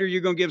sooner or later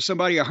you're going to give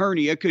somebody a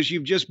hernia because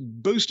you've just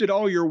boosted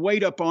all your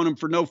weight up on them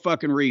for no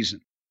fucking reason.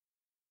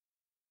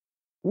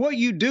 What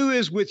you do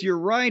is with your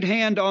right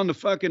hand on the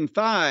fucking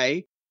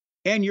thigh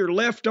and your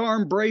left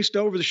arm braced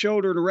over the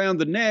shoulder and around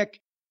the neck,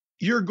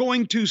 you're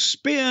going to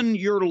spin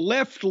your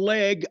left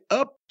leg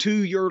up to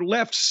your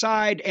left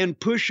side and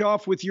push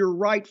off with your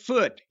right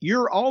foot.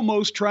 You're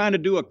almost trying to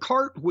do a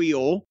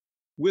cartwheel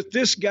with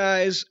this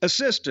guy's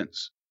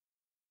assistance.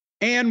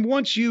 And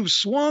once you've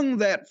swung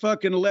that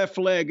fucking left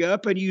leg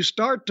up and you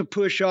start to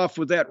push off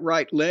with that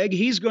right leg,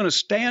 he's going to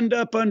stand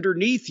up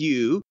underneath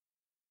you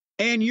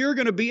and you're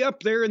going to be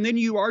up there, and then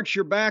you arch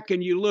your back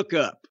and you look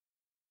up.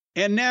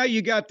 And now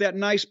you got that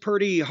nice,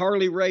 pretty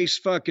Harley race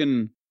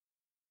fucking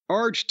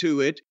arch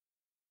to it.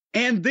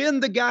 And then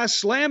the guy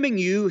slamming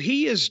you,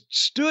 he has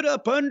stood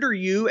up under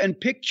you and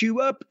picked you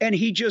up, and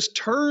he just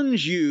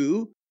turns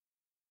you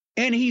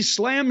and he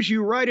slams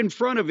you right in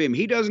front of him.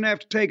 He doesn't have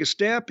to take a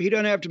step. He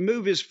doesn't have to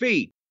move his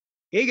feet.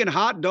 He can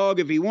hot dog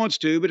if he wants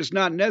to, but it's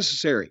not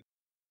necessary.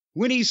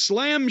 When he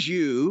slams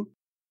you,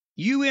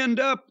 you end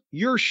up,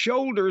 your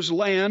shoulders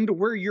land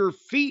where your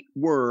feet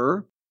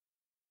were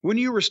when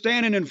you were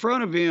standing in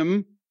front of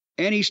him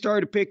and he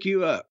started to pick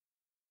you up.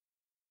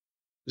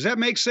 Does that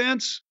make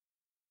sense?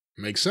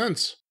 Makes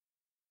sense.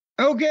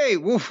 Okay,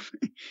 well,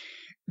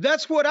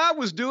 that's what I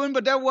was doing,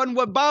 but that wasn't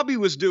what Bobby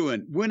was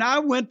doing. When I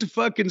went to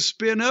fucking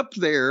spin up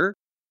there,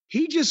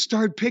 he just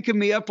started picking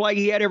me up like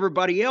he had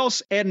everybody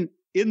else. And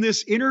in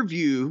this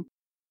interview,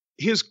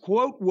 his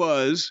quote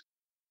was,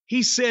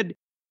 he said,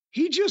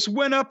 he just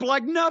went up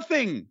like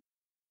nothing.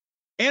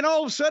 And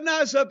all of a sudden I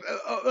was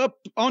up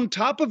on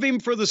top of him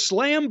for the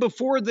slam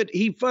before that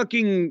he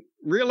fucking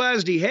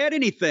realized he had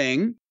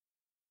anything.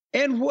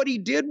 And what he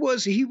did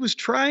was he was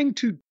trying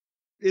to,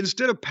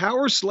 instead of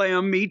power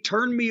slam me,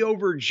 turn me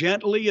over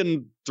gently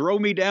and throw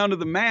me down to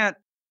the mat.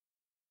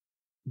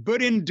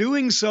 But in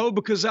doing so,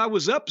 because I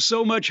was up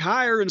so much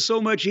higher and so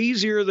much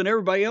easier than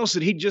everybody else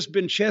that he'd just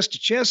been chest to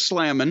chest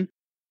slamming,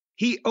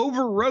 he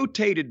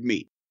over-rotated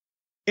me.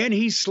 And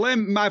he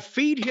slammed, my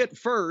feet hit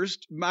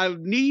first, my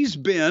knees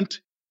bent,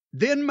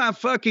 then my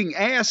fucking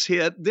ass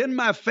hit, then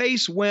my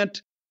face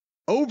went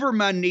over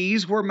my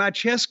knees where my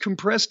chest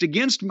compressed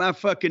against my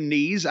fucking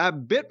knees. I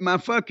bit my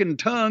fucking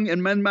tongue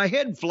and then my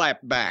head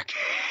flapped back.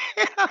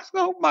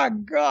 Oh my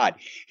God.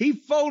 He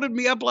folded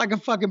me up like a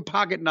fucking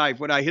pocket knife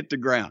when I hit the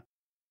ground.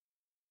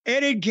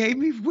 And it gave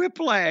me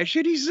whiplash.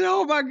 And he said,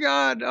 oh my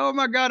God,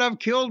 I've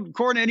killed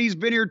Cornette. He's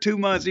been here 2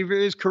 months.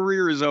 His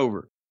career is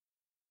over.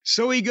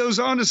 So he goes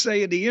on to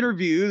say in the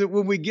interview that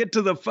when we get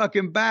to the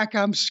fucking back,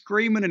 I'm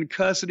screaming and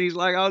cussing. He's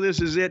like, oh, this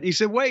is it. And he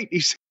said, wait.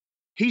 He said,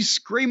 he's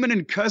screaming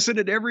and cussing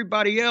at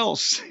everybody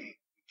else.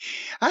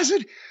 I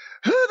said,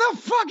 who the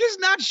fuck has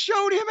not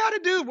showed him how to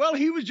do it? Well,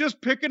 he was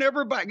just picking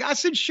everybody. I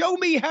said, show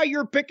me how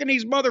you're picking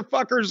these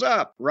motherfuckers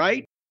up,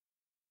 right?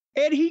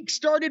 And he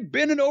started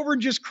bending over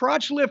and just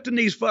crotch lifting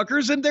these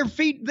fuckers, and their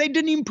feet, they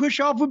didn't even push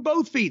off with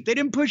both feet. They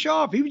didn't push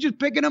off. He was just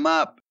picking them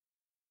up.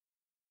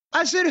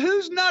 I said,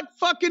 who's not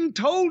fucking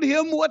told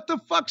him what the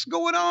fuck's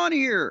going on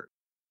here?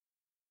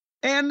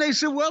 And they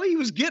said, well, he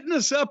was getting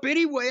us up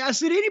anyway. I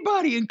said,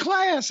 anybody in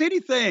class,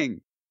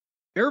 anything.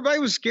 Everybody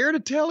was scared to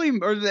tell him,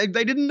 or they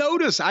didn't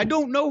notice. I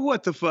don't know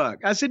what the fuck.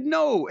 I said,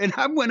 no. And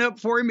I went up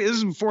for him. This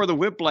is before the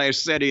whiplash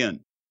set in.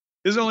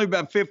 This is only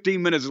about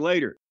 15 minutes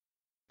later.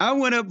 I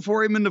went up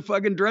for him in the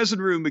fucking dressing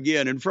room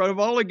again in front of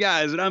all the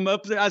guys. And I'm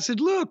up there. I said,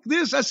 look,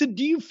 this. I said,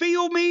 do you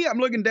feel me? I'm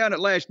looking down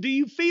at Lash. Do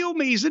you feel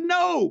me? He said,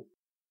 no.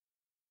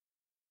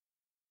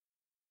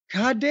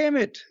 God damn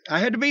it. I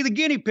had to be the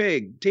guinea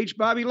pig. Teach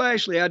Bobby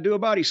Lashley how to do a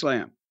body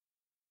slam.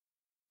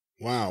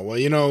 Wow. Well,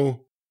 you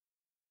know,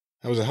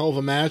 that was a hell of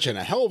a match and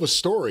a hell of a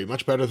story.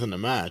 Much better than the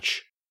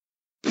match.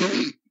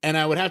 And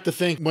I would have to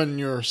think when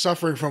you're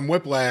suffering from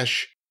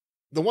whiplash,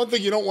 the one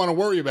thing you don't want to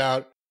worry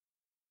about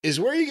is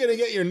where you're going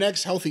to get your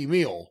next healthy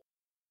meal.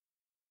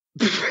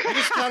 You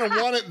just kind of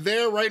want it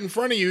there right in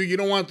front of you. You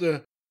don't want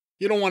to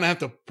have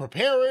to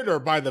prepare it or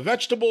buy the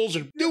vegetables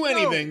or do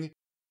anything.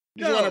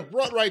 You just want it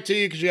brought right to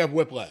you because you have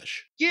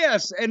whiplash.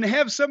 Yes, and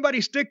have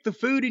somebody stick the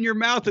food in your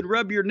mouth and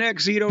rub your neck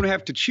so you don't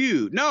have to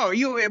chew. No,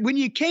 when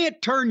you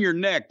can't turn your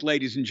neck,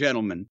 ladies and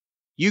gentlemen,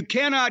 you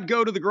cannot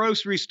go to the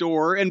grocery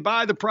store and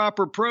buy the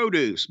proper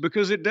produce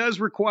because it does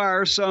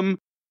require some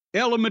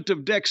element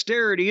of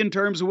dexterity in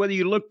terms of whether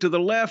you look to the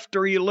left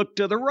or you look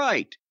to the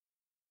right.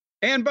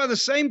 And by the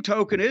same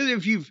token,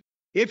 if you've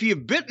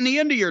bitten the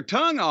end of your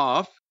tongue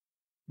off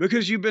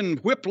because you've been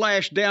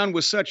whiplashed down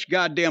with such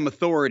goddamn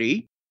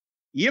authority,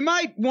 you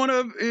might want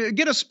to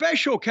get a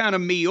special kind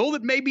of meal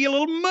that may be a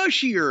little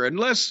mushier and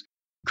less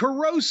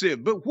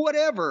corrosive, but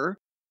whatever.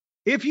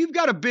 If you've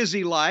got a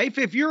busy life,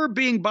 if you're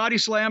being body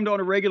slammed on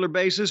a regular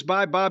basis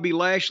by Bobby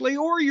Lashley,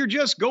 or you're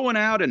just going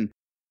out and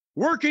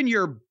working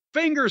your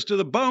fingers to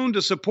the bone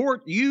to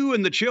support you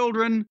and the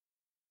children,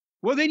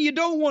 well, then you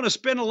don't want to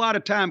spend a lot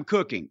of time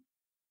cooking.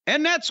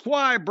 And that's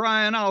why,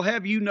 Brian, I'll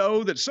have you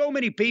know that so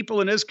many people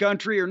in this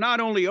country are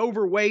not only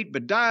overweight,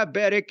 but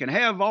diabetic and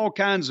have all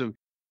kinds of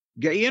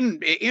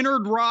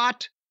innard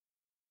rot,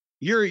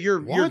 your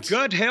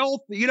gut health.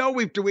 You know,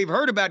 we've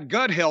heard about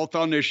gut health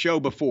on this show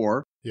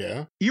before.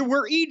 Yeah.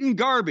 We're eating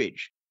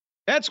garbage.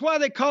 That's why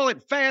they call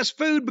it fast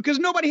food, because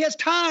nobody has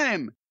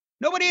time.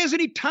 Nobody has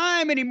any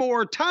time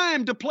anymore,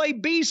 time to play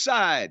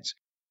B-sides,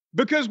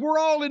 because we're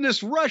all in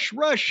this rush,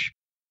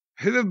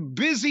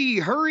 busy,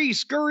 hurry,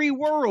 scurry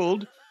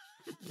world.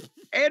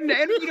 And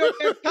we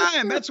don't have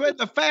time. That's why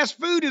the fast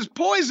food is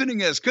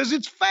poisoning us, because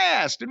it's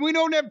fast, and we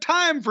don't have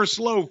time for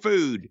slow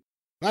food.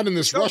 Not in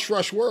this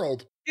rush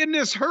world. In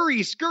this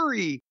hurry,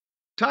 scurry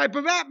type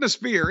of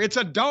atmosphere. It's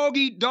a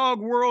dog-eat-dog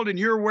world, and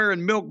you're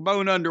wearing milk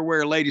bone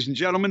underwear, ladies and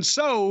gentlemen.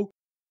 So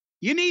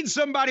you need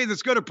somebody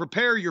that's going to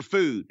prepare your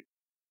food.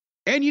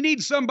 And you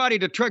need somebody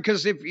to try,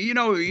 because if, you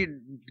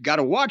got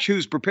to watch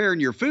who's preparing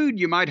your food,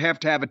 you might have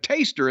to have a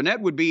taster, and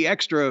that would be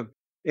extra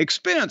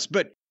expense.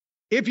 But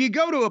if you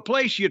go to a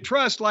place you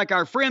trust, like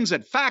our friends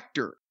at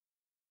Factor,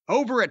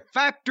 over at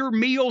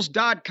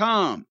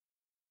factormeals.com,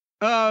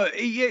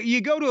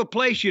 you go to a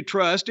place you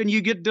trust and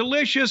you get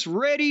delicious,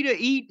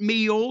 ready-to-eat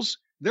meals.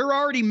 They're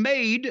already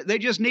made. They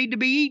just need to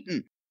be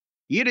eaten.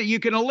 You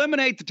can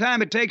eliminate the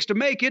time it takes to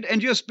make it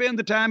and just spend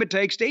the time it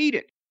takes to eat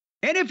it.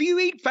 And if you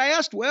eat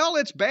fast, well,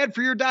 it's bad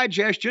for your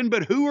digestion,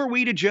 but who are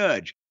we to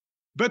judge?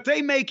 But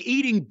they make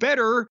eating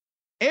better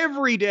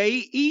every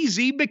day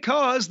easy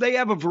because they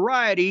have a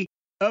variety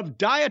of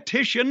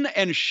dietitian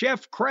and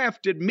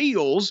chef-crafted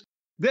meals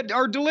that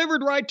are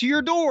delivered right to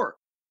your door.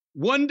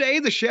 One day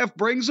the chef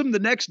brings them, the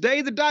next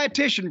day the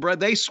dietitian,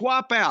 they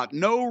swap out.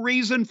 No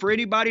reason for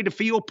anybody to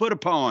feel put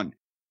upon.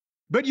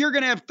 But you're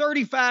going to have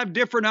 35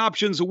 different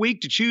options a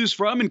week to choose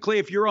from,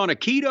 including if you're on a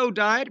keto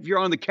diet, if you're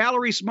on the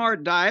Calorie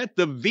Smart diet,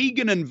 the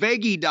vegan and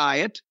veggie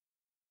diet,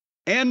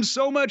 and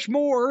so much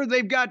more.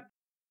 They've got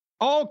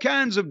all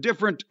kinds of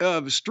different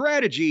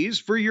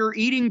strategies for your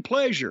eating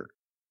pleasure.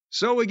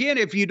 So again,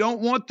 if you don't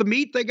want the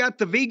meat, they got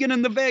the vegan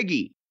and the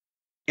veggie.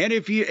 And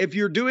if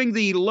you're doing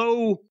the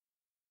low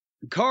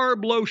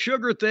carb, low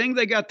sugar thing,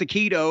 they got the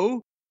keto.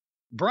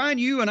 Brian,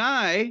 you and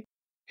I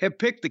have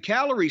picked the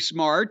Calorie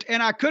Smart,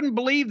 and I couldn't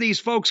believe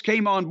these folks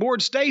came on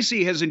board.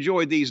 Stacy has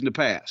enjoyed these in the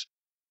past.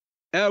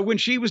 When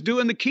she was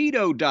doing the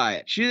keto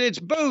diet, it's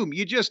boom,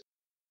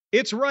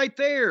 it's right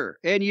there,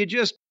 and you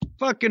just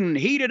fucking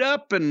heat it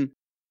up and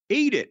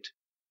eat it.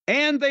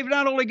 And they've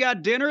not only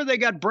got dinner, they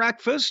got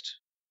breakfast.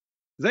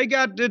 They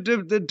got,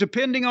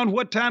 depending on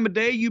what time of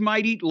day you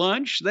might eat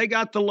lunch, they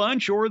got the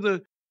lunch or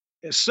the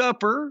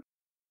supper,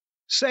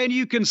 saying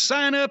you can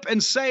sign up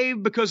and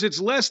save because it's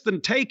less than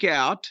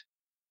takeout.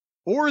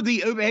 Or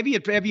have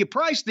you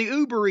priced the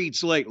Uber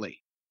Eats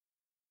lately?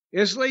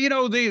 It's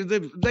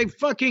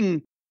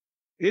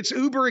it's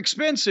uber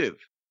expensive.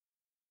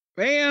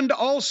 And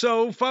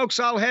also, folks,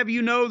 I'll have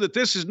you know that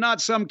this is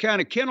not some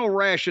kind of kennel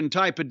ration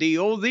type of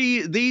deal.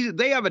 They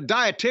have a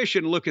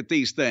dietitian look at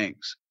these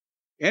things.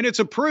 And it's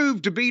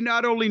approved to be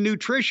not only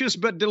nutritious,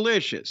 but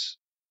delicious.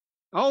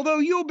 Although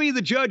you'll be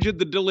the judge of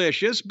the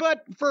delicious,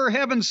 but for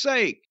heaven's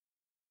sake,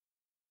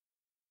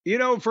 you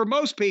know, for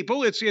most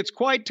people, it's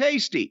quite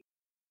tasty.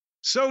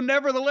 So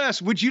nevertheless,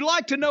 would you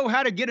like to know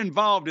how to get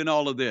involved in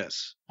all of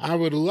this? I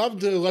would love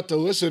to let the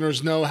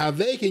listeners know how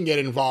they can get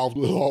involved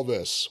with all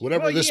this,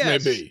 whatever this may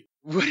be.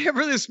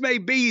 Whatever this may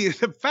be,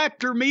 the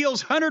Factor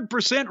meals,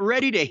 100%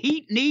 ready to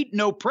heat and eat,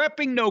 no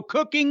prepping, no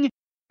cooking,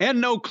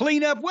 and no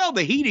cleanup. Well,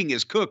 the heating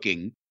is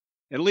cooking.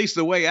 At least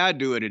the way I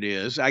do it, it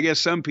is. I guess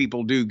some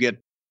people do get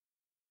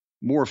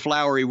more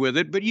flowery with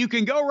it. But you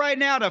can go right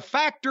now to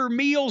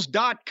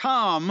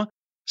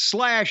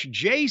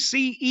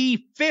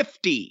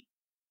factormeals.com/JCE50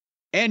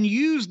 and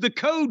use the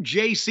code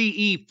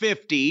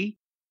JCE50.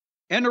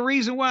 And the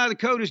reason why the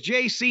code is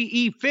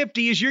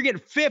JCE50 is you're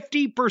getting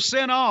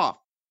 50% off.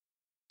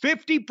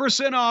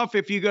 50% off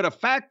if you go to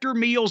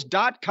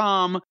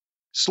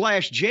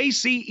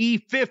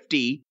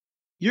factormeals.com/JCE50.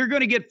 You're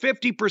going to get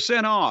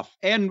 50% off.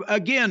 And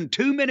again,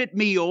 2-minute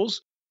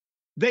meals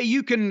that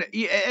you can,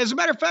 as a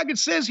matter of fact, it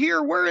says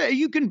here where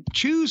you can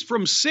choose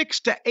from 6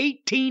 to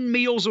 18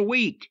 meals a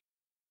week.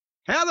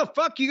 How the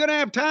fuck are you going to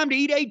have time to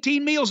eat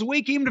 18 meals a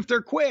week, even if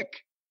they're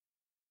quick?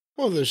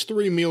 Well, there's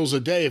 3 meals a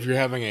day if you're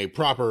having a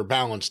proper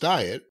balanced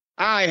diet.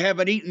 I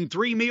haven't eaten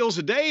 3 meals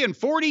a day in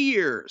 40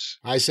 years.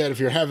 I said if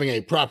you're having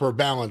a proper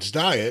balanced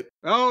diet.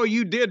 Oh,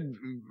 you did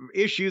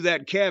issue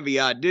that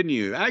caveat, didn't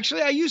you?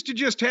 Actually, I used to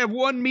just have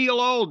 1 meal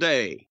all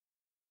day.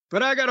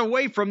 But I got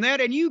away from that,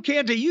 and you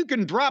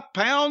can drop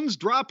pounds,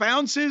 drop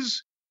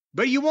ounces,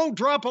 but you won't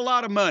drop a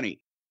lot of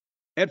money.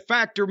 At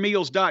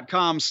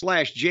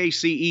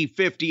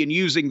factormeals.com/JCE50 and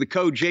using the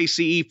code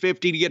JCE50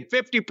 to get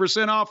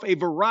 50% off a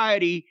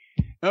variety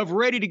of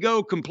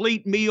ready-to-go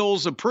complete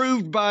meals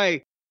approved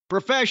by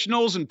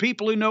professionals and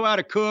people who know how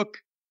to cook.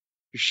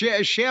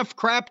 Chef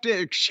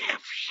crafted,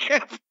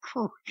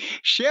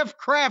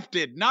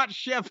 not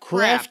chef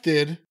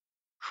crafted.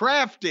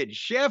 Crafted,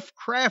 chef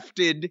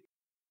crafted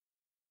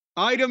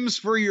items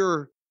for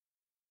your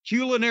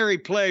culinary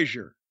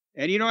pleasure.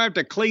 And you don't have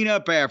to clean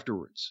up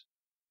afterwards.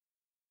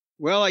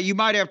 Well, you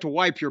might have to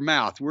wipe your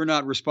mouth. We're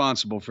not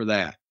responsible for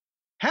that.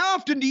 How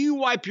often do you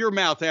wipe your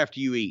mouth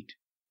after you eat?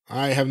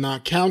 I have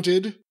not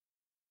counted.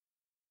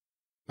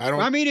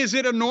 I mean, is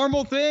it a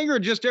normal thing or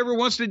just every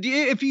once in a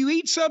while? If you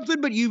eat something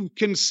but you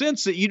can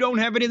sense that you don't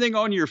have anything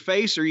on your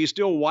face, are you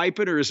still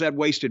wiping, or is that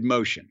wasted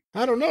motion?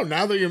 I don't know.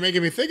 Now that you're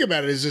making me think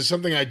about it, is this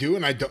something I do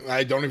and I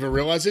don't even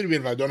realize it,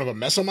 even if I don't have a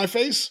mess on my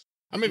face?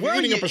 I mean, if you're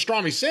eating a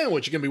pastrami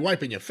sandwich, you're going to be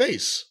wiping your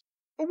face.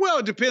 Well,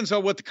 it depends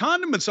on what the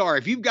condiments are.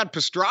 If you've got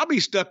pastrami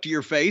stuck to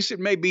your face, it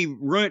may be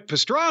ruined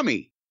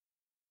pastrami.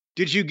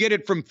 Did you get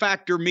it from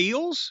Factor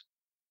Meals?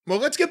 Well,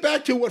 let's get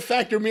back to what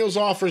Factor Meals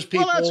offers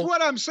people. Well, that's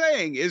what I'm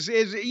saying is,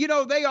 you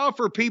know, they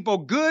offer people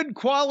good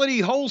quality,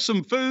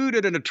 wholesome food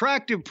at an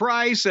attractive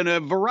price and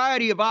a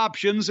variety of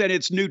options, and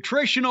it's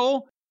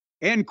nutritional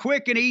and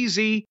quick and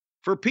easy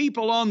for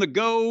people on the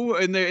go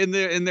in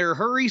their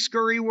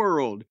hurry-scurry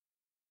world.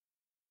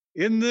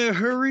 In the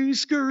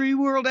hurry-scurry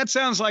world. That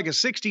sounds like a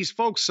 60s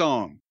folk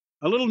song.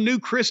 A little New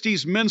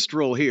Christie's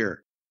minstrel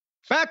here.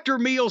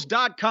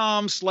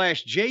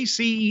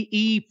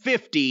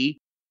 Factormeals.com/JCE50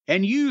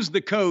 and use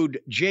the code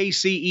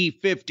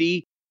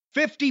JCE50,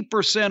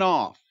 50%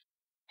 off.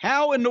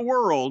 How in the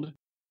world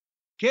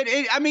can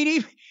it, I mean,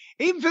 even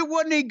if it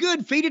wasn't any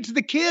good, feed it to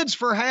the kids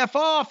for half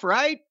off,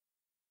 right?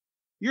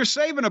 You're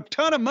saving a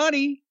ton of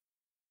money.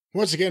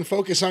 Once again,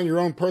 focus on your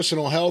own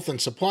personal health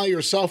and supply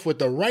yourself with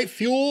the right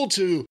fuel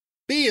to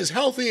be as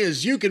healthy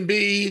as you can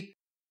be.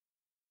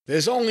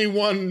 There's only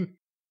one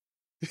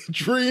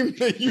dream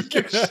that you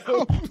can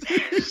have.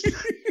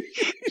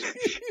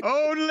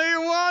 Only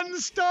one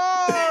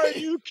star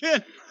you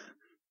can.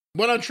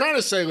 What I'm trying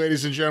to say,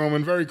 ladies and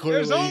gentlemen, very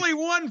clearly. There's only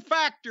one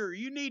factor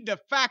you need to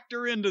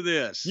factor into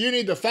this. You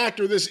need to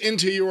factor this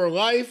into your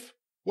life.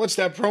 What's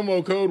that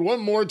promo code?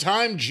 One more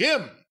time,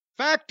 Jim.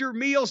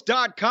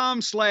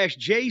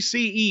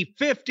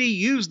 Factormeals.com/JCE50.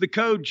 Use the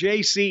code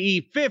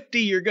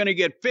JCE50. You're going to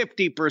get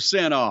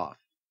 50% off.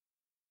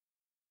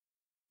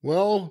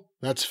 Well,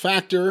 that's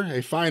Factor,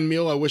 a fine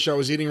meal I wish I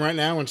was eating right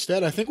now.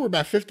 Instead, I think we're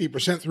about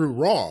 50% through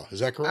Raw. Is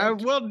that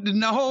correct? Well,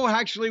 no,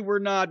 actually we're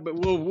not, but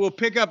we'll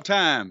pick up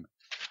time.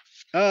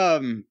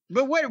 But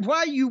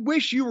why you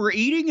wish you were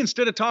eating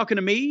instead of talking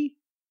to me?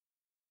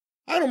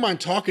 I don't mind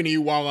talking to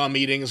you while I'm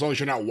eating as long as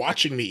you're not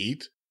watching me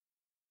eat.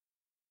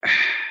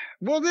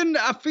 Well, then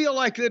I feel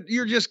like that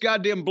you're just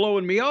goddamn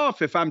blowing me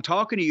off if I'm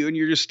talking to you and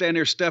you're just standing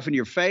there stuffing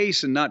your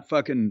face and not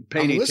fucking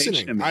paying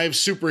attention to me. I have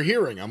super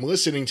hearing. I'm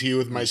listening to you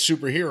with my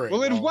super hearing.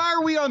 Well, then why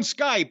are we on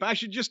Skype? I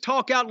should just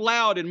talk out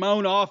loud in my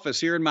own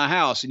office here in my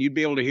house and you'd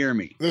be able to hear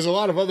me. There's a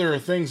lot of other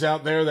things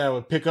out there that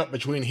would pick up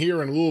between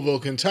here and Louisville,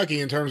 Kentucky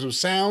in terms of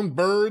sound,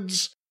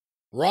 birds,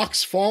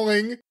 rocks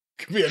falling.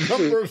 Could be a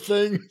number of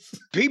things.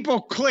 People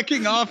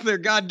clicking off their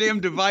goddamn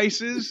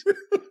devices.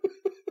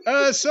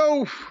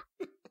 So...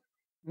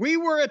 We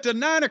were at the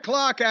 9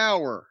 o'clock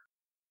hour.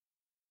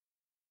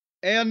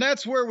 And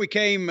that's where we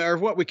came, or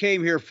what we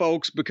came here,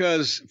 folks,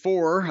 because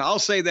I'll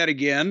say that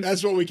again.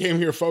 That's what we came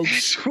here, folks.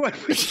 That's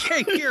what we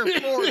came here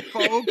for,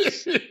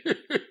 folks.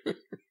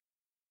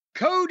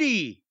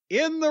 Cody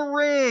in the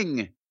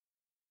ring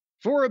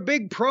for a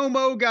big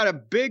promo, got a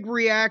big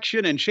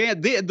reaction and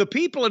chant. The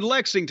people in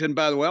Lexington,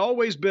 by the way,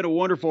 always been a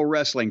wonderful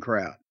wrestling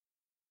crowd.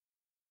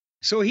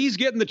 So he's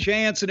getting the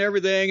chance and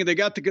everything, and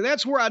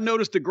that's where I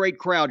noticed the great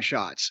crowd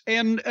shots.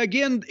 And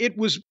again,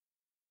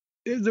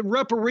 the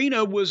Rupp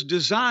Arena was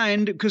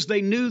designed because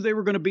they knew they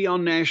were going to be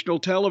on national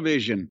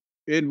television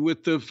and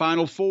with the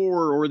Final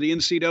Four or the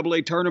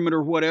NCAA tournament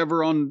or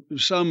whatever on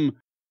some,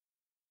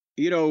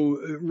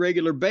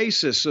 regular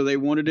basis. So they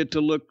wanted it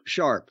to look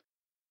sharp.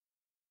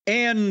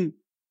 And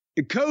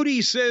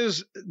Cody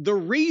says the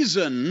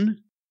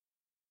reason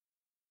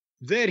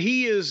that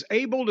he is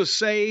able to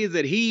say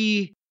that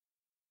he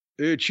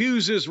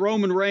chooses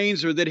Roman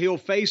Reigns or that he'll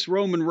face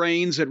Roman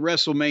Reigns at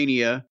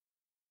WrestleMania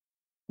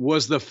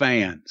was the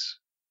fans.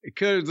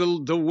 Because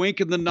the wink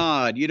and the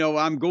nod,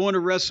 I'm going to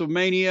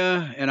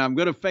WrestleMania and I'm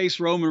going to face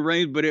Roman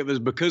Reigns, but it was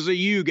because of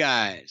you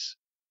guys.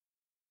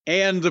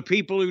 And the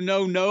people who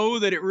know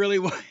that it really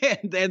was,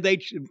 and they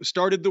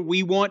started the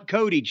 "We Want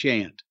Cody"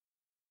 chant.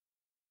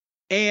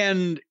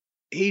 And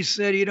he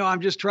said,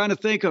 I'm just trying to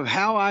think of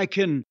how I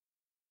can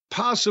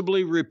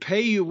possibly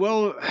repay you.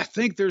 Well, I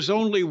think there's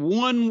only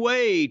one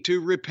way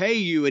to repay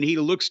you. And he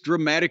looks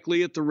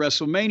dramatically at the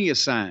WrestleMania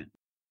sign.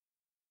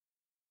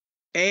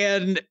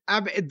 And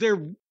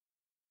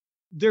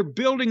they're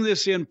building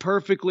this in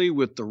perfectly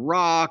with The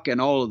Rock and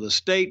all of the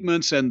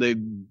statements and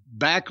the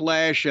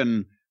backlash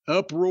and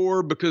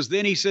uproar, because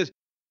then he says,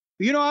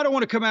 I don't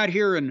want to come out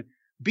here and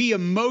be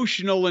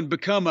emotional and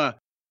become a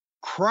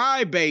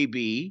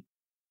crybaby,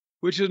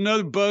 which is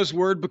another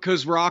buzzword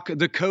because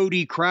the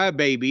Cody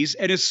crybabies.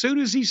 And as soon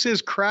as he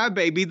says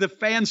crybaby, the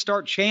fans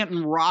start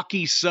chanting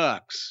Rocky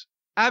sucks.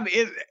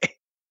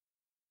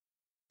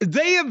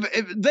 They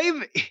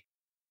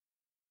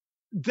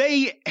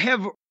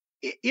have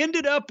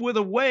ended up with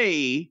a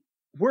way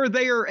where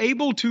they are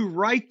able to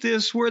write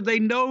this where they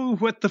know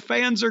what the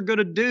fans are going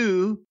to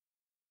do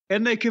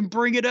and they can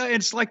bring it up.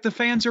 It's like the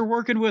fans are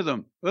working with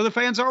them. Well, the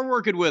fans are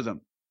working with them,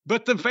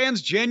 but the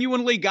fans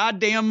genuinely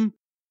goddamn.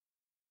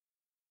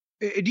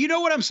 Do you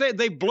know what I'm saying?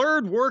 They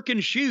blurred work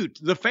and shoot.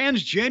 The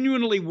fans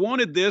genuinely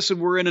wanted this and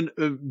were in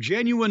a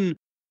genuine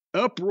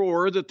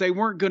uproar that they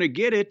weren't going to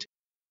get it.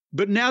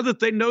 But now that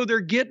they know they're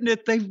getting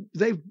it,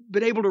 they've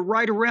been able to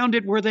write around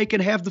it where they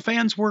can have the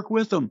fans work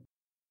with them.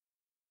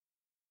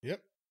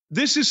 Yep.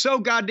 This is so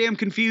goddamn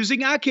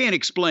confusing, I can't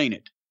explain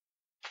it.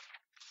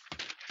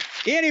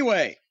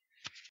 Anyway,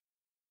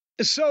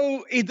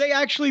 so they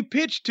actually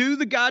pitched to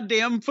the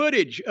goddamn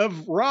footage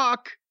of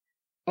Rock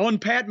on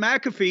Pat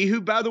McAfee, who,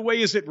 by the way,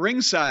 is at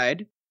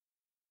ringside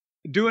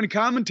doing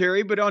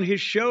commentary, but on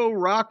his show,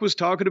 Rock was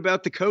talking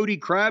about the Cody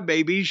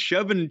crybabies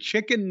shoving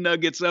chicken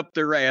nuggets up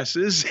their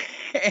asses,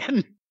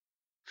 and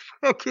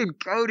fucking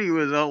Cody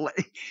was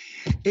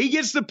he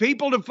gets the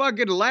people to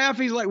fucking laugh.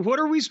 He's like, what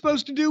are we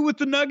supposed to do with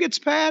the nuggets,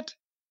 Pat?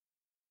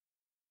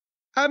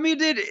 I mean,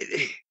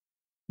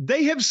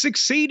 they have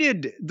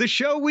succeeded. The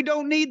show, we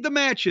don't need the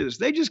matches.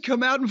 They just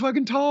come out and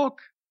fucking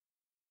talk.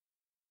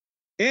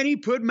 And he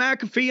put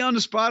McAfee on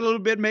the spot a little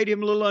bit, made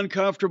him a little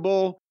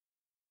uncomfortable.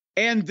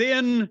 And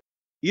then,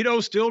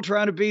 still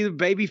trying to be the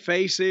baby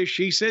face-ish.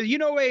 He says,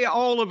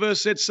 all of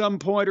us at some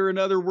point or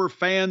another were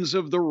fans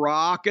of The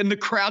Rock. And the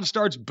crowd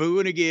starts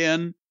booing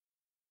again.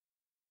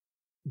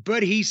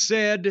 But he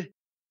said,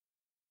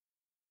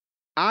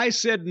 I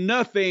said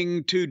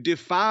nothing to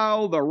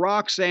defile The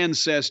Rock's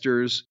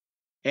ancestors,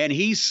 and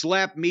he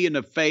slapped me in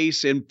the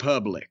face in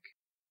public.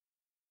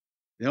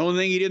 The only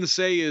thing he didn't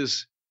say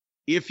is,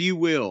 if you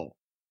will.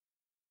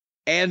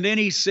 And then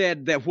he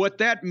said that what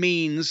that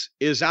means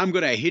is I'm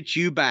going to hit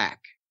you back.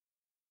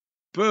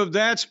 But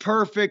that's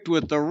perfect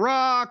with The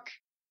Rock.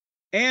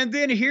 And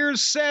then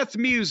here's Seth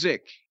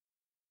music.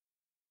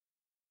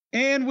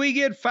 And we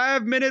get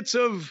 5 minutes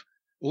of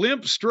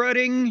limp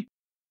strutting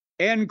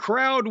and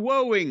crowd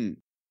woeing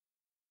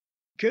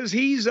because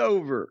he's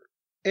over.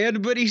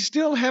 But he's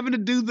still having to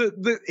do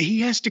he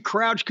has to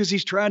crouch because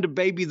he's trying to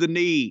baby the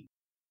knee.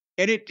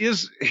 And it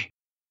is,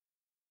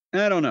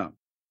 I don't know.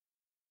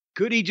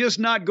 Could he just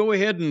not go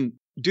ahead and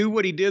do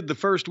what he did the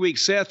first week,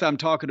 Seth I'm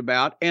talking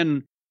about,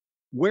 and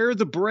wear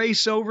the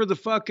brace over the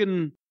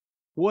fucking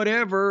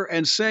whatever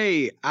and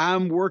say,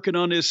 I'm working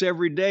on this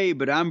every day,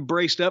 but I'm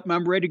braced up and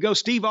I'm ready to go.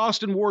 Steve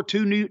Austin wore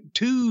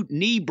two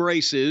knee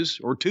braces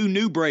or two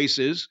new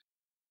braces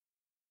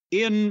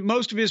in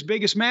most of his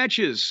biggest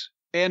matches.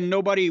 And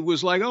nobody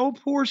was like, oh,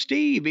 poor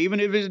Steve, even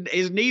if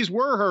his knees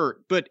were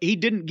hurt. But he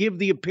didn't give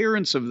the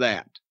appearance of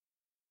that.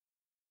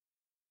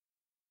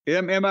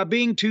 Am I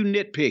being too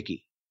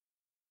nitpicky?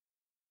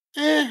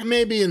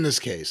 Maybe in this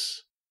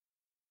case.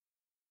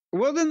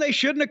 Well, then they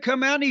shouldn't have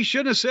come out and he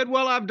shouldn't have said,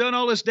 well, I've done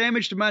all this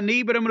damage to my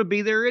knee, but I'm going to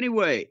be there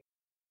anyway.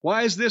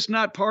 Why is this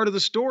not part of the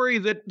story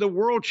that the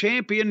world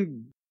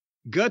champion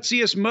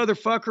gutsiest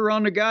motherfucker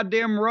on the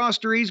goddamn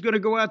roster. He's going to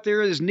go out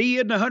there. His knee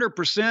isn't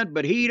 100%,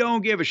 but he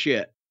don't give a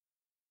shit.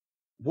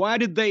 Why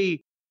did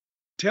they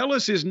tell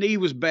us his knee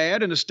was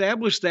bad and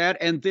establish that?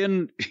 And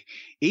then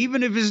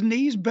even if his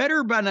knee's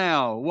better by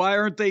now, why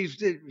aren't they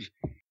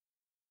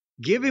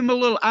give him a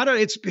little,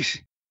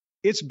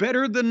 it's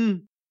better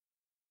than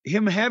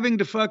him having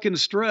to fucking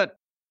strut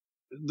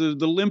the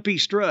limpy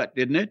strut,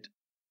 isn't it?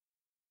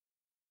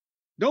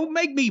 Don't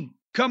make me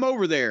come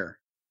over there.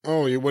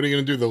 Oh, what are you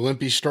going to do, the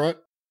limpy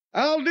strut?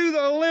 I'll do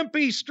the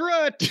limpy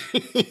strut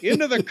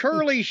into the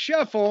curly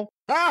shuffle.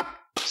 Ah!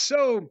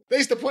 So they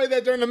used to play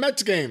that during the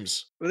Mets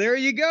games. Well, there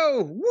you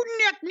go.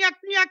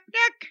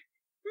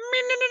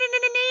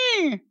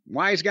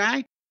 Wise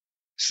guy.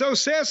 So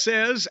Seth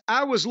says,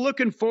 I was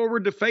looking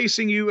forward to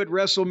facing you at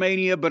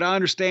WrestleMania, but I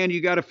understand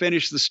you got to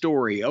finish the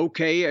story.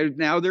 Okay,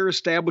 now they're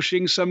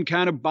establishing some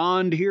kind of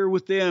bond here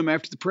with them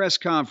after the press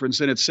conference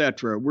and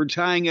etc. We're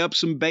tying up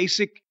some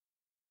basic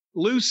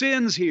loose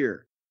ends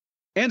here.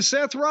 And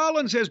Seth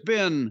Rollins has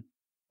been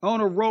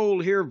on a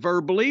roll here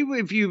verbally.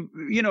 If you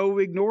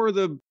ignore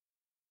that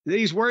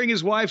he's wearing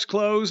his wife's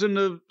clothes and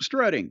the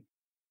strutting.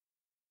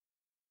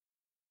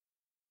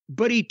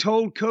 But he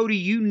told Cody,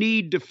 you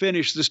need to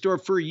finish the story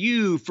for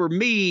you, for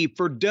me,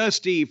 for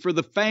Dusty, for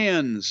the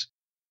fans.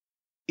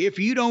 If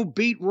you don't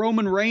beat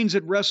Roman Reigns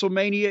at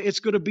WrestleMania, it's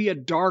going to be a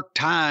dark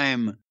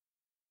time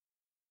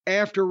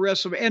after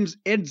WrestleMania.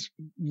 And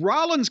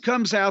Rollins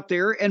comes out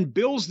there and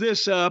builds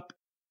this up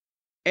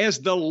as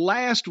the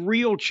last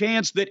real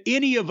chance that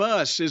any of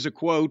us, is a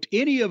quote,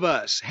 any of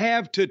us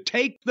have to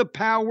take the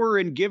power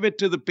and give it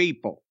to the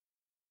people.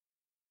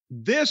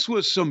 This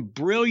was some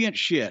brilliant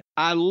shit.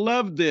 I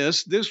love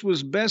this. This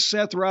was best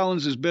Seth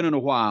Rollins has been in a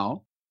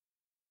while.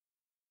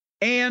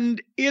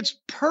 And it's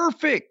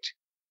perfect.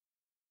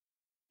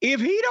 If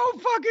he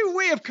don't fucking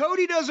win, if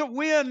Cody doesn't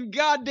win,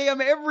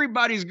 goddamn,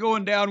 everybody's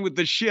going down with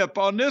the ship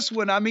on this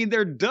one. I mean,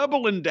 they're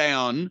doubling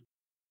down.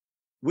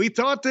 We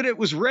thought that it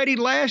was ready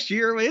last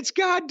year. It's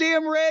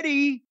goddamn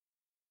ready.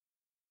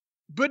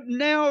 But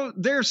now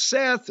there's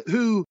Seth,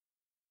 who,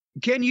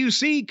 can you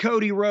see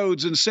Cody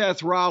Rhodes and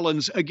Seth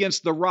Rollins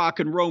against The Rock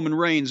and Roman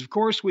Reigns? Of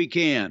course we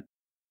can.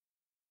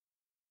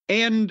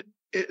 And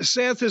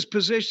Seth is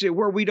positioned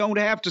where we don't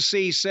have to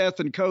see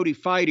Seth and Cody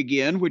fight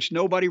again, which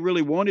nobody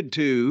really wanted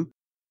to,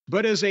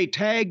 but as a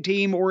tag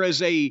team or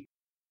as a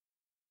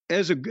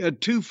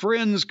two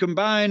friends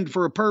combined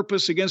for a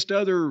purpose against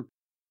other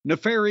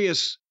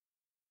nefarious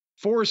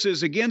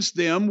forces against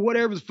them,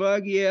 whatever the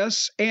fuck,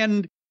 yes.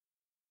 And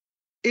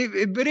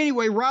but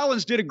anyway,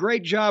 Rollins did a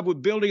great job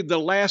with building the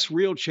last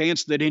real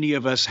chance that any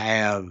of us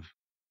have.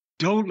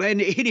 Then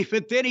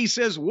he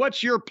says,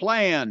 what's your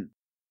plan?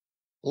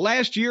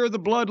 Last year, the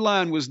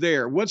Bloodline was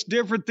there. What's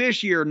different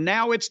this year?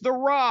 Now it's The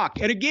Rock.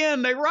 And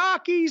again,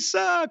 Rocky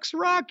sucks.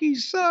 Rocky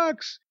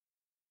sucks.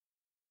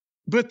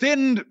 But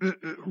then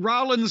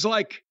Rollins,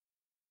 I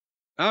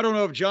don't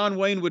know if John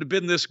Wayne would have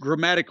been this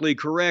grammatically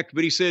correct,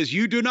 but he says,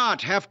 you do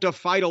not have to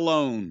fight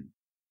alone,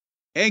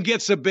 and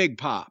gets a big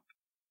pop.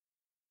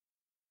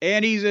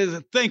 And he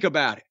says, think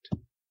about it.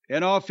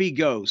 And off he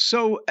goes.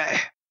 So, and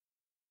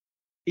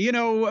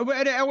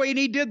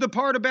he did the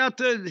part about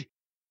the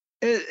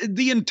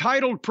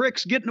entitled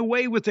pricks getting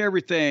away with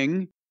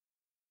everything,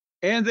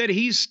 and that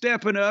he's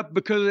stepping up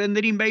and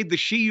then he made the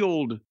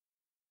Shield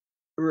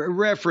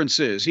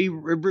references. He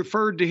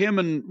referred to him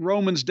in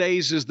Roman's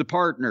days as the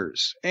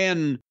partners.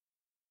 And,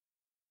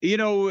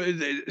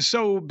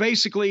 so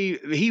basically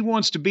he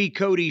wants to be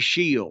Cody's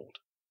Shield.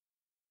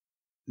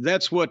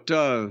 That's what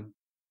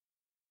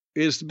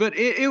is, but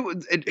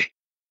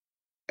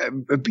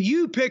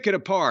you pick it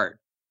apart.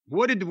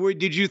 What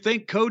did you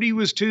think Cody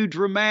was too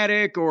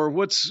dramatic, or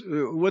what's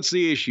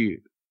the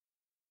issue?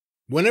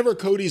 Whenever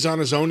Cody's on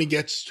his own, he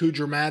gets too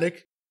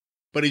dramatic,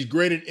 but he's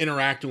great at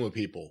interacting with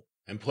people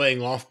and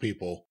playing off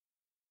people.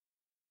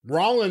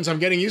 Rollins, I'm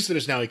getting used to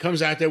this now. He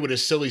comes out there with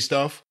his silly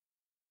stuff,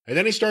 and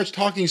then he starts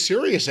talking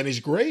serious, and he's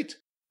great.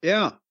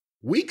 Yeah.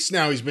 Weeks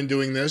now he's been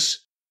doing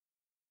this.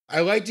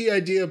 I like the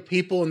idea of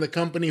people in the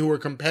company who are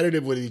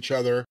competitive with each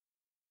other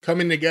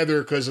coming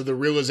together because of the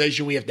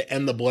realization we have to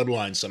end the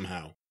Bloodline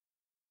somehow.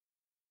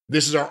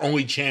 This is our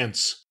only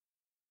chance.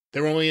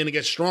 They're only going to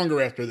get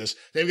stronger after this.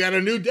 They've got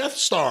a new Death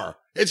Star.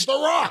 It's The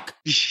Rock.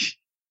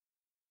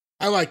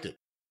 I liked it.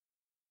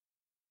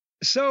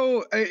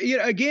 So,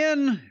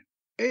 again,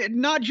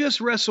 not just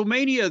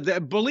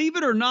WrestleMania. Believe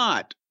it or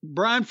not,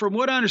 Brian, from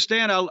what I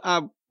understand,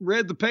 I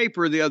read the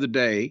paper the other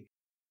day,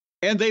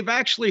 and they've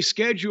actually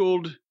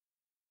scheduled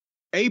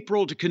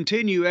April to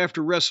continue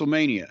after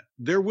WrestleMania.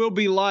 There will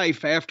be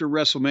life after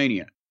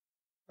WrestleMania.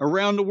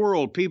 Around the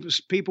world,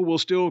 people will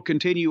still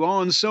continue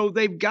on. So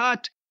they've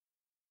got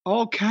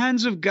all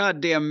kinds of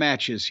goddamn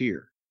matches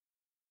here.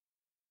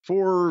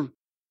 Do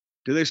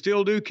they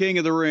still do King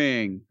of the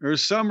Ring or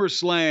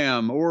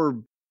SummerSlam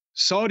or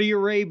Saudi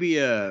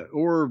Arabia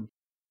or,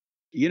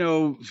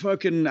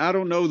 fucking, I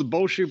don't know, the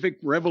Bolshevik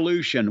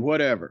Revolution,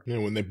 whatever. Yeah,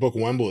 when they book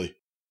Wembley.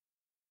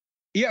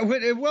 Yeah,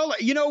 well,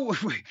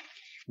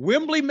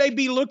 Wembley may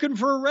be looking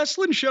for a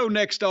wrestling show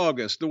next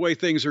August, the way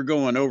things are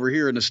going over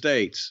here in the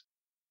States.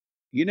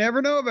 You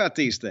never know about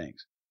these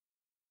things.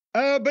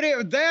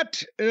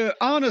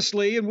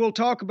 Honestly, and we'll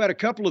talk about a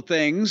couple of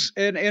things,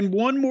 and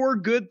one more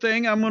good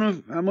thing. I'm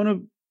gonna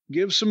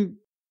give some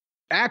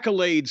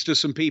accolades to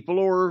some people,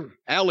 or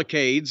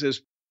allocades,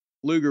 as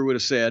Luger would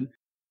have said.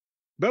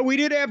 But we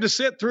did have to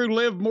sit through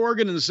Liv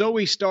Morgan and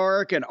Zoe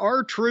Stark, and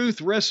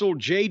R-Truth wrestled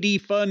J.D.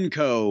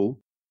 Funko.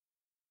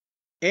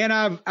 And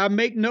I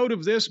make note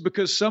of this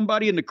because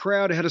somebody in the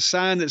crowd had a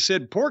sign that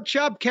said Pork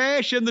Chop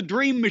Cash and the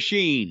Dream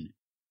Machine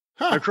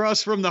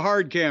across from the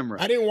hard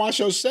camera. I didn't watch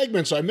those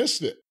segments, so I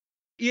missed it.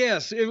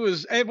 Yes, it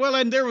was. Well,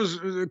 and there was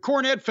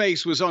Cornette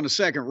Face was on the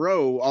second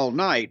row all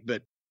night,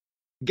 but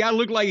guy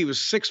looked like he was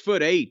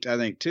 6'8", I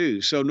think,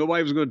 too. So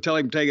nobody was going to tell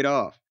him to take it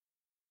off.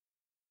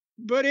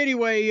 But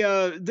anyway,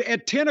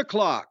 at 10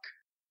 o'clock,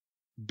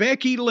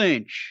 Becky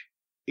Lynch,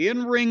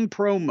 in-ring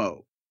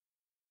promo.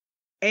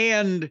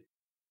 And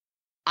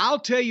I'll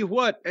tell you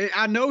what,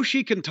 I know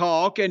she can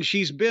talk, and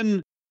she's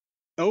been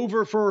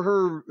over for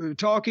her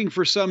talking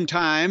for some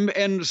time.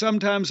 And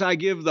sometimes I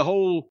give the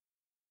whole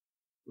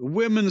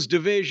women's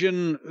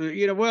division,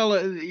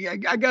 I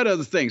got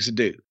other things to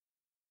do.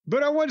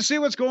 But I want to see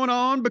what's going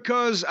on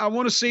because I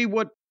want to see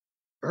what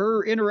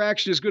her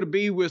interaction is going to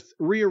be with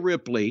Rhea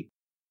Ripley.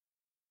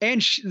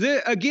 And she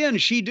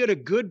did a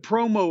good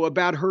promo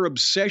about her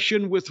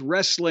obsession with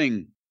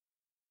wrestling,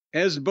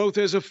 both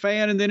as a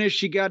fan and then as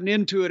she gotten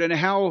into it, and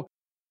how,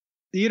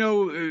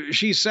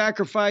 she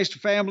sacrificed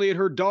family and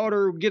her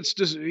daughter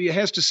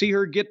has to see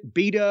her get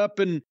beat up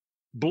and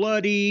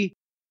bloody,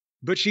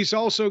 but she's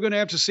also going to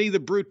have to see the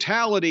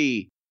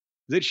brutality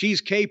that she's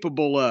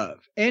capable of.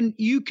 And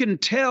you can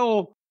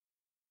tell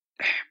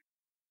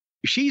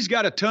she's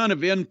got a ton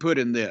of input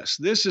in this.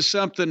 This is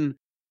something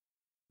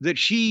that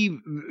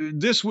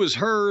this was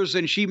hers,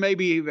 and she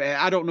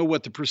I don't know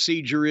what the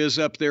procedure is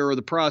up there or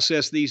the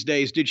process these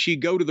days. Did she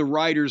go to the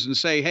writers and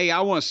say, hey,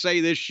 I want to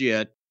say this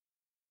shit?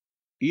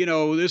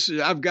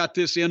 I've got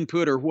this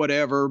input or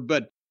whatever,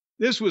 but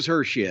this was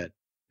her shit,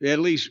 at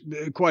least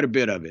quite a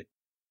bit of it.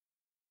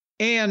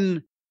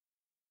 And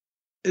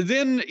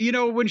then,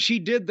 when she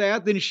did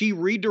that, then she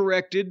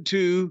redirected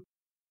to,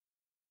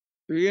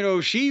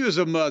 she was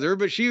a mother,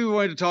 but she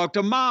wanted to talk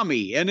to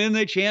mommy. And then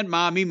they chant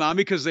mommy,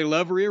 mommy, because they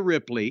love Rhea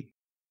Ripley.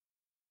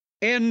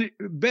 And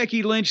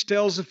Becky Lynch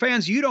tells the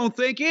fans, you don't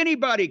think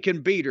anybody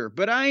can beat her,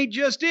 but I ain't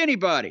just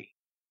anybody.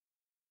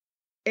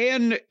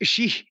 And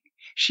she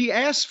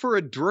asked for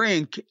a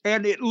drink,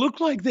 and it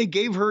looked like they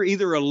gave her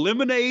either a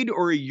lemonade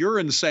or a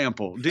urine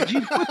sample. Did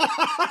you?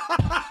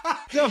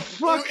 The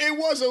fuck? It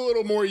was a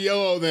little more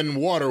yellow than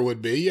water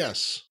would be,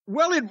 yes.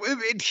 Well,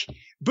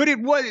 but it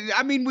was,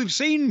 we've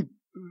seen,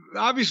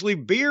 obviously,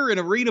 beer in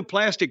arena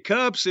plastic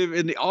cups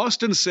in the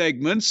Austin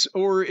segments,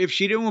 or if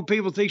she didn't want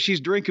people to think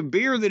she's drinking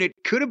beer, then it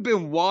could have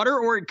been water,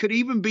 or it could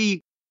even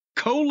be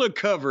cola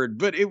covered.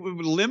 But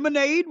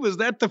lemonade, was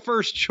that the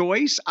first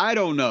choice? I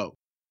don't know.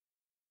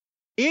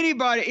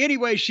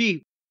 Anyway,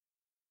 she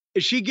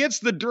gets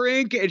the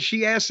drink, and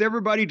she asks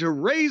everybody to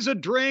raise a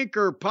drink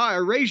or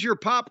raise your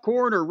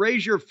popcorn or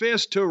raise your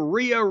fist to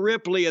Rhea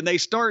Ripley, and they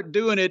start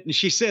doing it. And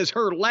she says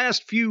her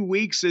last few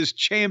weeks as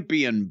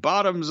champion,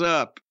 bottoms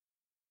up.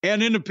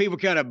 And then the people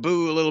kind of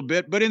boo a little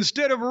bit. But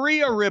instead of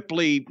Rhea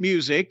Ripley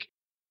music,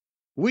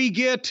 we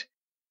get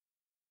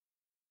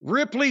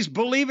Ripley's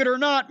Believe It or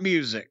Not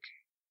music.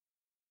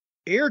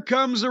 Here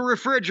comes the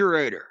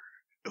refrigerator.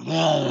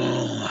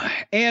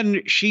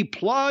 And she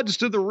plods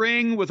to the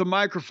ring with a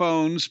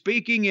microphone,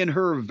 speaking in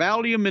her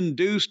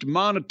Valium-induced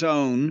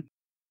monotone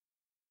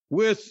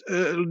with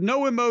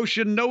no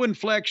emotion, no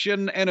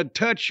inflection, and a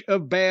touch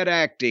of bad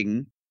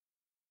acting.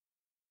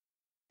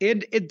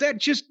 And that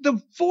just,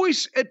 the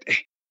voice,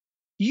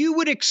 you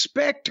would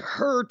expect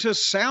her to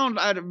sound,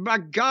 my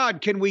God,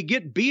 can we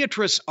get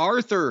Beatrice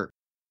Arthur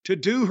to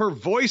do her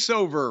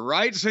voiceover,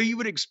 right? So you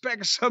would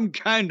expect some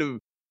kind of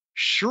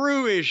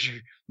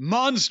shrewish,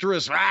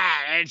 monstrous,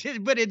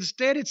 but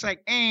instead it's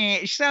like,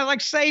 she sounds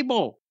like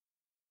Sable.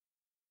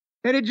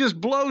 And it just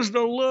blows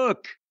the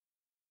look.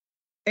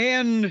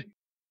 And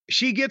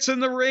she gets in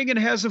the ring and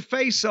has a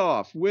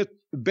face-off with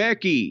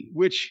Becky,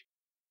 which,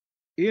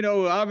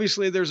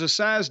 obviously there's a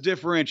size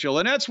differential.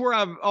 And that's where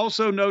I've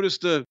also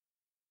noticed the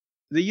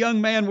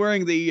young man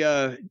wearing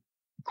the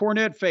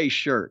Cornette Face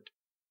shirt.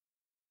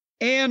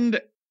 And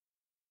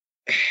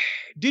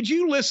did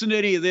you listen to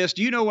any of this?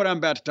 Do you know what I'm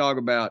about to talk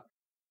about?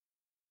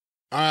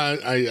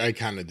 I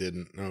kind of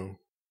didn't know.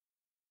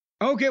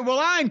 Okay, well,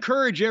 I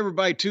encourage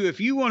everybody to, if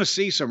you want to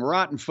see some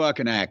rotten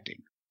fucking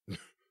acting.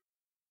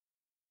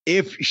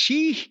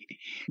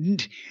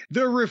 The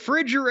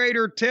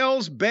refrigerator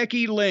tells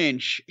Becky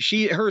Lynch,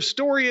 her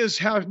story is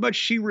how much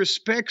she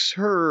respects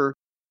her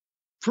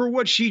for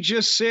what she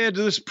just said,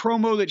 this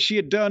promo that she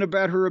had done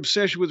about her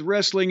obsession with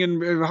wrestling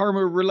and her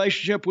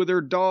relationship with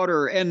her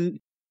daughter. And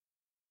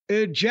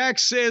Jack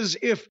says,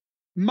 if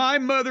my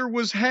mother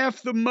was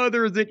half the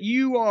mother that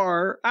you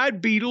are,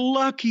 I'd be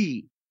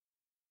lucky.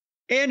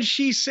 And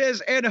she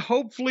says, and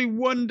hopefully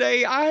one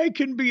day I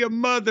can be a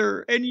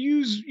mother and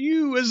use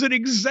you as an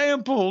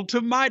example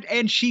to my,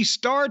 and she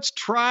starts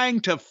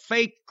trying to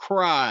fake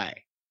cry.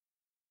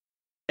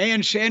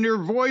 And her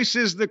voice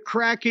is the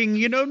cracking,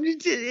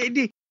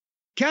 kind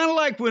of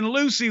like when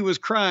Lucy was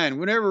crying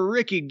whenever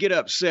Ricky'd get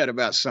upset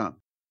about something.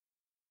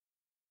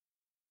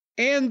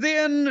 And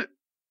then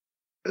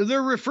the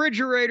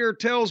refrigerator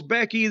tells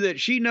Becky that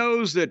she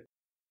knows that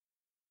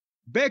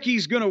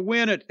Becky's going to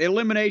win at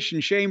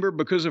Elimination Chamber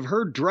because of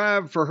her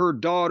drive for her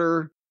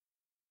daughter.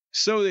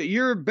 So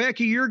that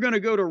Becky, you're going to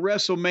go to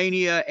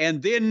WrestleMania,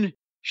 and then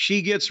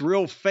she gets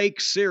real fake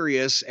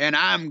serious, and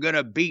I'm going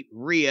to beat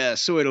Rhea,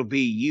 so it'll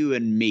be you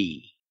and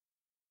me.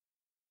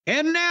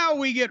 And now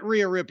we get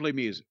Rhea Ripley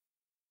music.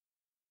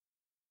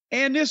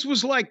 And this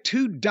was like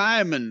two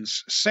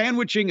diamonds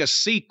sandwiching a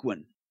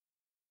sequin.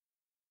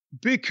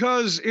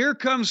 Because here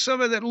comes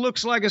somebody that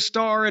looks like a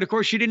star, and of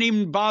course she didn't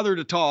even bother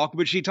to talk,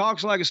 but she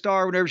talks like a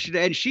star whenever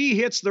and she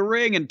hits the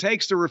ring and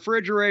takes the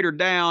refrigerator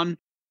down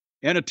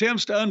and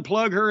attempts to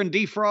unplug her and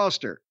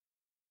defrost her.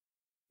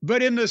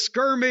 But in the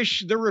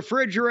skirmish, the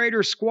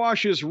refrigerator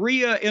squashes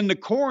Rhea in the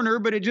corner,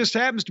 but it just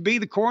happens to be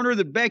the corner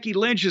that Becky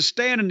Lynch is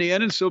standing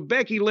in, and so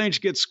Becky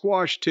Lynch gets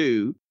squashed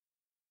too.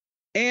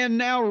 And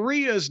now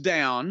Rhea's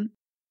down,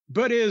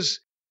 but as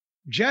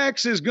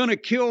Jax is going to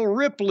kill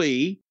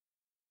Ripley,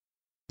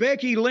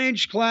 Becky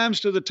Lynch climbs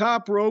to the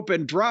top rope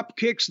and drop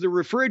kicks the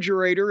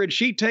refrigerator, and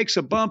she takes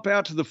a bump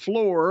out to the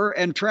floor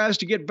and tries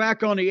to get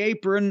back on the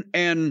apron,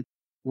 and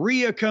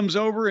Rhea comes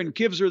over and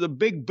gives her the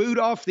big boot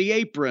off the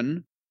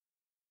apron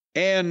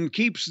and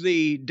keeps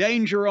the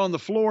danger on the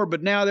floor,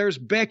 but now there's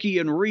Becky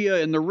and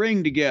Rhea in the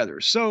ring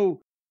together.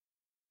 So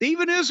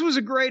even this was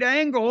a great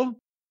angle.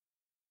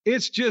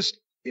 It's just,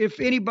 if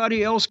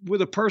anybody else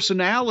with a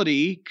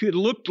personality could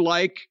look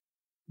like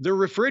the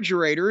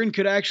refrigerator and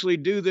could actually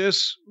do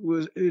this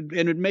and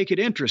it'd make it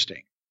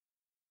interesting.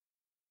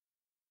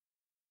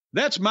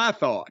 That's my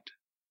thought.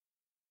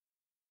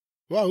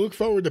 Well, I look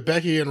forward to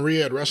Becky and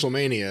Rhea at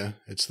WrestleMania.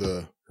 It's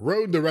the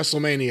road to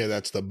WrestleMania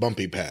that's the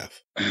bumpy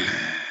path.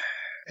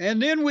 And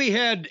then we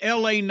had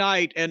LA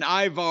Knight and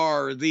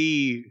Ivar,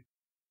 the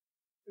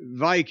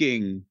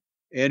Viking,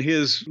 and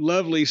his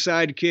lovely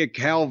sidekick,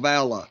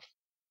 Valhalla.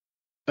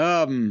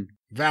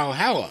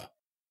 Valhalla.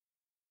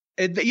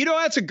 And,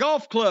 that's a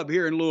golf club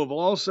here in Louisville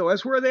also.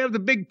 That's where they have the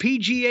big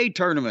PGA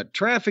tournament.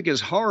 Traffic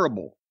is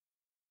horrible.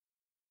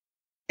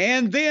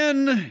 And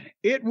then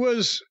it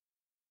was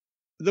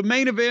the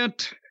main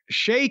event,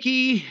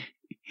 Shaky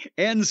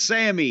and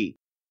Sammy.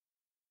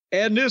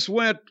 And this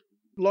went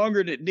longer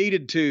than it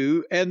needed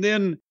to. And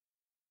then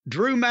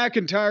Drew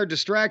McIntyre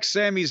distracts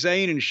Sami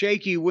Zayn and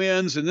Shaky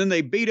wins. And then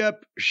they beat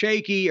up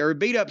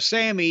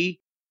Sammy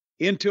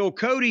until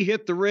Cody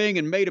hit the ring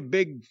and made a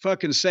big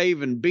fucking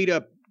save and beat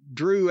up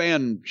Drew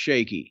and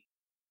Shaky.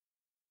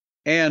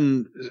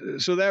 And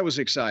so that was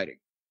exciting.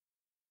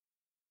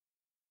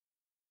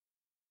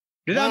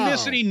 Did I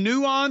miss any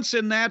nuance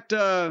in that?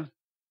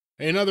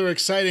 Another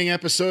exciting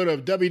episode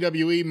of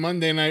WWE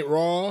Monday Night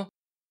Raw.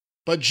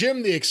 But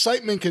Jim, the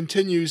excitement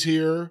continues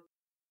here.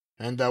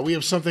 And we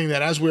have something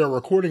that, as we are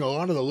recording, a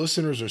lot of the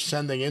listeners are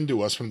sending in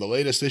to us from the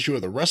latest issue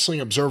of the Wrestling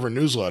Observer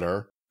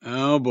newsletter.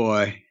 Oh,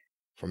 boy.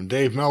 From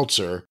Dave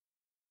Meltzer.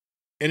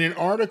 In an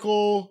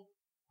article...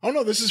 Oh,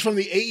 no, this is from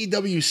the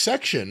AEW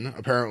section,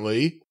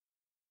 apparently.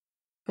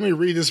 Let me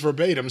read this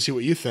verbatim, see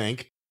what you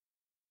think.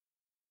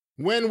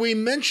 When we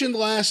mentioned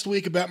last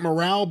week about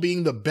morale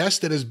being the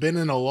best it has been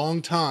in a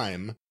long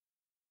time,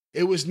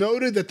 it was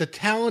noted that the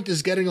talent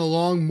is getting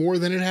along more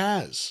than it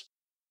has.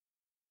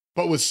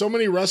 But with so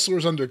many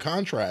wrestlers under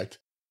contract,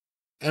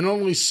 and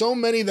only so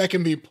many that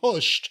can be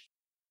pushed,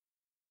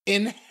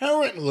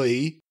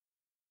 inherently,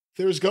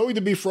 there's going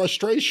to be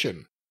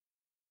frustration.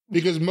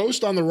 Because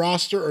most on the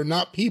roster are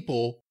not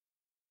people...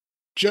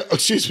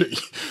 excuse me.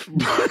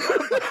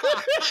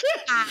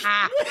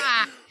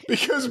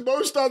 Because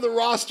most on the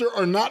roster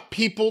are not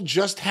people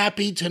just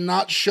happy to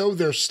not show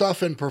their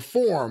stuff and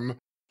perform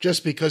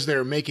just because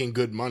they're making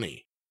good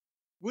money.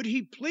 Would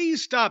he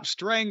please stop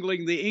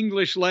strangling the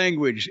English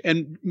language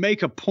and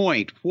make a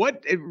point?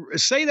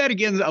 Say that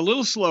again a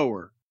little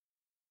slower.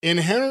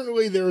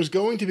 Inherently, there is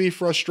going to be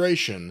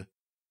frustration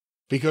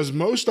because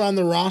most on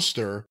the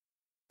roster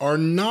are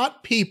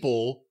not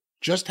people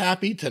just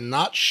happy to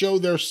not show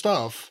their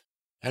stuff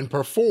and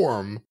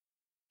perform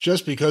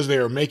just because they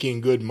are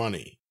making good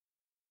money.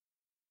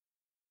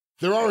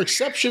 There are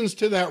exceptions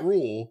to that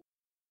rule,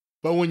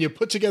 but when you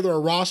put together a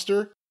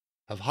roster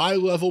of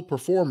high-level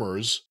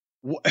performers,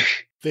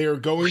 they are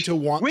going to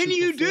want when to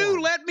you perform.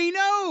 Do, let me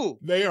know.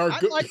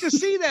 I'd like to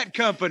see that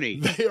company.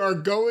 They are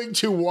going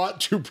to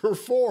want to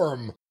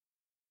perform.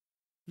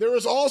 There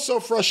is also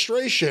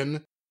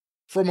frustration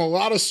from a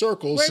lot of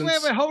circles.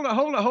 Wait, hold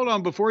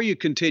on before you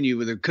continue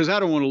with it, because I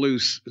don't want to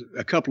lose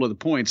a couple of the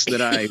points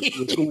that I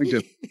was going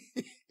to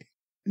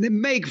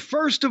make.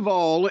 First of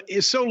all,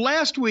 so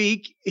last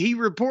week he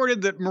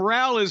reported that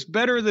morale is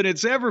better than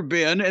it's ever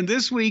been, and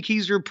this week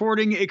he's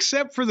reporting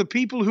except for the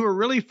people who are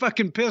really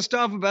fucking pissed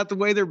off about the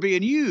way they're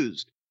being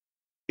used.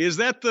 Is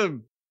that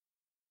the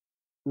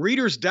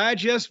Reader's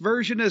Digest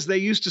version, as they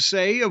used to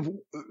say, of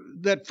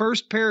that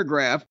first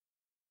paragraph?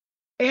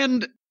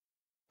 And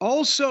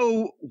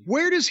also,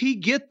 where does he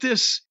get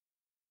this?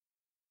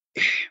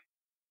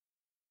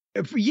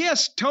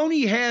 Yes,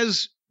 Tony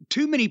has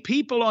too many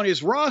people on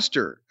his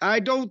roster. I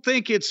don't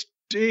think he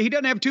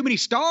doesn't have too many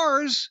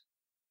stars.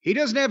 He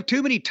doesn't have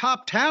too many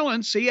top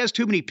talents. He has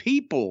too many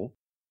people.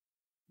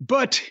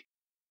 But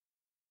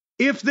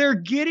if they're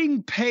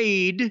getting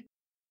paid,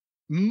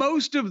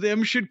 most of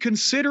them should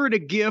consider it a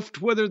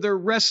gift, whether they're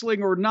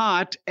wrestling or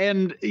not.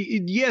 And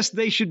yes,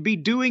 they should be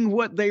doing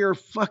what they are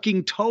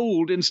fucking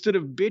told instead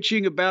of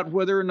bitching about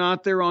whether or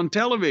not they're on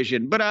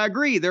television. But I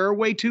agree, there are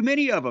way too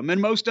many of them,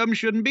 and most of them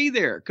shouldn't be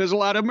there because a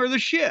lot of them are the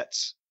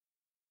shits.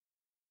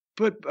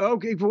 But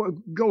okay,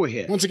 go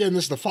ahead. Once again,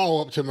 this is the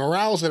follow-up to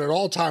morale's at an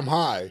all-time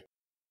high.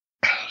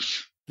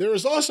 There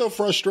is also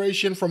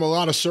frustration from a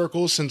lot of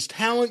circles since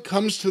talent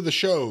comes to the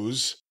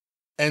shows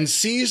and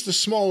sees the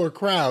smaller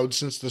crowd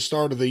since the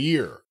start of the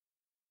year.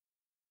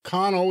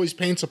 Khan always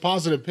paints a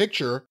positive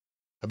picture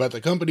about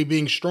the company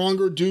being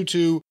stronger due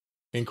to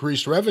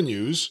increased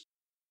revenues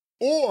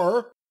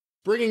or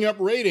bringing up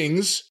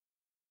ratings,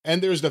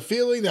 and there's the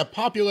feeling that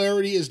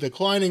popularity is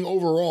declining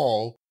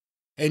overall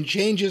and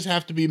changes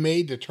have to be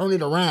made to turn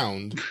it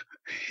around,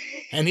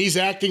 and he's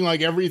acting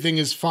like everything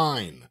is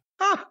fine.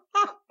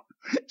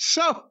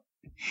 So,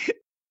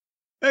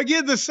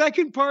 again, the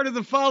second part of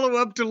the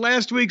follow-up to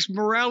last week's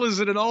morale is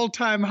at an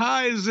all-time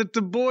high is that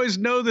the boys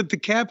know that the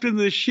captain of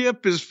the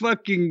ship is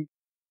fucking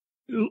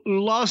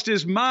lost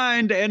his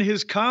mind and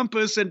his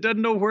compass and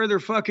doesn't know where they're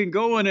fucking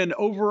going, and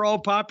overall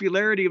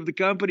popularity of the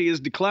company is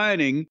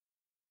declining.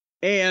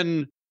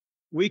 And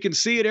we can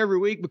see it every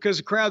week because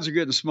the crowds are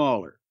getting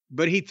smaller.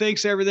 But he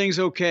thinks everything's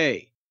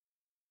okay.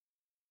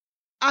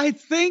 I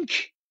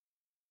think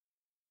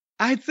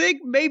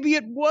maybe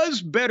it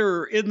was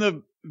better in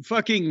the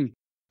fucking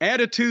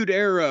Attitude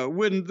Era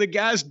when the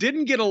guys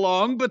didn't get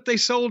along, but they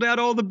sold out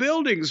all the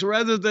buildings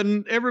rather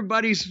than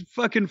everybody's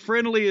fucking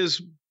friendly as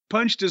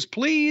punched as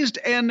pleased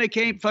and they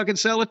can't fucking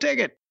sell a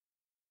ticket.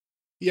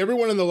 Yeah,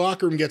 everyone in the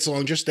locker room gets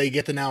along, just they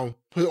get to now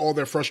put all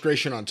their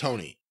frustration on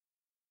Tony.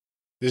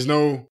 There's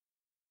no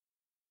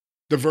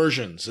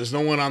diversions. There's no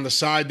one on the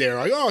side there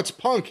like, oh, it's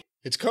Punk,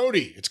 it's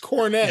Cody, it's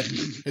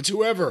Cornette, it's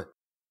whoever.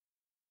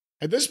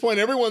 At this point,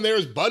 everyone there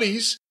is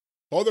buddies.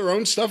 All their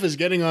own stuff is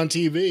getting on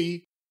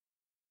TV.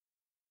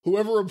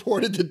 Whoever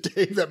reported to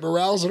Dave that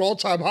morale's at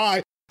all-time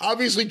high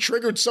obviously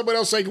triggered someone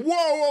else saying,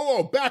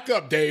 whoa, back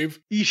up,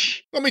 Dave.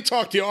 Eesh. Let me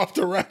talk to you off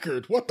the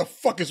record. What the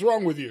fuck is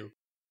wrong with you?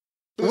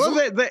 Well,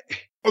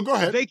 go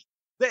ahead.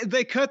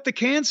 They cut the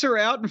cancer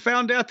out and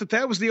found out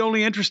that was the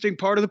only interesting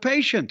part of the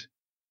patient.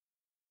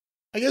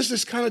 I guess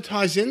this kind of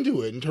ties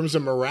into it in terms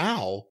of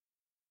morale.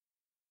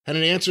 And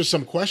it answers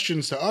some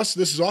questions to us.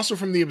 This is also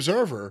from The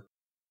Observer.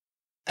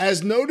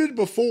 As noted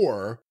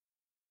before,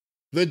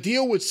 the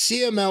deal with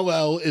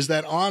CMLL is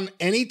that on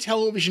any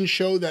television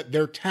show that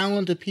their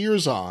talent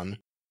appears on,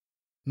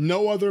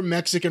 no other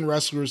Mexican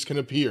wrestlers can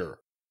appear.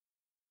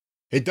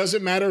 It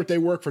doesn't matter if they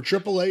work for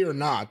AAA or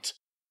not,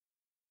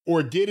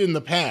 or did in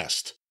the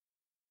past.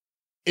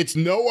 It's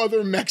no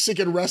other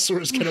Mexican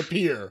wrestlers can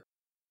appear.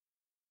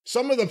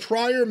 Some of the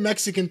prior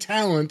Mexican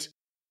talent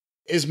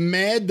is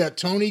mad that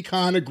Tony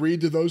Khan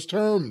agreed to those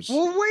terms.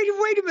 Well,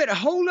 wait a minute.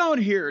 Hold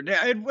on here.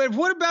 Now,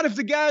 what about if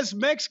the guy's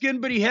Mexican,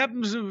 but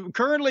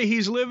currently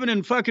he's living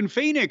in fucking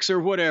Phoenix or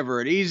whatever,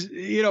 and he's,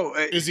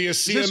 Is he a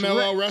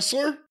CMLL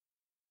wrestler?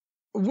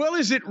 Well,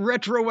 is it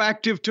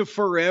retroactive to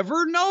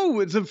forever? No,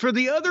 it's for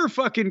the other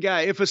fucking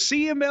guy. If a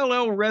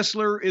CMLL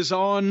wrestler is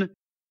on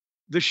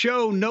the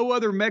show, no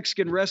other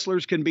Mexican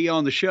wrestlers can be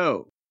on the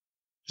show.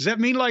 Does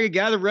that mean like a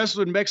guy that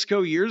wrestled in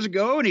Mexico years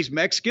ago and he's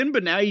Mexican,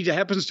 but now he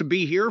happens to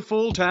be here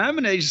full time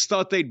and they just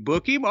thought they'd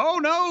book him? Oh,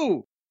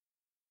 no.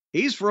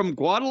 He's from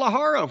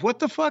Guadalajara. What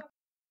the fuck?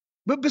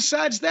 But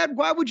besides that,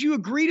 why would you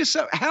agree to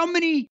so? How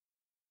many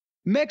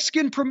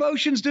Mexican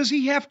promotions does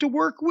he have to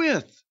work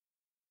with?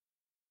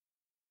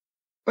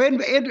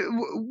 And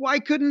why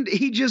couldn't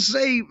he just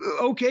say,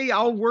 okay,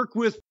 I'll work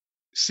with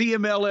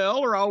CMLL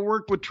or I'll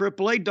work with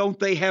AAA? Don't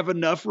they have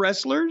enough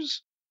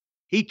wrestlers?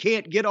 He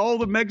can't get all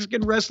the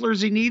Mexican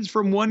wrestlers he needs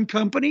from one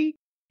company.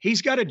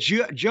 He's got to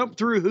jump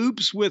through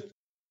hoops with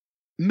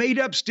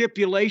made-up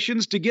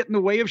stipulations to get in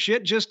the way of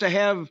shit just to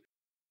have,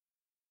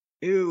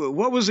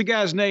 what was the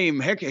guy's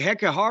name?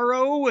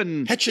 Hechicero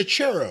and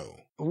Hechicero.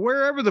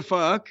 Wherever the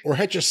fuck. Or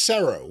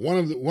Hechicero,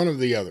 one of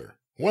the other.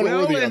 One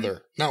or the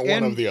other. Not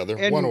one of the other.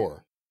 One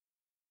or.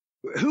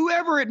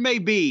 Whoever it may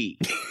be.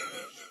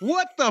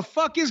 What the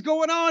fuck is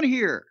going on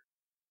here?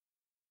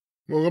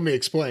 Well, let me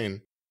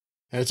explain.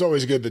 And it's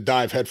always good to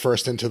dive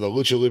headfirst into the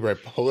lucha libre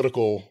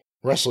political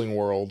wrestling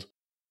world.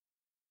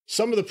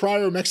 Some of the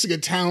prior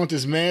Mexican talent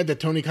is mad that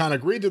Tony Khan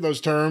agreed to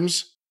those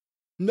terms,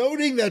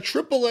 noting that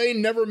AAA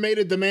never made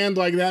a demand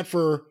like that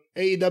for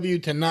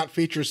AEW to not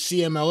feature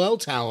CMLL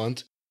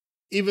talent,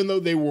 even though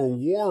they were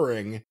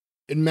warring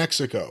in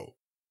Mexico.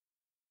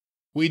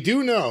 We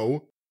do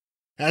know,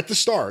 at the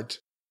start,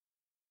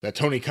 that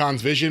Tony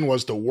Khan's vision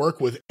was to work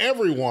with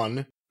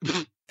everyone.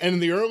 And in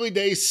the early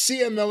days,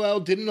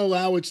 CMLL didn't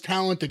allow its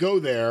talent to go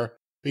there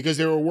because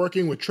they were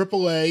working with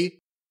AAA,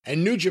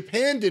 and New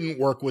Japan didn't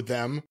work with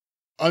them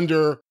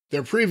under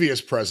their previous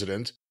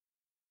president.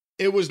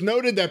 It was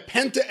noted that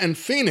Penta and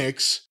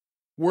Phoenix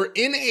were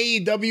in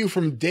AEW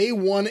from day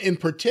one in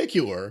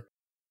particular,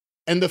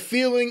 and the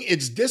feeling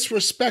it's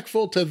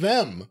disrespectful to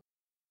them.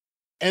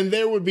 And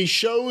there would be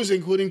shows,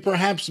 including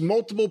perhaps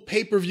multiple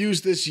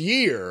pay-per-views this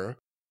year,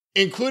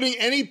 including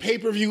any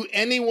pay-per-view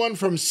anyone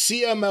from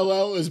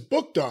CMLL is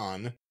booked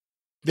on,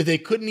 that they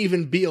couldn't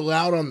even be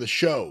allowed on the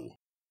show.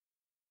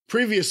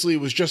 Previously,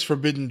 it was just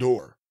Forbidden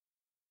Door.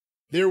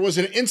 There was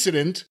an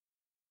incident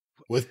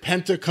with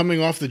Penta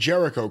coming off the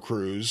Jericho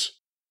cruise,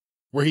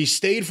 where he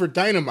stayed for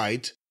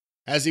Dynamite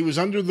as he was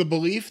under the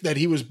belief that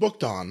he was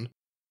booked on,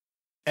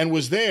 and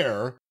was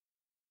there,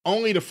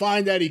 only to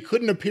find out he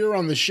couldn't appear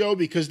on the show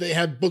because they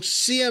had booked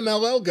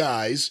CMLL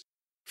guys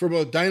for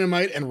both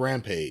Dynamite and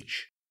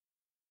Rampage.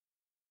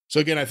 So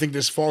again, I think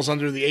this falls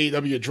under the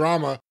AEW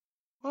drama.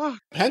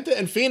 Penta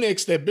and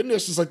Phoenix, they've been there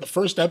since like the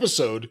first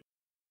episode.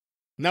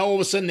 Now all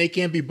of a sudden they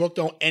can't be booked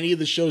on any of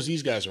the shows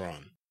these guys are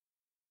on.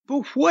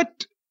 But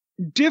what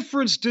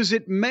difference does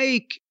it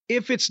make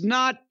if it's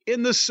not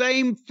in the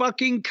same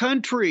fucking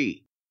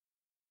country?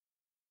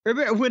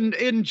 When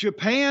in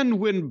Japan,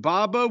 when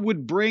Baba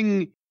would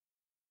bring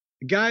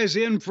guys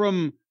in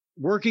from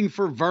working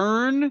for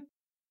Vern,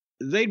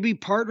 they'd be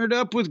partnered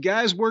up with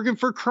guys working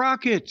for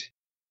Crockett.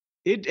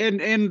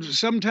 And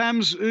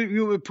sometimes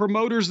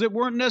promoters that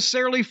weren't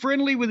necessarily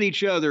friendly with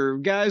each other,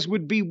 guys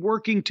would be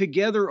working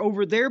together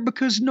over there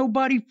because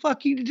nobody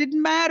fucking didn't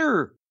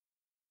matter.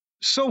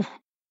 So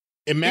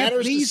it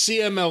matters to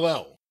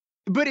CMLL.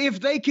 But if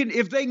they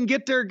can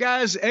get their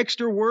guys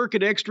extra work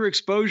and extra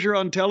exposure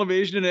on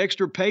television and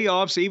extra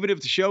payoffs, even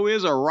if the show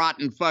is a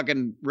rotten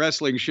fucking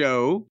wrestling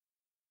show,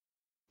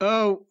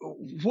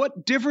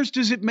 what difference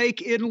does it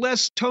make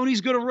unless Tony's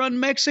going to run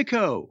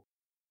Mexico?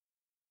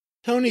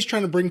 Tony's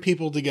trying to bring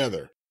people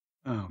together.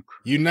 Oh,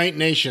 unite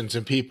nations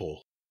and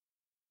people.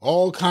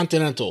 All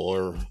continental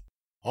or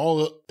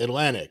all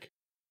Atlantic,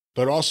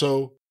 but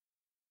also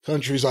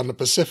countries on the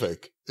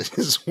Pacific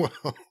as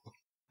well.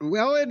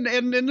 Well,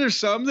 and there's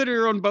some that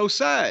are on both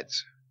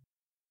sides.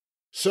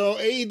 So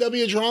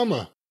AEW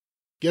drama.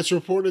 Gets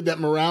reported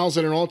that morale's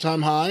at an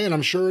all-time high, and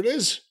I'm sure it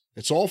is.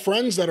 It's all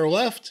friends that are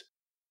left.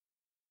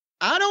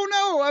 I don't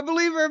know. I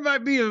believe there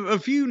might be a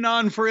few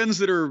non-friends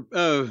that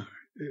are...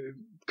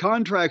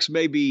 contracts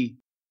may be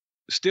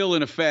still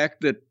in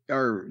effect that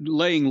are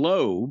laying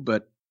low,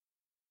 but...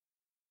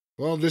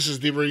 Well, this is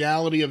the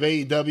reality of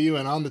AEW,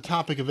 and on the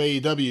topic of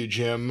AEW,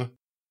 Jim,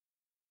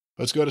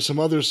 let's go to some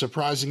other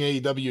surprising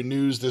AEW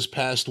news this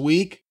past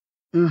week.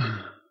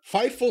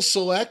 Fightful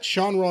Select,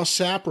 Sean Ross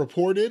Sapp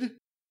reported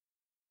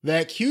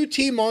that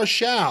QT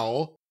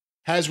Marshall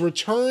has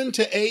returned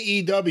to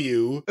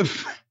AEW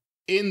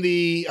in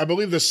the, I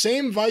believe, the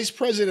same vice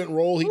president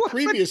role he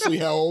previously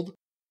held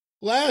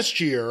last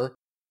year.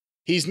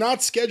 He's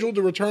not scheduled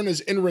to return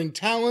as in-ring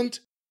talent,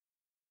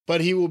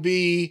 but he will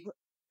be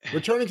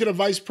returning to the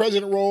vice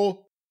president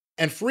role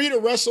and free to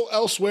wrestle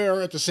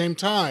elsewhere at the same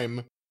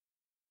time,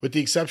 with the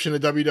exception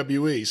of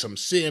WWE, some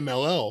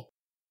CMLL,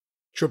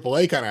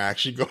 AAA kind of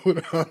action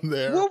going on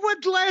there. Well,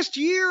 what last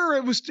year?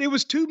 It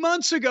was 2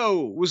 months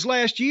ago. It was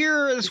last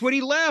year. That's when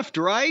he left,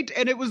 right?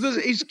 And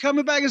he's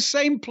coming back as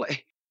same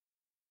play.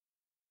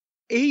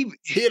 He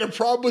had a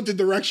problem with the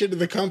direction of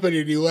the company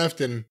and he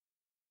left, and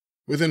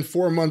within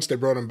 4 months, they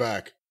brought him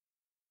back.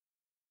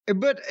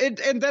 But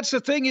and that's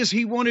the thing, is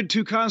he wanted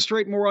to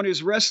concentrate more on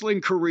his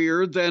wrestling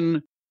career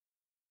than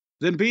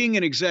being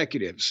an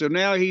executive. So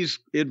now he's,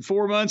 in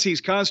 4 months,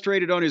 he's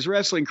concentrated on his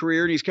wrestling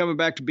career and he's coming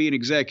back to be an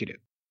executive.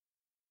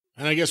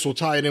 And I guess we'll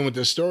tie it in with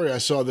this story I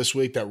saw this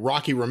week that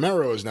Rocky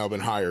Romero has now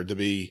been hired to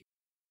be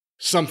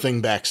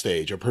something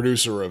backstage, a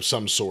producer of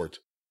some sort,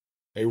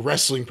 a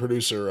wrestling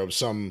producer of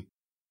some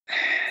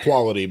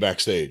quality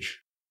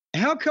backstage.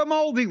 How come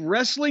all the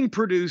wrestling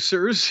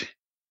producers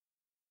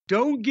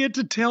don't get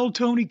to tell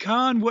Tony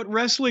Khan what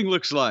wrestling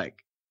looks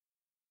like?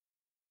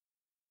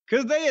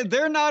 Because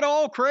they're not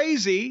all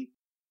crazy.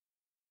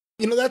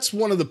 You know, that's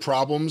one of the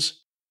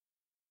problems.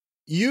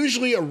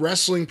 Usually a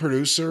wrestling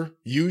producer,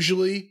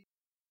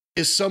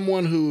 is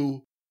someone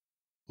who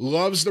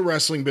loves the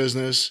wrestling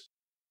business.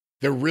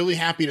 They're really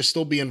happy to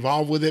still be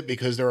involved with it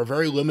because there are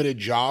very limited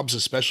jobs,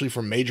 especially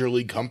from major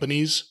league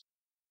companies,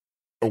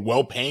 or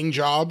well-paying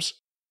jobs.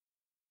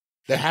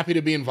 They're happy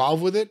to be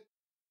involved with it,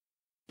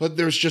 but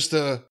there's just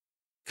a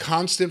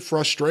constant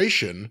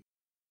frustration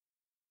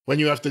when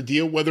you have to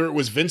deal, whether it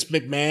was Vince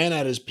McMahon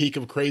at his peak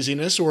of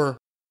craziness or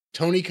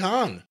Tony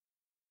Khan,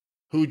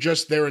 who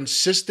just, they're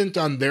insistent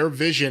on their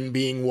vision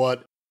being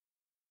what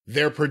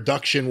their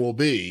production will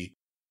be,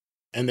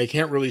 and they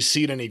can't really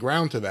cede any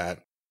ground to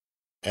that.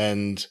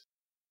 And,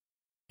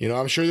 you know,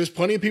 I'm sure there's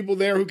plenty of people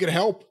there who can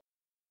help.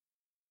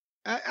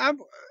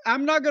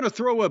 I'm not going to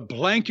throw a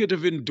blanket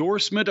of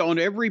endorsement on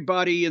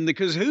everybody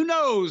because who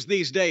knows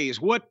these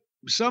days what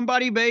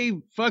somebody may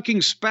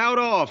fucking spout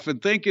off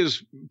and think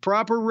is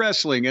proper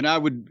wrestling, and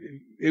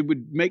it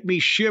would make me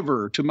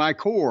shiver to my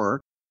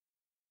core.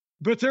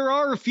 But there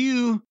are a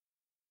few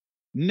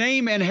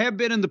name and have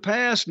been in the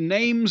past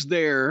names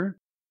there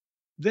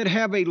that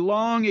have a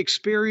long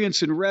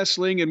experience in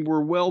wrestling and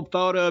were well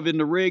thought of in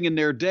the ring in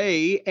their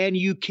day, and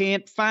you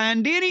can't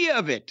find any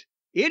of it,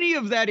 any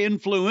of that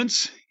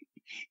influence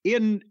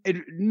in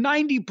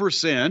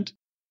 90%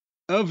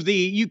 of the,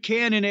 you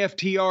can in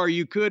FTR,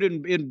 you could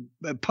in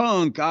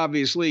Punk,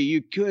 obviously,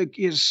 you could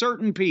in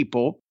certain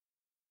people,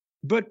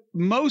 but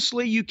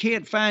mostly you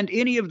can't find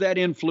any of that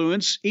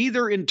influence,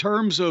 either in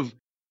terms of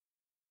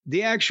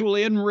the actual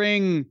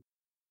in-ring,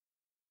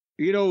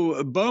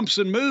 bumps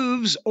and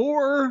moves,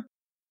 or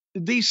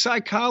the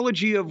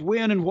psychology of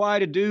when and why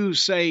to do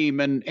same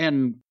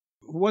and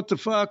what the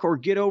fuck, or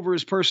get over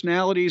his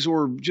personalities,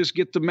 or just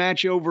get the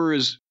match over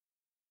as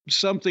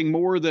something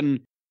more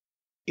than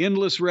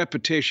endless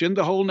repetition,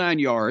 the whole 9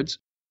 yards.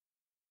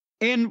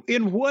 And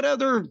in what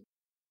other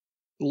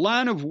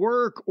line of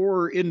work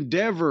or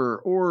endeavor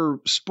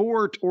or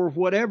sport or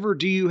whatever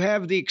do you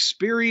have the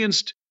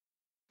experienced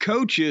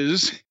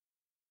coaches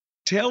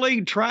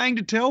trying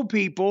to tell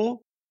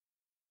people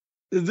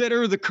that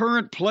are the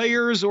current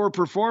players or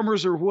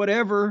performers or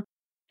whatever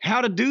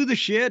how to do the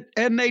shit,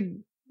 and they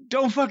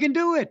don't fucking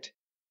do it?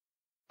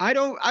 I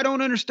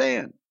don't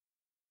understand.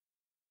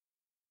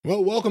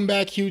 Well, welcome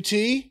back,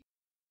 QT.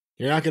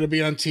 You're not going to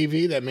be on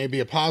TV. That may be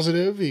a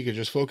positive. You can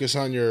just focus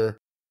on your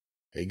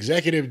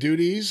executive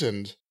duties.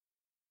 And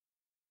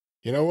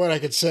you know what I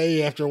could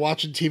say after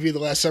watching TV the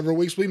last several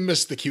weeks? We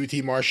missed the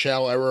QT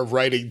Marshall era of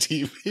writing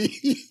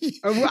TV.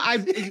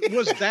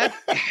 Was that...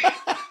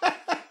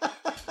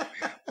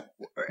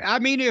 I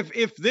mean,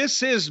 if this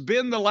has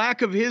been the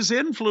lack of his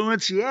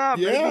influence,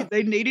 maybe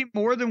they need him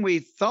more than we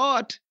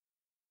thought.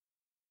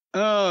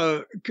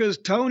 Because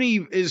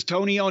is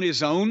Tony on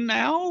his own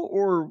now,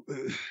 or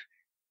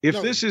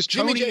this is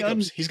Jimmy Tony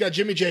Jacobs? He's got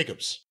Jimmy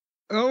Jacobs.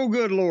 Oh,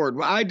 good Lord!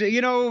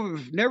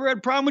 Never had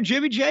a problem with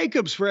Jimmy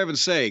Jacobs, for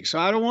heaven's sake. So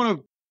I don't want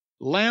to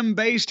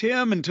lambaste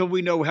him until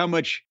we know how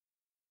much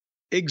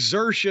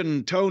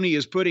exertion Tony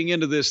is putting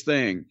into this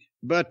thing.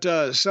 But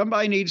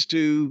somebody needs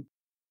to,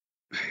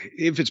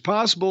 if it's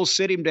possible,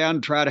 sit him down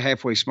and try to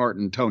halfway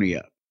smarten Tony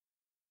up.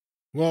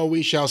 Well,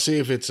 we shall see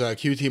if it's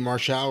QT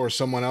Marshall or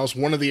someone else.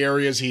 One of the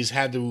areas he's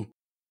had to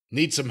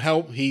need some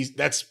help.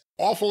 That's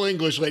awful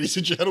English, ladies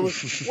and gentlemen.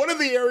 One of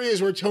the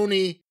areas where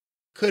Tony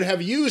could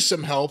have used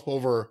some help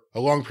over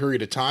a long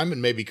period of time,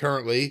 and maybe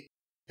currently,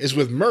 is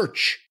with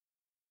merch.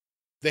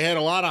 They had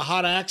a lot of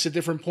hot acts at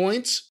different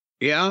points.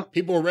 Yeah.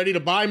 People were ready to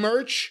buy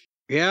merch.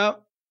 Yeah.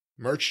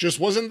 Merch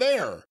just wasn't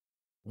there.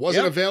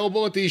 Wasn't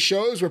available at these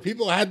shows where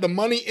people had the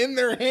money in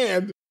their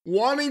hand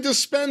wanting to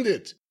spend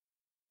it.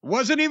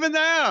 Wasn't even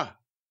there.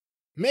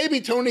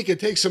 Maybe Tony could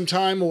take some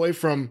time away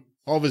from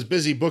all of his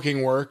busy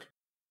booking work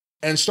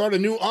and start a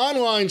new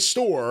online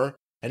store,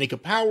 and he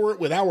could power it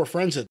with our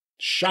friends at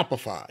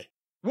Shopify.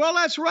 Well,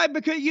 that's right,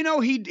 because,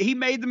 he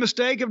made the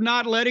mistake of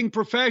not letting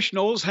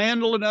professionals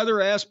handle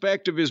another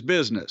aspect of his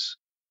business.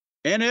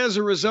 And as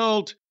a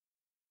result,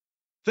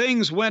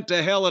 things went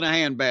to hell in a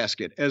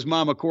handbasket, as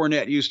Mama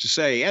Cornette used to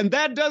say. And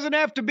that doesn't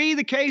have to be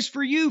the case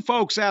for you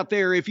folks out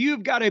there. If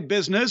you've got a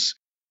business,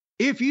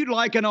 if you'd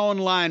like an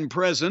online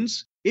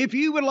presence, if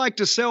you would like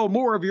to sell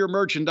more of your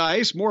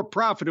merchandise more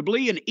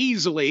profitably and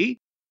easily,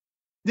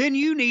 then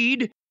you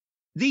need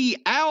the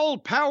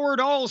Owl-powered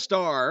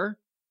All-Star.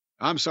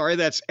 I'm sorry,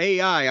 that's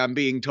AI, I'm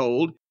being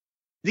told.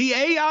 The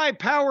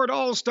AI-powered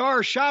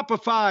All-Star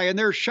Shopify and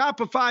their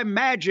Shopify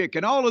Magic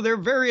and all of their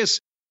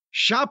various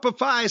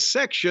Shopify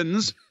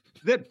sections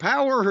that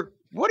power...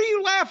 What are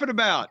you laughing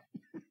about?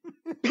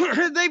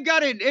 They've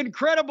got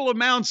incredible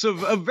amounts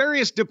of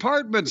various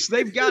departments.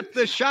 They've got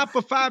the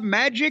Shopify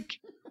Magic.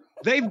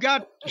 They've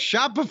got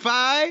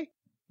Shopify.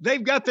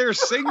 They've got their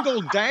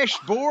single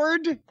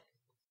dashboard.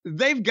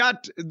 They've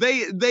got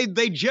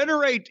they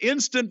generate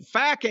instant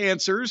fact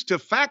answers to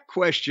fact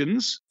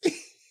questions.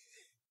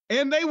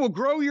 And they will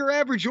grow your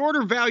average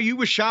order value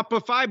with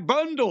Shopify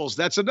bundles.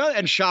 That's another,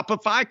 and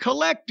Shopify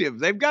Collective.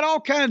 They've got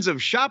all kinds of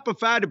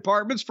Shopify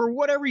departments for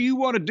whatever you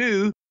want to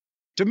do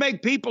to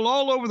make people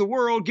all over the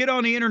world get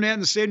on the internet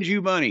and send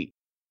you money.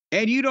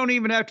 And you don't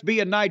even have to be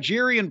a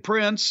Nigerian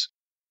prince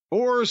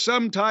or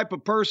some type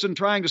of person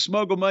trying to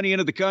smuggle money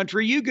into the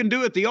country. You can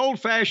do it the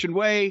old-fashioned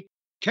way,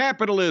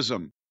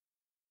 capitalism.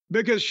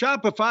 Because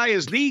Shopify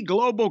is the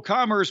global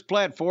commerce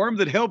platform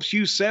that helps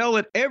you sell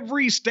at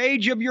every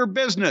stage of your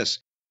business.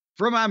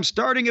 From I'm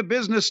starting a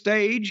business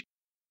stage,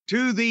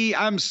 to the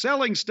I'm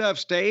selling stuff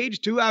stage,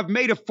 to I've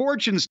made a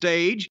fortune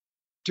stage,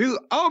 to,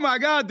 oh my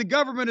God, the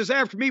government is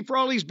after me for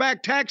all these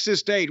back taxes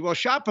stage. Well,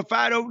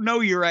 Shopify don't know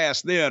your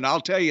ass then,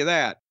 I'll tell you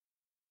that.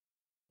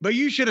 But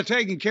you should have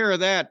taken care of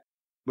that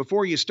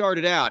before you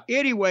started out.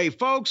 Anyway,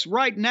 folks,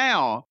 right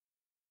now,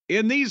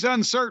 in these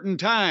uncertain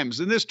times,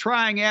 in this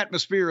trying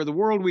atmosphere of the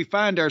world we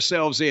find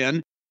ourselves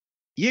in,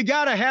 you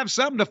got to have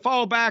something to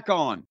fall back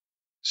on.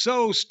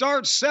 So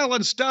start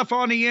selling stuff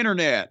on the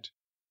internet.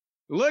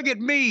 Look at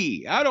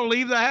me. I don't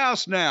leave the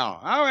house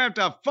now. I don't have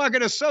to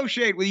fucking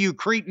associate with you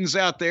cretins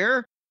out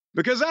there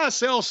because I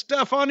sell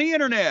stuff on the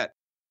internet.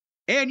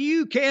 And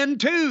you can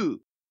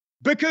too.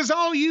 Because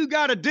all you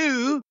got to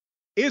do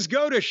is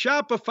go to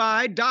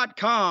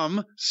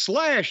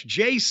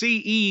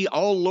shopify.com/JCE,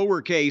 all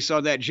lowercase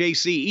on that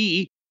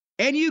JCE,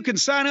 and you can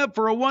sign up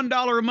for a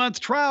 $1 a month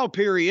trial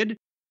period.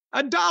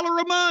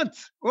 $1 a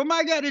month. Oh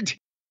my God.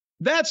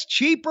 That's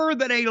cheaper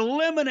than a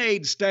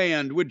lemonade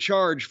stand would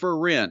charge for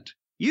rent.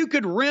 You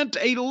could rent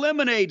a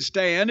lemonade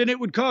stand and it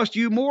would cost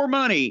you more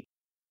money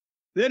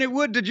than it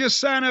would to just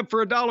sign up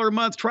for a $1 a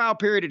month trial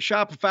period at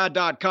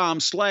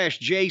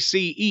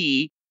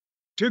shopify.com/JCE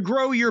to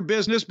grow your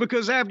business,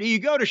 because after you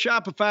go to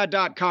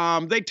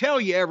shopify.com, they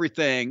tell you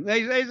everything.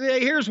 They say,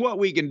 here's what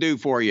we can do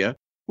for you,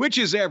 which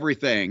is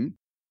everything.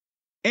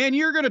 And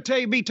you're going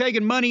to be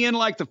taking money in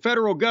like the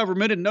federal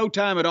government in no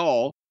time at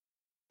all.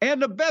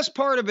 And the best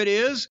part of it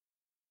is,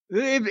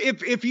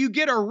 if you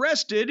get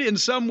arrested in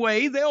some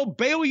way, they'll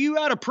bail you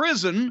out of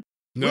prison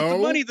with the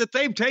money that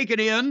they've taken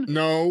in.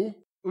 No.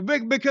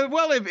 Because,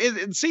 well,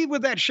 see,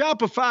 with that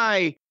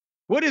Shopify,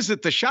 what is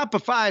it? The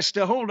Shopify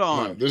still, hold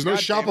on. No, there's no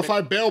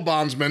Shopify bail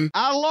bondsman.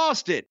 I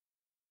lost it.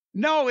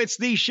 No, it's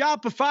the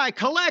Shopify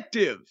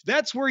Collective.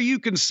 That's where you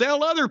can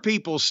sell other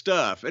people's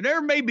stuff. And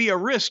there may be a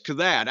risk to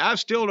that. I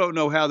still don't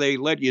know how they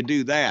let you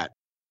do that.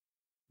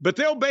 But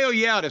they'll bail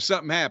you out if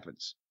something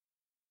happens.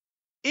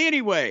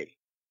 Anyway,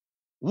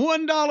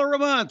 $1 a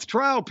month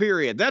trial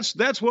period.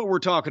 That's what we're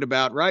talking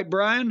about, right,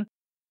 Brian?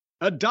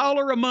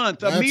 $1 a month.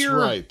 That's a mere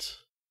right.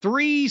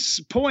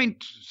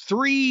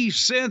 3.3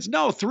 cents.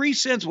 No, 3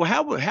 cents.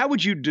 Well, how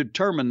would you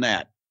determine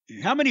that?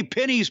 How many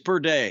pennies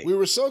per day? We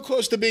were so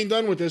close to being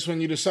done with this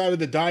when you decided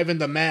to dive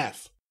into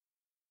math.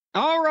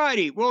 All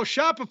righty. Well,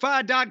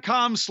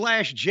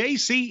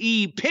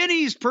 shopify.com/JCE,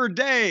 pennies per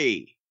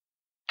day.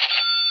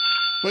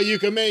 But you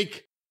can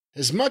make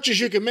as much as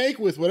you can make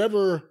with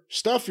whatever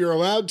stuff you're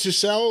allowed to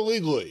sell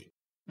legally.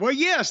 Well,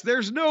 yes,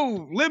 there's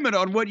no limit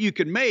on what you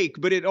can make,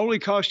 but it only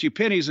costs you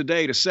pennies a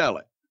day to sell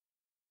it.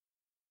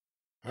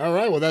 All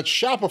right, well, that's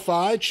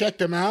Shopify. Check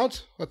them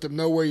out. Let them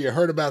know where you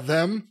heard about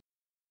them.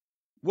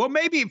 Well,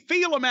 maybe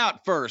feel them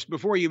out first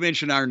before you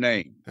mention our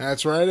name.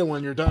 That's right, and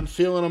when you're done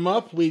feeling them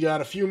up, we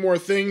got a few more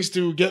things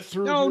to get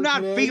through. No,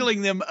 not today.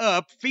 feeling them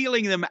up,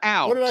 feeling them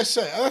out. What did I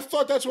say? I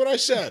thought that's what I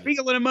said.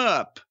 Feeling them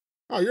up.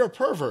 Oh, you're a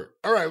pervert.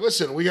 All right,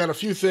 listen, we got a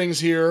few things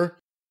here.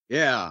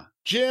 Yeah.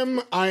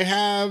 Jim, I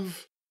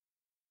have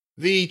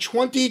the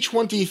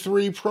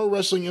 2023 Pro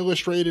Wrestling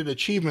Illustrated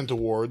Achievement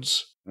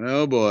Awards.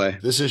 Oh, boy.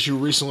 This issue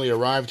recently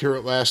arrived here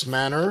at Last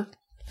Manor.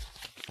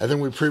 I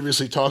think we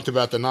previously talked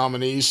about the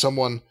nominees.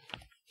 Someone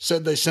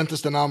said they sent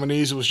us the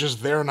nominees. It was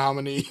just their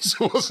nominees.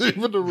 It wasn't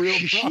even the real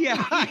nominees.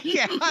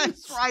 Yeah,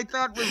 that's what I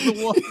thought was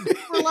the one.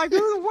 We're like,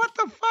 what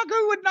the fuck?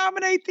 Who would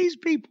nominate these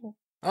people?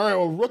 All right,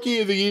 well, Rookie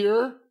of the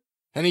Year.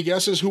 Any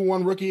guesses who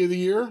won Rookie of the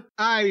Year?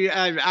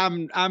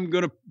 I'm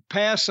going to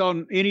pass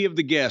on any of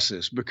the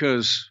guesses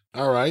because...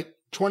 All right.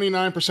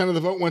 29% of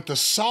the vote went to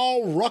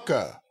Sol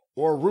Ruca,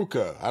 or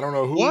Ruka. I don't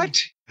know who. What?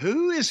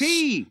 Who is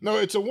he? No,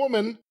 it's a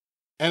woman,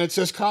 and it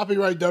says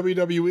copyright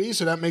WWE,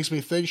 so that makes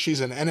me think she's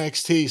an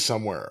NXT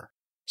somewhere.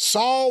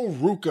 Sol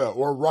Ruca,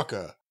 or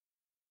Rucka.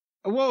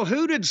 Well,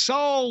 who did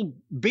Saul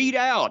beat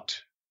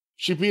out?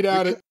 She beat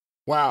out at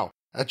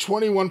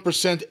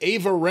 21%,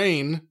 Ava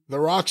Raine, the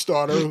Rock's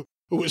daughter,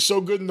 who was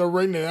so good in the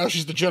ring that now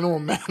she's the general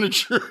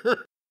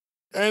manager.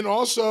 And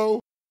also,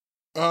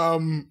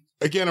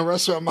 again, a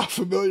wrestler I'm not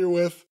familiar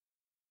with.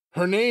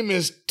 Her name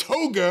is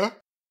Toga,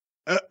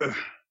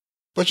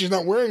 but she's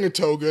not wearing a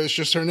toga. It's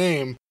just her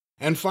name.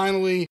 And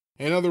finally,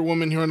 another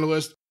woman here on the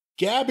list,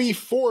 Gabby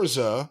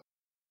Forza.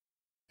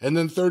 And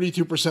then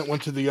 32%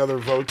 went to the other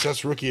votes.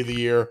 That's Rookie of the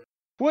Year.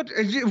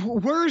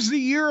 Where's the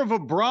year of a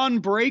Braun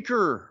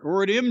Breaker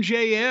or an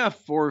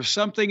MJF or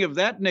something of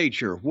that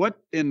nature? What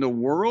in the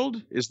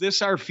world? Is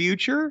this our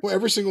future? Well,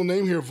 every single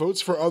name here votes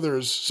for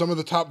others. Some of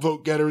the top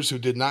vote getters who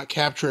did not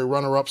capture a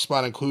runner-up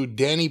spot include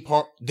Danny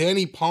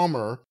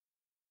Palmer,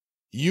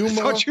 Yuma... I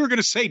thought you were going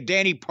to say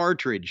Danny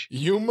Partridge.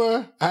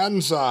 Yuma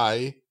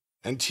Anzai,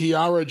 and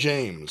Tiara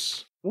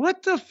James.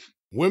 What the...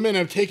 Women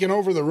have taken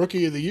over the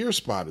Rookie of the Year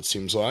spot, it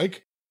seems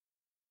like.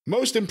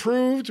 Most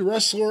Improved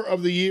Wrestler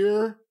of the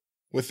Year...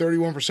 with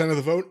 31% of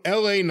the vote,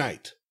 LA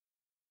Knight.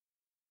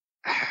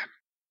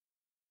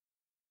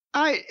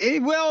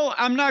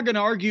 I'm not going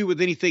to argue with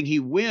anything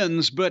he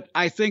wins, but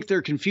I think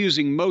they're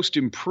confusing Most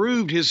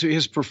Improved.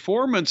 His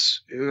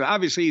performance,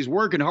 obviously he's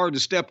working hard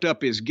to step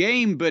up his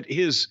game, but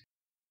his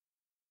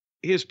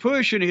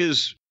push and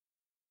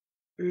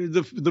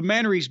the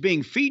manner he's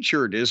being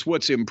featured is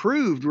what's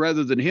improved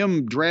rather than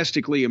him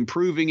drastically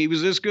improving. He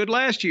was this good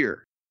last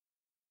year,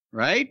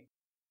 right?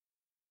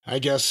 I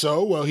guess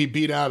so. Well, he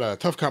beat out a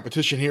tough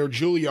competition here.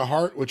 Julia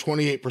Hart with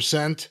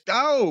 28%.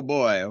 Oh,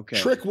 boy. Okay.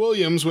 Trick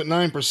Williams with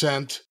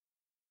 9%.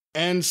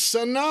 And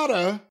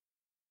Sonata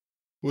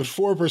with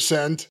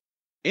 4%.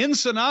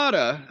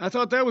 Ensenada? I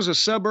thought that was a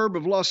suburb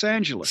of Los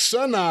Angeles.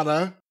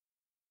 Sonata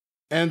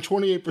And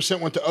 28%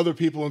 went to other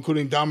people,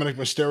 including Dominic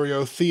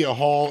Mysterio, Thea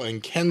Hall,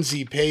 and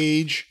Kenzie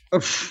Page.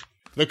 Oof.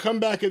 The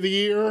comeback of the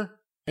year.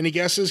 Any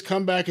guesses?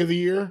 Comeback of the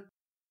year?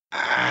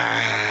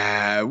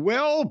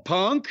 Well,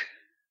 Punk.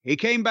 He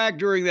came back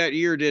during that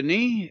year, didn't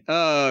he?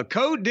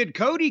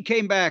 Cody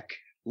came back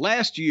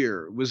last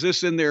year? Was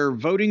this in their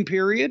voting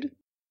period?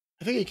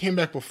 I think he came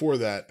back before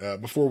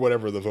that, before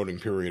whatever the voting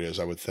period is,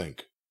 I would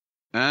think.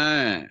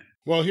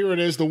 Well, here it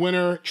is. The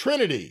winner,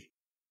 Trinity.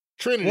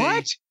 Trinity.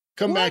 What?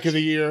 Comeback of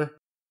the year.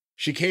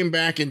 She came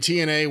back in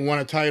TNA, won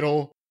a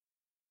title,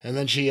 and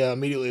then she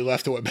immediately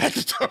left and went back to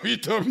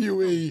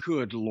WWE. Oh,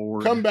 good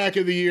Lord. Comeback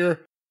of the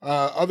year.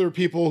 Other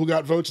people who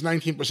got votes,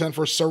 19%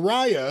 for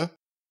Saraya.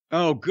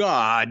 Oh,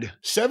 God.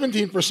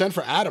 17%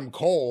 for Adam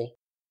Cole.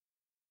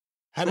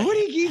 He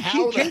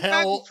came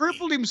back and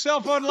crippled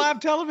himself on live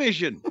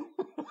television.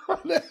 How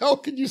the hell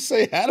can you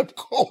say Adam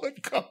Cole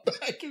and come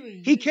back?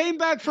 He came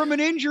back from an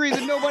injury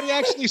that nobody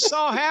actually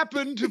saw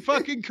happen to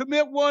fucking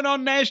commit one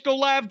on national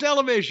live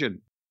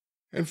television.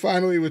 And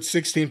finally, with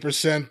 16%,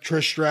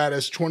 Trish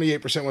Stratus,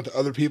 28% went to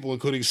other people,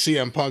 including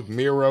CM Punk,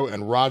 Miro,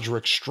 and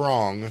Roderick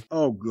Strong.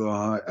 Oh,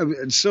 God.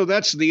 So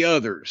that's the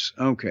others.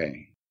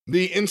 Okay.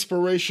 The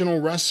Inspirational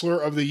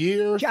Wrestler of the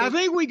Year. I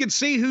think we could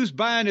see who's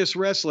buying this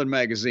wrestling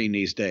magazine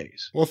these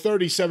days. Well,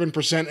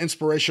 37%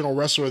 Inspirational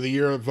Wrestler of the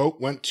Year vote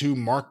went to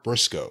Mark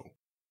Briscoe.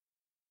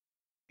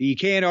 You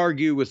can't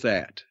argue with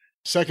that.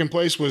 Second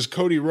place was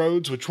Cody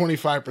Rhodes with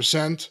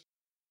 25%,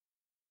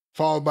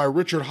 followed by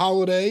Richard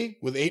Holiday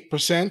with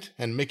 8%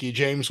 and Mickie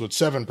James with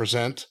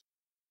 7%.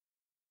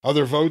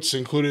 Other votes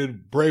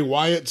included Bray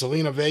Wyatt,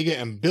 Zelina Vega,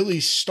 and Billy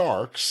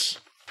Starks.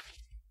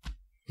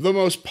 The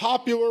most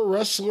popular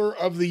wrestler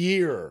of the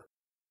year.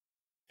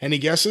 Any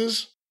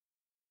guesses?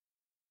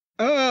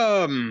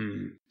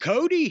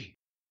 Cody.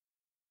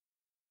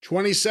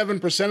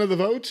 27% of the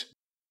vote,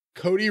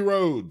 Cody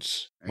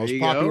Rhodes. Most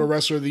popular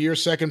wrestler of the year.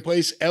 Second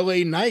place,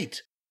 LA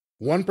Knight.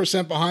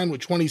 1% behind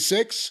with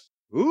 26.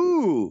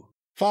 Ooh.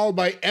 Followed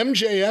by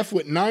MJF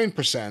with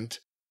 9%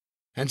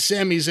 and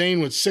Sami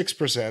Zayn with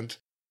 6%.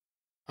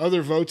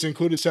 Other votes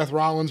included Seth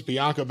Rollins,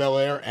 Bianca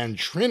Belair, and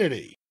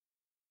Trinity.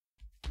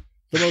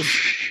 The most,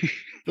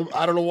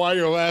 I don't know why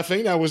you're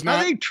laughing. That was not.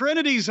 I think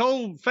Trinity's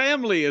whole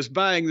family is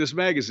buying this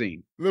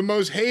magazine. The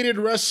most hated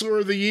wrestler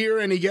of the year.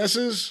 Any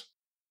guesses?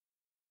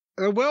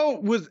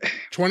 With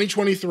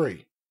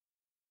 2023.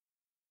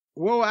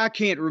 Well, I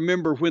can't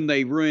remember when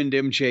they ruined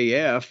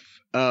MJF.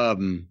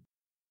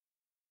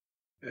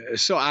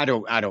 So I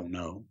don't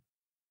know.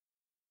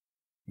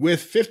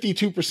 With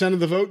 52% of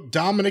the vote,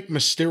 Dominic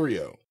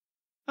Mysterio.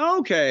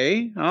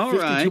 Okay, all 52%,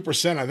 right.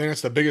 52%, I think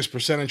that's the biggest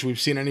percentage we've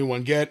seen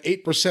anyone get.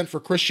 8%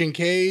 for Christian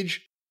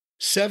Cage,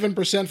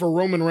 7% for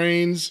Roman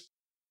Reigns,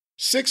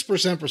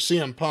 6% for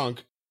CM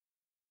Punk,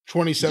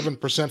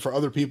 27% for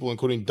other people,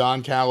 including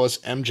Don Callis,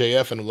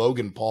 MJF, and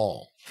Logan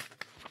Paul.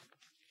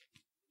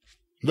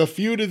 The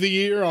feud of the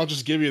year, I'll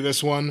just give you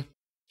this one.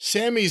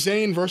 Sami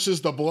Zayn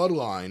versus The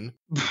Bloodline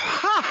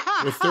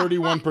with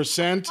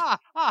 31%,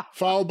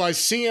 followed by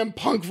CM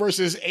Punk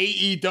versus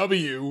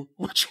AEW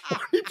with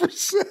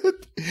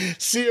 20%.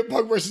 CM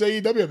Punk versus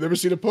AEW, I've never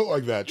seen a put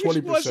like that,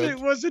 20%. It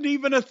wasn't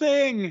even a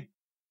thing.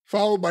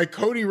 Followed by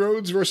Cody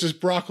Rhodes versus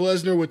Brock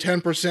Lesnar with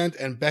 10%,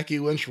 and Becky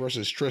Lynch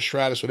versus Trish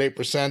Stratus with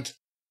 8%.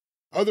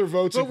 Other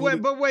votes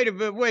included... But wait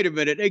a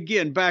minute.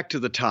 Again, back to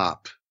the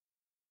top.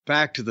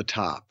 Back to the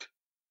top.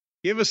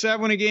 Give us that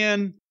one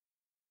again.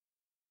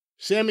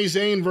 Sami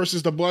Zayn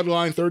versus The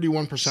Bloodline,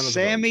 31% of the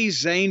Sami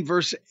Zayn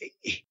versus...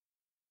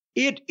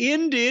 It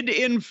ended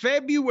in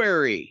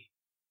February.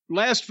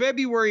 Last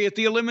February at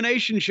the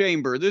Elimination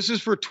Chamber. This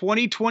is for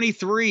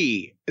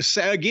 2023.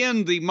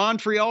 Again, the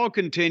Montreal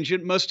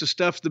contingent must have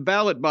stuffed the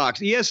ballot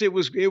box. Yes, it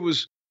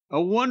was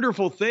a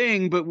wonderful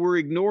thing, but we're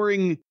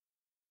ignoring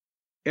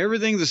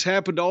everything that's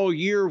happened all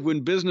year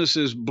when business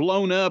is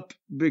blown up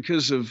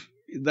because of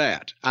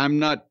that. I'm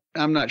not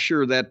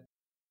sure that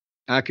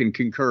I can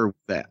concur with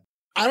that.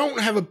 I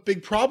don't have a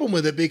big problem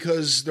with it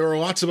because there are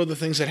lots of other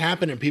things that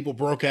happened and people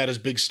broke out as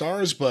big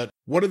stars, but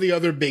what are the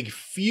other big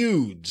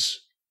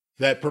feuds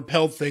that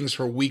propelled things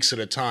for weeks at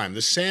a time?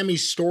 The Sami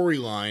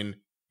storyline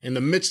in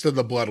the midst of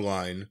the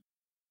Bloodline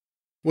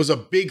was a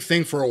big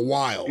thing for a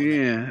while.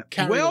 Yeah.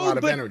 Carried a lot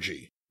of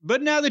energy.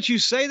 But now that you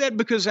say that,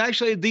 because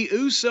actually the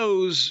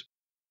Usos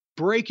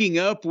breaking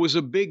up was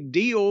a big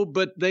deal,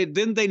 but they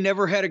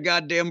never had a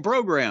goddamn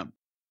program.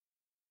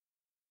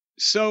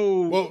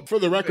 So, well, for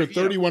the record,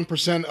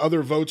 31%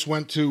 other votes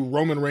went to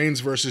Roman Reigns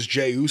versus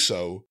Jey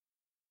Uso,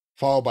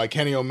 followed by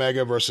Kenny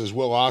Omega versus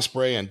Will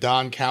Ospreay and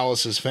Don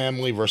Callis'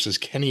 family versus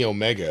Kenny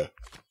Omega.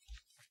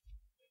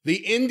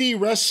 The Indie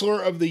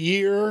Wrestler of the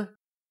Year,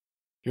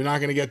 you're not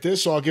going to get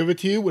this, so I'll give it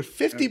to you, with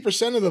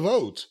 50% of the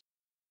vote.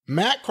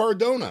 Matt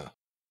Cardona,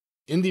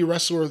 Indie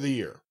Wrestler of the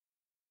Year.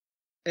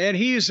 And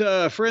he's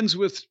friends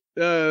with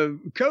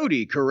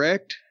Cody,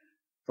 correct?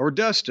 Or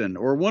Dustin,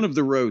 or one of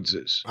the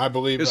Rhodeses. I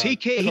believe because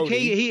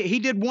he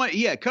did one.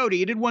 Yeah, Cody.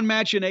 He did one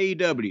match in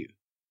AEW.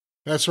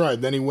 That's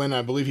right. Then he went.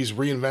 I believe he's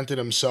reinvented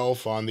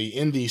himself on the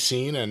indie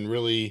scene and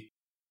really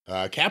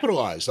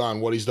capitalized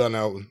on what he's done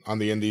out on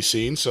the indie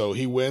scene. So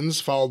he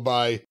wins, followed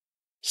by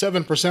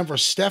 7% for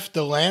Steph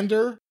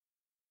DeLander,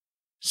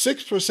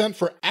 6%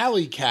 for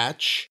Ali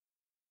Catch,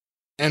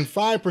 and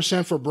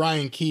 5% for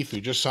Brian Keith,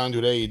 who just signed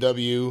with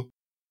AEW.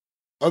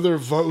 Other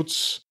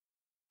votes,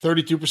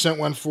 32%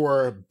 went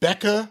for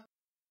Becca,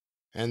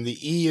 and the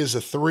E is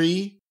a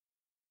 3.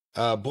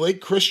 Blake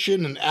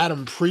Christian and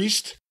Adam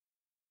Priest.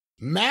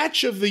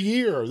 Match of the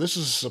year, this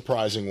is a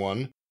surprising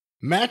one.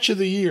 Match of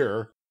the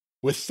year,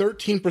 with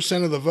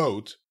 13% of the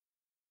vote,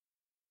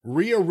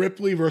 Rhea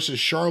Ripley versus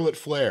Charlotte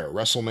Flair,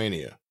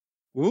 WrestleMania.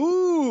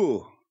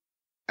 Ooh.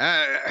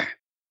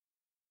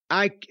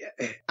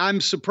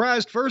 I'm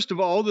surprised, first of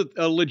all, that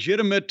a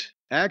legitimate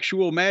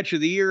actual match of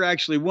the year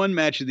actually won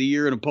match of the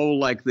year in a poll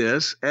like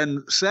this.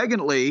 And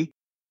secondly,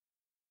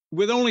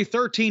 with only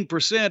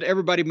 13%,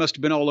 everybody must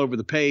have been all over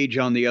the page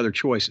on the other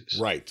choices.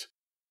 Right.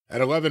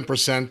 At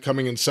 11%,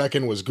 coming in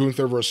second was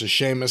Gunther versus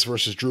Sheamus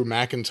versus Drew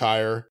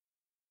McIntyre,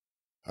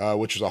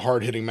 which was a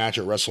hard-hitting match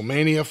at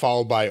WrestleMania,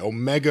 followed by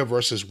Omega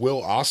versus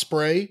Will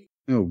Ospreay.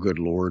 Oh, good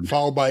Lord.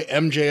 Followed by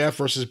MJF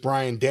versus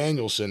Bryan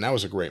Danielson. That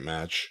was a great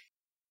match.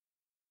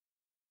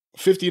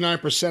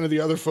 59% of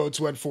the other votes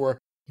went for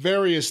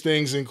various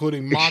things,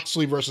 including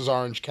Moxley versus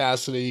Orange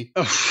Cassidy,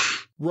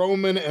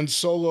 Roman and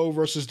Solo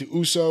versus the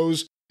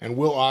Usos, and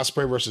Will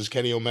Ospreay versus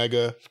Kenny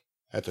Omega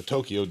at the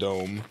Tokyo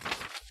Dome.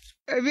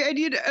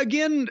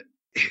 Again,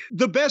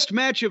 the best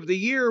match of the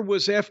year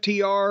was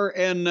FTR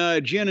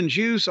and Gin and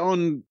Juice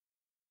on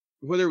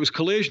whether it was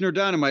Collision or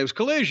Dynamite. It was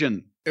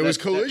Collision. It was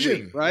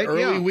Collision, week, right?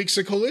 Early weeks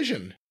of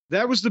Collision.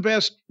 That was the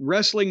best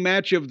wrestling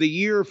match of the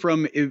year.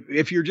 From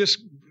if you're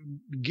just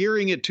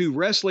gearing it to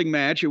wrestling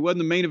match, it wasn't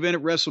the main event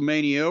at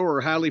WrestleMania or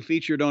highly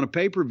featured on a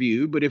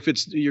pay-per-view. But if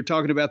you're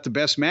talking about the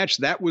best match,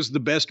 that was the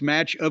best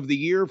match of the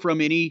year from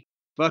any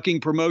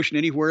fucking promotion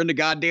anywhere in the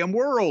goddamn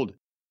world.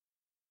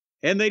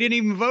 And they didn't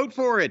even vote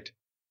for it.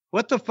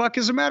 What the fuck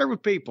is the matter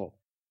with people?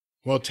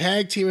 Well,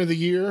 Tag Team of the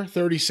Year,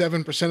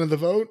 37% of the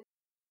vote.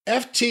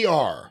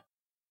 FTR.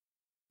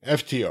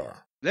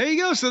 There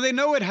you go. So they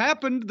know it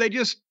happened. They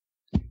just,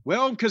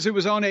 because it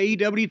was on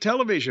AEW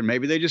television.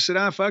 Maybe they just said,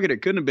 fuck it.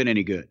 It couldn't have been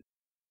any good.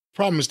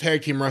 Problem is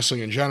tag team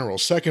wrestling in general.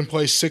 Second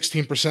place,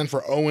 16%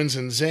 for Owens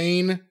and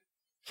Zayn,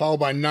 followed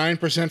by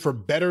 9% for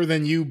Better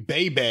Than You,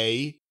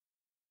 Bebe,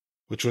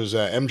 which was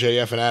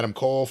MJF and Adam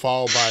Cole,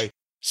 followed by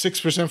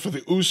 6% for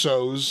the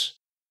Usos,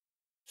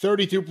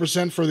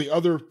 32% for the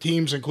other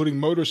teams, including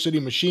Motor City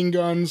Machine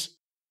Guns,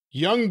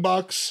 Young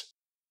Bucks,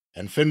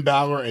 and Finn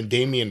Balor and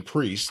Damian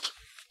Priest.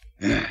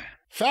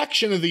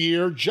 Faction of the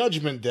Year,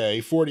 Judgment Day,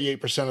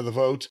 48% of the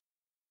vote,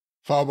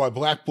 followed by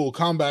Blackpool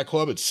Combat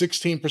Club at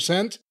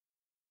 16%,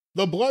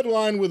 The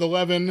Bloodline with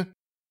 11,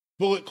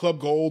 Bullet Club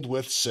Gold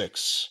with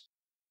 6.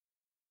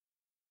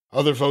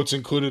 Other votes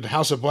included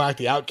House of Black,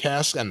 The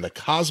Outcasts, and the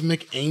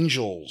Cosmic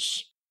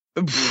Angels.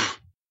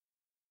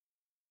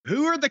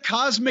 Who are the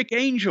Cosmic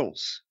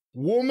Angels?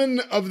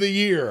 Woman of the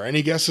Year.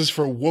 Any guesses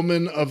for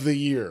Woman of the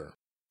Year?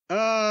 With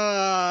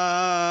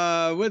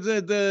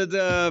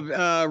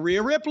the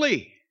Rhea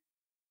Ripley.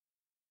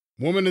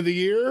 Woman of the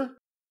Year,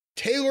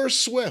 Taylor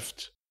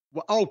Swift.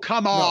 Oh,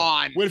 come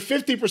on. No. With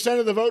 50%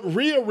 of the vote,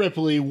 Rhea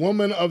Ripley,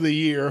 Woman of the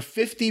Year,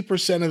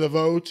 50% of the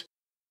vote.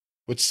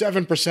 With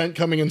 7%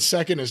 coming in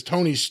second is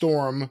Toni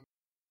Storm,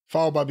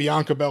 followed by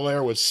Bianca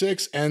Belair with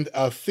 6, and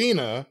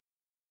Athena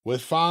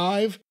with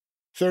 5.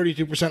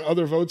 32%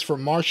 other votes for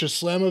Marsha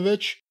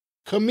Slamovich,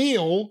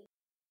 Camille,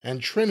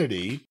 and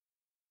Trinity.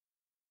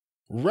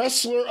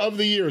 Wrestler of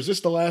the Year. Is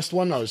this the last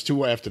one? No, there's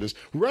two after this.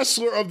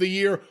 Wrestler of the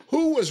Year.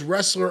 Who was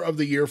Wrestler of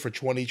the Year for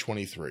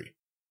 2023?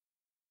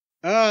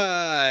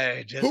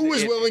 Who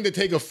was willing to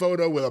take a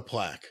photo with a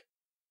plaque?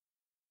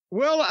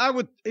 Well, I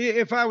would,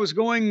 if I was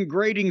going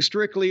grading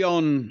strictly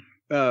on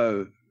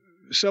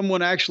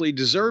someone actually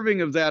deserving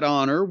of that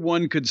honor,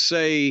 one could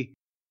say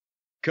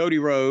Cody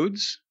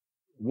Rhodes.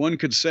 One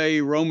could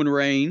say Roman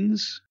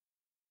Reigns.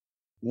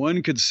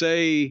 One could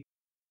say,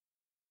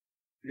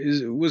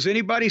 was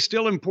anybody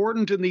still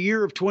important in the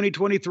year of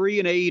 2023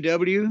 in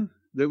AEW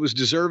that was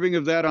deserving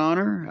of that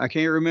honor? I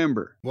can't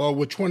remember. Well,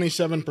 with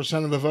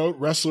 27% of the vote,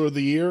 Wrestler of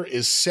the Year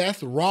is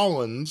Seth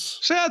Rollins.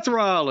 Seth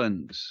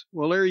Rollins.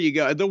 Well, there you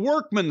go. The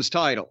Workman's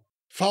title.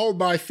 Followed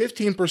by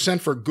 15%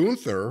 for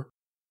Gunther,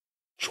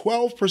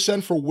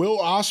 12% for Will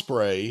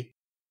Ospreay,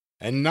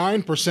 and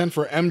 9%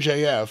 for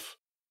MJF.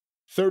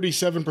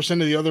 37%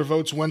 of the other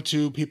votes went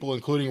to people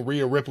including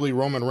Rhea Ripley,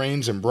 Roman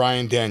Reigns, and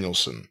Bryan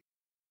Danielson.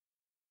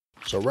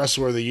 So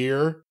Wrestler of the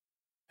Year.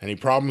 Any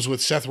problems with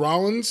Seth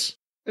Rollins?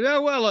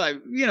 Well,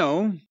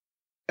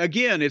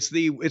 again, it's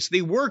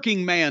the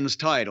working man's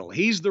title.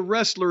 He's the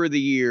Wrestler of the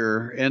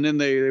Year, and then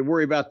they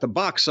worry about the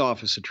box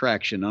office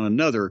attraction on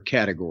another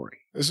category.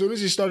 As soon as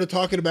he started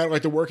talking about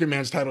like the working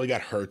man's title, he got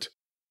hurt.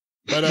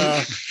 But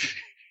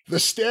the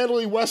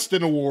Stanley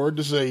Weston Award,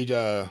 this is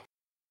a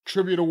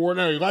tribute award,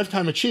 no,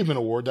 Lifetime Achievement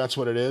Award, that's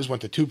what it is,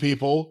 went to two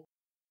people.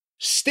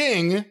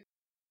 Sting,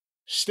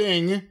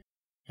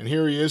 and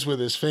here he is with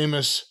his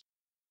famous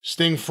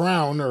Sting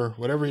frown, or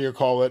whatever you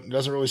call it. He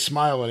doesn't really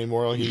smile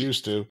anymore like he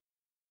used to.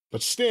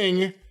 but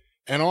Sting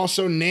and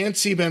also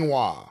Nancy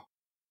Benoit.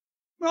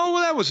 Oh,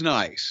 well, that was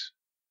nice.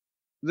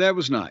 That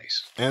was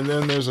nice. And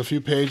then there's a few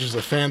pages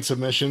of fan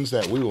submissions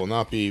that we will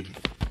not be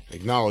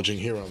acknowledging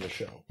here on the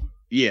show.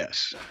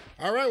 Yes.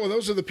 All right, well,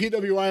 those are the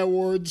PWI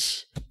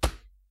awards.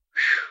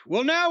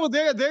 Well, now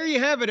there you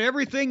have it.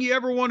 Everything you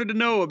ever wanted to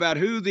know about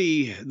who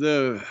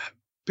the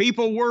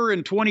people were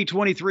in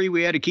 2023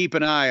 we had to keep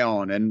an eye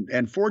on.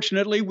 And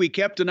fortunately, we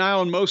kept an eye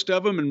on most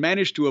of them and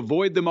managed to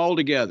avoid them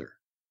altogether.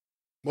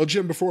 Well,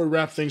 Jim, before we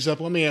wrap things up,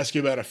 let me ask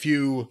you about a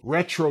few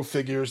retro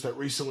figures that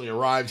recently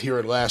arrived here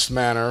at Last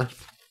Manor.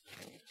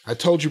 I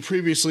told you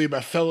previously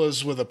about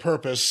Fellas with a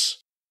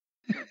Purpose,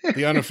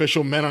 the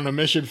unofficial Men on a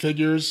Mission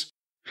figures.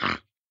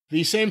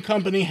 The same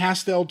company,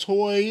 Hastel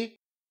Toy,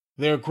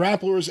 their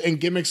Grapplers and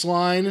Gimmicks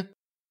line,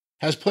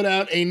 has put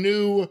out a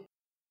new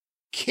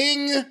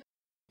King.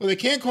 Well, they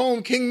can't call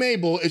him King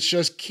Mabel, it's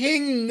just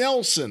King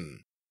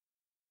Nelson.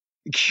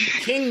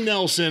 King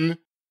Nelson,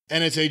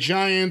 and it's a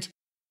giant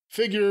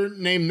figure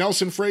named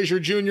Nelson Frazier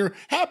Jr.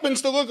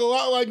 Happens to look a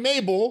lot like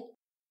Mabel,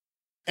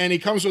 and he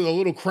comes with a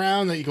little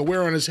crown that you can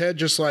wear on his head,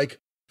 just like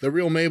the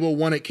real Mabel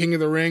won at King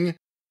of the Ring.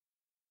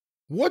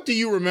 What do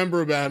you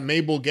remember about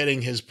Mabel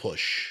getting his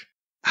push?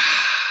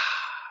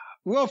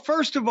 Well,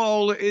 first of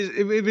all,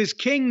 if it's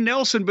King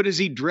Nelson, but is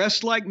he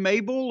dressed like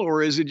Mabel,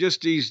 or is it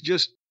just he's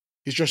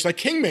dressed like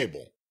King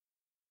Mabel?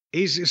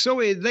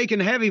 So they can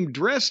have him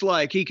dressed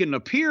like he can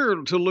appear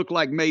to look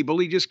like Mabel.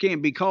 He just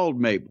can't be called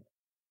Mabel.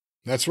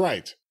 That's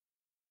right.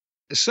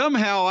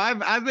 Somehow,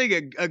 I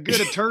think a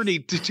good attorney.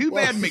 Too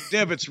bad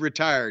McDevitt's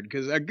retired,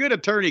 because a good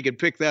attorney could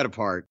pick that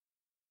apart.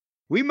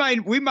 We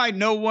might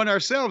know one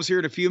ourselves here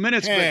in a few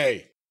minutes.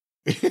 Hey.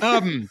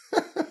 But,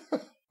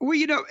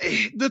 well,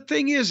 the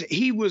thing is,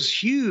 he was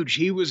huge.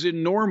 He was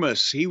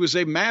enormous. He was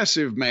a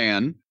massive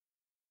man.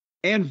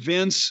 And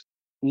Vince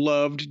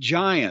loved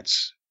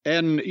giants.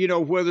 And,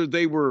 whether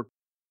they were,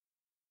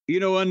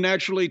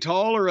 unnaturally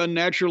tall or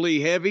unnaturally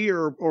heavy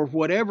or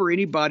whatever,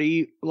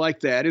 anybody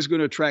like that is going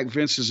to attract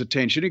Vince's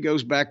attention. It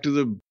goes back to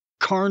the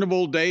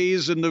carnival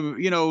days and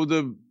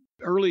the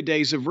early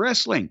days of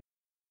wrestling.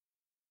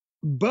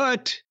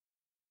 But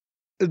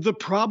the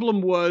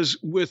problem was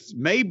with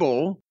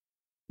Mabel,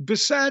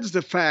 besides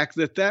the fact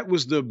that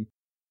was the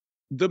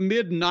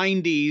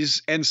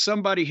mid-90s and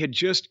somebody had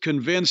just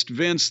convinced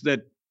Vince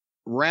that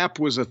rap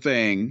was a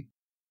thing,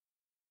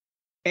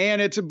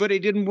 but he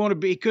didn't want to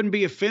be, he couldn't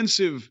be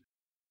offensive,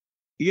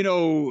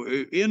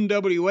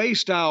 NWA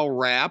style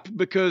rap,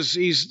 because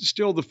he's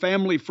still the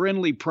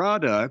family-friendly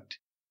product.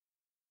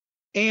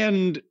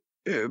 And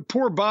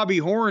poor Bobby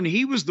Horn,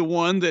 he was the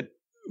one that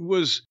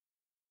was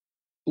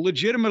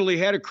legitimately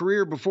had a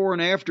career before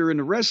and after in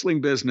the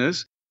wrestling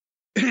business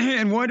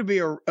and wanted to be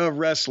a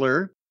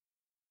wrestler.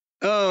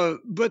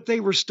 But they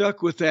were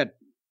stuck with that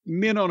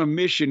Men on a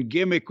Mission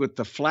gimmick with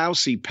the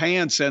flousy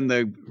pants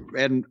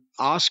and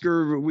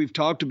Oscar, we've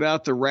talked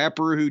about, the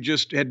rapper who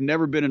just had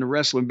never been in the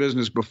wrestling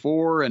business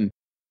before. And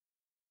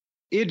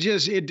it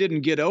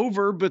didn't get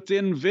over. But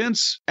then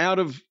Vince, out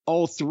of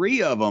all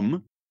three of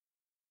them,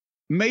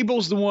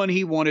 Mabel's the one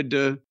he wanted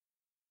to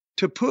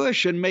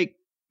push and make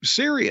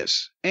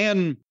serious.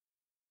 And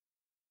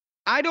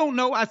I don't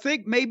know. I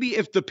think maybe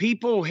if the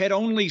people had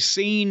only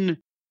seen,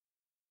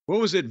 what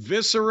was it,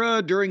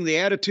 Viscera during the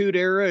Attitude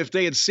Era, if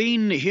they had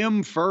seen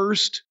him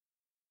first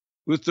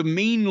with the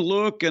mean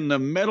look and the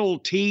metal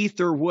teeth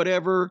or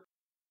whatever,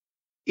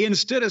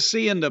 instead of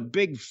seeing the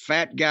big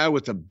fat guy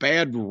with the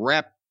bad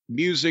rap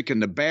music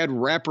and the bad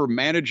rapper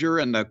manager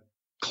and the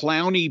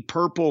clowny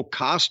purple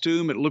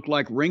costume, it looked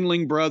like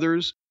Ringling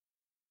Brothers.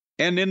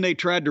 And then they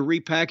tried to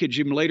repackage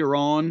him later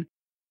on.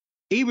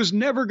 He was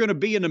never going to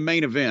be in the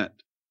main event.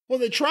 Well,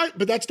 they tried,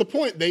 but that's the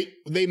point.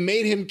 They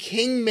made him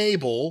King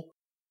Mabel.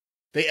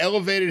 They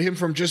elevated him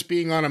from just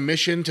being on a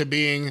mission to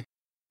being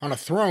on a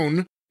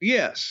throne.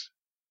 Yes.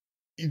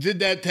 You did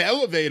that to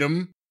elevate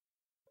him.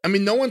 I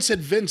mean, no one said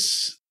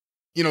Vince,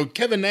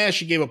 Kevin Nash,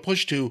 he gave a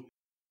push to.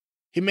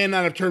 He may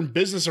not have turned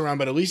business around,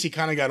 but at least he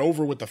kind of got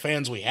over with the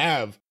fans we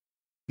have.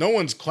 No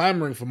one's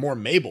clamoring for more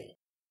Mabel.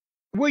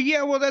 Well,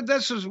 yeah,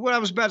 that's what I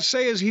was about to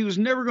say, is he was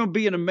never going to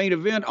be in a main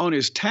event on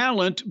his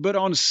talent, but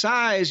on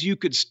size, you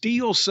could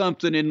steal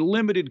something in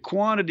limited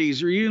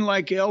quantities, or even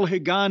like El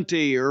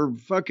Gigante or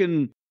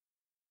fucking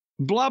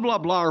blah, blah,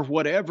 blah, or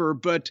whatever.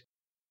 But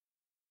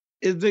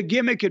the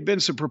gimmick had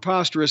been so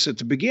preposterous at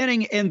the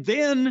beginning, and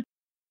then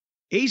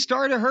he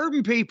started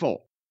hurting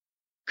people,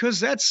 because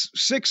that's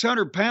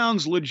 600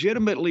 pounds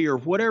legitimately, or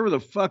whatever the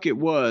fuck it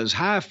was,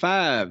 high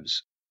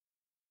fives.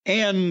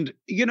 And,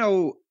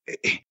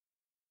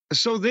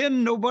 so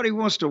then nobody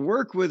wants to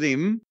work with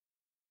him,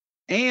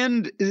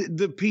 and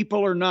the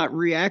people are not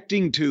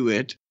reacting to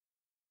it.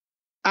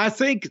 I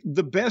think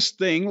the best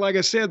thing, like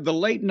I said, the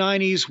late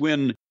 90s,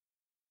 when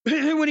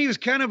he was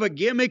kind of a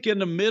gimmick in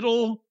the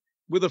middle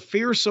with a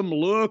fearsome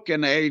look,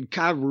 and I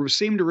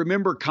seem to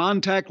remember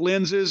contact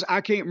lenses.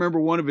 I can't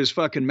remember one of his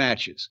fucking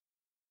matches.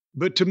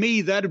 But to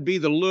me, that'd be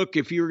the look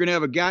if you were going to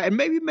have a guy, and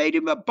maybe made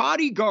him a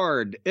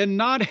bodyguard and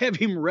not have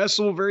him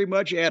wrestle very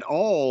much at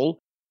all.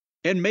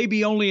 and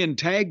maybe only in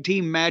tag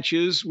team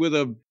matches with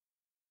a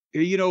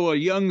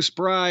young,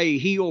 spry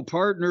heel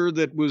partner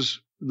that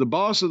was the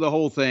boss of the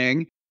whole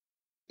thing.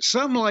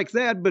 Something like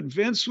that. But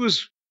Vince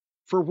was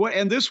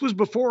and this was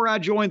before I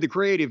joined the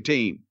creative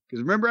team.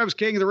 Because remember, I was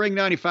King of the Ring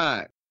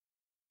 95.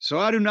 So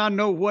I do not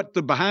know what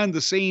the behind the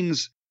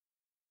scenes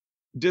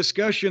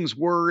discussions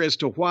were as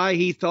to why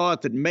he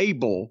thought that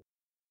Mabel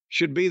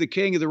should be the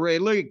King of the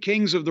Ring. Look at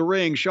Kings of the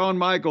Ring, Shawn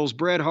Michaels,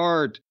 Bret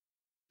Hart,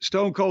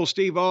 Stone Cold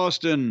Steve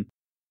Austin,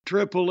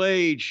 Triple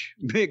H,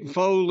 Mick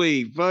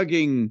Foley,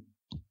 fucking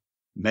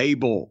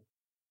Mabel.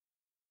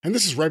 And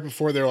this is right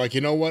before they're like,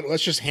 you know what?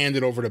 Let's just hand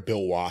it over to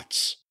Bill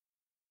Watts.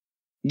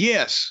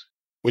 Yes.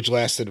 Which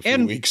lasted a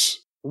few weeks.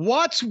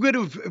 Watts would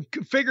have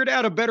figured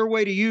out a better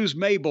way to use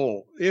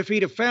Mabel if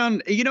he'd have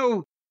found,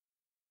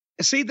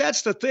 see,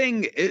 that's the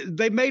thing.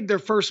 They made their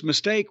first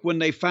mistake when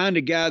they find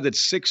a guy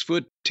that's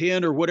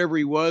 6'10" or whatever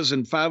he was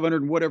and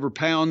 500 and whatever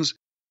pounds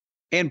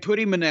and put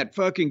him in that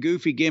fucking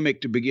goofy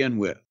gimmick to begin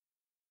with.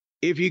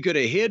 If you could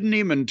have hidden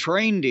him and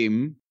trained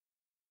him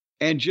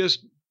and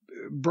just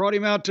brought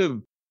him out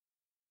to,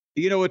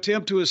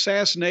 attempt to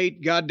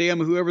assassinate goddamn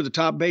whoever the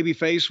top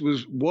babyface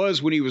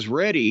was when he was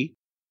ready,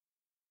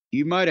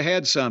 you might have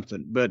had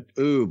something. But,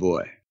 oh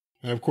boy.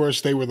 And of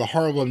course, they were the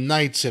Harlem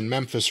Knights in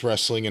Memphis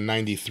Wrestling in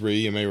 '93.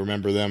 You may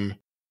remember them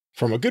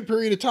from a good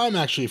period of time,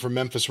 actually, for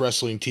Memphis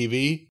Wrestling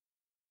TV.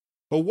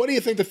 But what do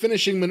you think the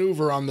finishing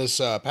maneuver on this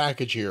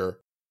package here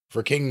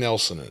for King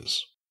Nelson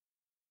is?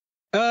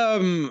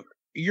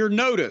 Your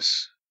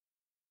notice.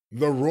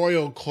 The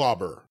Royal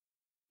Clobber.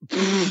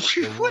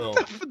 The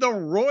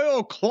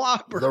Royal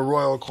Clobber? The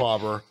Royal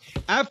Clobber.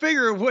 I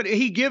figure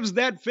he gives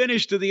that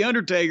finish to The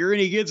Undertaker and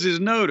he gets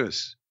his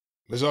notice.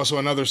 There's also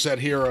another set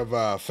here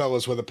of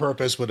Fellas with a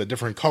Purpose with a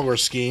different color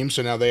scheme,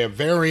 so now they have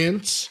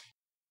variants.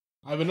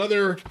 I have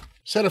another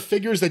set of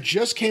figures that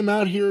just came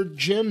out here,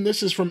 Jim.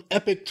 This is from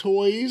Epic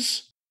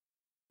Toys,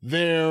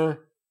 their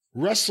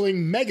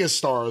Wrestling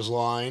Megastars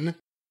line.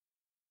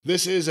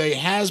 This is a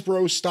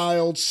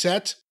Hasbro-styled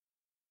set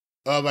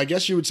of, I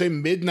guess you would say,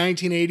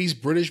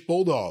 mid-1980s British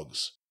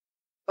Bulldogs.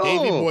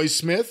 Davey Boy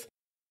Smith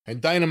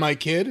and Dynamite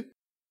Kid.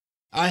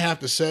 I have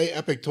to say,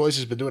 Epic Toys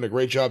has been doing a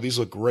great job. These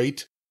look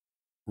great.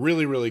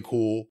 Really, really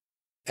cool.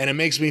 And it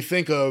makes me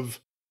think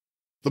of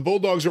the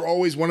Bulldogs are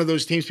always one of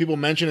those teams people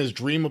mention as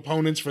dream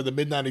opponents for the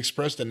Midnight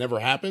Express that never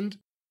happened.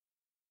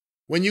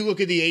 When you look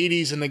at the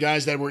 80s and the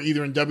guys that were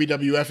either in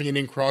WWF and you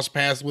didn't cross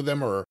paths with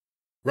them or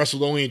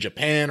wrestled only in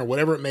Japan or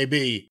whatever it may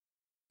be,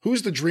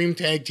 who's the dream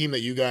tag team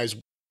that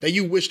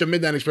you wish the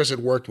Midnight Express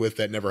had worked with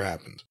that never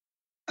happened?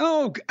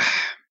 Oh.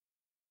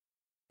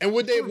 And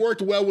would they have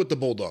worked well with the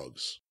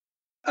Bulldogs?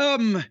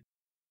 Some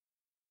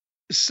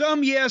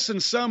yes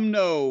and some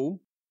no.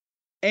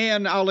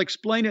 And I'll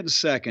explain it in a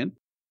second.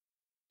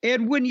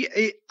 And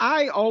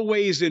I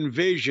always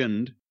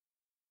envisioned,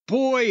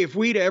 boy, if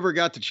we'd ever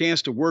got the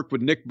chance to work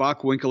with Nick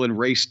Bockwinkel and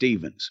Ray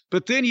Stevens.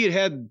 But then you'd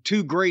had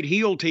two great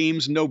heel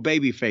teams, no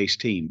babyface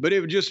team. But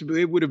it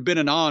would have been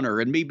an honor,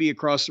 and me be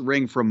across the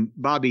ring from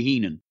Bobby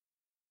Heenan.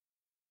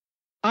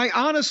 I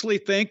honestly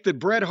think that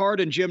Bret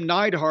Hart and Jim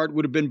Neidhart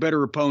would have been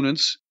better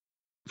opponents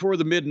for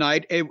the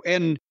Midnight.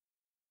 And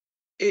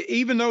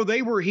even though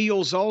they were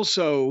heels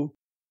also,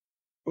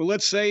 well,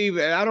 let's say,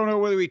 I don't know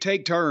whether we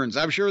take turns.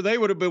 I'm sure they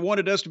would have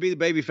wanted us to be the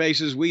baby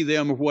faces, we,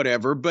 them, or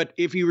whatever. But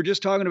if you were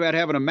just talking about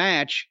having a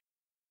match,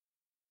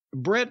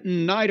 Bret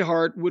and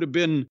Neidhart would have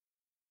been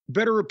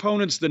better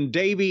opponents than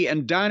Davey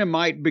and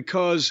Dynamite,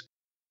 because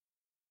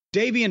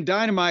Davey and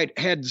Dynamite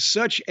had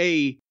such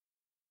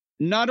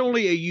not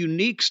only a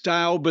unique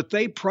style, but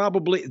they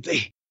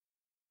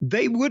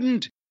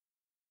wouldn't.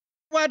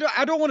 Well,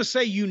 I don't want to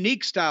say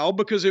unique style,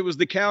 because it was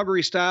the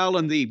Calgary style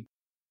and the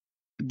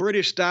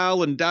British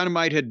style, and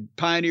Dynamite had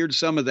pioneered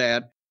some of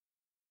that.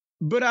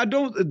 But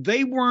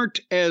they weren't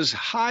as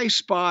high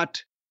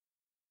spot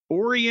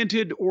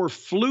oriented or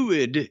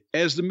fluid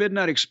as the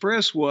Midnight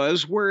Express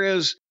was,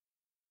 whereas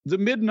the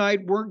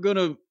Midnight weren't going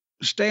to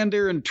stand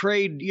there and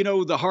trade,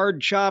 the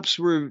hard chops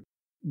were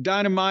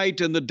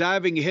Dynamite and the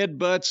diving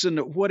headbutts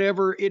and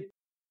whatever.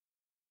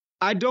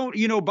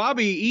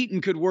 Bobby Eaton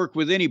could work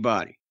with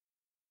anybody.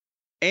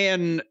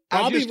 And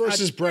Bobby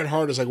versus Bret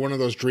Hart is like one of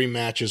those dream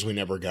matches we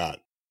never got.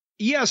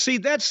 Yeah, see,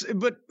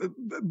 but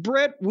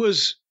Bret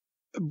was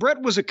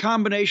a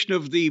combination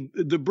of the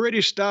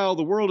British style,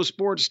 the World of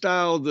Sports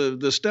style,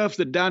 the stuff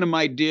that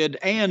Dynamite did,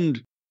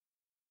 and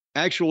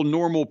actual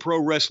normal pro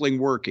wrestling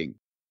working.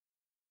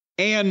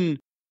 And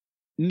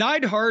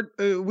Neidhart,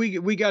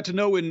 we got to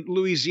know in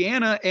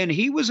Louisiana, and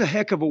he was a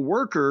heck of a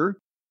worker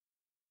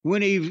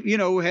when he,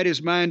 had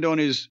his mind on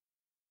his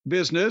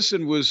business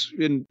and was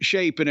in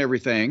shape and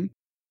everything.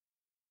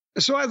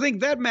 So I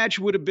think that match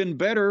would have been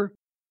better.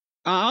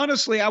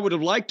 Honestly, I would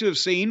have liked to have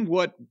seen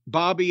what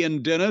Bobby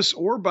and Dennis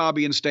or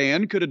Bobby and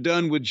Stan could have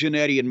done with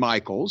Jannetty and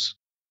Michaels.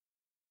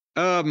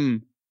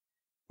 The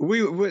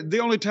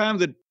only time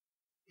that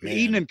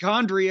Eaton and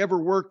Condrey ever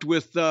worked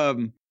with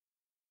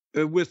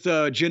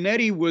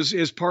Jannetty was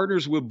as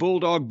partners with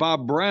Bulldog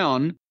Bob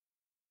Brown.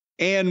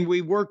 And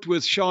we worked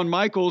with Shawn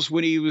Michaels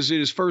when he was in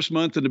his first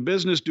month in the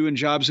business doing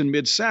jobs in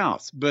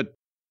Mid-South. But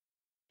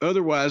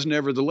otherwise,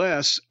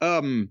 nevertheless,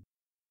 so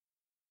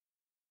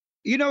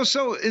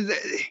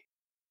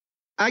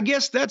I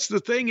guess that's the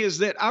thing, is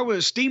that I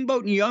was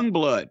Steamboat and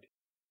Youngblood.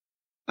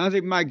 I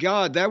think, my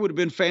God, that would have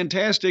been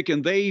fantastic.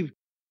 And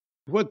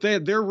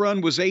their run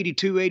was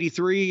 82,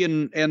 83,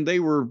 and they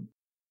were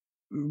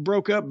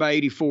broke up by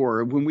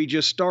 84 when we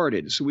just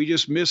started. So we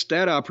just missed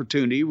that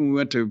opportunity when we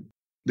went to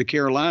the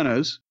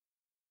Carolinas.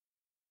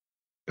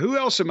 Who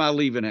else am I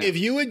leaving out? If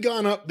you had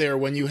gone up there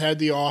when you had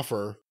the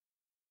offer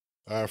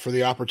for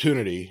the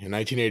opportunity in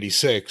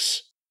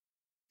 1986,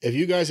 if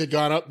you guys had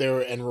gone up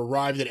there and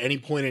arrived at any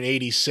point in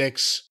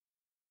 86,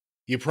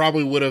 you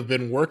probably would have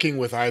been working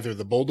with either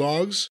the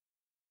Bulldogs,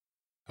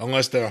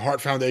 unless the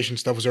Hart Foundation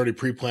stuff was already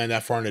pre-planned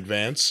that far in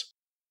advance,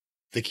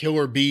 the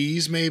Killer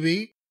Bees,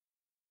 maybe,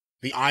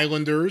 the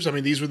Islanders. I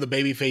mean, these were the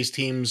babyface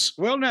teams.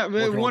 Well, now,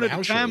 one at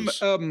a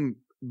time,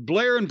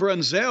 Blair and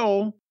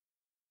Brunzell,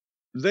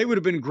 they would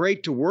have been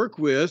great to work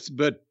with,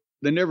 but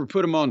they never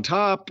put them on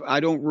top.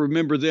 I don't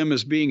remember them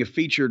as being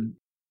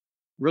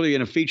really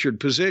in a featured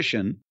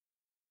position.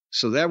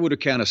 So that would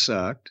have kind of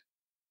sucked.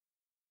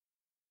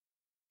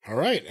 All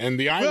right. And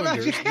the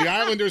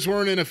Islanders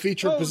weren't in a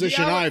featured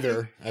position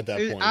either at that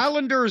point.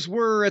 Islanders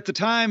were at the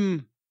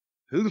time.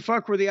 Who the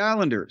fuck were the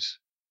Islanders?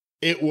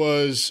 It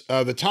was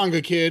the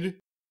Tonga Kid,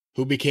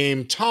 who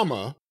became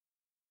Tama,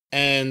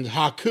 and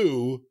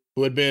Haku,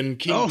 who had been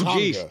King Tonga.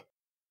 Geez.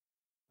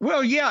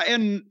 Well, yeah,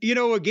 and,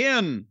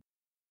 again,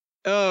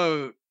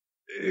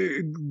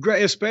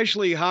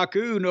 especially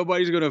Haku,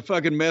 nobody's going to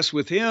fucking mess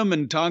with him,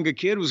 and Tonga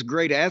Kid was a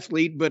great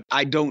athlete, but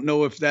I don't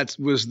know if that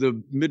was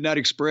the Midnight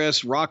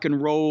Express, rock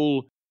and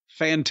roll,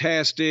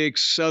 fantastic,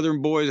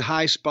 Southern Boys,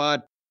 high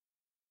spot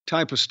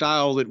type of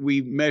style that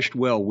we meshed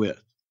well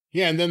with.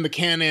 Yeah, and then the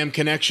Can-Am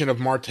connection of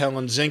Martel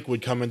and Zink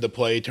would come into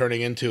play,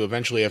 turning into,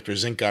 eventually, after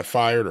Zink got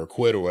fired or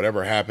quit or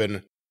whatever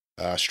happened,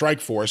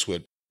 Strike Force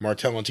with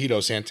Martel and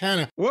Tito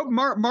Santana. Well,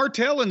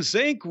 Martel and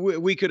Zink,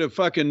 we could have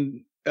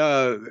fucking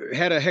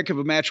had a heck of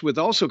a match with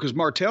also, because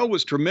Martel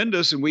was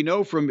tremendous, and we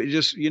know from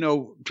just,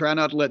 try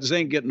not to let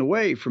Zink get in the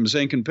way from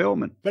Zink and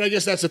Pillman. But I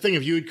guess that's the thing.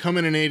 If you had come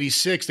in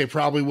 86, they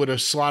probably would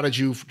have slotted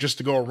you just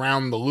to go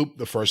around the loop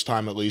the first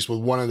time, at least, with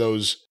one of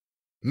those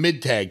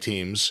mid-tag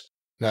teams,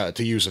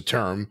 to use a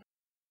term,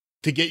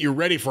 to get you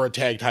ready for a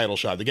tag title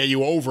shot, to get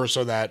you over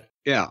so that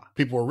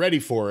people were ready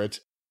for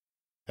it.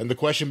 And the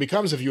question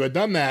becomes, if you had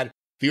done that,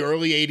 the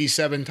early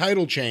 87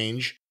 title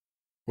change,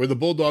 where the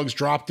Bulldogs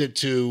dropped it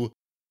to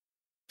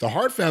the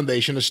Hart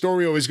Foundation, the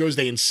story always goes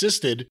they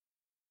insisted.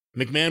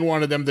 McMahon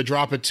wanted them to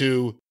drop it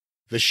to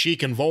the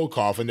Sheik and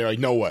Volkov, and they're like,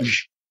 no way.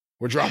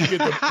 We're dropping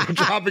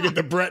it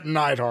to Bret and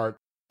Neidhart.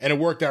 And it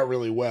worked out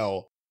really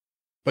well.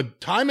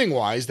 But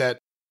timing-wise, that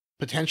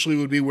potentially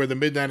would be where the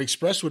Midnight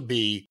Express would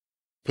be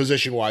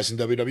position-wise in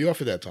WWF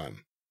at that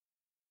time.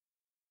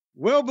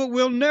 Well, but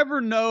we'll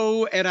never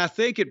know, and I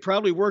think it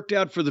probably worked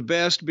out for the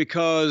best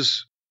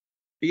because,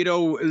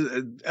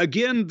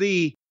 again,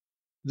 the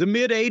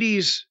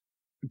mid-'80s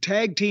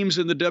tag teams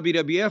in the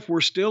WWF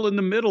were still in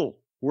the middle,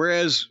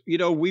 whereas,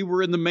 we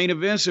were in the main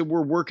events and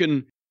we're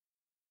working,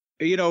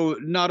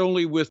 not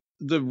only with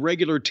the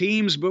regular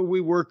teams, but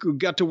we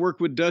got to work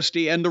with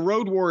Dusty and the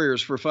Road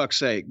Warriors, for fuck's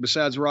sake,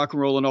 besides Rock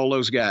and Roll and all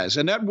those guys.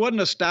 And that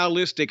wasn't a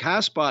stylistic high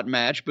spot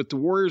match, but the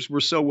Warriors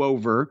were so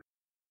over,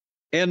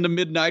 and the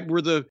Midnight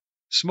were the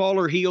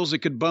smaller heels that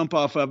could bump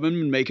off of them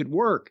and make it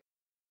work.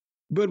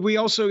 But we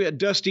also had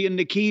Dusty and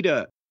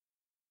Nikita.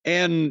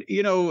 And,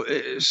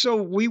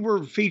 so we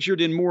were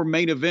featured in more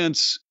main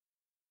events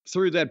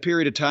through that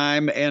period of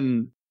time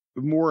and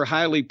more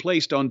highly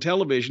placed on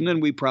television than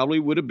we probably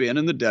would have been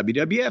in the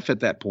WWF at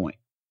that point.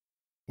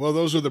 Well,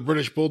 those are the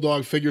British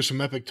Bulldog figures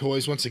from Epic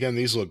Toys. Once again,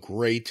 these look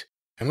great.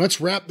 And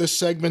let's wrap this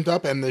segment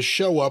up and this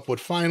show up with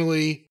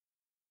finally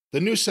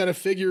the new set of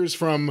figures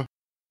from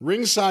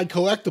Ringside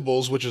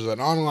Collectibles, which is an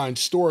online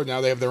store.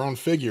 Now they have their own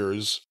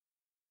figures.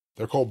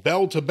 They're called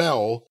Bell to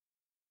Bell.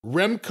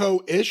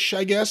 Remco-ish,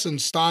 I guess, in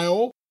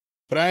style.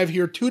 But I have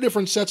here two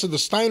different sets of the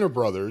Steiner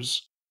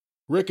brothers,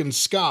 Rick and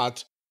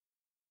Scott.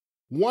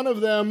 One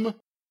of them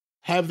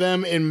have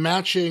them in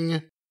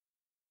matching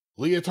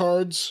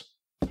leotards,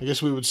 I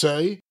guess we would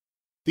say.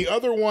 The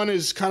other one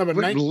is kind of a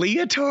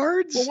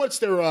leotards? Well, what's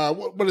their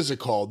what is it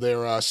called? Their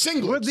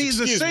singlets. Well, the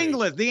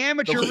singlet, the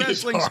amateur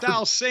wrestling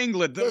style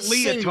singlet, the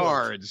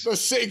leotards.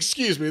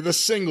 The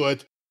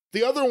singlet.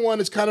 The other one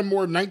is kind of more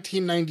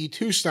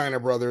 1992 Steiner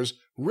Brothers.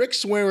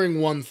 Rick's wearing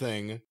one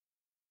thing,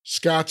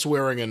 Scott's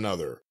wearing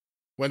another.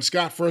 When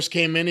Scott first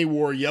came in, he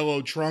wore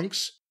yellow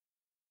trunks.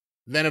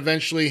 Then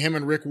eventually him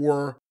and Rick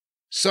wore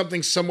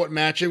something somewhat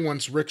matching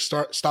once Rick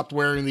stopped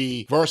wearing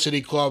the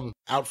Varsity Club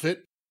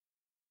outfit.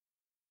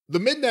 The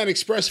Midnight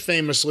Express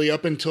famously,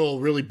 up until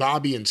really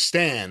Bobby and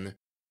Stan,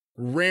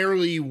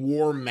 rarely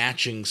wore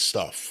matching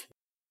stuff.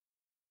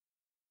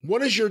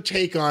 What is your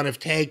take on if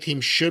tag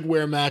teams should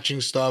wear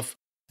matching stuff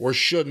or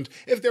shouldn't?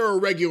 If they're a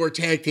regular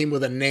tag team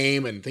with a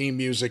name and theme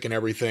music and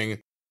everything,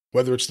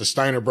 whether it's the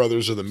Steiner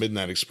Brothers or the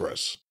Midnight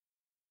Express.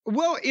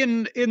 Well,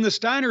 in the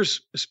Steiners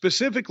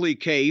specifically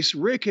case,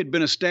 Rick had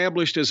been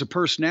established as a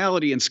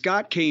personality, and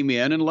Scott came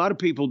in, and a lot of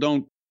people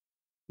don't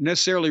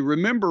necessarily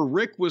remember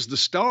Rick was the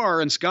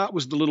star and Scott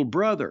was the little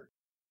brother.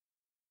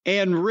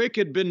 And Rick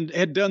had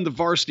done the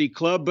varsity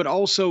club, but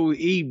also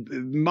he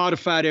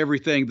modified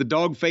everything. The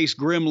dog-faced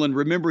gremlin.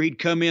 Remember, he'd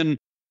come in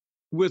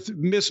with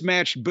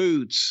mismatched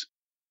boots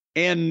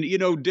and,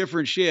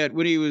 different shit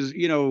when he was,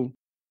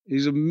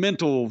 he's a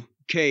mental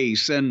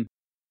case. And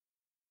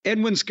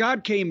when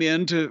Scott came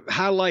in to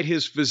highlight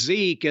his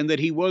physique and that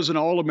he was an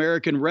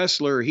all-American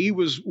wrestler, he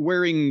was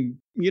wearing,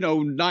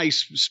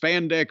 nice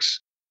spandex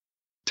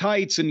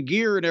tights and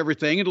gear and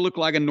everything, and to look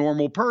like a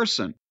normal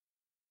person.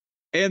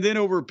 And then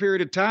over a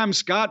period of time,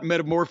 Scott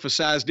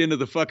metamorphosized into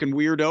the fucking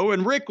weirdo,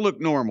 and Rick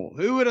looked normal.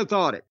 Who would have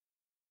thought it?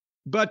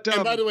 But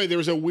and by the way, there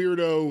was a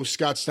weirdo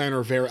Scott Steiner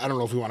I don't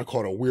know if we want to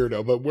call it a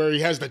weirdo, but where he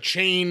has the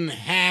chain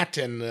hat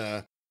and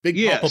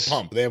Big Papa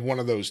Pump. They have one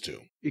of those two.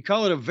 You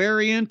call it a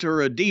variant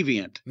or a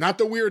deviant? Not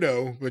the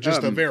weirdo, but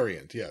just a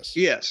variant. Yes.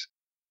 Yes.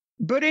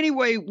 But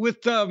anyway,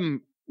 with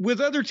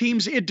other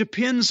teams, it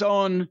depends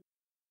on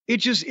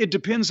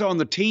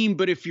the team.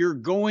 But if you're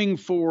going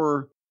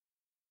for,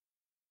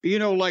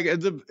 like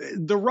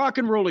the Rock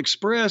and Roll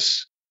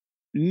Express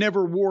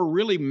never wore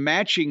really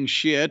matching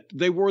shit.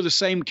 They wore the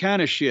same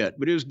kind of shit,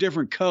 but it was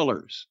different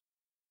colors.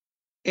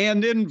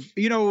 And then,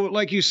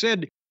 like you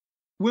said,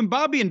 when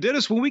Bobby and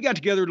Dennis, when we got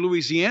together in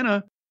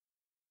Louisiana,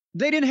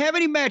 they didn't have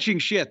any matching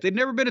shit. They'd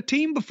never been a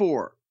team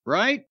before,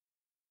 right?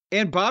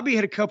 And Bobby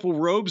had a couple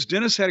robes.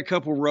 Dennis had a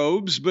couple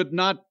robes, but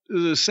not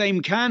the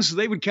same kind, so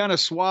they would kind of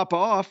swap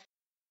off.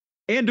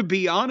 And to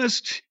be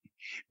honest,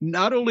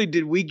 not only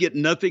did we get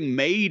nothing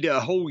made a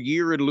whole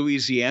year in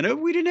Louisiana,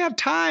 we didn't have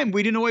time.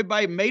 We didn't know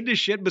anybody made this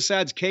shit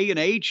besides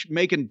K&H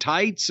making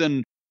tights,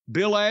 and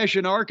Bill Ash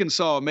in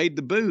Arkansas made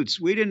the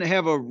boots. We didn't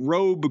have a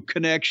robe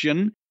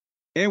connection,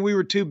 and we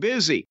were too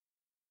busy.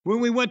 When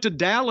we went to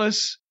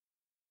Dallas,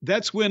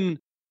 that's when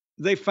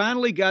they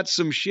finally got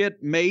some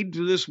shit made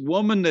to this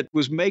woman that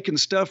was making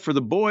stuff for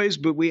the boys,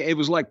 but it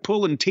was like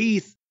pulling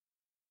teeth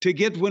to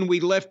get, when we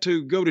left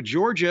to go to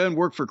Georgia and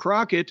work for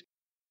Crockett,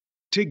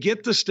 to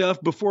get the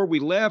stuff before we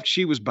left.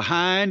 She was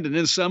behind, and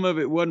then some of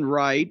it wasn't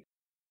right,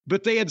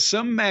 but they had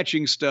some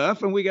matching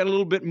stuff, and we got a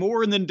little bit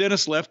more, and then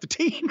Dennis left the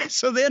team.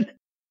 So then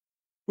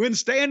when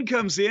Stan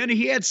comes in,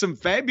 he had some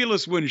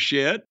fabulous one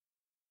shit.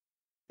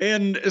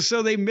 And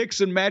so they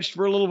mixed and matched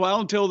for a little while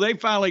until they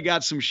finally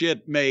got some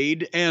shit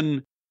made.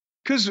 And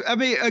because,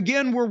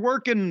 again, we're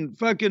working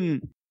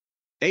fucking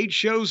 8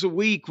 shows a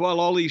week while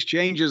all these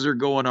changes are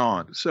going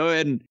on. So,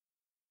 and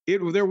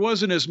there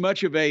wasn't as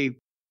much of a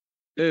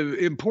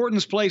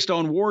importance placed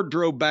on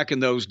wardrobe back in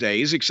those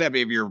days, except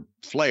if you're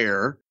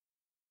Flair.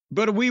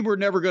 But we were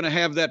never going to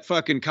have that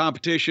fucking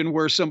competition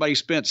where somebody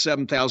spent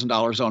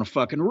 $7,000 on a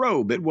fucking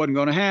robe. It wasn't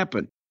going to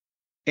happen.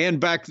 And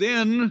back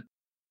then,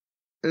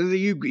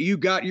 you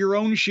got your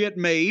own shit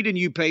made and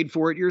you paid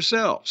for it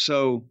yourself.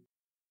 So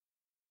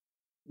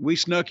we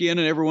snuck in,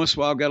 and every once in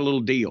a while got a little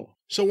deal.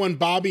 So when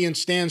Bobby and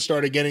Stan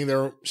started getting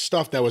their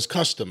stuff that was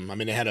custom,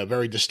 they had a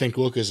very distinct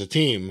look as a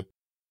team.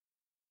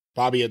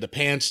 Bobby had the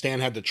pants, Stan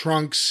had the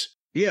trunks.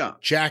 Yeah.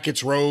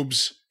 Jackets,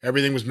 robes,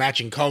 everything was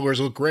matching colors,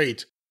 looked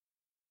great.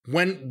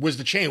 When was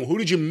the change? Who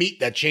did you meet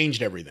that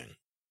changed everything?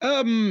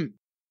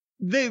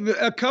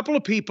 A couple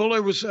of people.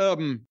 There was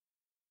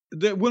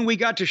when we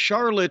got to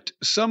Charlotte,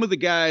 some of the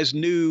guys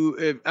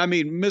knew.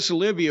 Miss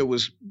Olivia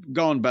was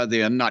gone by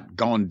then, not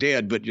gone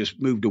dead, but just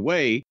moved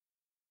away.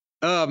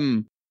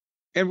 And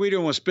we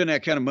didn't want to spend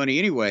that kind of money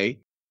anyway.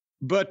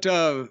 But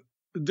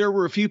there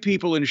were a few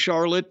people in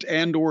Charlotte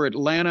and or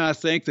Atlanta, I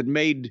think, that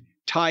made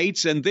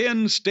tights. And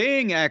then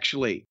Sting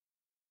actually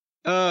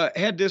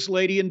had this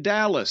lady in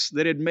Dallas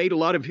that had made a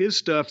lot of his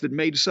stuff, that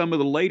made some of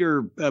the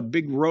later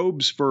big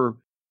robes for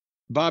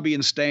Bobby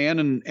and Stan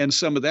and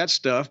some of that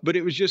stuff. But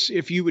it was just,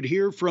 if you would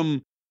hear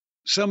from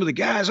some of the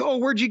guys, oh,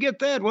 where'd you get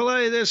that?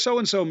 Well,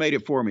 so-and-so made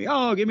it for me.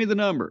 Oh, give me the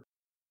number.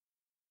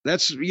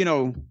 That's,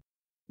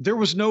 there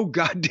was no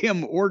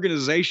goddamn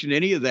organization,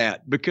 any of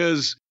that,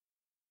 because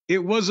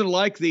it wasn't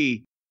like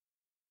the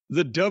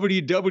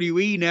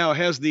WWE now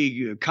has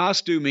the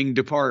costuming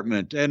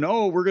department and,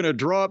 oh, we're going to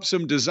draw up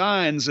some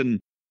designs and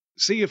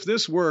see if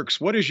this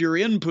works. What is your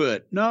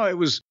input? No, it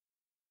was,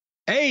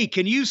 hey,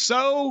 can you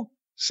sew?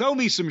 Sew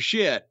me some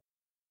shit.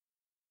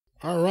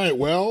 All right.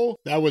 Well,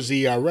 that was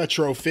the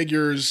Retro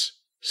Figures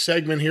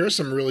segment here.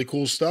 Some really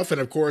cool stuff.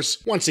 And of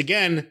course, once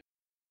again,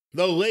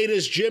 the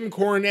latest Jim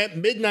Cornette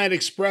Midnight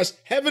Express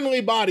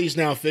Heavenly Bodies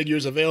Now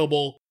figures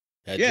available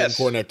at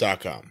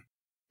JimCornette.com.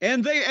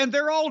 And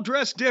they're all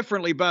dressed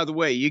differently, by the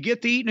way. You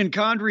get the Eaton and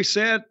Condrey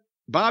set.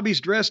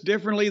 Bobby's dressed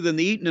differently than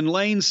the Eaton and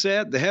Lane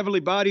set. The Heavenly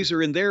Bodies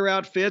are in their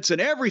outfits,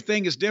 and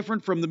everything is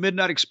different from the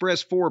Midnight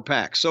Express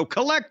 4-pack. So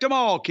collect them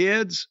all,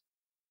 kids.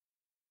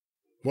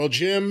 Well,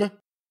 Jim,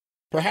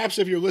 perhaps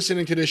if you're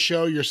listening to this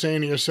show, you're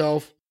saying to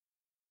yourself,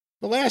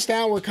 the last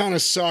hour kind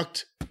of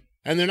sucked,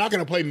 and they're not going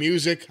to play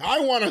music.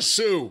 I want to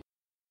sue.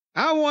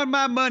 I want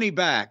my money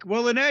back.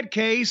 Well, in that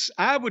case,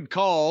 I would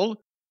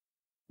call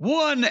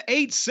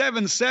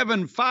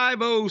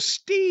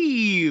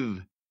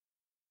 1-877-50-STEVE.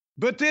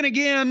 But then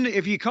again,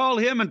 if you call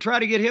him and try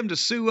to get him to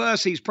sue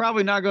us, he's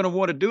probably not going to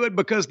want to do it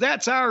because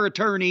that's our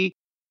attorney,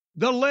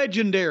 the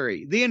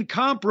legendary, the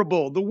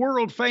incomparable, the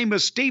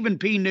world-famous Stephen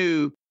P.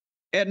 New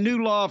at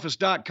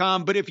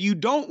newlawoffice.com. But if you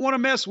don't want to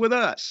mess with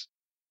us,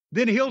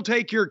 then he'll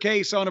take your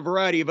case on a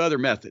variety of other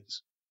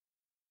methods.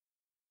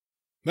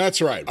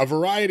 That's right. A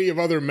variety of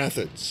other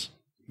methods.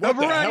 What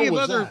the hell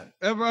was that?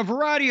 A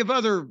variety of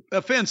other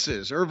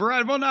offenses, or a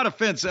variety, well, not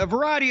offenses, a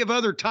variety of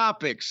other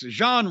topics,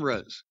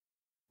 genres.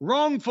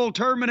 Wrongful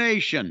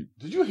termination.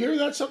 Did you hear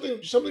that?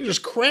 Something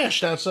just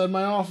crashed outside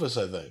my office,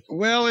 I think.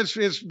 Well,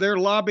 they're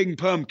lobbing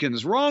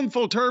pumpkins.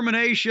 Wrongful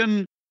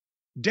termination,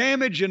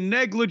 damage and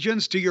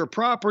negligence to your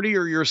property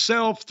or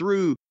yourself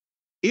through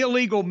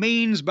illegal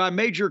means by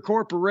major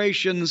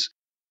corporations,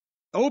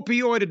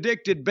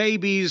 opioid-addicted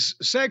babies,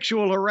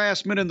 sexual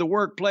harassment in the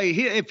workplace.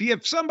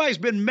 If somebody's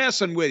been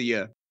messing with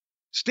you,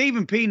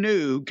 Stephen P.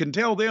 New can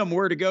tell them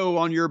where to go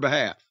on your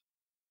behalf.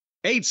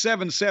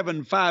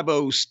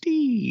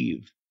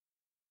 877-50-STEVE.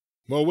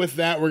 Well, with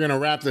that, we're going to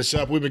wrap this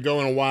up. We've been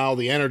going a while.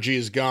 The energy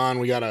is gone.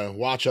 We got to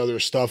watch other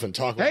stuff and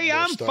talk about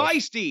more stuff.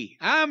 Feisty.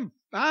 I'm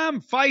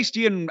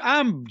feisty, and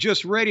I'm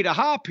just ready to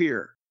hop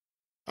here.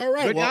 All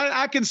right. But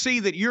I can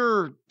see that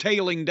you're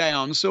tailing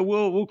down, so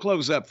we'll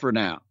close up for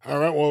now. All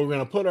right. Well, we're going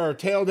to put our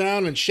tail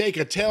down and shake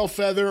a tail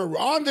feather.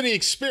 On to the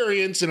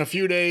experience in a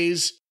few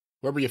days.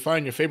 Wherever you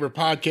find your favorite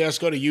podcast,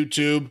 go to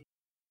YouTube,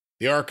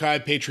 the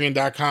archive,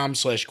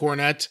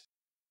 patreon.com/Cornet.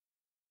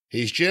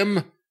 He's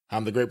Jim.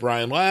 I'm the great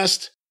Brian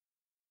Last.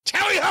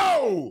 Tally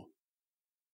ho!